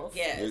struggles.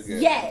 Yes.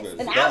 Yes,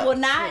 and I will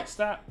not.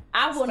 Stop.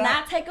 I will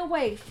not take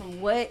away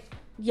from what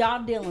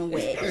y'all dealing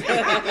with. Because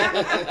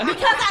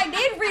I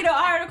did read an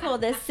article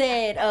that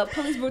said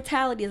police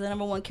brutality is the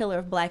 #1 killer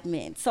of black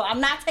men. So I'm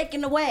not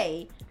taking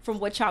away from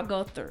what y'all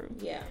go through.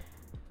 Yeah.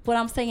 But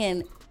I'm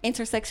saying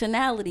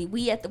intersectionality.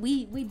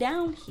 We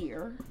down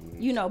here,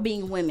 you know,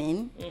 being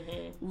women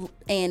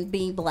and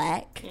being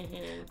black.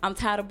 I'm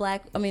tired of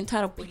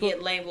tired of We people.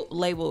 get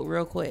labeled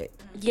real quick.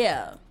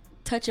 Yeah,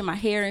 touching my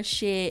hair and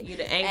shit. You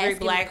the angry asking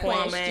black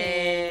questions.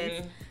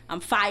 woman. I'm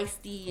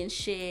feisty and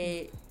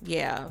shit.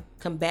 Yeah.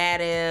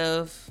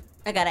 Combative.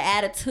 I got an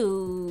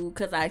attitude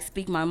because I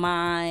speak my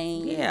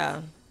mind.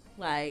 Yeah.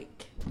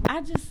 Like,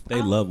 I just...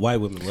 They love, white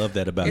women love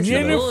that about you.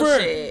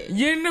 Bullshit.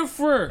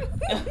 Jennifer.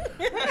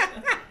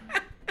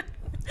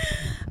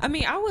 I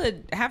mean, I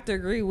would have to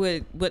agree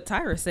with what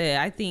Tyra said.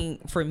 I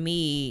think for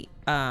me,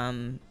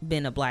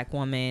 being a black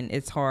woman,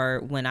 it's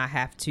hard when I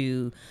have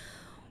to,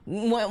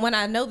 when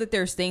I know that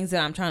there's things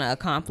that I'm trying to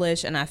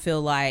accomplish, and I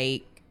feel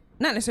like,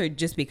 not necessarily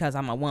just because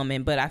I'm a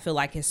woman, but I feel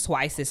like it's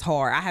twice as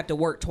hard. I have to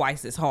work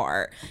twice as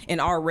hard. And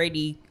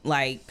already,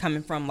 like,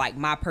 coming from, like,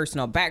 my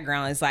personal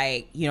background, it's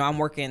like, you know, I'm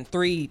working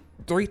three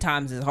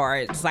times as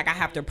hard. It's like I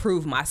have to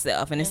prove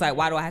myself. And it's like,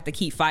 why do I have to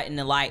keep fighting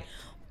to, like,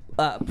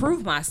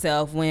 prove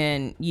myself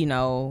when, you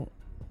know,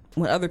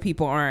 when other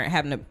people aren't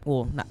having to,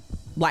 well, not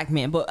black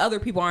men, but other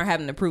people aren't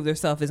having to prove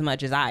themselves as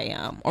much as I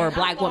am, or a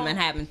black woman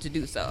having to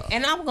do so.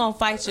 And I'm going to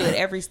fight you at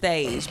every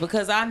stage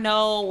because I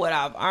know what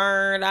I've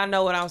earned. I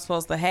know what I'm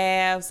supposed to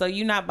have. So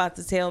you're not about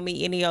to tell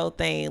me any old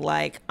thing.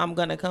 Like, I'm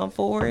going to come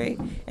for it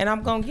and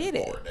I'm going to get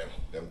it.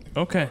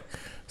 Okay.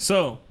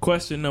 So,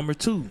 question number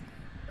 2.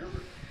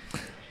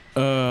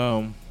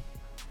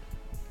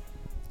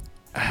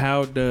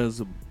 How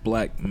does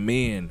black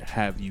men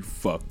have you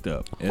fucked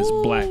up as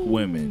black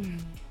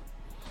women?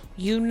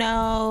 You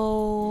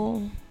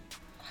know,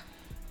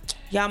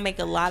 y'all make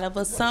a lot of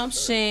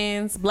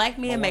assumptions. Black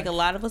men make a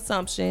lot of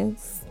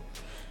assumptions.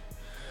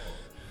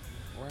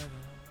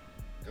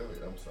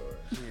 I'm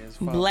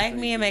sorry. Black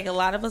men make a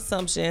lot of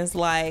assumptions.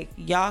 Like,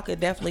 y'all could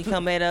definitely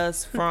come at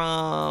us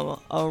from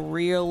a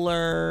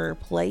realer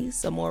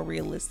place, a more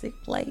realistic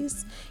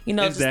place. You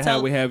know, Is that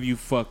how we have you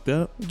fucked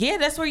up? Yeah,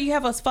 that's where you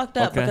have us fucked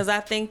up. Okay. Because I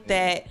think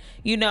that,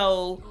 you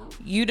know,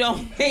 you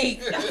don't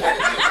think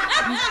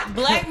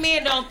black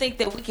men don't think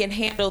that we can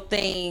handle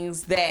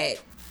things that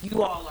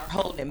you all are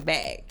holding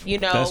back. You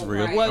know, That's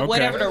real. Okay.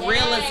 Whatever the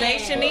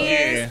realization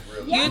is,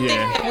 Yeah. you think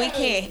that we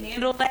can't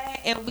handle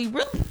that, and we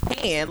really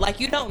can. Like,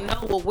 you don't know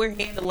what we're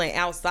handling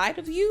outside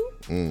of you.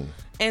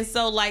 And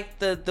so, like,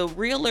 the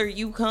realer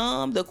you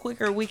come, the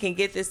quicker we can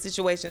get this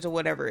situation to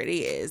whatever it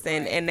is,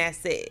 and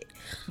that's it.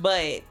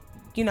 But,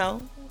 you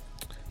know,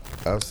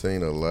 I've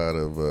seen a lot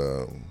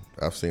of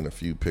I've seen a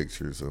few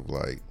pictures of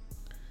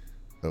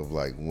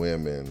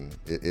women.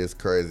 It's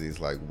crazy. It's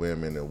like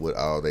women and what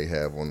all they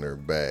have on their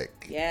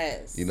back.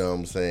 yes. You know what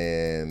I'm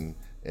saying?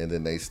 And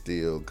then they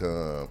still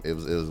come. It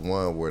was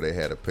one where they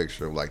had a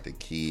picture of like the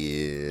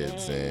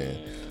kids and,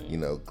 you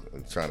know,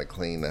 trying to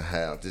clean the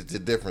house.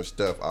 Just different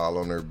stuff all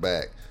on their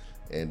back.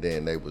 And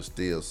then they was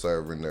still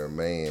serving their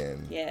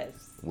man Yes.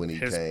 when he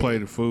His came.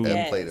 plate of food. His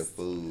Yes. plate of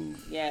food.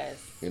 Yes.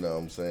 You know what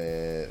I'm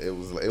saying? It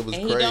was And crazy.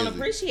 he don't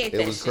appreciate It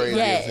that was shit. crazy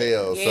Yes. as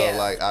hell. Yeah. So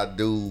like I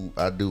do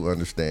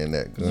understand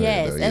that. Go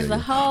Yes, ahead, though. as Yeah, a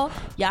yeah. whole,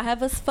 y'all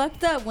have us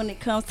fucked up when it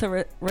comes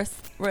to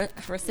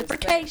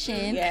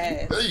reciprocation.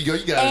 Yes. There you go.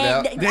 You got it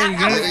out. And There you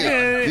go.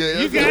 Yeah,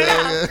 You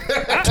that's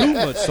got good. Too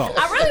much sauce.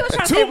 I really was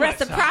trying to say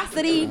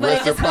reciprocity, but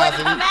it just wouldn't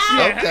come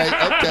out.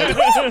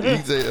 Okay. You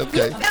say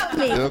okay. You felt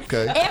me.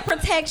 Okay. And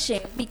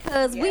protection,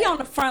 because we on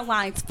the front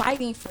lines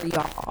fighting for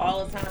y'all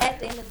All the time. at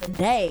the end of the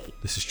day,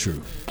 This is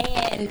true.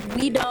 and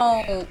we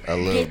don't I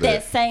love get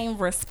that. same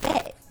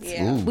respect.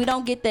 Yeah. We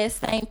don't get that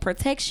same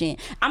protection.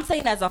 I'm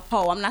saying as a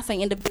whole. I'm not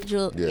saying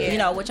individual, Yeah. you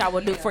know, which I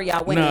would do for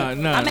y'all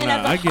women. Nah, I mean,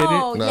 as a I get it.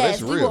 whole, Nah, yes,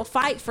 that's we real. will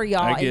fight for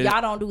y'all, I and get y'all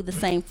it. don't do the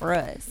same for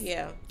us.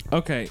 Yeah.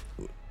 Okay.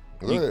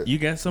 Go ahead. You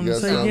got something You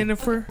to got say, something?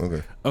 Jennifer?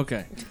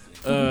 Okay.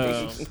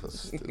 Okay.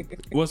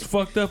 What's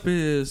fucked up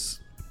is,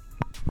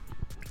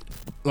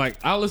 like,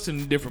 I listen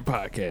to different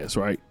podcasts,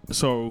 right?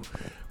 So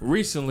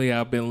recently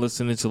I've been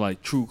listening to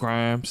like true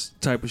crimes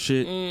type of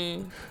shit.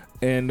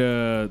 And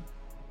the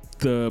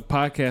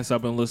podcast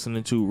I've been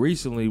listening to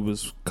recently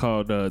was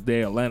called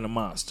The Atlanta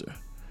Monster.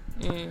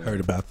 Heard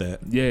about that.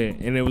 Yeah,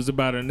 and it was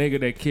about a nigga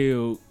that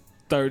killed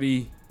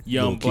 30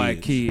 young Little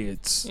black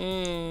kids.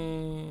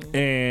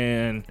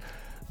 And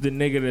the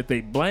nigga that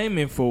they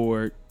blaming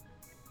for it,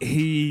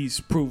 he's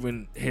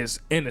proven his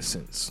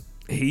innocence.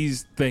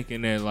 He's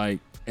thinking that like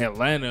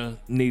Atlanta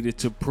needed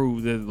to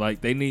prove that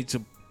like they need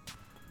to,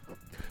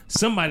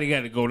 somebody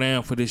got to go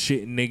down for this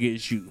shit, and nigga,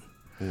 it's you.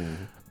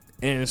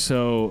 And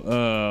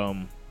so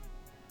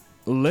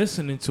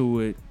listening to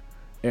it,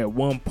 at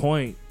one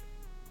point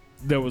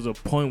there was a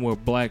point where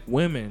black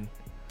women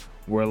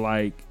were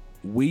like,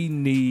 we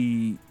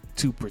need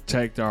to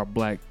protect our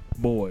black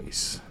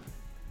boys.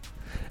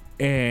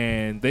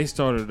 And they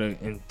started an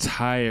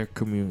entire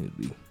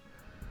community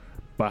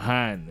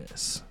behind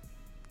this.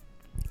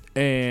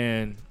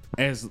 And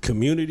as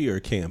Community or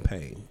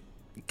campaign?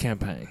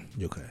 campaign,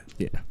 Okay.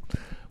 yeah.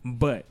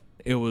 But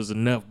it was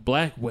enough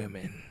black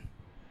women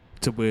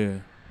to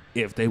where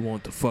if they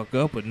want to fuck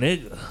up a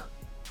nigga,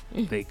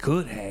 they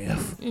could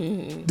have.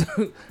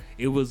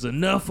 it was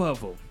enough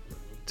of them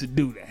to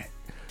do that.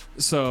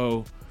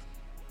 So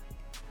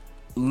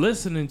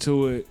listening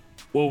to it,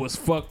 what was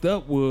fucked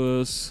up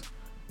was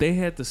they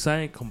had the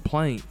same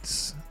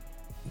complaints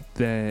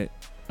that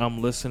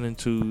I'm listening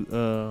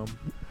to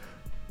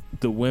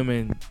the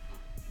women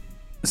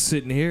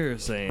sitting here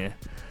saying,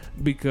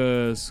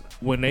 because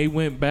when they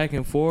went back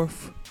and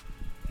forth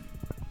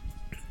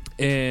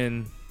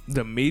in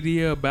the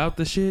media about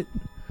the shit,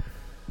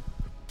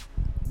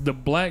 the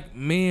black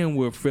men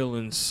were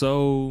feeling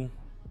so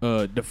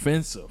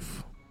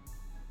defensive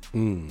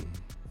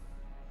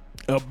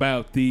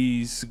about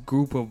these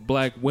group of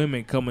black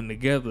women coming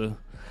together,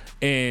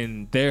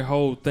 and their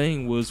whole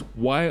thing was,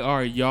 why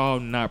are y'all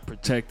not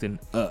protecting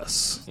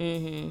us?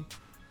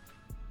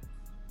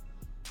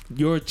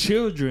 Your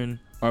children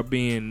are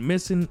being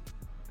missing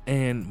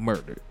and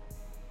murdered.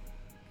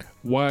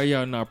 Why are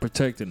y'all not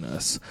protecting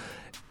us?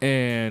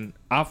 And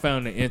I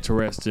found it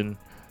interesting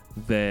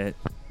that,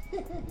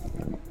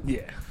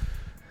 yeah.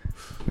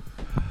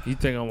 You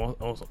think I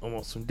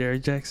want some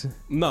Derrick Jackson?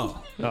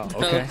 No. Oh,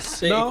 okay.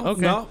 No.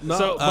 Okay. No.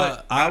 So,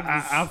 but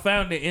I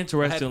found it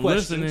interesting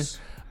listening.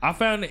 I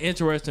found it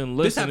interesting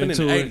listening This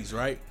happened to in the it. 80s,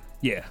 right?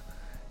 Yeah,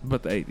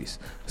 but the 80s.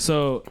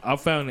 So I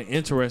found it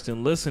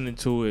interesting listening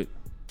to it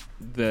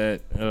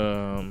that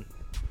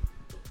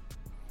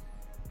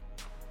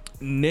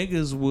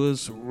niggas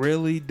was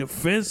really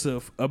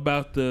defensive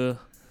about the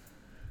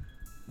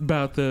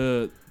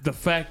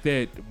fact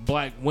that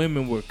black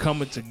women were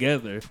coming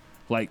together.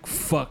 Like,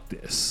 fuck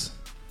this.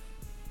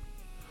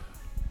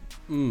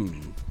 Do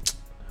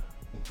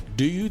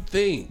you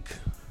think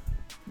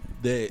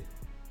that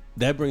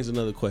brings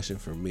another question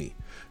for me?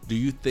 Do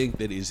you think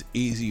that it's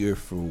easier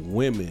for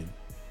women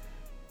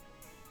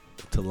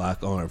to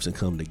lock arms and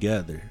come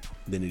together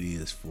than it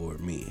is for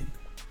men?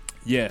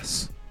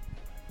 Yes.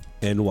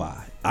 And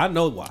why? I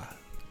know why.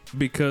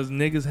 Because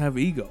niggas have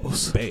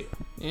egos. Bam.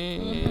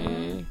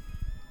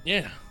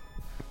 Yeah.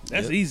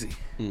 That's easy.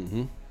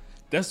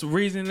 That's the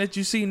reason that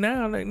you see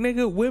now, like,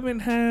 nigga, women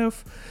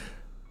have,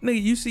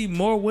 nigga, you see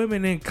more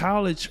women in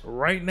college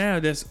right now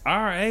that's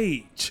our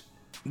age,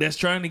 that's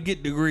trying to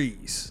get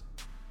degrees.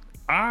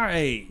 Our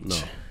age. No.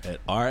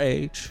 At our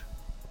age,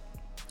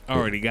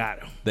 Already got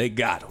them. they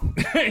got them.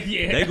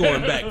 Yeah. They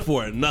going back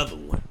for another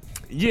one.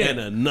 Yeah. And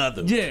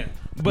another one. Yeah.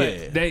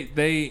 But Yeah.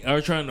 they are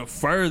trying to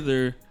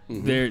further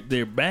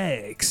their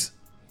bags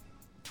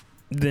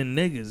than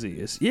niggas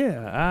is.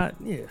 Yeah.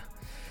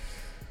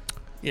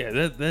 Yeah,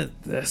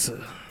 that's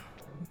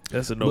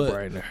a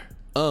no-brainer.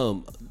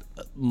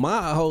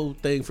 My whole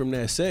thing from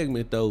that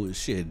segment though is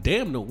shit.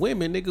 Damn the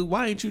women, nigga.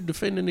 Why ain't you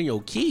defending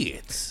your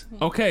kids?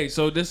 Okay,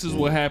 so this is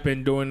what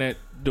happened during that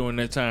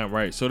time,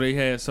 right? So they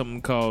had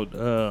something called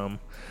the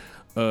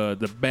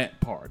bat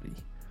party,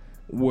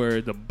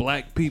 where the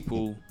black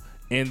people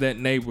in that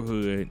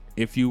neighborhood,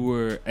 if you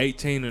were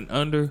 18 and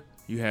under,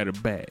 you had a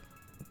bat.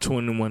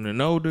 21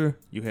 and older,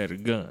 you had a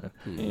gun,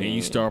 and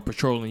you start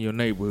patrolling your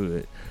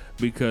neighborhood.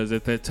 Because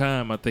at that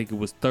time, I think it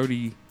was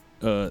 30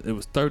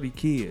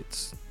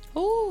 kids.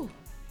 Ooh.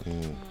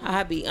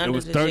 I'd be under It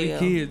was the 30 jail.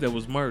 kids that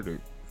was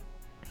murdered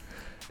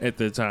at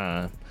the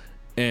time.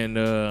 And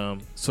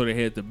so they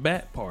had the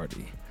bat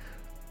party.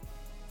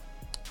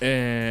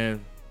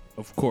 And,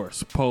 of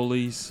course,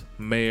 police,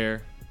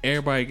 mayor,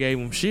 everybody gave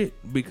them shit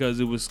because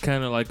it was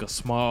kind of like a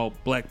small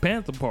Black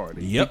Panther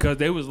party. Yep. Because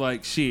they was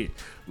like, shit,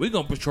 we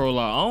going to patrol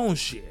our own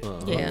shit.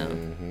 Yeah.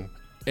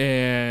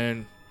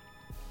 And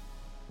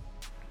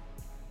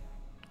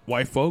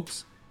white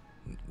folks,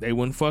 they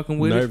wasn't fucking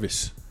with it.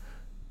 Nervous.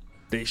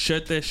 They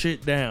shut that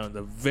shit down.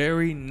 The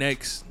very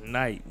next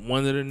night,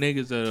 one of the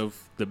niggas of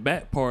the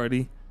bat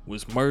party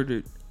was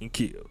murdered and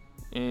killed.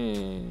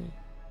 It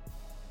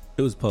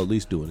was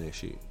police doing that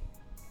shit.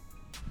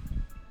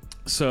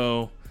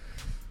 So,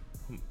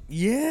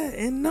 yeah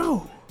and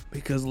no.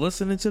 Because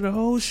listening to the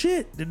whole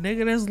shit, the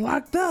nigga that's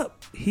locked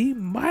up, he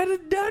might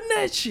have done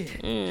that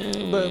shit.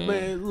 But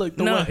man, look,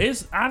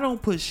 I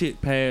don't put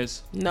shit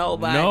past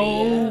Nobody.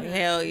 no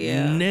Hell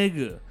yeah.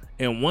 nigga.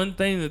 And one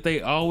thing that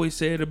they always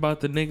said about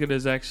the nigga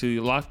that's actually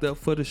locked up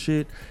for the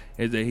shit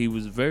is that he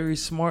was very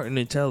smart and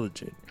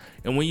intelligent.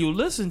 And when you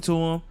listen to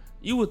him,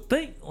 you would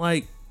think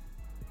like,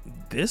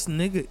 this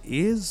nigga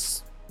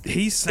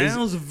he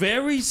sounds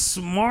very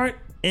smart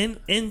and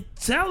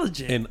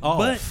intelligent. And off.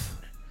 But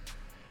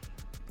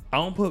I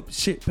don't put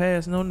shit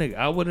past no nigga.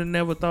 I would have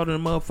never thought a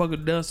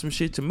motherfucker done some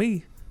shit to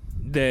me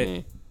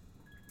that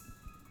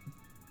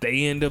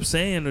they end up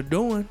saying or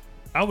doing.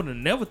 I would have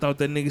never thought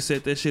that nigga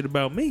said that shit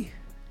about me.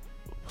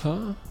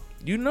 Huh?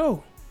 You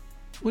know.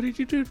 What did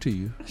you do to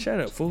you? Shut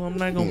up, fool. I'm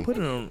not gonna put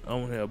it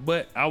on here.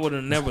 But I would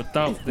have never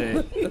thought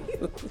that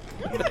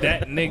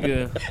that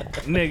nigga,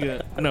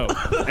 no.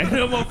 Ain't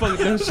no motherfucker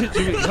done shit to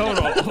me. Hold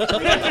on.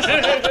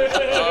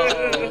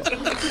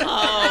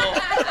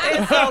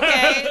 It's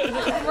okay.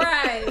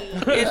 Right.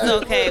 It's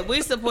okay.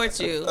 We support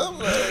you. Shut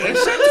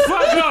the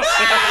fuck up.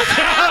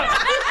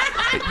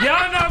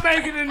 Y'all not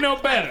making it no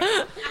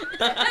better.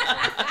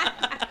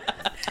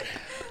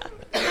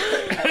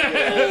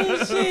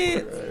 Oh,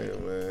 shit. Hey,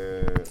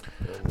 man.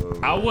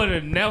 I would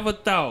have never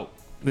thought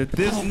that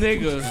this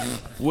nigga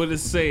would have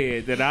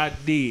said that I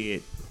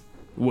did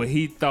what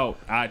he thought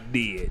I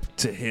did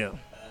to him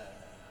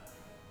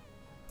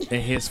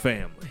and his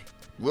family.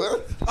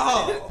 What?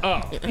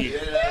 Oh,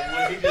 yeah.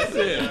 What he just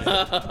said.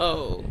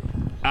 Oh.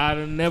 I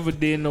done never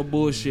did no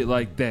bullshit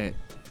like that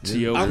to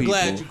your I'm people.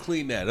 glad you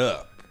cleaned that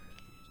up.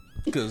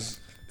 Because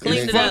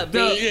Clean it up, Fucked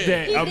up B.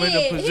 that I'm in a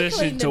did. He position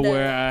cleaned to it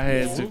where up. I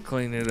had to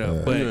clean it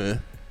up. But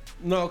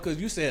no, because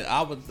you said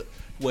I was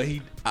what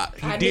he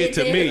I did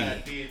to did me.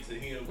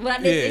 What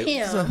I did to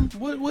Yeah. him. So,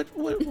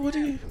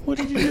 what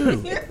did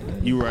you do?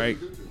 you right.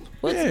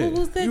 What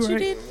was that You you right.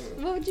 did?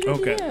 What would you do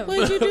Okay. to him?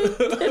 What'd you do?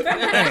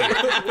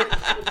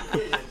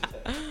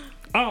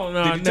 I don't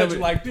know. Did I he never. touch it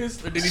like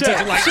this, or did he Shut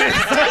touch it like this?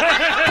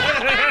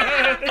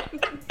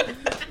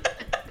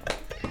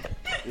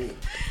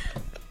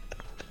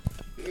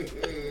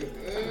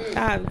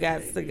 I've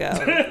got to go.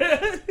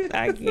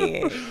 I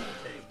can't.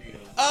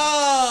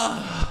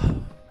 I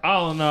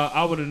don't know.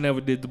 I would have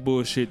never did the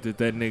bullshit that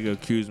nigga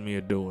accused me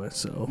of doing.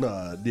 So,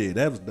 Nah, dude,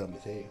 that was dumb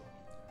as hell.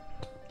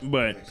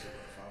 but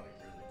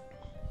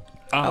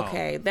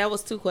Okay, that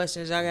was 2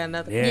 questions. Y'all got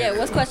another? Yeah,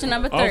 what's question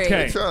number 3?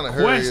 Okay. Trying to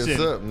hurry us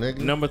Question up, nigga.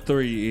 number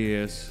 3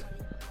 is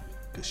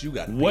Cause you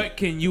got what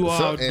can you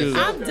all do?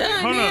 I'm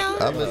done Hold now.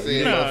 on. I've been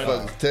seeing Nah.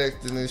 motherfuckers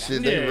texting and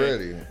shit. They Yeah.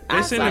 ready. I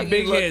They saw sending you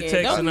big head looking.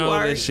 texts Don't and you all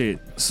worry. that shit.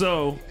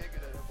 So,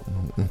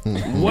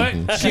 what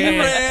can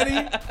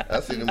I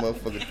see the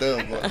motherfucking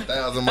thumb going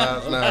 1,000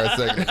 miles an hour a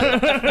second.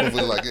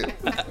 Motherfucker like it.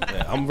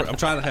 I'm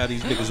trying to have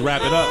these niggas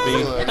wrap it up,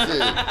 man. Like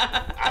shit.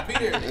 I'll be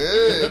there.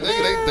 Yeah,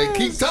 nigga, they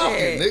keep talking,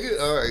 Shit.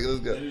 nigga. All right, let's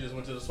go. You just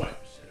went to the swipe.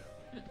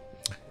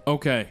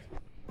 Okay.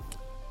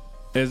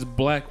 As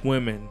black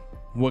women,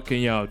 what can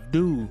y'all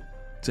do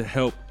to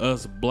help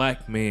us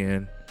black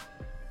men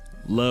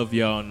love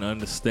y'all and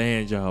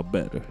understand y'all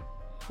better?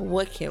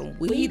 What can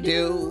we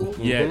do?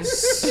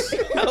 Yes.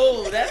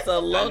 Oh, that's a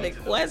loaded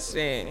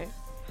question.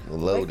 What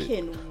Loaded.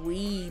 can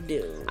we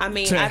do? I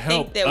mean, To I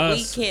help think that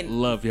we us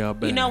can. love y'all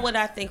better. You know what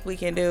I think we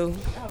can do?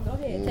 Oh, go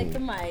ahead. Take the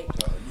mic.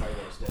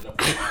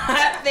 I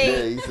Yeah,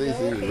 think he says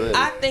he was ready.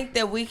 I think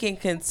that we can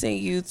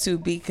continue to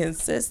be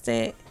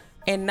consistent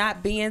and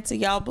not be into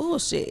y'all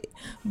bullshit.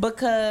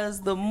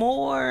 Because the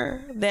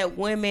more that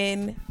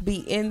women be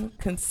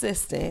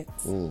inconsistent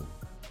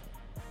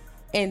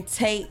and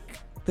take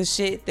the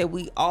shit that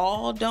we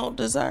all don't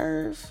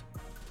deserve,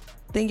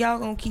 then y'all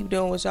gonna keep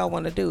doing what y'all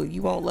want to do.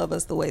 You won't love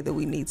us the way that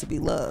we need to be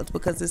loved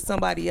because it's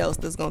somebody else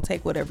that's gonna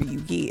take whatever you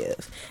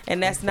give.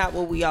 And that's not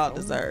what we all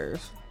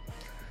deserve.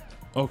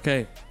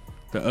 Okay.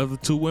 The other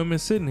 2 women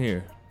sitting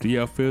here, do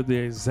y'all feel the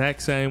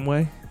exact same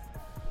way?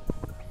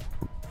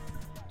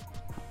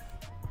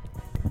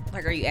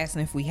 Like, are you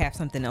asking if we have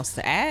something else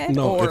to add?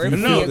 No, or if you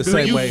we feel No, the do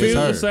same you way as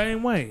feel her. the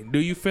same way? Do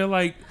you feel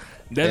like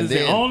that And is the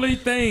then- only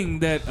thing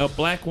that a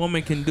black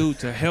woman can do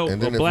to help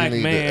And a then if black you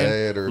need to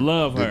man add or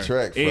love her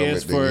detract from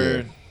is it,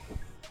 for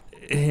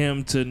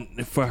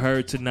then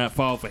her to not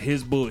fall for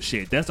his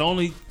bullshit. That's the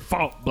only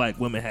fault black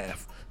women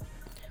have.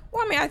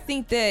 Well, I mean, I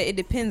think that it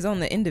depends on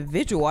the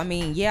individual. I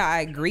mean, yeah, I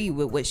agree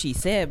with what she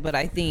said, but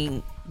I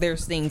think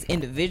there's things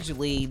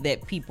individually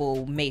that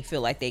people may feel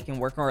like they can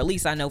work on, or at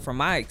least I know from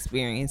my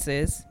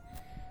experiences.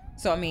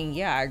 So, I mean,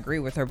 yeah, I agree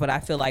with her, but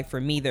I feel like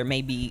for me, there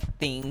may be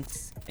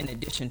things in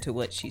addition to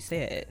what she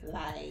said.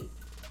 Like,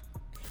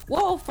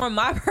 Well, from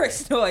my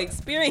personal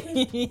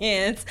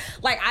experience,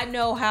 like I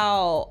know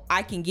how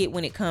I can get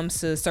when it comes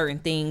to certain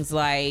things,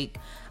 like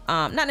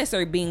not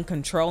necessarily being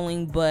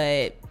controlling,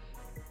 but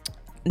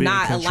Being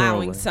not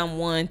allowing controlling.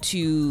 someone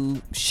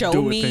to show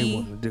Do what they me.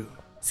 want to do.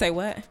 Say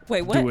what?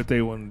 Wait, what? Do what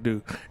they want to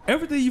do.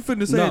 Everything you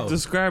finna say No. is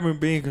describing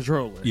being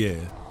controlling. Yeah.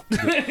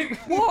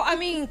 Well, I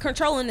mean,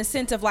 control in the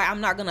sense of like I'm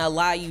not gonna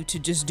allow you to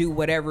just do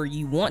whatever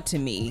you want to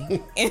me,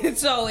 and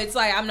so it's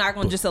like I'm not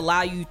gonna just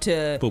allow you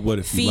to But what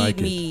if you feed like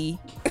it? me.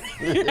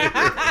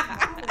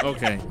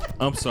 Okay,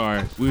 I'm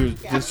sorry. We were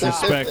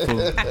disrespectful.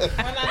 We're not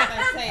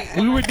gonna take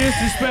We were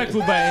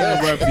disrespectful by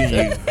interrupting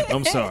you.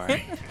 I'm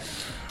sorry.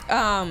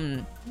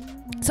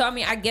 So I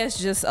mean, I guess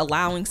just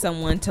allowing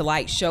someone to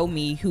like show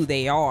me who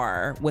they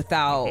are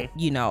without,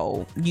 you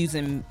know,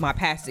 using my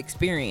past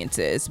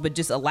experiences, but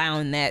just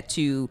allowing that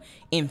to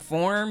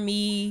inform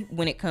me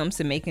when it comes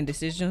to making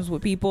decisions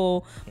with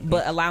people,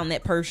 but allowing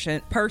that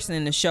person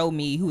to show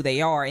me who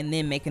they are and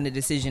then making the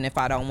decision if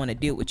I don't want to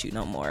deal with you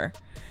no more.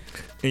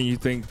 And you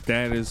think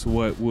that is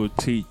what will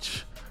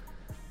teach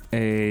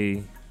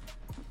a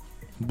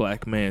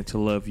black man to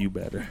love you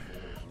better?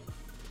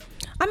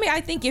 I mean,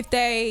 I think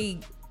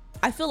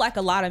I feel like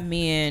a lot of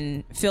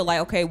men feel like,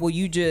 okay, well,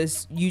 you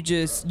think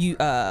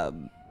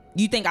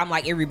I'm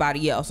like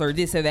everybody else or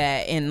this or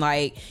that. And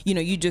like, you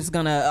know, you just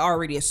gonna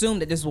already assume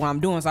that this is what I'm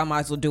doing. So I might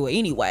as well do it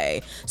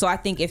anyway. So I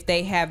think if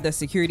they have the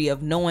security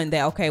of knowing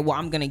that, okay, well,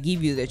 I'm going to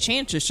give you the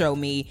chance to show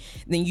me,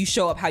 then you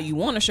show up how you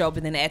want to show up.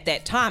 And then at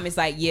that time, it's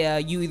like, yeah,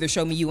 you either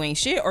show me you ain't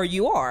shit or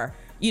you are.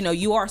 You know,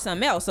 you are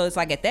something else. So it's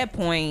like at that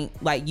point,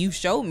 like you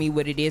showed me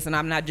what it is. And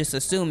I'm not just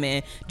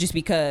assuming just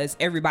because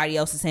everybody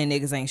else is saying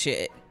niggas ain't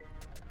shit.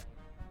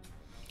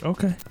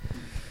 Okay.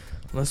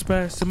 Let's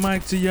pass the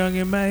mic to Young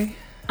and May.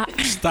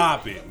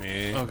 Stop it,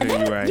 man. Okay,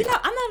 you're right. You know,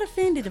 I'm not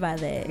offended by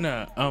that.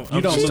 Nah, I'm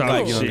You don't just look talking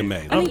like Young shit. and May.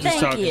 I mean, I'm just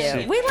thank talking you.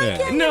 shit. We like Yeah.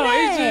 Young No,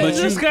 and it's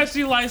May. just because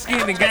she light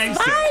skinned and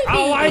gangster. Vibing.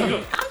 I like her.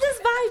 I'm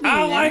just vibing.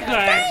 I like her.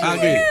 I Actually.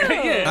 get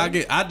it.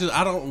 Yeah.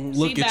 I don't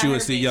look She at you by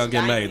and see her Young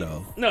and May bitch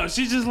though. No,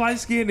 she just light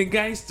skinned and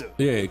gangster.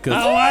 Yeah, cause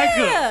I like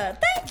her. Yeah,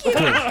 thank you.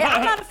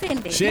 I'm not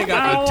offended. she ain't I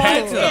got the like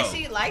tattoo. her. though.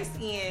 She light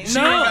skinned. She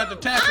No. ain't got the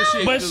tattoo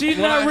shit. But 'cause she's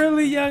when not I-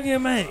 really Young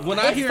and May. When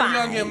I It's hear fine.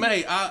 Young and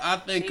May, I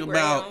think She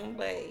about. brown,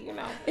 but you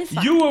know. It's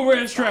fine. You will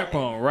wear a strap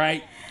on,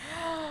 right?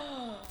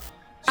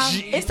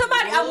 If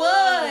somebody,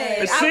 I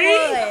would. See?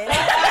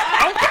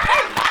 Yeah.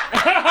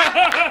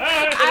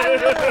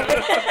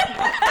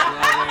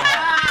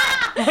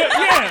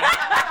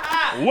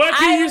 What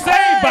can you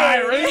say,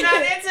 Byron? You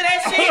not into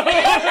that shit?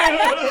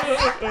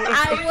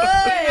 I You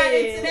not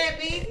into would. that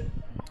beat?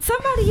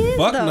 Somebody is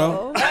Fuck though.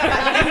 no.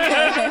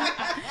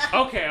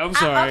 Okay, I'm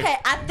sorry.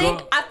 I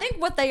think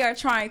what they are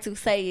trying to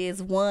say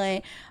is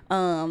one,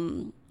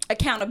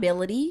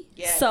 accountability.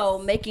 Yes. So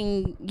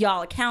making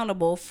y'all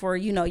accountable for,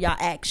 y'all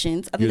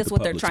actions. I think You're that's the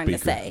what they're public trying to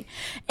speaker. say.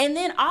 And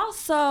then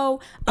also,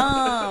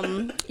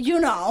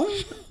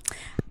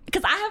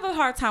 because I have a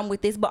hard time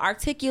with this, but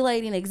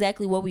articulating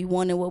exactly what we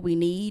want and what we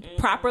need,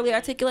 properly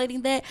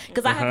articulating that,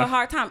 because I have a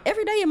hard time.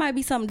 Every day it might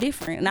be something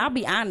different, and I'll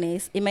be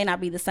honest, it may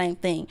not be the same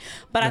thing.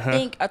 But I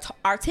think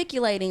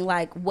articulating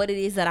like what it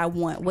is that I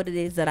want, what it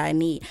is that I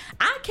need.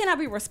 I cannot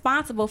be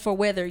responsible for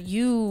whether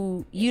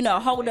you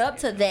hold up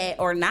to that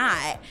or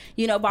not.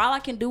 But all I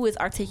can do is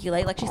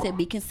articulate, like she said,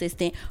 be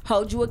consistent,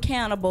 hold you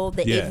accountable.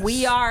 That Yes. if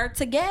we are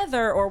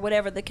together or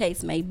whatever the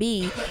case may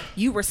be,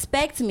 you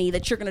respect me.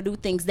 That you're gonna do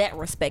things that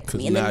respect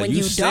me, and then Now when you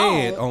you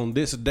said don't, on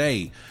this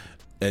day,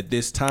 at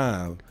this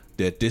time,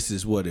 that this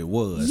is what it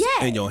was. Yes.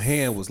 And your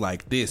hand was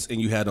like this,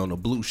 and you had on a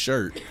blue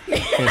shirt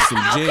and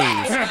some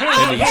jeans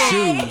and these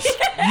shoes.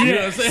 You know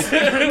what I'm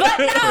saying? but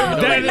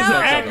no, That is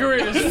no.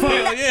 accurate as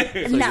fuck.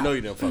 Yeah. So No. you know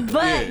you didn't fuck with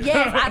But it.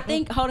 yes, I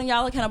think holding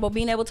y'all accountable,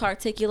 being able to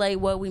articulate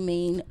what we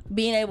mean,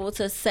 being able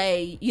to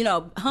say,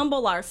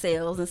 humble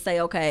ourselves and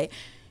say, okay,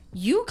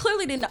 you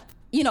clearly didn't,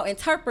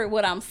 interpret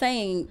what I'm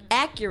saying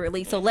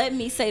accurately. So let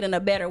me say it in a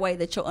better way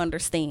that you'll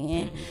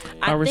understand.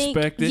 I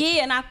respect it.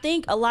 Yeah, and I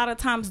think a lot of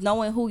times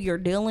knowing who you're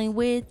dealing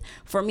with,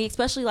 for me,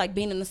 especially like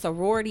being in a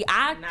sorority,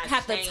 I Not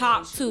have to change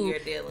talk who to. you're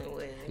dealing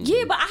with.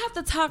 Yeah, but I have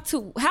to talk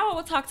to how I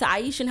would talk to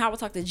Aisha and how I would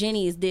talk to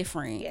Jenny is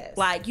different. Yes.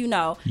 Like,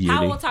 how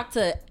I would talk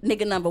to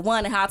nigga number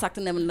one and how I talk to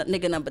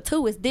nigga number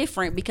two is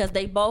different because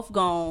they both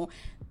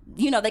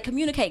they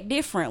communicate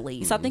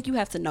differently. So I think you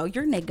have to know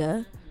your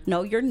nigga,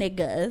 know your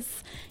niggas,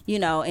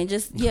 and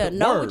just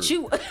know Word. what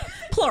you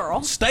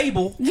plural.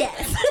 Stable.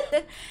 Yes.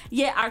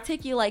 Yeah,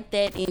 articulate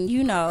that and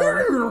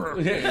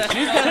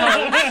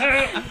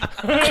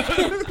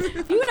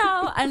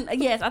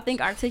and yes, I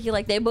think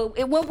articulate that.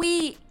 But when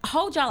we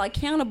hold y'all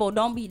accountable,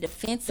 don't be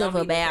defensive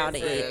Don't be about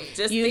defensive. it.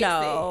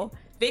 Just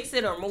fix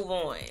it or move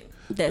on.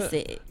 That's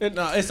it.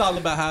 No, it's all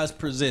about how it's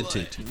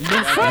presented,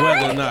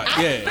 whether or not.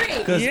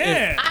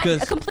 Yeah. I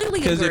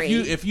completely Because agree.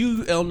 if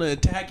you on the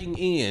attacking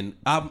end,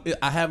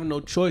 I have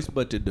no choice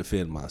but to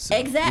defend myself.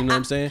 Exactly. You know what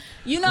I'm saying?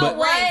 You know But-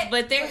 what? Right,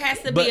 but there has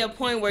to be But- a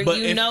point where but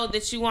you if- know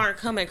that you aren't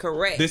coming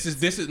correct. This is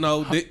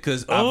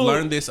because I've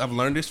learned this. I've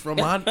learned this from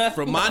my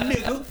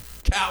nigga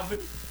Calvin.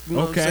 You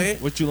know what I'm Okay, saying?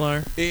 what you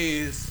learn?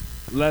 Is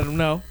Let them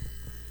know.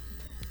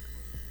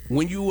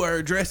 when you are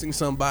addressing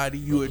somebody,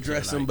 you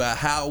address them by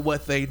how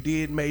what they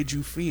did made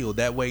you feel.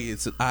 That way,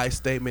 it's an I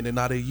statement and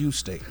not a you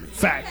statement.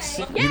 Facts.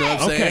 You know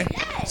what I'm Okay. saying?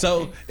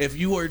 So if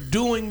you are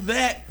doing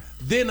that,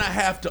 then I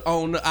have to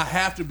own. I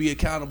have to be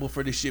accountable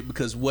for this shit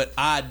because what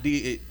I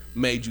did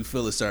made you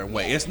feel a certain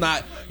way. It's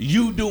not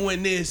you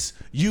doing this,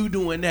 you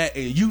doing that,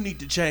 and you need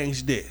to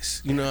change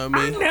this. You know what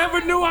I I mean? never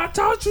knew I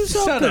taught you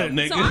something. Shut up,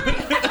 nigga.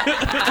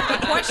 I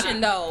have a question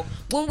though.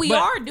 When we But-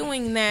 are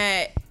doing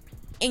that,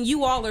 and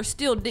you all are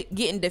still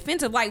getting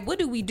defensive, like what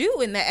do we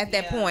do in that at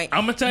that point?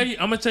 I'm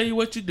gonna tell you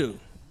what you do.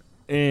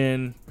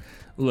 And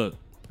look,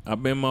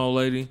 I've been my old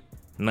lady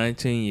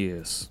 19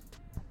 years.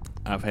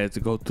 I've had to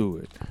go through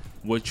it.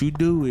 What you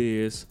do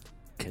is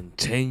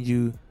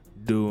continue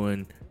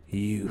doing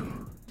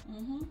you.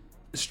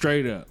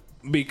 Straight up.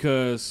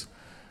 Because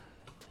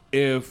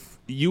if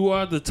you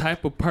are the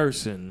type of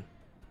person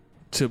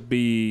to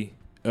be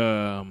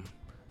a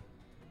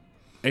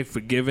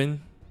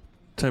forgiving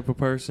type of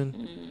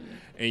person,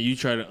 and you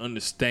try to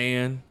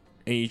understand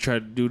and you try to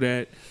do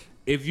that,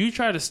 if you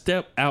try to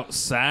step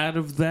outside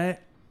of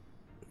that,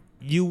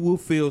 you will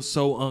feel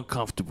so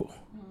uncomfortable.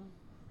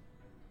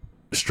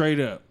 Straight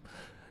up.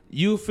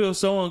 You'll feel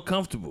so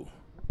uncomfortable.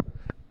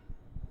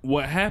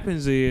 What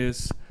happens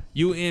is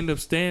you end up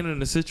staying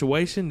in a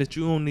situation that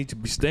you don't need to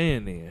be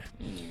staying in.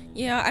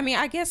 Yeah, I mean,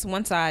 I guess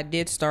once I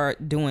did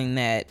start doing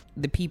that,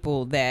 the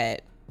people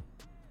that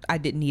I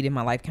didn't need in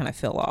my life kind of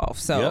fell off.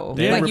 So, Yep.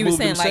 They like you were removed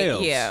saying, themselves.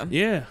 like, yeah.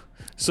 Yeah.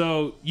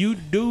 So you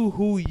do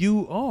who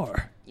you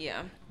are.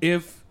 Yeah.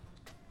 If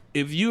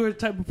you're the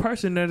type of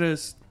person that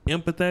is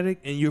empathetic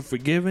and you're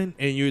forgiving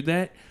and you're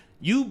that,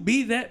 you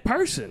be that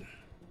person.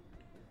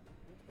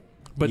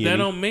 But Yeah. that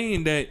don't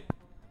mean that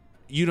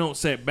you don't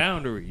set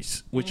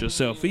boundaries with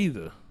yourself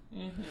either.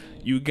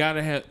 You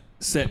gotta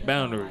set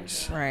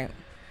boundaries. Right.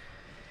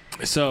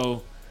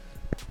 So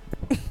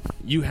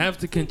you have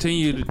to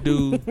continue to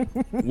do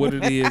what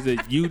it is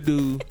that you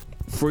do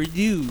for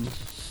you,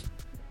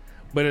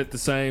 but at the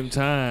same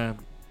time,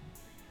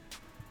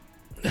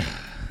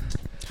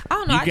 I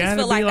don't know. You I just gotta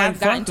feel like be like, I've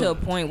gotten fuck to a 'em.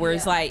 point where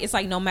it's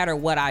like no matter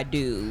what I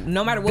do,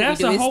 no matter what that's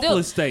we do, a it's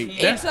hopeless still state.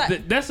 it's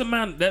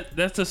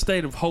That's a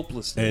state of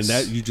hopelessness. And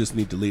that you just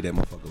need to leave that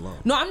motherfucker alone.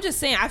 No, I'm just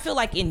saying. I feel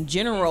like in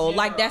general,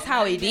 like that's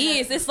how it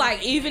is. It's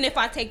like even if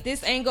I take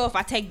this angle, if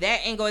I take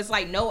that angle, it's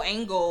like no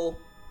angle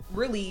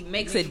really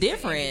makes a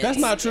difference. That's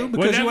not true well,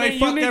 because that you mean ain't you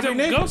fucked need every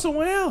to nigga. go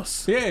somewhere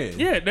else. Yeah.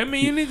 Yeah, that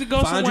means you need to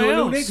go Find somewhere you a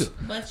new else. nigga.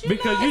 But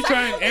Because you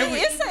trying every.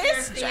 It's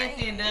said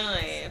and done.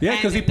 Yeah,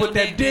 because he put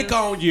that dick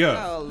on you.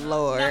 Oh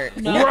Lord.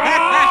 Bro!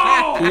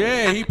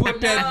 Yeah, he put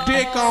that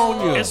dick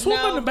on you. And swoop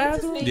in the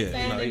bathroom.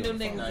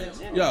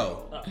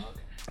 Yo.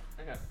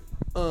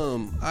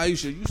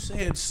 Aisha, you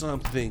said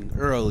something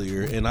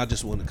earlier, and I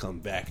just want to come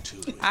back to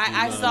it.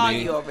 I know saw what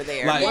mean? you over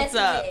there. Like- What's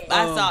up?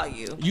 I saw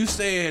you. You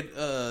said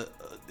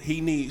he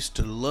needs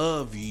to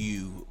love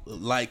you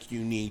like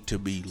you need to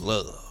be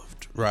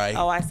loved, right?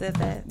 Oh, I said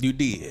that. You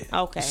did.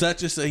 Okay.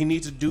 Such and such. He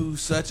needs to do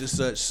such and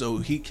such so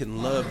he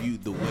can love you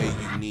the way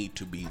you need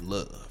to be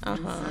loved.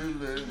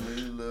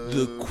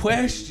 The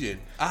question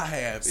I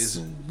have is,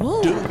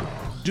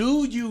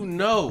 do you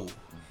know?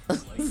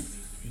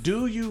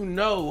 Do you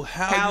know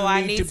how you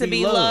I need to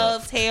be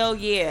loved? Hell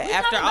yeah. We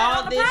After talk about it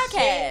all on the this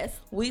podcast. shit,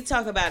 we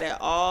talk about it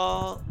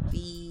all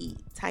the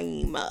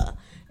time.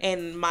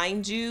 And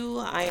mind you,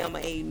 I am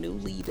a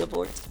newly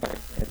divorced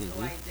person,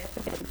 so I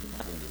definitely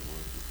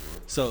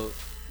So,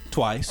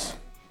 twice.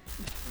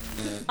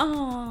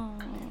 Oh.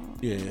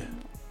 Yeah.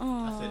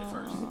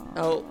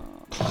 Oh,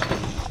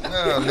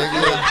 Nah,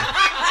 nigga.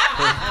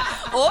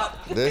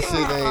 That shit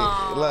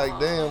ain't like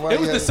damn. Why It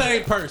was you the had-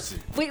 same person.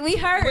 We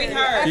heard. We heard.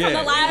 That's Yeah, on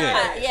the live yeah.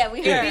 pod. Yeah, we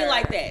it heard. be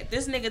like that.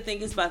 This nigga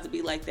think it's about to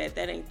be like that.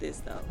 That ain't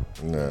this though.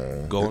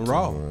 Nah, Going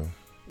raw.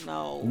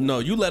 No. No,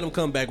 you let him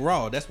come back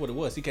raw. That's what it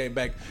was. He came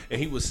back and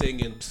he was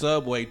singing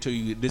Subway to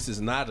you. This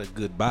is not a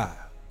goodbye.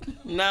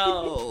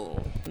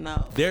 No.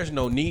 There's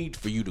no need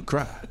for you to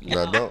cry.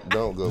 Nah,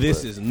 don't go. This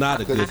back. is not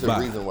a Because it's the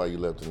goodbye. reason why you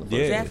left in the first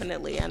Yeah. place.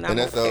 Definitely. And And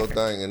that's the whole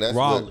thing. And that's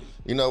what, Raleigh.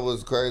 you know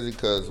what's crazy?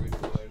 Because,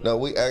 no,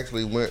 we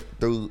actually went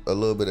through a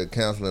little bit of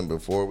counseling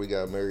before we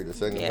got married the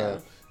second Yeah.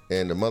 time.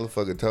 And the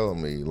motherfucker told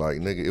me, like,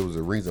 nigga, it was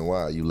a reason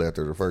why you left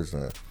her the first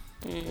time.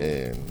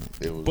 And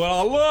it was But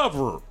I love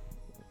her.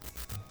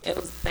 It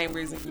was the same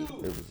reason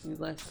you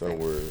left.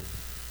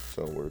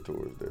 somewhere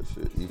towards that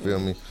shit. You feel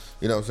me?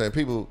 You know what I'm saying?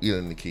 People,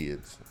 and the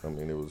kids. I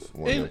mean, it was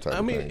one of them type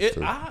I mean, of things,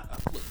 too.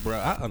 bro,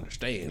 I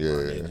understand. Yeah, my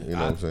nigga. you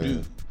know what I'm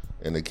saying? do.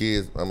 And the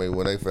kids, I mean,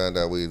 when they found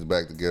out we was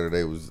back together,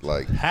 they was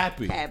like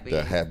Happy.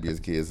 the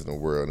happiest kids in the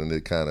world, and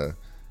it kind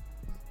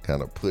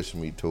of pushed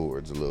me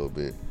towards a little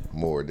bit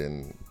more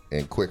than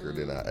and quicker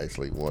than I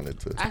actually wanted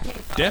to. I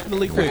can't.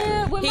 Definitely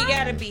quicker. He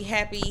gotta be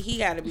happy. He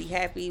gotta be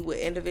happy with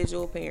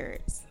individual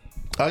parents.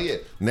 Oh yeah,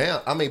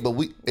 now I mean, but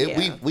we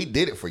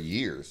did it for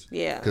years.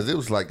 Yeah. because it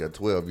was like a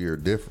 12-year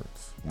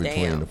difference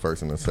between Damn. the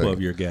first and the second.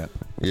 12-year gap.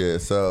 Yeah,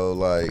 so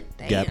like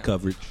Gap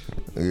coverage.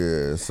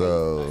 yeah,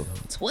 so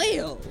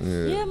 12.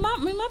 Yeah, my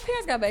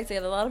parents got back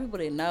together. A lot of people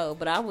didn't know,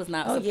 but I was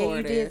not Oh yeah, you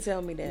supportive. did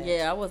tell me that.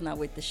 Yeah, I was not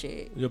with the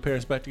shit. Your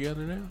parents back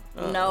together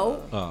now?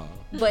 No, Oh.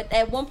 but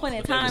at one point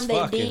in was time they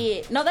fucking.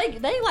 did. No,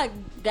 they like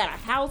got a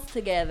house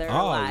together,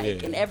 Oh, like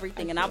yeah. and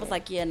everything, and I was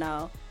like, yeah,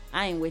 no,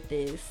 I ain't with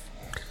this.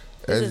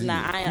 This As is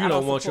not. I You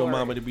don't want your support.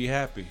 mama to be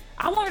happy.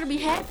 I want her to be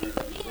happy.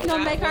 But he ain't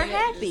gonna make her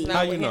happy. Not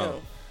How you with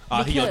know?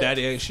 him. He your Because-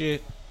 daddy ain't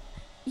shit.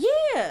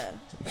 Yeah.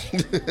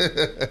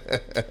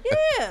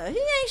 Yeah, he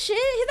ain't shit.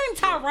 His name's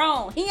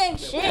Tyrone. He ain't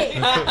shit.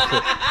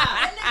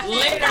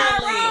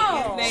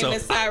 Literally, his name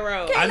is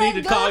Tyrone. I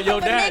need to call your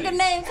A daddy. nigga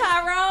named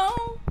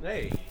Tyrone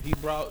Hey, he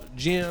brought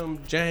Jim,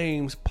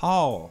 James,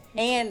 Paul.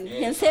 and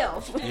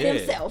himself. Yeah.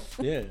 Himself.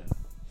 Yeah.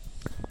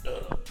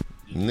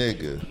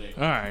 nigga.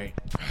 All right.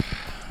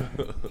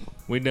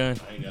 We done.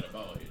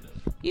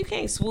 You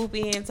can't swoop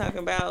in talking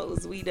about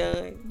was we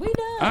done. We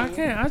done. I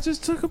can't. I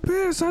just took a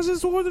piss. I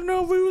just wanted to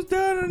know if we was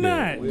done or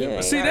not. we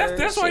ain't See, heard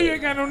that's why shit. you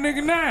ain't got no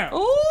nigga now.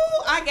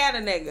 Ooh, I got a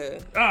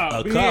nigga. Oh,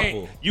 A he couple.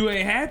 ain't- You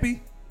ain't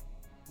happy?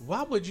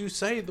 Why would you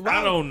say that?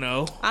 I don't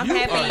know. I'm You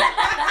happy.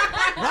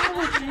 Why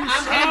would you I'm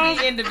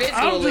happy individually.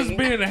 I'm just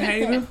being a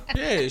hater.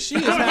 Yeah, she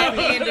is I'm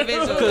happy. happy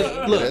individually.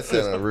 Because look, That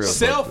sounded real.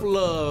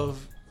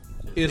 self-love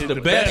is the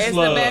the best best It's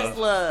love. the best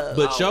love.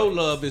 But your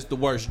love is the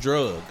worst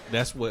drug.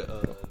 That's what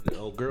the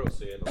old girl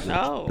said.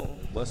 Oh.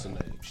 What's her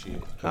name?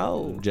 Shit.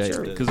 Oh,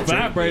 true. Because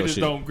vibrators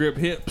don't grip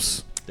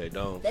hips. They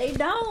don't. They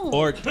don't.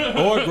 Or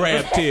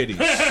grab titties.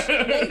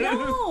 They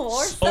don't.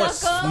 Or Or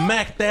suck 'em.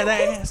 smack that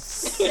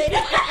ass. They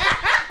don't.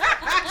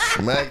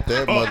 Smack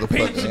that pinch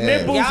motherfucking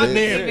nipples ass. Y'all and keep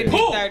it then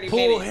pull. 30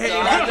 pull minutes. So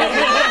head.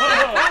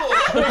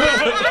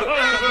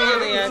 I'm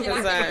really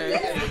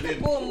unconcerned.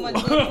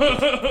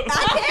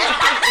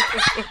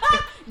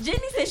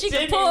 Jenny said she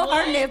can pull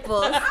her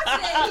nipples.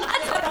 I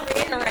told her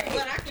to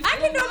reiterate. I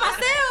can do it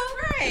myself.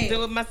 Right.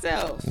 Do it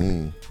myself.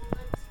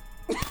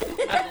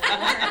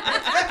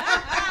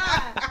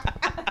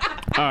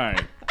 All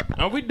right.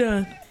 Are we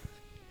done?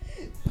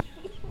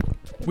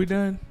 We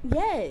done?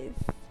 Yes.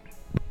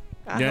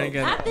 Y'all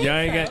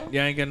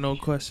ain't got no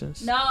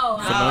questions? No, I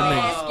no don't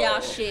niggas. ask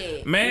y'all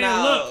shit. Man,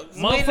 No, look,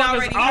 we motherfuckers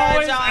already heard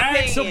always y'all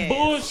ask some opinions.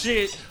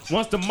 bullshit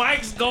once the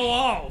mics go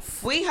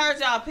off. We heard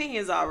y'all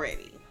opinions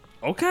already.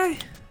 Okay.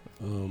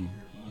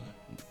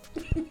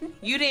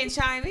 You didn't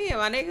chime in,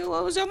 my nigga.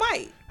 What was your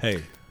mic?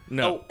 Hey,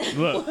 No, Oh.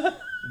 look,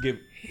 give.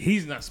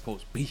 he's not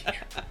supposed to be here.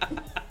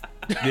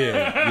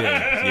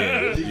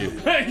 Yeah.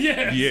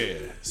 Yeah.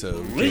 So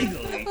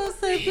Legally,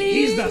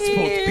 he's not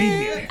supposed to be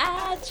here.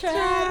 I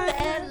tried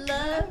that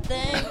love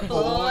thing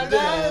for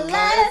the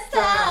last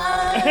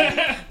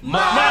time. my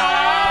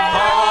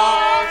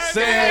heart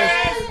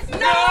says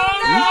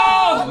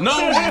no.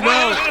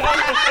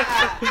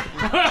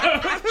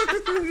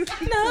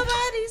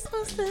 Nobody's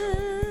supposed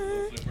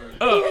to.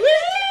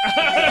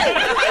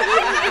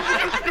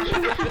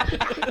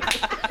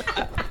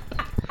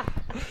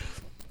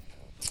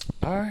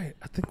 All right,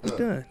 I think we're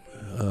done.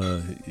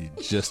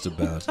 Just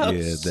about. Oh,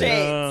 Yeah. shit.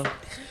 That,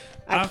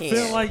 I can't.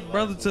 feel like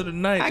Brother to the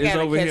Night I is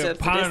gotta over catch here up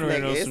to this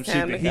pondering nigga. on It's some shit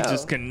time that to he go.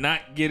 just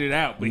cannot get it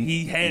out, but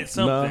he had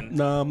something.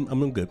 no,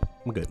 I'm good.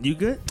 I'm good. You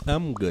good?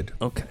 I'm good.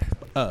 Okay.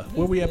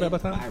 Where we at by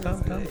time?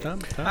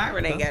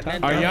 Byron ain't got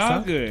nothing. Are to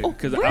y'all say. good?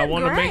 Because we're I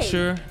want to make great.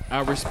 sure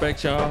I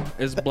respect y'all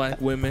as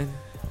black women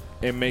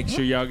and make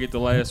sure y'all get the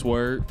last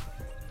word.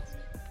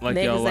 Like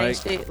y'all Niggas like. ain't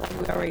shit like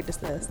we already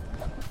discussed.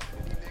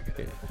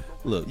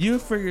 Look, You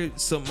figured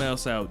something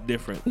else out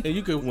different. yeah,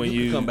 you could when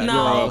you you- could come back. You're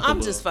No, off the I'm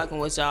book. just fucking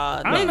with y'all.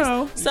 I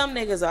know. Some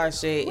niggas are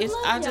shit. We It's,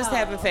 love I just y'all.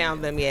 haven't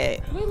found them yet.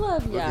 We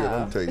love let me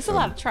y'all. tell you It's a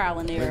lot something. of trial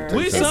and error.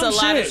 We It's some a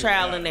lot of shit.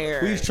 trial and error.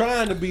 We's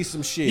trying to be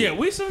some shit. Yeah,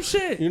 we some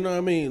shit. You know what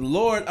I mean?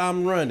 Lord,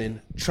 I'm running,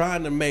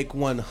 trying to make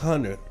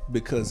 100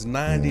 because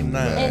 99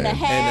 And a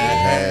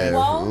half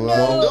won't do.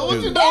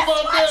 What you know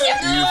about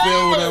that? You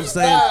feel what I'm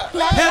saying?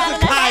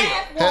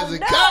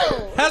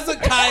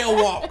 Hezekiah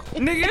walk.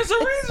 Nigga, it's a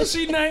reason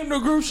she named the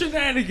group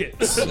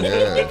Shenanigans.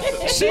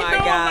 Yeah. She my know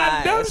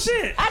about dumb gosh.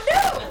 shit.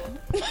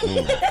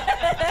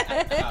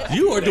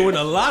 You are doing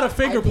a lot of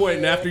finger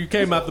pointing after you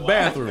came out the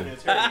bathroom.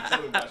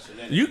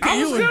 You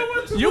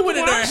went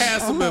in there and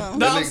had some. No, I'm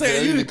nigga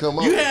saying need to come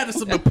you on. had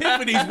some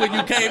epiphanies when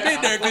you came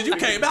in there because you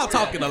came out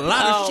talking a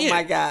lot of Oh shit.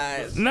 my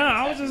god, No,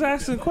 I was just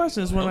asking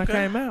questions when I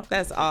came out.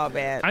 that's all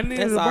bad. I needed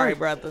That's a all right, break.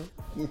 brother.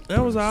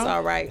 That was It's all.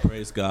 all right.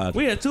 Praise God.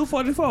 We had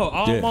 244,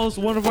 almost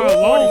one of our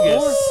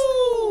longest.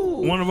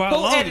 One of our Who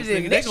longest. edited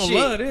Nigga, they this gonna shit?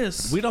 love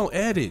this. We don't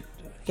edit.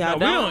 Y'all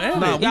No, we don't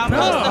edit. Y'all We post cut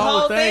the the whole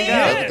whole thing. thing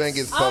out. out. Everything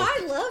is Oh, supposed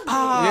I love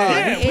Oh,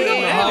 Yeah, we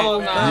don't edit. whole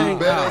You thing.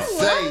 better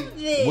say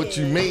it. what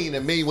you mean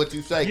and mean what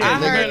you say. I you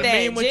Cause better heard that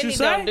mean what you Jenny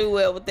say. don't do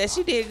well with that.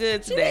 She did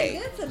good She today.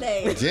 did good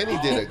today. Jenny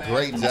did a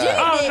great job.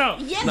 Oh,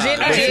 no. Yes, But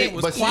Jenny she,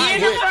 did. but she quiet.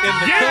 quit in the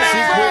cut.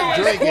 She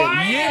quit drinking.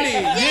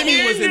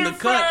 Yenny was in the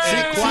cut. She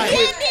and quiet.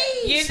 quit.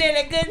 You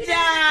did a good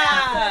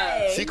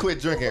job. She quit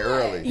drinking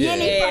early. Yenny from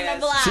Yes. the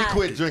block. She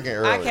quit drinking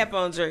early. I kept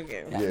on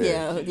drinking.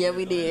 Yeah,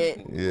 we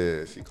did.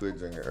 Yeah, she quit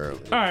drinking early.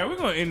 All right, we're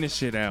gonna end this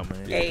shit out,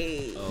 man.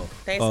 Hey,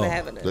 thanks for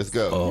having us. Let's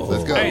go.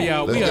 Let's go. Hey,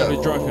 y'all, Let's we are go.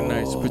 the Drunken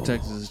Knights,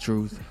 protectors of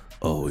truth.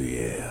 Oh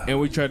yeah, And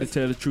we try to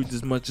tell the truth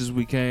as much as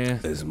we can.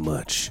 as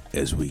much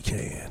as we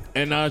can.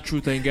 And our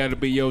truth ain't gotta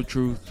be your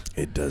truth,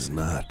 It does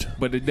not.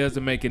 but it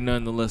doesn't make it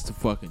nonetheless the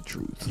fucking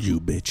truth. You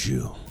bitch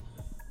you.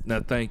 Now,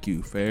 thank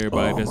you for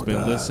everybody that's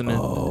been listening,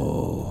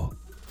 Oh,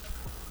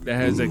 that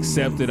has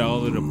accepted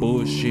all of the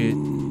bullshit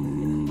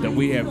that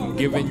we have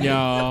given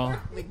y'all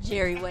With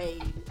Jerry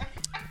Wade.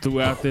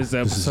 throughout this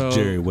this is episode.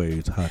 Jerry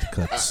Wade's hot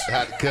cuts.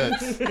 Hot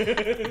cuts.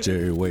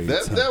 Jerry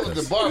Wade's hot That was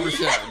cuts. the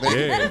barbershop, man.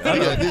 Yeah, I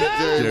know. This is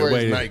Jerry Jerry Wade's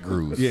Wade. night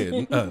grooves. Yeah,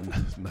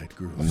 night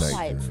grooves.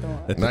 Quiet storm.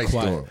 At the Night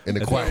storm. In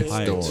the quiet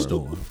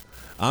storm.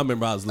 I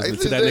remember I was listening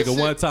Hey, to that that nigga shit-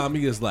 one time.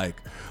 He was like,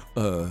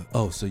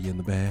 oh, so you in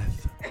the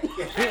bath?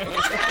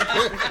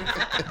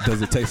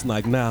 Does it taste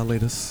like now,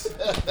 ladies?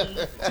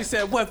 She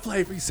said, what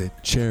flavor? He said,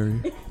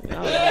 cherry.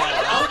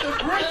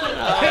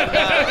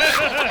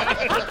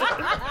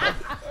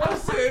 I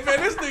said, man,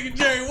 this nigga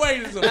Jerry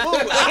Wade is a fool.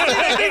 He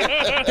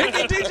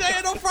can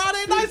DJing on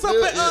Friday nights up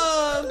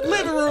at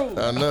living room.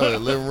 I know, the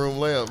living room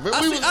lamp. Man,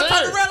 we was I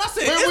turned there. around, I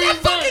said, Man, is we that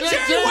was fucking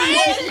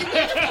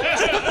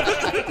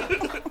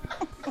Jerry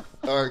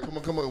Wade? All right,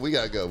 come on. We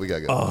gotta go.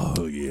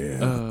 Oh, yeah.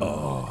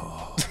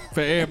 For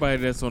everybody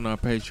that's on our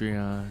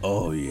Patreon,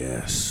 Oh,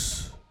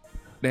 yes.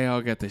 they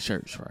all got their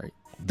shirts, right?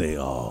 They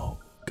all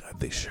got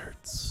their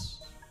shirts.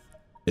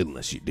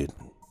 Unless you didn't.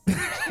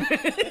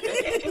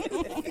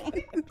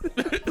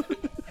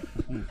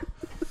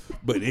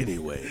 But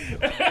anyway,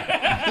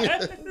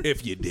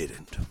 if you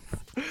didn't,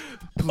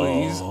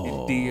 Please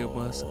DM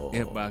us,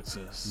 inbox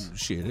us.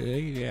 shit,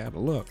 hey, have a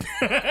look.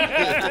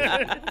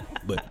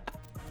 But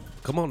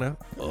come on now.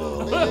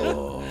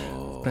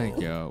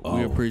 Thank y'all.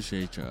 We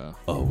appreciate y'all.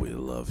 Oh, we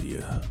love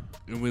you.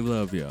 And we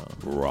love y'all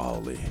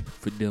Raleigh.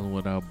 for dealing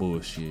with our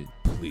bullshit.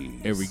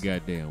 please. every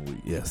goddamn week.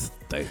 Yes,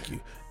 thank you.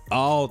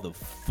 All the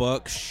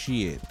fuck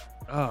shit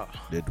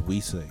that we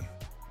say,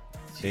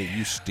 and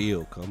you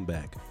still come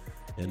back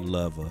and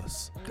love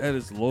us. That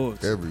is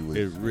loyalty. Every week.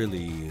 It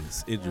really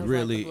is. It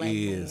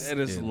really is. That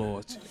is And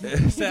loyalty.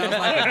 it sounds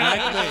like a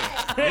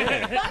black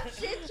man.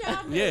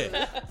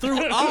 Yeah.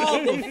 Through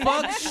all the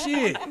fuck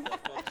shit,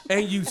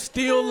 and you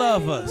still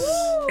love us.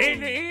 In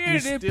the end,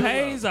 it still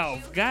pays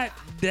off. God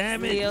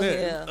damn it. Still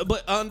here.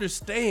 But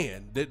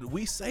understand that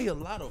we say a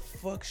lot of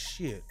fuck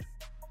shit,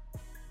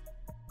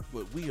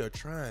 but we are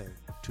trying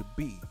to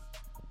be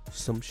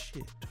some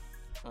shit.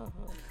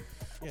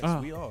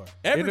 Yes, we are.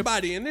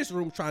 Everybody in this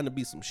room trying to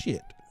be some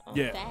shit.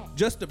 Yeah.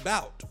 Just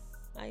about.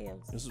 I am.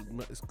 It's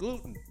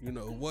excluding,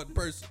 one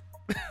person.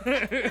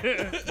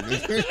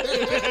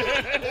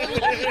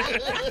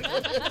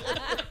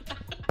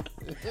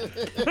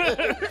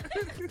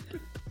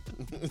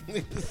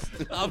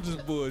 I'm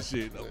just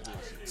bullshit.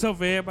 So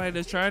for everybody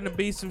that's trying to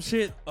be some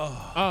shit,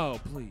 oh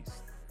please,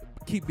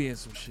 keep being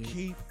some shit.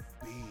 Keep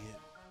being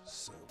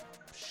some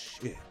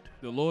shit.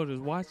 The Lord is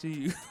watching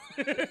you.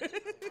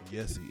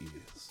 Yes, he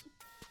is.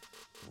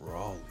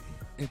 Raleigh.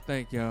 And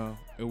thank y'all,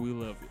 and we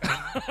love you.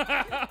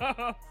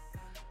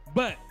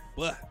 But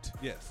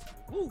Yes.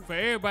 for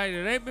everybody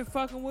that ain't been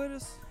fucking with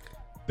us,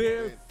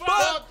 Then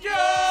fuck you,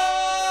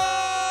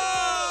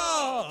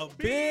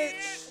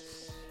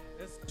 bitch.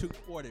 That's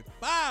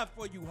 245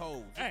 for you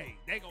hoes. hey,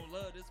 they gonna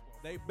love this one.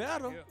 They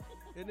better.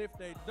 Yeah. And if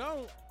they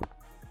don't,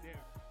 Yeah.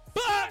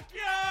 fuck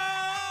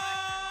you.